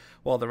Nightmare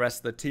while the rest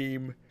of the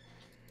team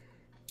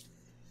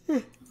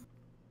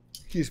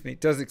excuse me,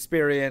 does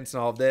experience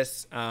and all of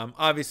this.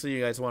 Obviously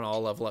you guys want to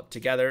all level up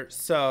together.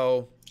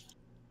 So,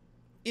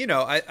 you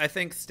know, I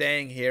think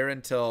staying here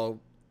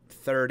until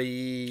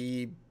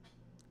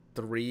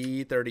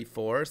 33,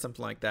 34,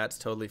 something like that's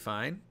totally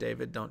fine.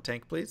 David, don't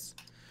tank, please.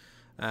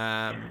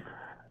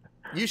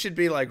 You should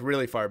be like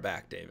really far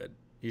back, David.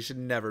 You should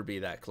never be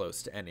that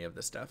close to any of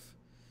the stuff.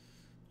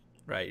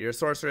 Right? You're a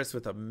sorceress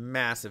with a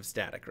massive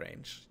static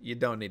range. You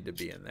don't need to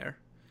be in there.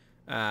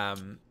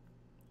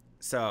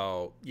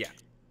 So, yeah.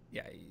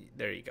 Yeah,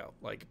 there you go.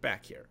 Like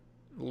back here.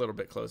 A little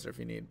bit closer if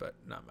you need, but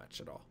not much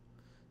at all.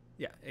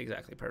 Yeah,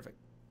 exactly. Perfect.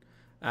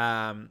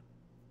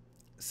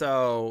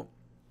 So,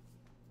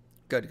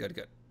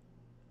 good.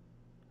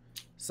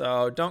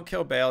 So don't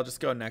kill Bale. Just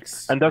go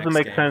next. And does it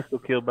make game. sense to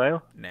kill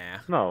Bale? Nah.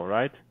 No,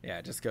 right?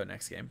 Yeah, just go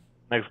next game.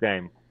 Next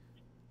game.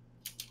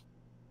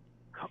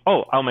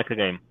 Oh, I'll make a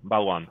game.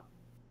 Bal 1.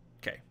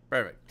 Okay,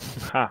 perfect.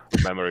 Ha,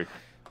 memories.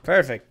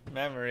 Perfect.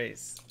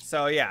 Memories.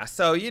 So yeah,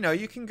 so you know,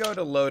 you can go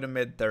to low to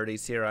mid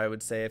 30s here, I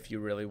would say, if you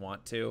really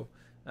want to.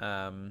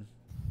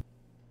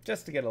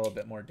 Just to get a little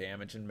bit more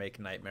damage and make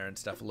Nightmare and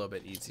stuff a little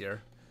bit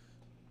easier.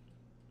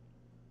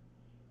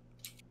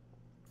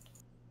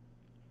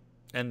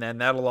 And then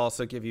that'll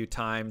also give you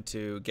time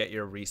to get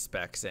your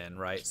respecs in,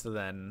 right? So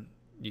then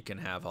you can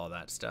have all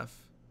that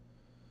stuff.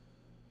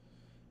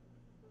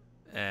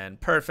 And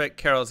perfect.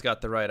 Carol's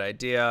got the right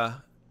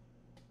idea,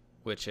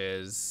 which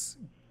is,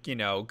 you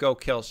know, go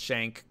kill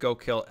Shank, go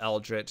kill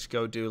Eldritch,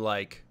 go do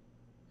like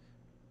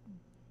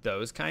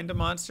those kind of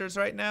monsters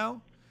right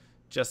now,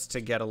 just to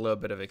get a little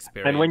bit of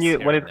experience. And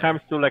when it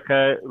comes to like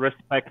a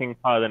respecking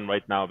paladin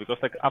right now, because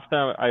like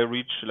after I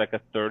reach like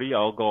a 30,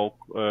 I'll go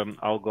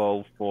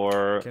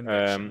for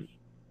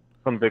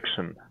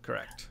conviction.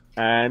 Correct.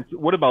 And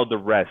what about the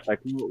rest?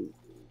 Like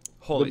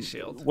Holy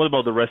Shield. What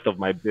about the rest of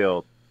my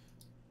build?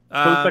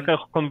 So it's like a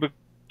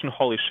conviction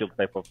Holy Shield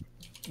type of.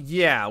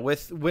 Yeah,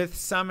 with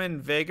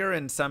Summon Vigor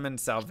and Summon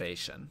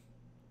Salvation.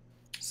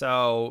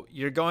 So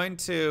you're going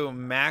to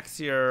max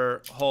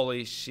your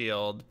Holy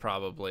Shield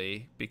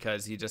probably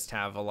because you just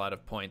have a lot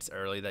of points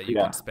early that you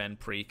can spend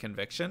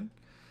pre-conviction.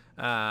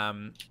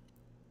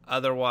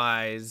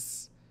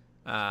 Otherwise,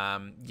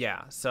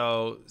 yeah.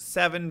 So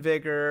 7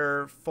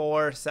 Vigor,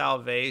 4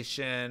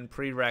 Salvation,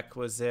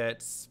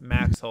 prerequisites,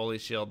 max Holy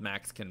Shield,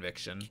 max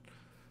conviction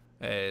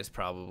is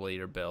probably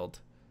your build.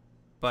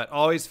 But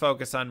always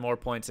focus on more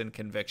points in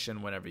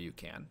conviction whenever you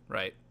can,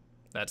 right?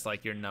 That's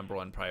like your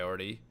 #1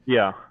 priority.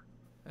 Yeah.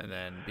 And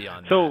then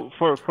beyond so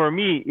that. For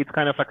me, it's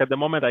kind of like at the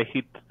moment I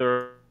hit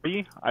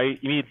 30, I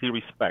immediately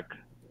respec.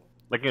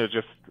 Like, you know,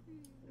 just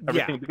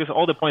everything. Because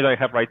all the points I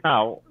have right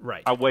now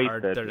are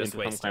wasted into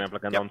some kind of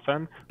like a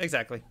nonsense.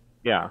 Exactly.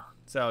 Yeah.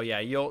 So, yeah,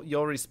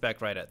 you'll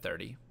respec right at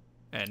 30.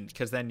 And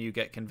because then you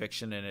get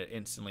conviction and it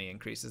instantly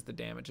increases the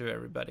damage of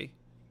everybody.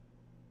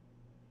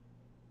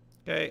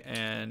 Okay,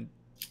 and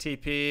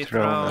TP,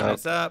 throne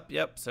is up.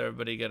 Yep, so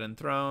everybody getting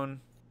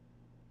thrown.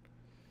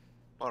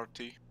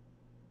 Party.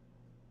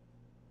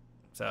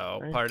 So,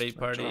 party,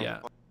 yeah.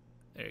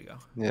 There you go.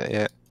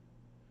 Yeah.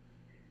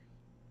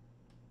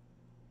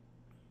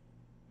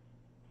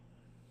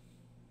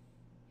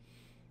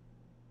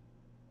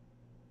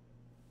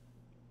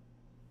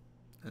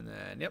 And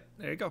then, yep,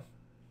 there you go.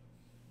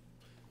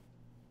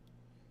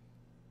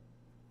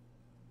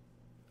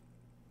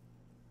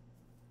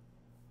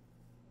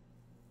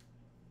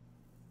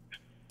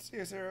 See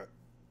you, Sarah.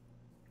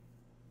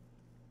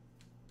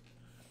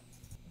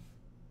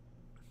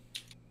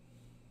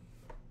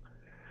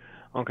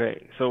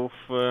 Okay, so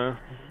so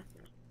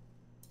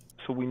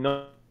we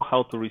know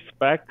how to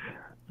respec,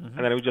 and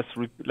then we just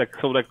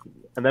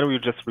and then we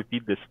just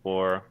repeat this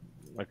for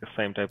like the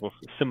same type of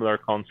similar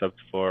concept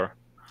for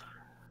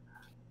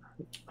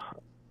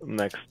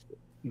next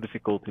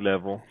difficulty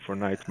level for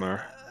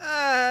Nightmare.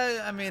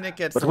 I mean, it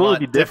gets. But a will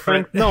lot it be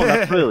different? No,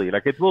 not really.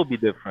 Like it will be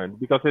different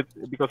because it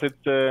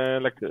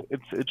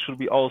should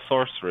be all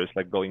sorcerers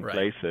like going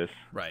places.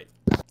 Right.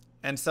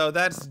 And so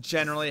that's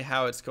generally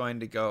how it's going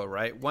to go,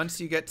 right? Once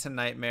you get to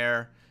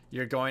Nightmare,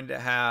 you're going to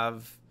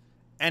have,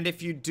 and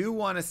if you do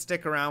want to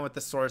stick around with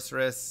the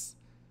sorceress,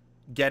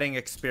 getting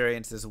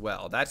experience as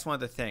well. That's one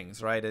of the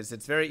things, right? Is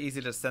it's very easy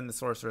to send the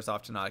sorceress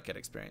off to not get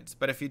experience.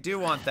 But if you do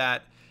want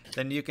that,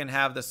 then you can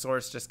have the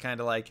source just kind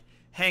of like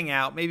hang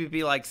out, maybe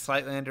be like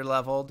slightly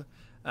under-leveled.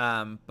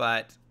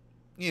 But,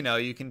 you know,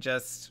 you can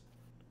just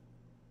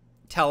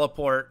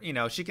teleport. You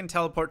know, she can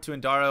teleport to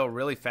Indario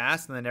really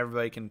fast, and then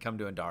everybody can come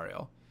to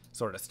Indario.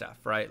 Sort of stuff,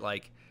 right?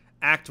 Like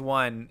Act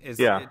 1 is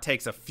it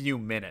takes a few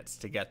minutes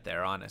to get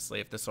there,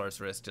 honestly, if the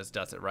sorceress just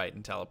does it right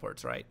and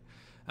teleports right.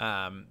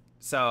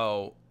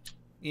 So,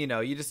 you know,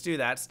 you just do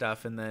that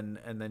stuff and then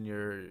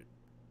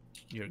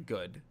you're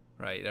good,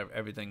 right?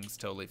 Everything's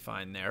totally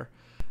fine there.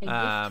 A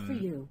gift for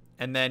you.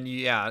 And then,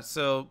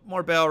 so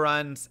more bail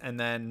runs, and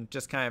then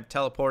just kind of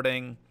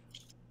teleporting.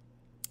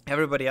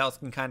 Everybody else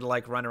can kind of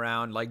like run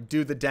around, like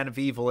do the Den of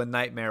Evil in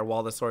Nightmare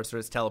while the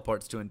sorceress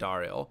teleports to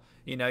Andariel.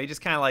 You know, you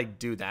just kind of like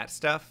do that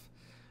stuff,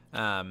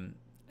 and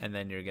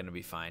then you're gonna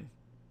be fine.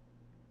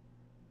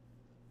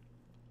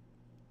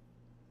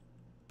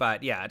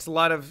 But yeah, it's a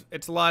lot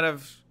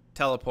of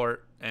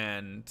teleport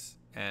and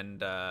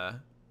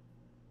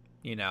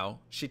you know,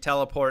 she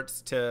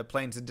teleports to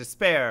Plains of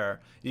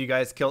Despair. You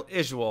guys kill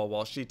Isual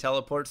while she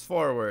teleports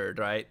forward,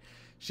 right?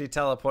 She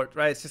teleports,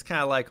 right? It's just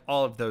kind of like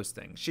all of those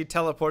things. She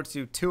teleports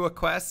you to a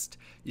quest.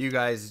 You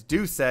guys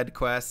do said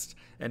quest,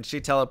 and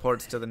she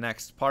teleports to the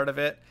next part of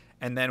it.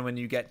 And then when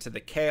you get to the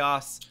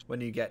chaos,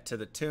 when you get to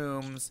the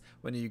tombs,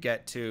 when you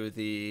get to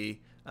the,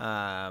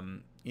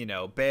 you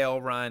know, bail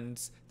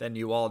runs, then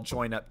you all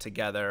join up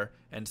together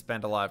and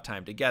spend a lot of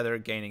time together,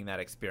 gaining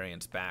that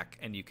experience back,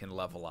 and you can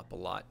level up a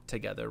lot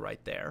together right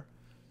there.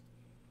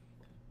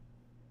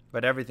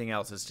 But everything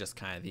else is just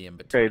kind of the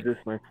in-between. Okay, this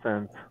makes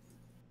sense.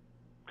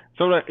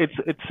 So it's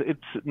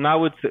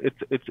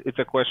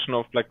a question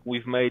of like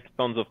we've made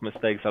tons of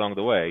mistakes along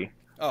the way.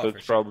 Oh, so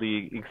it's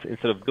probably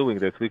instead of doing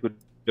this, we could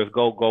just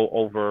go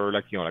over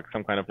like, you know, like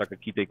some kind of like a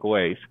key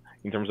takeaways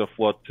in terms of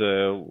what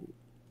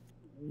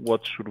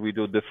should we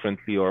do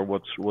differently or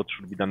what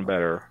should be done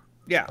better.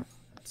 Yeah.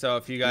 So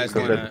if you guys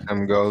So wanna,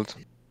 I'm gold.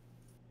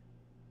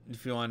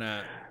 if you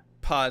wanna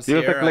pause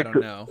Because here, I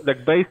don't know.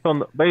 Like based on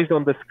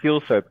the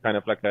skill set, kind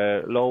of like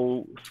a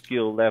low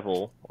skill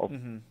level of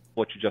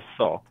what you just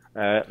saw.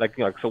 Like,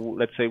 you know, so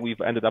let's say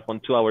we've ended up on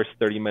 2 hours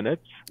 30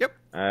 minutes. Yep.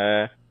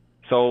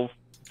 So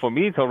for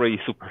me it's already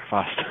super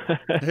fast.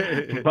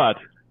 but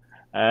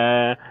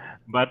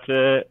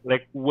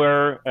like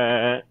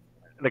where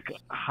like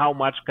how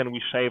much can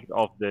we shave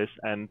off this,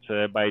 and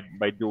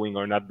by doing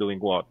or not doing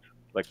what?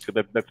 Like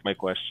that's my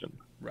question.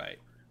 Right.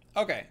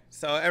 Okay.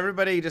 So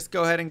everybody, just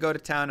go ahead and go to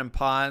town and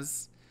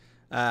pause.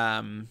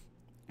 And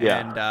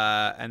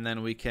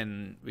then we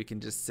can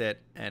just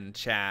sit and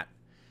chat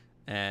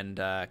and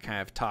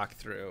kind of talk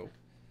through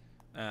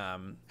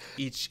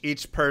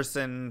each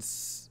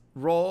person's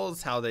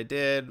roles, how they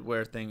did,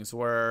 where things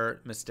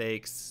were,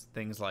 mistakes,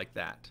 things like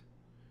that.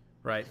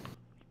 Right.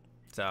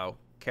 So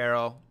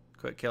Carol,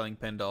 quit killing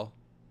Pindle.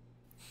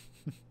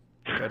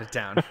 Go to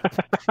town.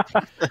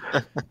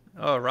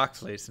 Oh, rock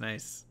fleece,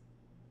 nice.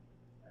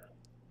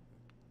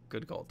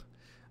 Good gold.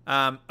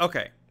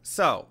 Okay,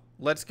 so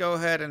let's go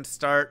ahead and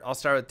start. I'll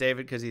start with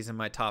David because he's in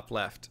my top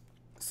left.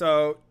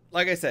 So,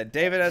 like I said,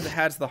 David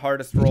has the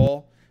hardest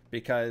role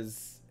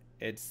because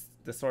it's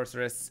the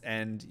sorceress,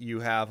 and you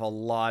have a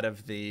lot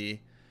of the...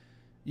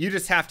 You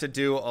just have to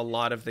do a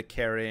lot of the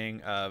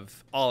carrying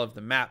of all of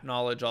the map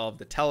knowledge, all of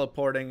the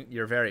teleporting.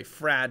 You're very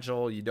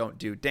fragile. You don't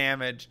do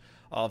damage,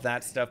 all of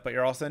that stuff. But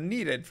you're also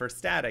needed for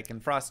static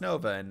and Frost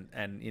Nova,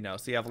 and you know,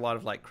 so you have a lot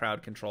of like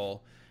crowd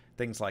control,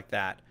 things like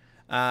that.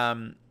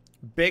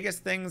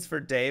 Biggest things for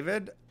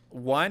David.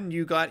 One,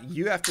 you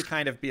have to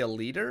kind of be a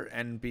leader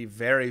and be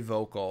very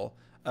vocal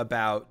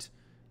about,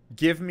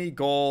 give me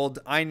gold,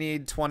 I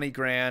need 20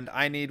 grand,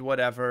 I need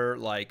whatever,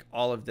 like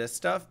all of this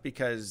stuff,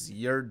 because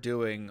you're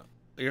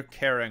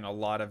carrying a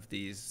lot of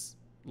these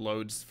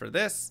loads for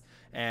this,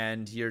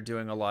 and you're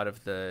doing a lot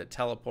of the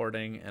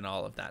teleporting and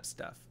all of that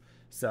stuff.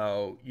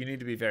 So you need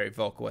to be very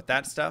vocal with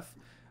that stuff.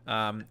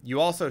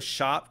 You also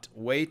shopped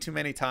way too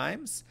many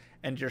times,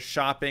 and your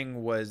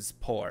shopping was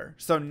poor.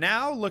 So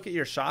now look at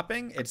your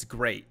shopping. It's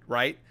great,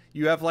 right?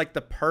 You have like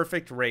the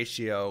perfect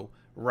ratio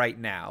right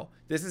now.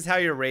 This is how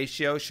your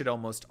ratio should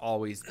almost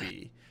always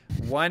be.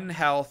 1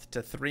 health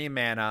to 3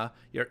 mana.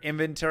 Your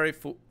inventory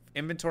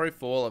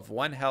full of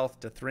 1 health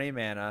to 3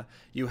 mana.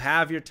 You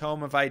have your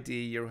Tome of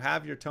ID. You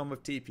have your Tome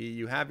of TP.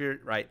 You have your...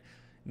 Right.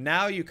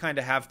 Now you kind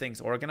of have things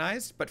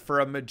organized. But for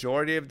a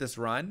majority of this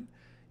run,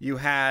 you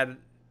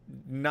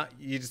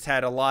just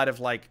had a lot of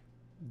like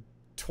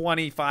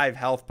 25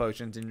 health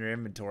potions in your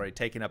inventory,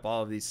 taking up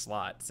all of these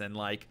slots and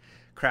like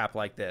crap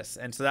like this.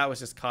 And so that was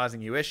just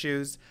causing you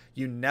issues.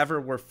 You never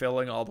were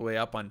filling all the way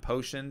up on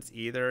potions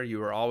either. You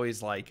were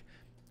always like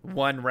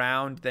 1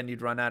 round, then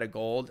you'd run out of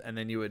gold, and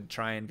then you would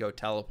try and go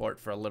teleport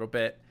for a little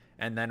bit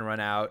and then run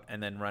out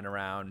and then run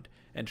around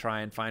and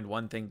try and find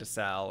one thing to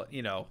sell.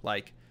 You know,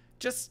 like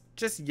just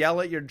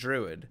yell at your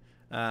druid,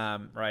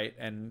 right,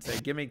 and say,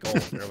 give me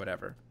gold or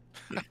whatever.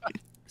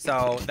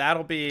 So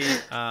that'll be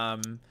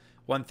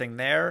one thing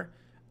there.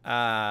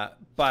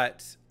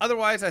 But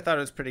otherwise, I thought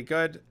it was pretty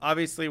good.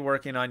 Obviously,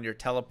 working on your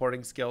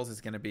teleporting skills is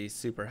going to be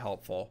super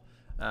helpful,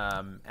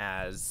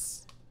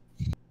 as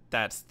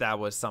that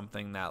was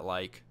something that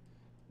like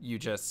you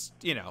just,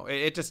 you know,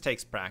 it just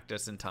takes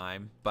practice and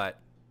time, but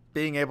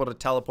being able to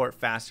teleport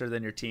faster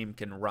than your team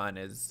can run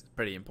is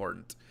pretty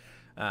important.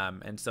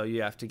 And so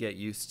you have to get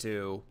used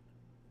to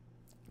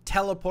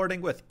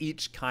teleporting with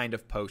each kind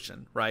of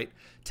potion, right?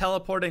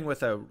 Teleporting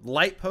with a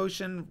light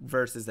potion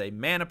versus a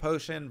mana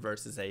potion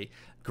versus a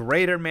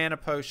greater mana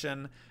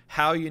potion,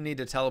 how you need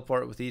to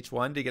teleport with each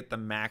one to get the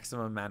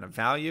maximum amount of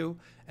value,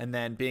 and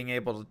then being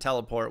able to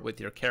teleport with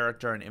your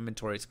character and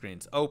inventory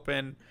screens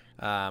open.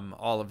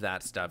 All of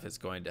that stuff is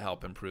going to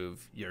help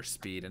improve your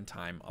speed and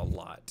time a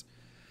lot.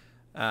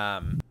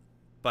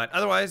 But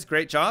otherwise,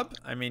 great job.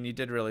 I mean, you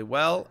did really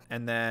well.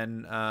 And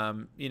then,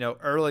 you know,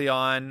 early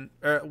on,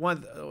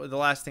 the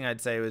last thing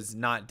I'd say was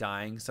not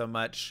dying so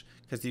much,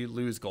 because you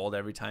lose gold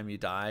every time you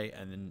die,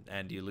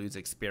 and you lose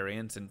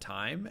experience and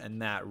time,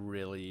 and that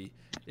really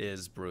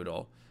is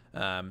brutal.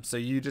 So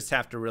you just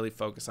have to really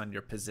focus on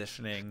your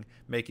positioning,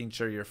 making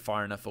sure you're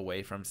far enough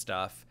away from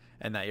stuff,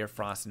 and that you're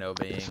frost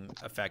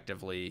novaing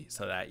effectively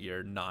so that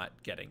you're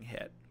not getting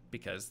hit.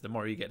 Because the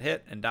more you get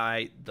hit and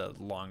die, the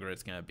longer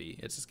it's going to be.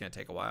 It's just going to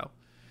take a while.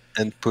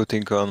 And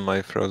putting on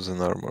my frozen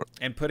armor.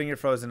 And putting your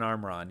frozen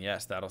armor on.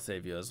 Yes, that'll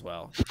save you as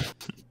well.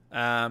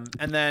 And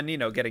then, you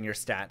know, getting your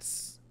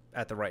stats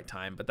at the right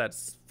time. But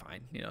that's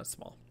fine. You know, it's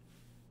small.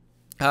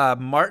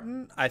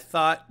 Martin, I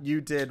thought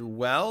you did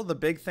well. The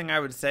big thing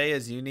I would say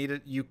is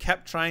you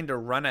kept trying to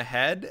run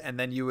ahead, and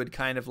then you would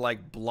kind of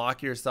like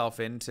block yourself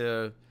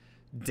into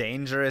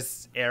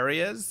dangerous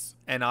areas,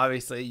 and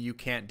obviously you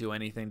can't do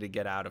anything to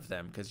get out of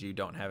them because you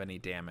don't have any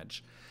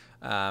damage.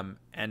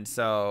 And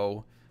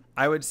so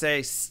I would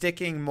say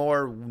sticking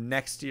more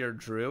next to your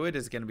druid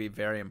is going to be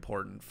very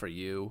important for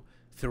you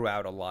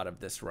throughout a lot of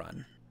this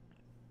run.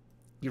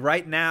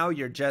 Right now,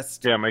 you're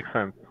just... Yeah, makes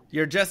sense.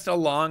 You're just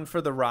along for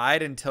the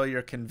ride until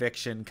your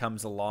conviction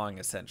comes along,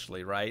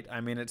 essentially, right?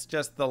 I mean, it's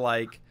just the,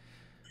 like,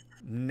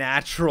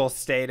 natural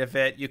state of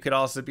it. You could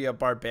also be a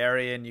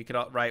barbarian. You could,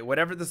 right,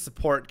 whatever the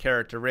support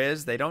character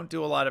is, they don't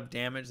do a lot of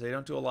damage. They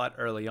don't do a lot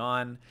early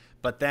on,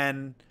 but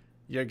then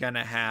you're going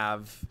to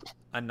have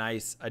a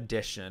nice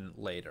addition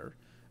later.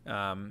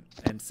 And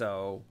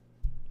so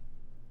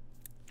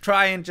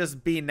try and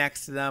just be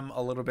next to them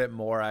a little bit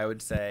more, I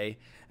would say,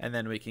 and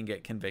then we can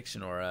get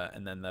Conviction Aura,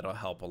 and then that'll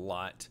help a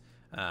lot.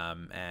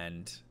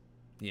 And,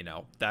 you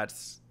know,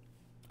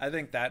 I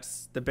think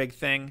that's the big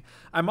thing.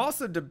 I'm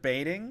also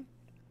debating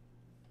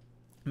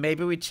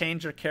maybe we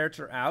change your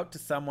character out to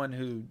someone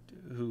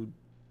who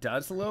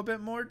does a little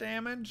bit more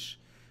damage,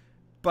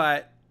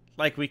 but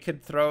like we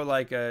could throw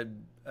like a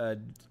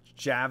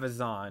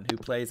Javazon who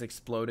plays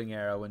Exploding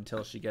Arrow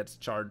until she gets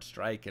Charged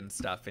Strike and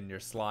stuff in your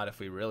slot if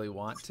we really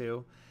want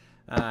to.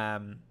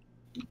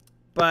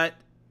 But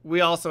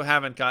we also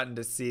haven't gotten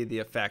to see the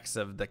effects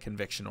of the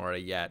Conviction Aura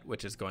yet,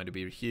 which is going to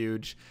be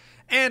huge.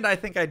 And I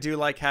think I do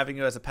like having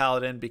you as a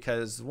paladin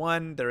because,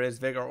 one, there is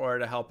Vigor Aura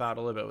to help out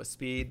a little bit with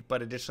speed,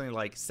 but additionally,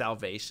 like,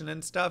 salvation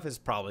and stuff is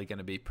probably going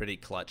to be pretty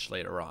clutch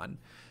later on.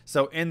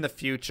 So in the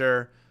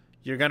future,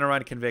 you're going to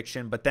run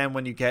Conviction, but then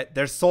when you get,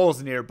 there's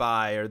souls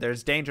nearby or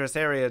there's dangerous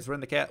areas, we're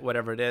in the cat,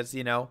 whatever it is,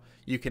 you know,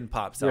 you can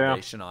pop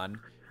salvation on.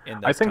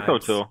 I think so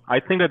too. I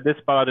think that this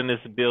paladin is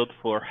built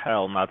for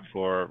hell, not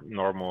for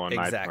normal and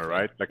nightmare,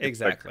 right? Like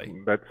exactly.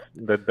 Like,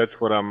 that's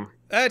what I'm.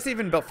 It's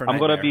even built for. I'm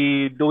gonna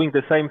be doing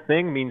the same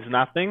thing, means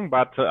nothing,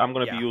 but I'm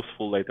gonna be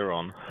useful later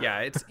on.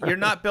 Yeah, you're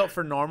not built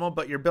for normal,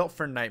 but you're built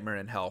for nightmare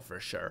and hell for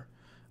sure.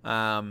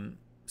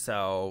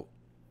 So,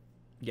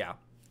 yeah.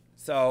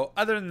 So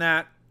other than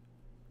that,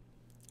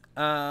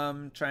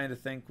 trying to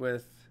think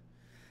with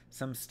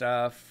some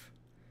stuff.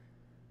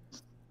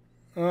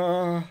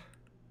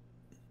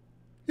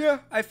 Yeah,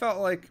 I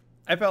felt like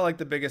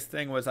the biggest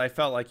thing was I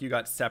felt like you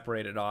got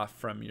separated off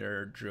from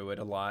your druid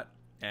a lot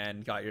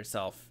and got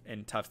yourself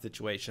in tough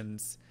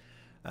situations,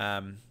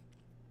 and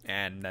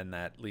then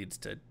that leads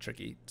to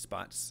tricky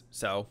spots.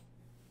 So,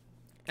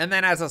 and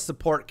then as a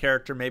support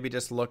character, maybe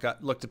just look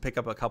to pick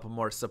up a couple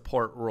more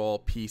support role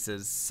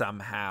pieces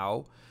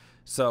somehow.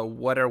 So,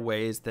 what are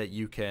ways that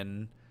you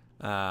can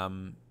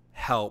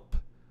help?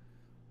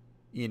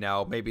 You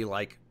know, maybe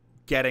like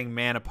getting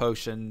mana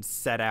potions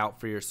set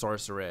out for your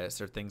sorceress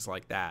or things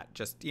like that.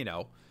 Just, you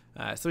know,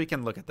 so we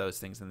can look at those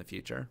things in the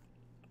future.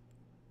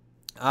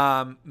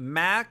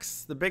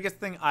 Max, the biggest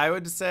thing I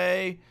would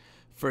say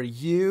for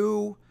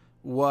you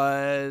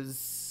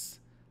was,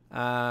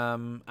 I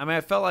mean,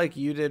 I felt like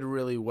you did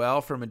really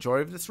well for a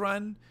majority of this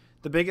run.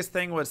 The biggest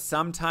thing was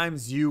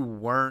sometimes you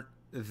weren't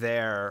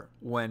there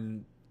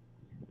when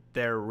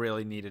there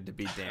really needed to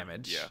be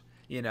damage. Yeah.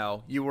 You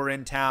know, you were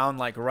in town,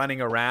 like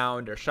running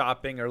around or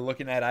shopping or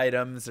looking at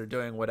items or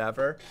doing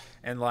whatever.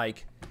 And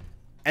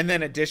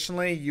then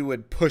additionally, you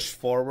would push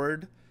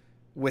forward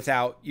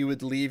you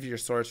would leave your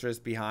sorceress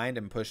behind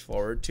and push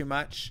forward too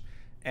much.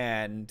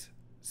 And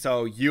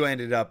so you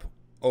ended up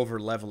over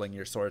leveling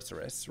your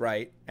sorceress,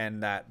 right?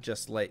 And that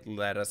just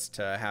led us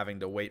to having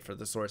to wait for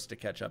the source to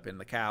catch up in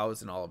the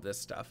cows and all of this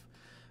stuff.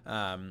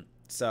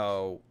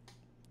 So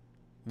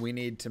we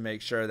need to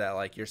make sure that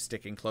like you're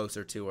sticking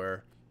closer to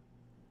her,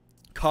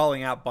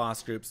 calling out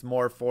boss groups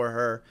more for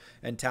her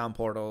and town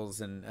portals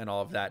and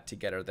all of that to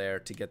get her there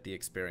to get the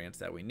experience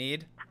that we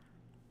need.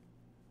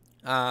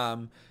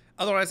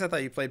 Otherwise, I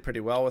thought you played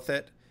pretty well with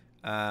it,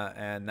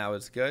 and that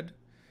was good.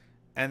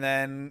 And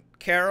then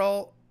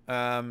Carol,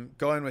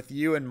 going with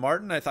you and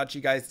Martin. I thought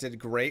you guys did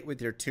great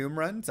with your tomb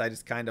runs. I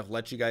just kind of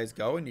let you guys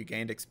go and you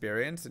gained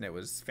experience and it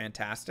was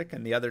fantastic.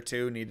 And the other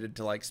two needed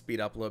to like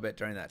speed up a little bit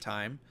during that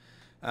time.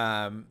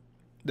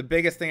 The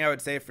biggest thing I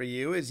would say for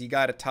you is you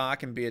got to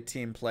talk and be a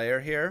team player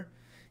here.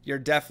 You're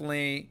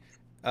definitely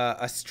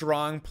a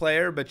strong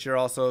player, but you're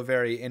also a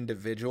very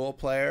individual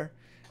player.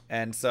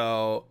 And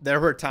so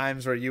there were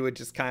times where you would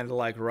just kind of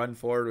like run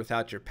forward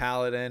without your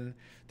paladin.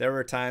 There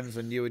were times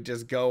when you would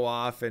just go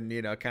off and,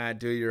 you know, kind of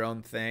do your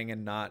own thing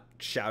and not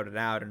shout it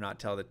out or not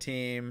tell the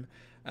team.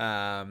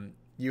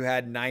 You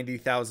had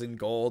 90,000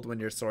 gold when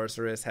your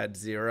sorceress had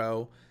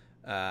 0,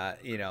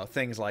 you know,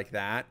 things like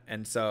that.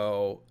 And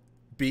so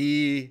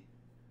be,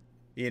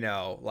 you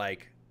know,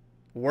 like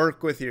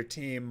work with your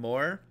team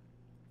more,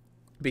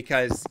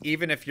 because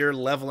even if you're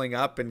leveling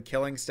up and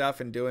killing stuff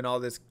and doing all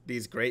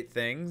these great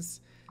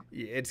things,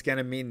 it's going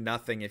to mean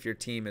nothing if your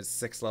team is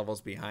 6 levels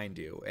behind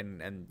you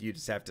and you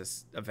just have to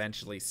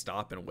eventually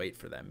stop and wait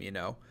for them, you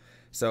know?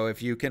 So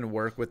if you can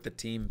work with the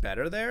team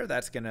better there,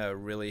 that's going to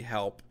really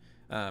help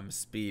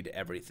speed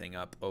everything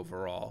up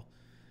overall.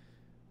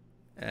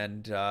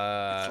 And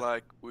it's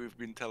like we've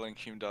been telling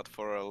him that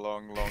for a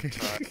long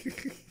time.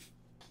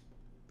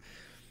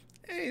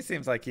 He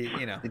seems like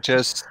you know. He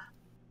just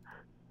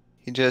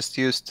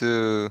used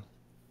to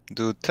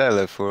do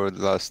tele for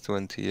the last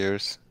 20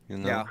 years, you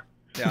know?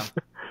 Yeah.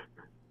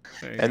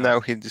 And now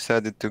he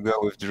decided to go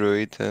with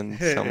Druid, and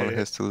someone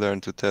has to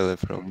learn to tele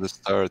from the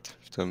start,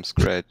 from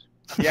scratch.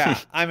 Yeah,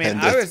 I mean,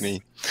 I was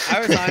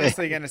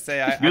honestly going to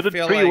say, I you did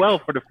feel pretty like, well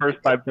for the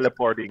first time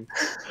teleporting.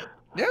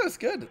 Yeah, it was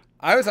good.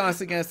 I was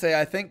honestly going to say,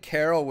 I think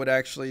Carol would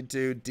actually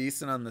do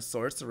decent on the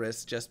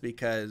Sorceress just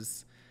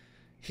because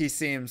he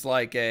seems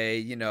like a,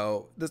 you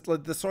know,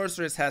 the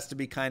Sorceress has to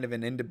be kind of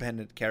an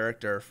independent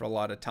character for a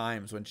lot of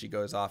times when she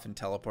goes off and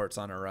teleports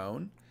on her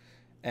own.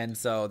 And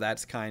so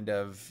that's kind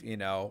of, you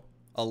know,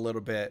 a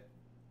little bit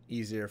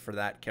easier for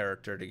that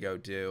character to go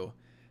do.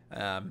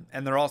 And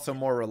they're also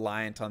more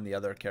reliant on the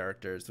other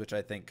characters, which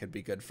I think could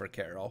be good for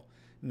Carol,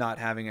 not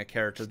having a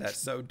character that's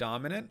so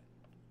dominant.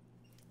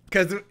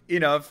 Because, you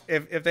know,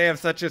 if they have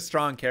such a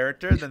strong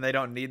character, then they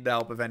don't need the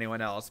help of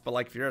anyone else. But,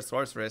 like, if you're a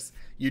sorceress,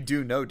 you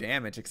do no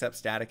damage except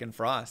static and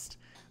frost.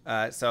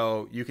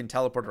 So you can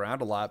teleport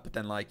around a lot, but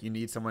then, like, you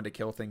need someone to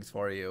kill things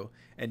for you.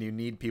 And you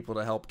need people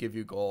to help give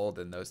you gold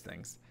and those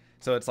things.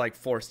 So it's, like,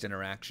 forced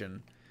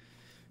interaction.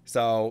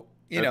 So,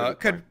 you know, it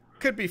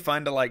could be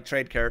fun to, like,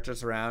 trade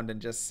characters around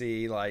and just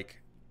see, like,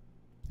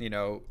 you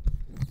know,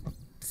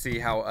 see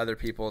how other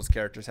people's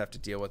characters have to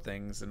deal with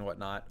things and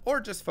whatnot, or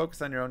just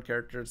focus on your own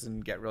characters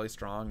and get really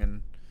strong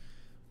and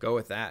go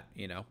with that,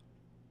 you know.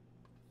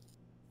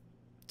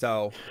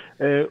 So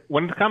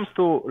when it comes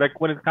to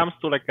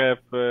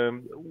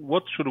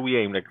what should we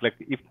aim like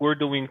if we're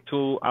doing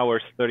 2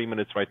 hours 30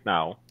 minutes right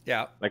now,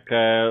 yeah, like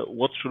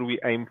what should we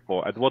aim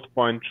for? At what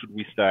point should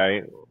we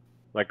say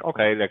like,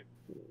 okay, like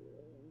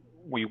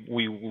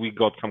we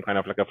got some kind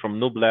of like a from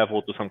noob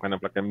level to some kind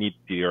of like a mid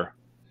tier?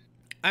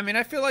 I mean,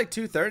 I feel like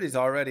 2:30 is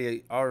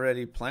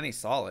already plenty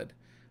solid.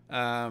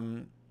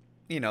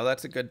 You know,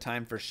 that's a good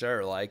time for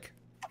sure. Like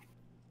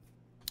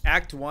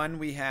Act 1,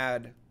 we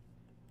had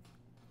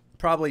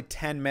probably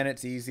 10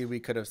 minutes easy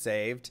we could have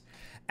saved.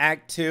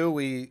 Act 2,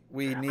 we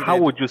needed. How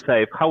would you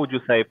save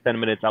 10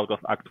 minutes out of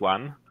Act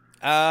 1?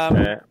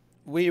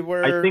 We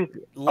were, I think,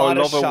 a lot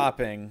of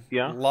shopping.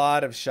 Yeah, a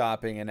lot of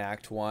shopping in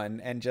Act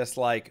 1, and just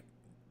like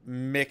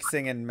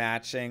mixing and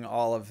matching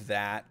all of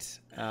that.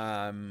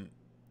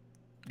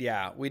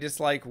 Yeah, we just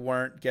like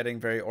weren't getting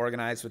very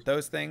organized with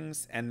those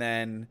things. And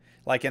then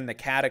like in the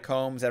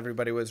catacombs,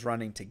 everybody was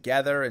running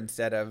together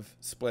instead of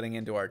splitting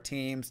into our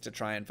teams to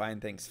try and find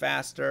things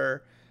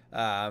faster.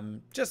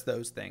 Just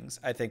those things.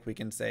 I think we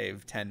can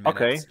save 10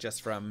 minutes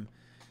just from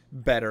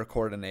better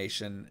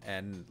coordination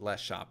and less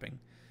shopping.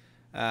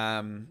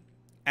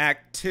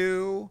 Act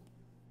 2,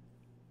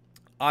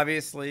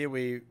 obviously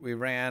we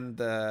ran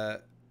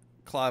the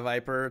Claw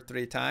Viper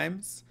 3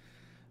 times.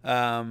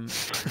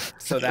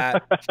 So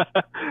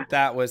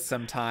that was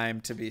some time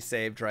to be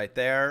saved right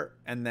there.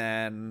 And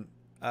then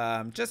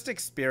just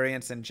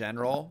experience in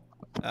general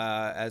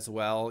as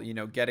well, you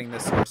know, getting the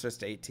sorceress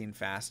to 18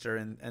 faster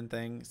and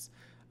things.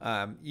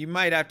 You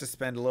might have to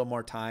spend a little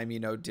more time, you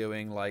know,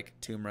 doing like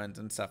tomb runs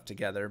and stuff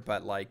together,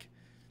 but like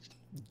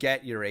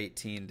get your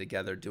 18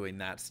 together doing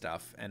that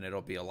stuff and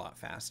it'll be a lot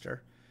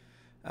faster.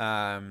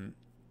 And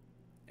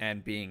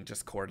being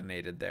just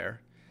coordinated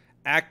there.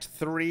 Act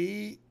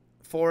 3,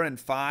 4, and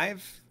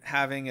 5,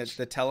 having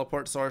the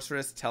teleport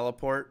sorceress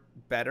teleport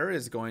better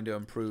is going to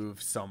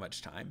improve so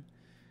much time,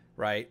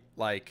 right?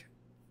 Like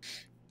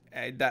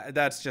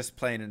that's just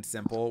plain and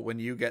simple. When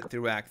you get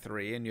through Act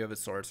 3 and you have a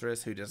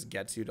sorceress who just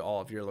gets you to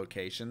all of your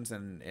locations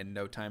and in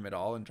no time at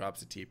all and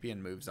drops a TP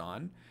and moves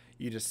on,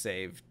 you just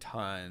save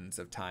tons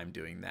of time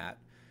doing that,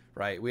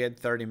 right? We had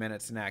 30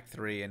 minutes in Act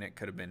 3 and it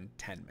could have been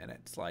 10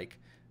 minutes. Like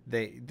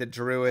the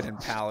druid and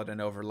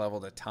paladin over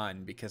leveled a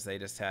ton because they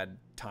just had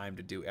time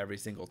to do every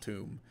single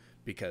tomb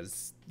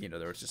because, you know,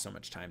 there was just so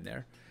much time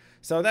there.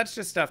 So that's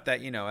just stuff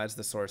that, you know, as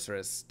the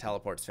sorceress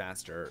teleports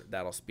faster,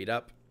 that'll speed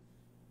up.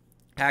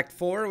 Act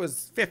 4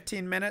 was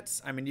 15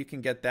 minutes. I mean, you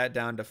can get that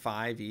down to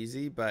 5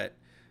 easy, but,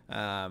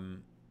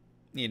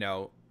 you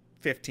know,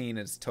 15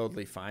 is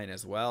totally fine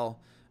as well.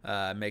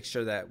 Make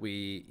sure that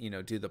we, you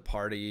know, do the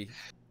party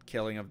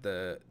killing of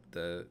the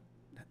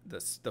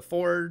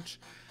forge,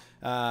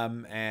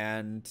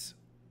 and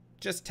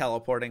just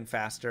teleporting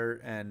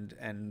faster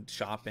and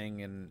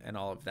shopping and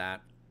all of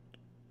that.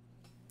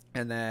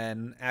 And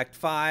then Act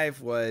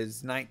 5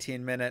 was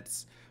 19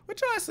 minutes,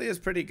 which honestly is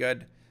pretty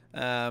good.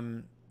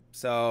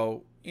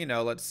 So, you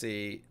know, let's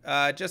see.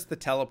 Just the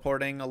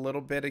teleporting a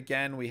little bit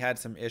again. We had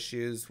some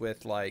issues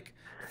with, like,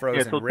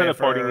 frozen so river.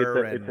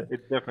 Teleporting,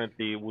 it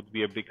definitely would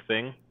be a big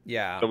thing.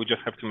 Yeah. So we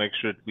just have to make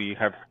sure that we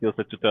have skill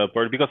set to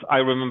teleport. Because I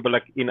remember,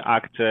 like, in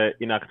Act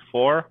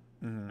 4,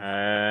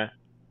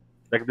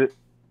 like the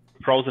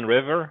frozen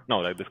river, no,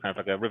 like this kind of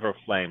like a river of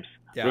flames.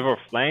 Yeah. River of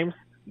flames.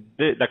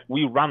 Like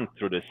we run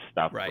through this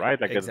stuff, right?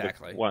 Like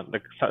exactly.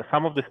 Like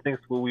some of these things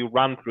we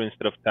run through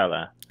instead of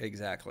tele.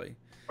 Exactly.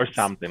 Or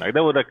something like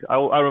that. Would like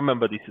I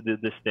remember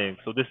this thing.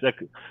 So this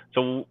like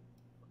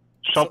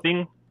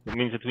shopping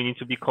means that we need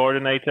to be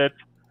coordinated,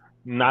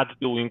 not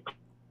doing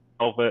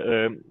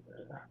over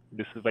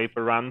this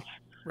vapor runs.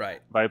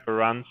 Right. Vapor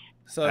runs.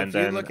 So and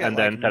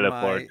then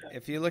teleport.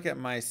 If you look at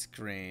my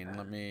screen,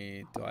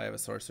 do I have a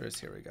sorceress?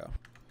 Here we go.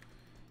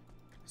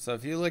 So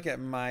if you look at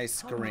my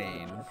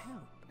screen,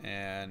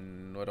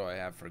 and what do I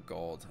have for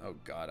gold? Oh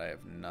god, I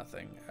have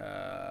nothing.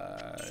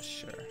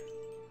 Sure.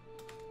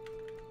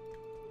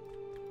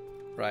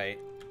 Right.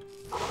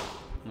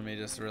 Let me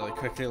just really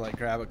quickly like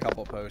grab a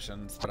couple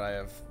potions, but I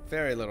have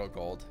very little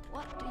gold.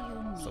 What do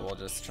you need? So we'll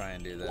just try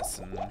and do this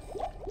and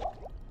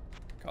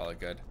call it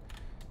good.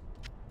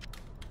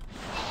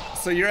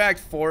 So your Act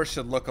 4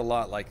 should look a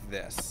lot like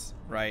this,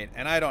 right?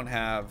 And I don't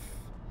have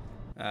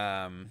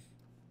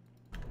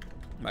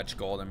much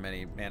gold and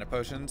many mana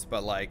potions,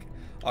 but like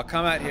I'll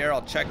come out here,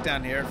 I'll check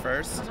down here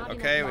first.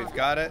 Okay, we've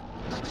got it.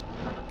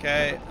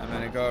 Okay, I'm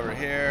gonna go over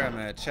here, I'm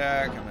gonna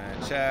check.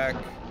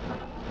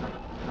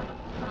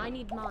 I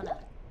need mana.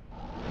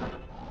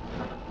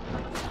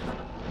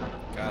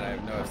 God, I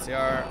have no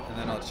FCR, and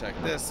then I'll check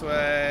this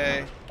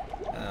way,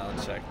 and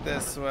I'll check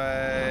this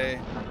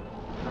way,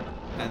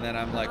 and then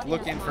I'm like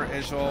looking for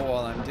Isuel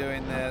while I'm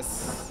doing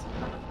this.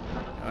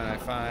 When I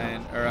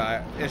find,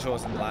 Isuel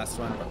was in the last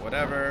one, but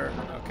whatever.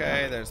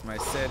 Okay, there's my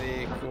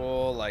city,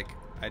 cool. Like,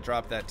 I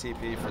dropped that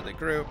TP for the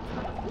group.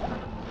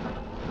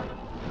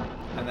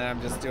 And then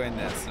I'm just doing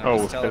this. And I'm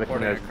just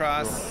teleporting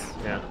across.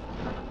 Yeah.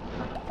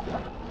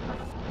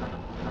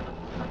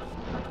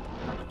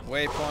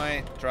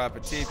 Waypoint, drop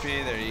a TP.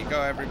 There you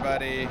go,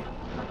 everybody.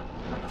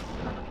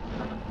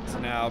 So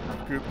now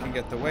group can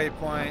get the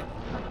waypoint.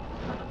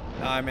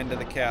 Now I'm into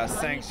the Chaos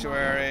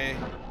Sanctuary.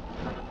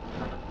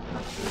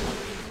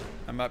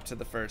 I'm up to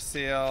the first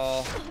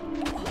seal,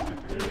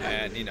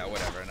 and you know,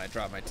 whatever, and I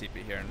drop my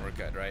TP here and we're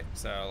good, right?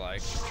 So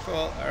like, cool,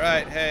 all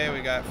right, hey,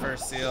 we got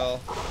first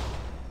seal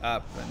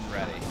up and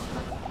ready.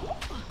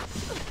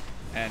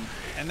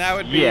 And that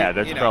would be, yeah,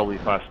 that's probably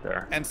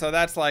faster. And so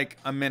that's like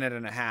a minute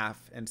and a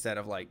half instead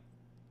of like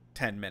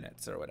 10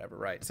 minutes or whatever,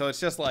 right? So it's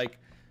just like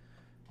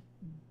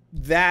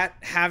that,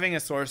 having a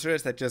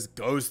sorceress that just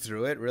goes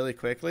through it really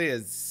quickly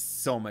is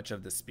so much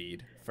of the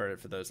speed for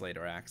those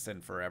later acts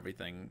and for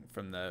everything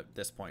from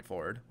this point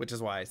forward, which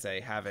is why I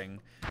say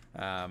having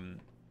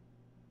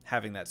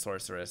that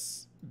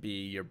sorceress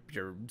be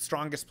your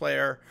strongest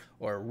player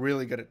or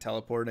really good at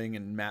teleporting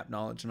and map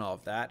knowledge and all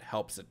of that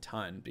helps a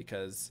ton,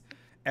 because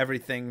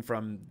everything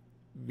from,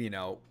 you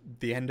know,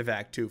 the end of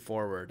Act 2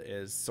 forward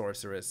is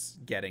sorceress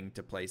getting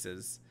to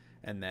places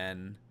and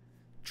then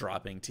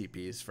dropping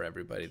TPs for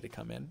everybody to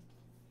come in.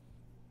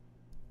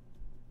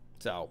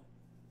 So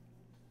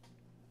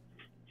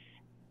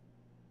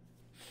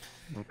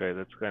okay,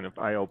 that's kind of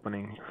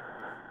eye-opening.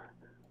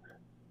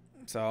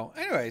 So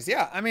anyways,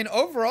 yeah, I mean,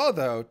 overall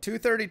though,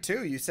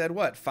 232, you said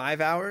what, 5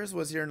 hours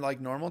was your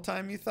like normal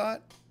time, you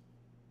thought?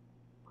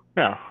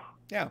 Yeah.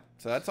 Yeah,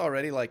 so that's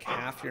already like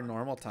half your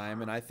normal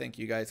time, and I think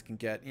you guys can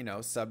get, you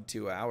know, sub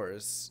 2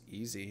 hours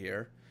easy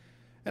here.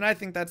 And I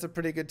think that's a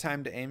pretty good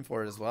time to aim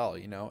for as well,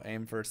 you know,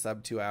 aim for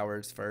sub 2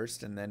 hours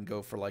first and then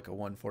go for like a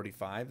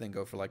 145, then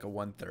go for like a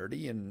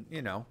 130, and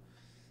you know,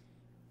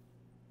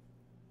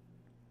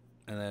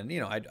 and then, you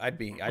know, I'd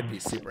be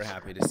super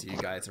happy to see you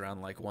guys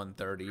around like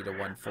 130 to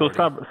 140.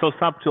 So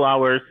sub 2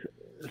 hours.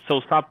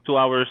 So sub 2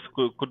 hours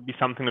could be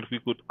something that we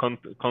could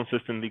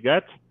consistently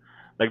get,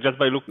 like just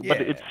by looking. Yeah.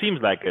 But it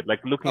seems like it.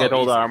 Like looking at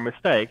all our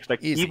mistakes.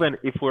 Like even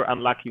if we're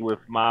unlucky with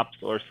maps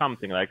or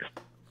something, like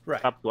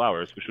sub 2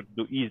 hours, we should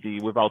do easy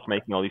without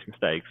making all these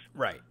mistakes.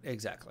 Right.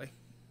 Exactly.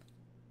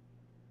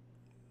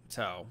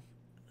 So,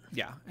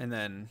 yeah, and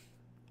then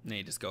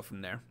you just go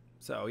from there.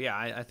 So yeah,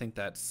 I think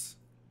that's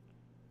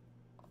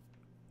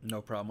no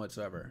problem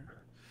whatsoever.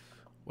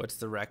 What's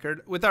the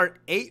record? With our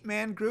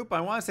 8-man group, I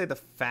want to say the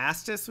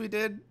fastest we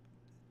did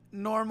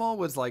normal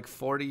was like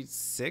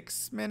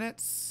 46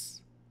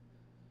 minutes.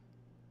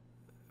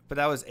 But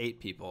that was 8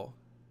 people.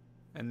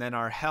 And then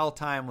our hell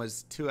time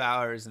was 2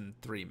 hours and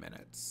 3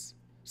 minutes.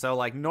 So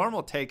like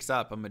normal takes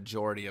up a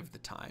majority of the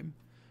time.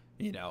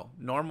 You know,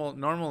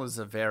 normal is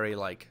a very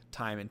like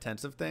time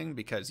intensive thing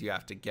because you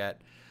have to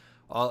get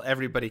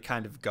everybody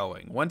kind of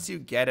going. Once you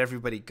get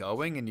everybody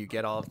going and you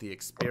get all of the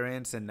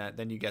experience and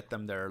then you get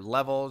them their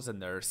levels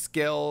and their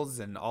skills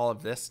and all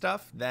of this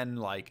stuff, then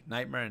like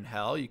Nightmare and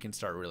Hell, you can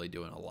start really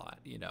doing a lot,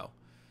 you know.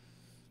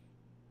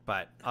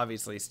 But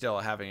obviously still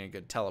having a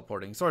good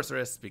teleporting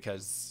sorceress,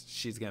 because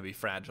she's going to be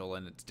fragile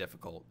and it's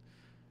difficult,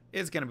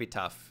 is going to be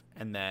tough.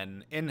 And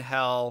then in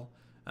Hell,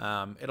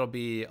 it'll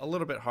be a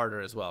little bit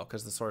harder as well,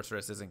 because the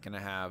sorceress isn't going to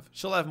have,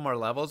 she'll have more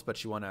levels, but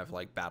she won't have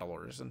like battle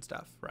orders and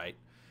stuff, right?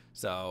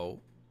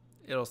 So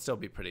it'll still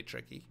be pretty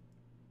tricky.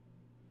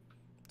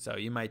 So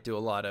you might do a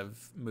lot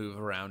of move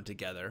around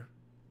together.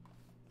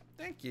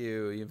 Thank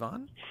you,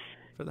 Yvonne,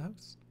 for the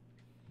host.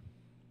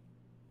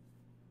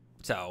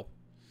 So,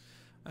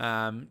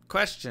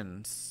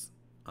 questions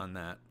on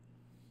that?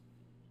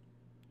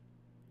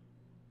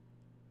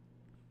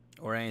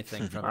 Or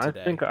anything from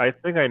today? I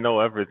think I know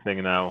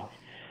everything now.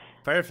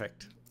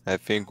 Perfect. I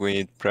think we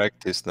need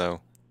practice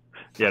now.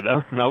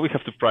 Yeah, now we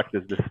have to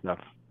practice this stuff.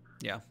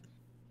 Yeah.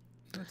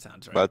 That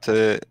sounds right. But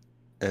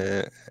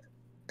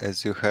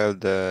as you have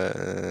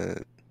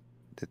the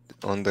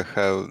on the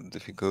hell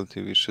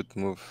difficulty, we should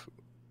move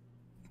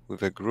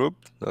with a group,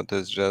 not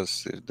as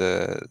just if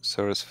the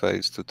source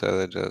fails to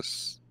tele,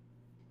 just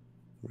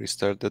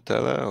restart the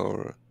tele,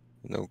 or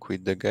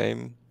quit the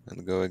game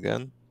and go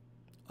again.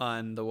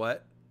 On the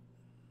what?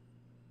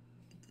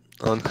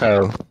 On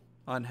hell.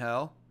 On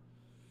hell.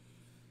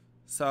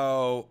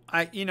 So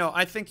I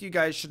think you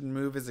guys should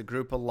move as a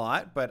group a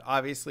lot, but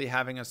obviously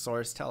having a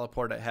source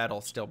teleport ahead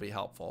will still be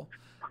helpful.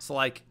 So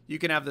like you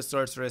can have the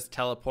sorceress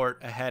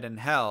teleport ahead in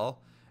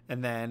hell,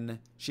 and then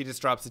she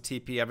just drops a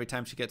TP every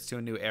time she gets to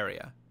a new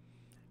area.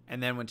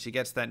 And then when she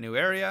gets that new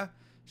area,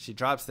 she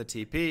drops the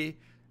TP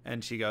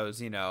and she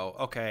goes,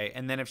 okay.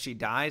 And then if she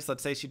dies,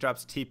 let's say she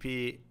drops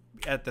TP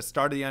at the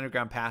start of the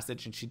underground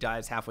passage and she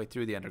dies halfway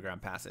through the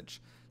underground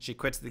passage. She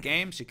quits the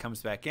game, she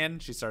comes back in,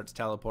 she starts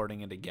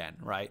teleporting it again,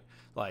 right?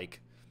 Like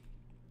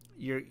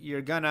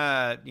you're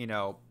gonna,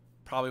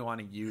 probably want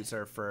to use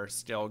her for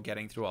still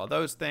getting through all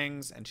those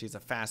things, and she's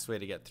a fast way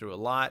to get through a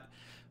lot.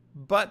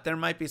 But there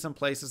might be some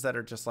places that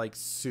are just like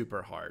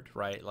super hard,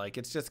 right? Like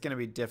it's just going to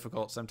be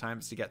difficult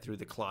sometimes to get through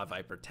the Claw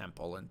Viper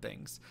Temple and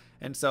things.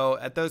 And so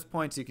at those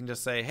points you can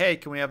just say, hey,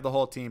 can we have the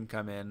whole team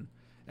come in?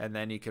 And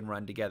then you can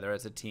run together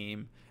as a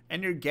team,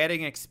 and you're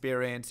getting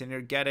experience, and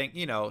you're getting,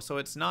 so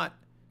it's not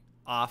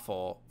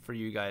awful for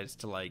you guys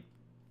to like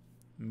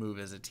move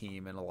as a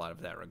team in a lot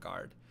of that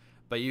regard.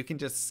 But you can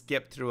just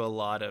skip through a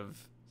lot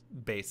of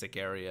basic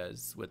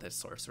areas with a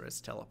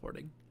sorceress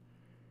teleporting.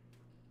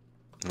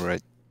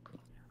 Right.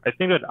 I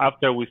think that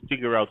after we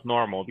figure out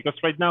normal, because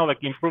right now, like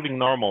improving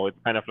normal, it's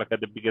kind of like at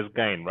the biggest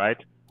gain, right?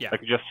 Yeah.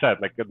 Like you just said,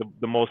 like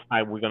the most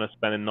time we're gonna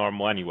spend in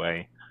normal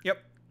anyway.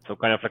 Yep. So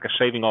kind of like a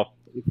shaving off,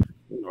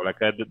 like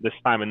this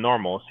time in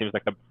normal seems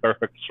like a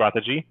perfect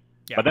strategy.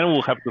 Yeah. But then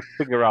we'll have to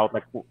figure out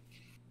like,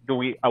 are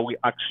we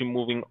actually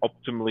moving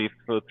optimally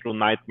through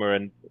Nightmare?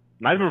 And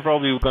Nightmare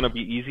probably gonna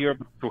be easier,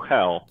 but through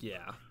Hell.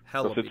 Yeah,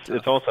 Hell will be tough.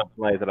 It's also a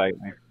play that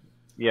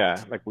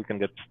like we can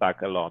get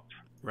stuck a lot.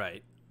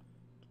 Right.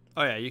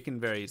 Oh yeah, you can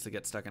very easily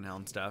get stuck in Hell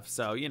and stuff.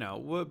 So,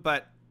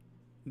 but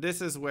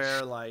this is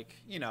where like,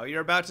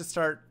 you're about to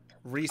start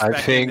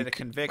respecting into the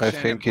Conviction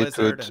and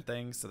Blizzard and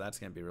things, so that's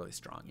going to be really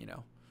strong,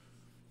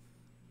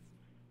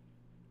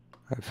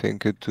 I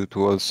think it would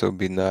also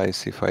be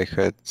nice if I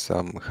had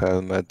some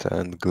helmet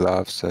and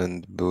gloves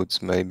and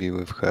boots, maybe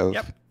with health.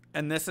 Yep.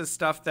 And this is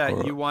stuff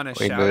that you want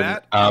to shout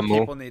at and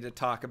people need to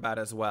talk about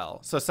as well.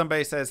 So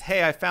somebody says,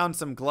 hey, I found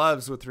some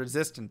gloves with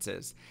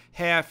resistances.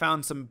 Hey, I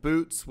found some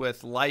boots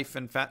with life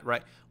and fat,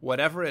 right?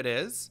 Whatever it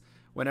is,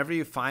 whenever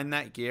you find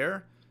that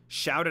gear,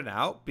 shout it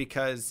out,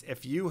 because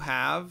if you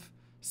have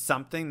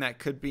something that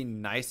could be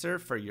nicer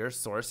for your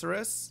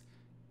sorceress,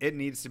 it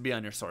needs to be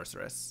on your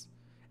sorceress.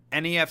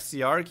 Any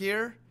FCR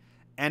gear,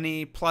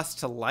 any plus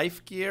to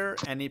life gear,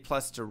 any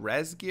plus to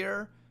res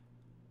gear,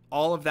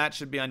 all of that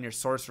should be on your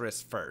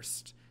sorceress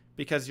first,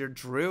 because your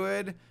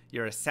druid,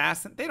 your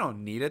assassin, they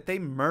don't need it. They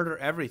murder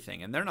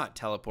everything, and they're not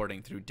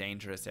teleporting through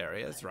dangerous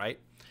areas,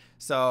 right?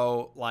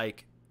 So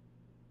like,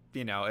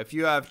 if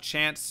you have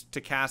chance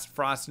to cast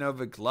Frost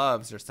Nova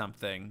gloves or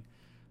something,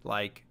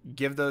 like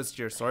give those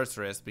to your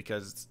sorceress,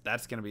 because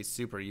that's going to be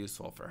super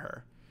useful for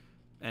her.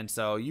 And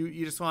so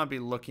you just want to be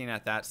looking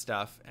at that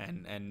stuff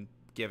and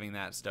giving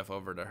that stuff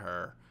over to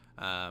her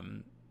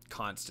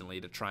constantly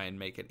to try and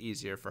make it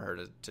easier for her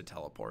to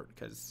teleport,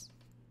 because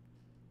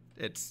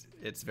it's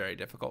very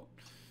difficult.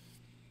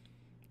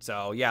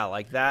 So yeah,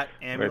 like that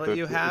amulet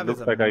you have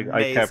is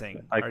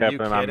amazing. I kept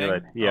an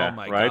amulet. Yeah, oh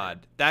my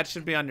god, that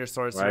should be on your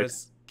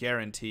sorceress,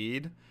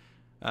 guaranteed.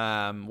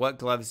 What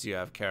gloves do you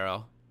have,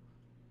 Carol?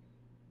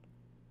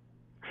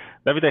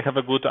 David, I have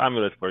a good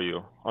amulet for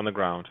you on the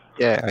ground.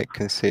 Yeah, I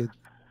can see it.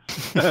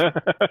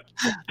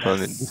 On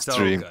the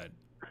stream. Good.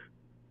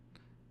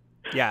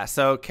 Yeah,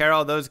 so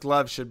Carol, those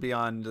gloves should be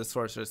on the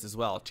sorceress as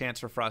well. Chance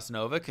for Frost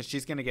Nova, because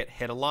she's going to get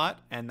hit a lot,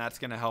 and that's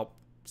going to help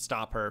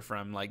stop her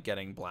from like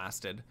getting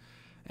blasted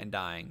and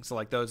dying. So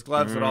like those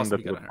gloves would also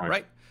be good on her,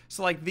 right?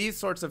 So like these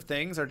sorts of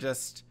things are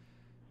just,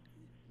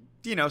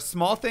 you know,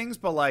 small things,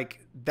 but like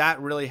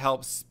that really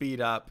helps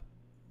speed up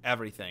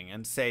everything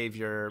and save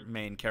your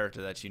main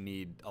character that you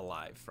need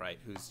alive, right?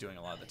 Who's doing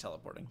a lot of the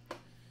teleporting.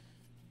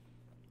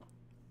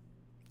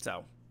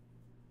 So,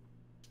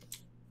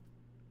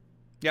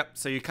 yep.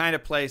 So you kind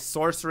of play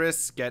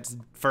sorceress gets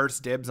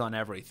first dibs on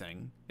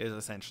everything is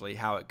essentially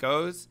how it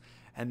goes.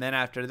 And then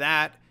after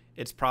that,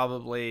 it's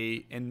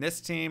probably in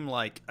this team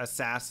like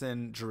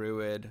assassin,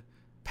 druid,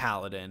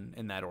 paladin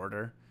in that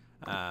order.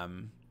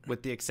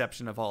 With the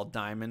exception of all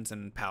diamonds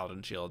and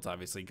paladin shields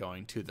obviously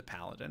going to the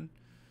paladin.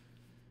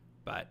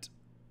 But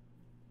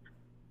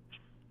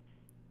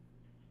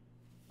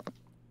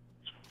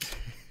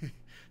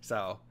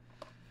so,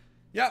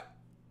 yep.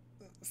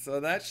 So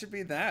that should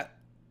be that.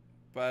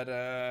 But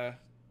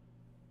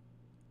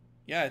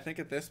yeah, I think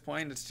at this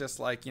point it's just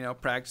like, you know,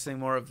 practicing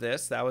more of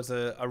this. That was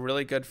a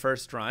really good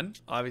first run.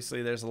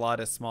 Obviously there's a lot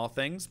of small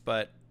things,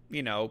 but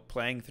you know,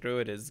 playing through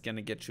it is going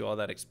to get you all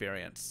that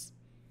experience.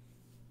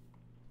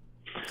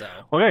 So.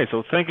 Okay,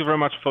 so thank you very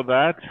much for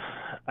that,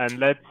 and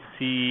let's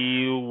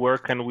see where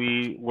can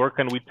we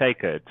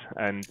take it,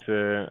 and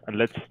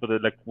let's put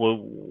it like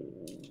we'll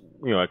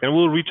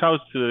reach out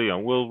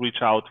to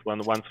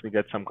once we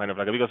get some kind of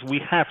like, because we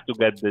have to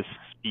get this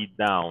speed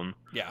down,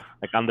 yeah,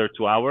 like under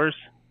 2 hours,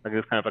 like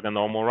it's kind of like a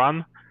normal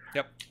run.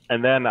 Yep.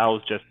 And then I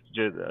was just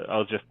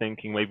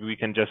thinking maybe we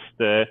can just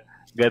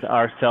get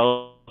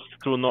ourselves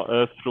through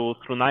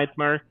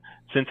Nightmare.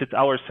 Since it's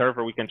our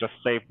server, we can just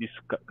save these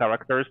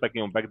characters, like, you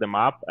know, back them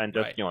up and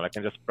just, you know, like,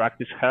 and just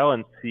practice hell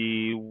and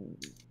see,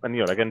 and, you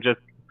know, like, and just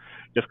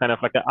kind of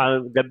like,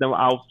 I'll get them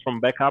out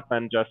from backup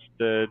and just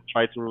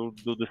try to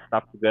do this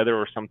stuff together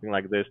or something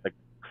like this. Like,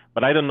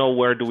 but I don't know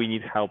where do we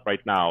need help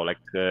right now, like,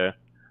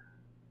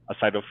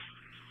 aside of,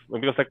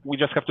 because like we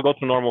just have to go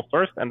to normal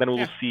first, and then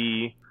we'll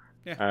see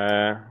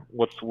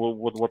what's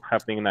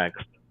happening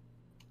next.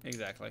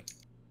 Exactly.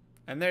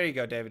 And there you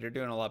go, David. You're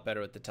doing a lot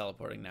better with the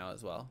teleporting now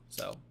as well.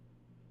 So.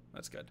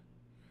 That's good.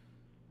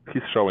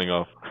 He's showing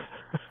off.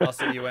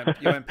 Also, you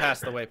went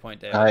past the waypoint,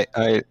 David.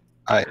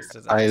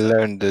 I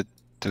learned it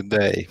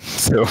today.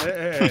 So.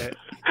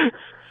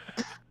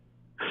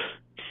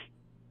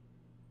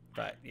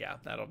 But yeah,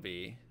 that'll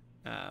be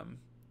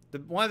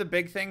one of the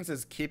big things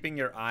is keeping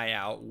your eye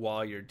out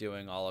while you're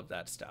doing all of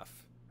that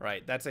stuff.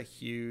 Right? That's a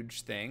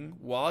huge thing.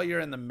 While you're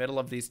in the middle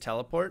of these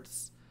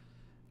teleports,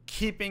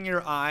 keeping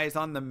your eyes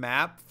on the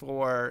map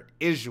for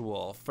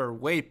Isual, for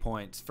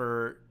waypoints,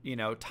 for, you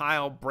know,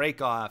 tile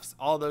breakoffs,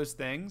 all those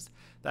things.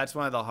 That's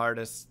one of the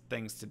hardest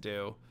things to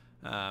do.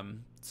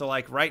 So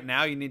like right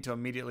now you need to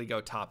immediately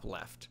go top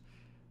left.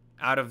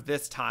 Out of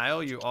this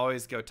tile, you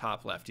always go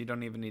top left. You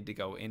don't even need to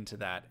go into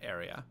that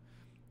area.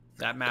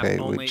 That map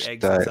only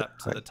exits up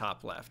to the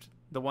top left.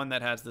 The one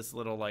that has this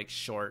little like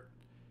short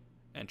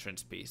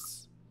entrance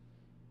piece.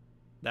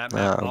 That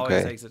map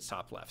always exits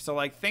top left. So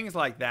like things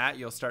like that,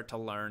 you'll start to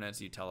learn as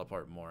you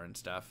teleport more and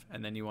stuff.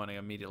 And then you want to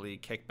immediately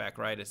kick back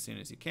right as soon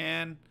as you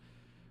can.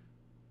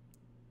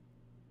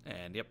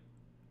 And yep.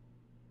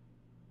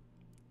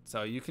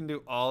 So you can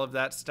do all of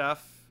that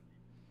stuff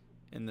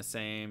in the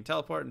same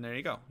teleport. And there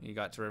you go. You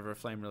got to River of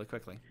Flame really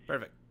quickly.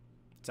 Perfect.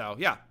 So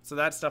yeah. So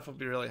that stuff will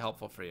be really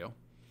helpful for you.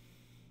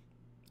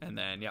 And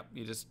then, yep,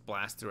 you just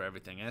blast through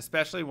everything. And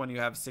especially when you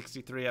have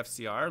 63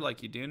 FCR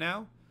like you do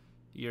now,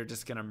 you're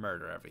just going to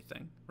murder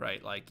everything,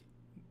 right? Like,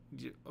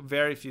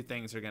 very few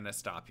things are going to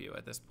stop you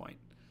at this point.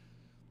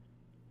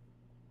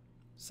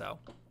 So,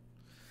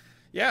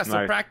 yeah,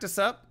 so practice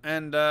up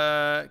and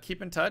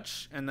keep in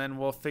touch, and then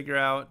we'll figure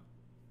out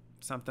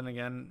something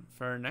again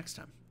for next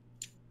time.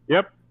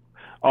 Yep.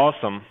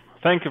 Awesome.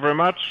 Thank you very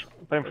much.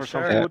 Time for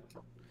some food.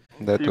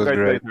 That was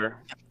great.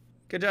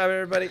 Good job,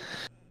 everybody.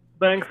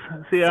 Thanks.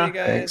 See ya. See you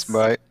guys. Thanks.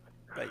 Bye.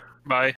 Bye.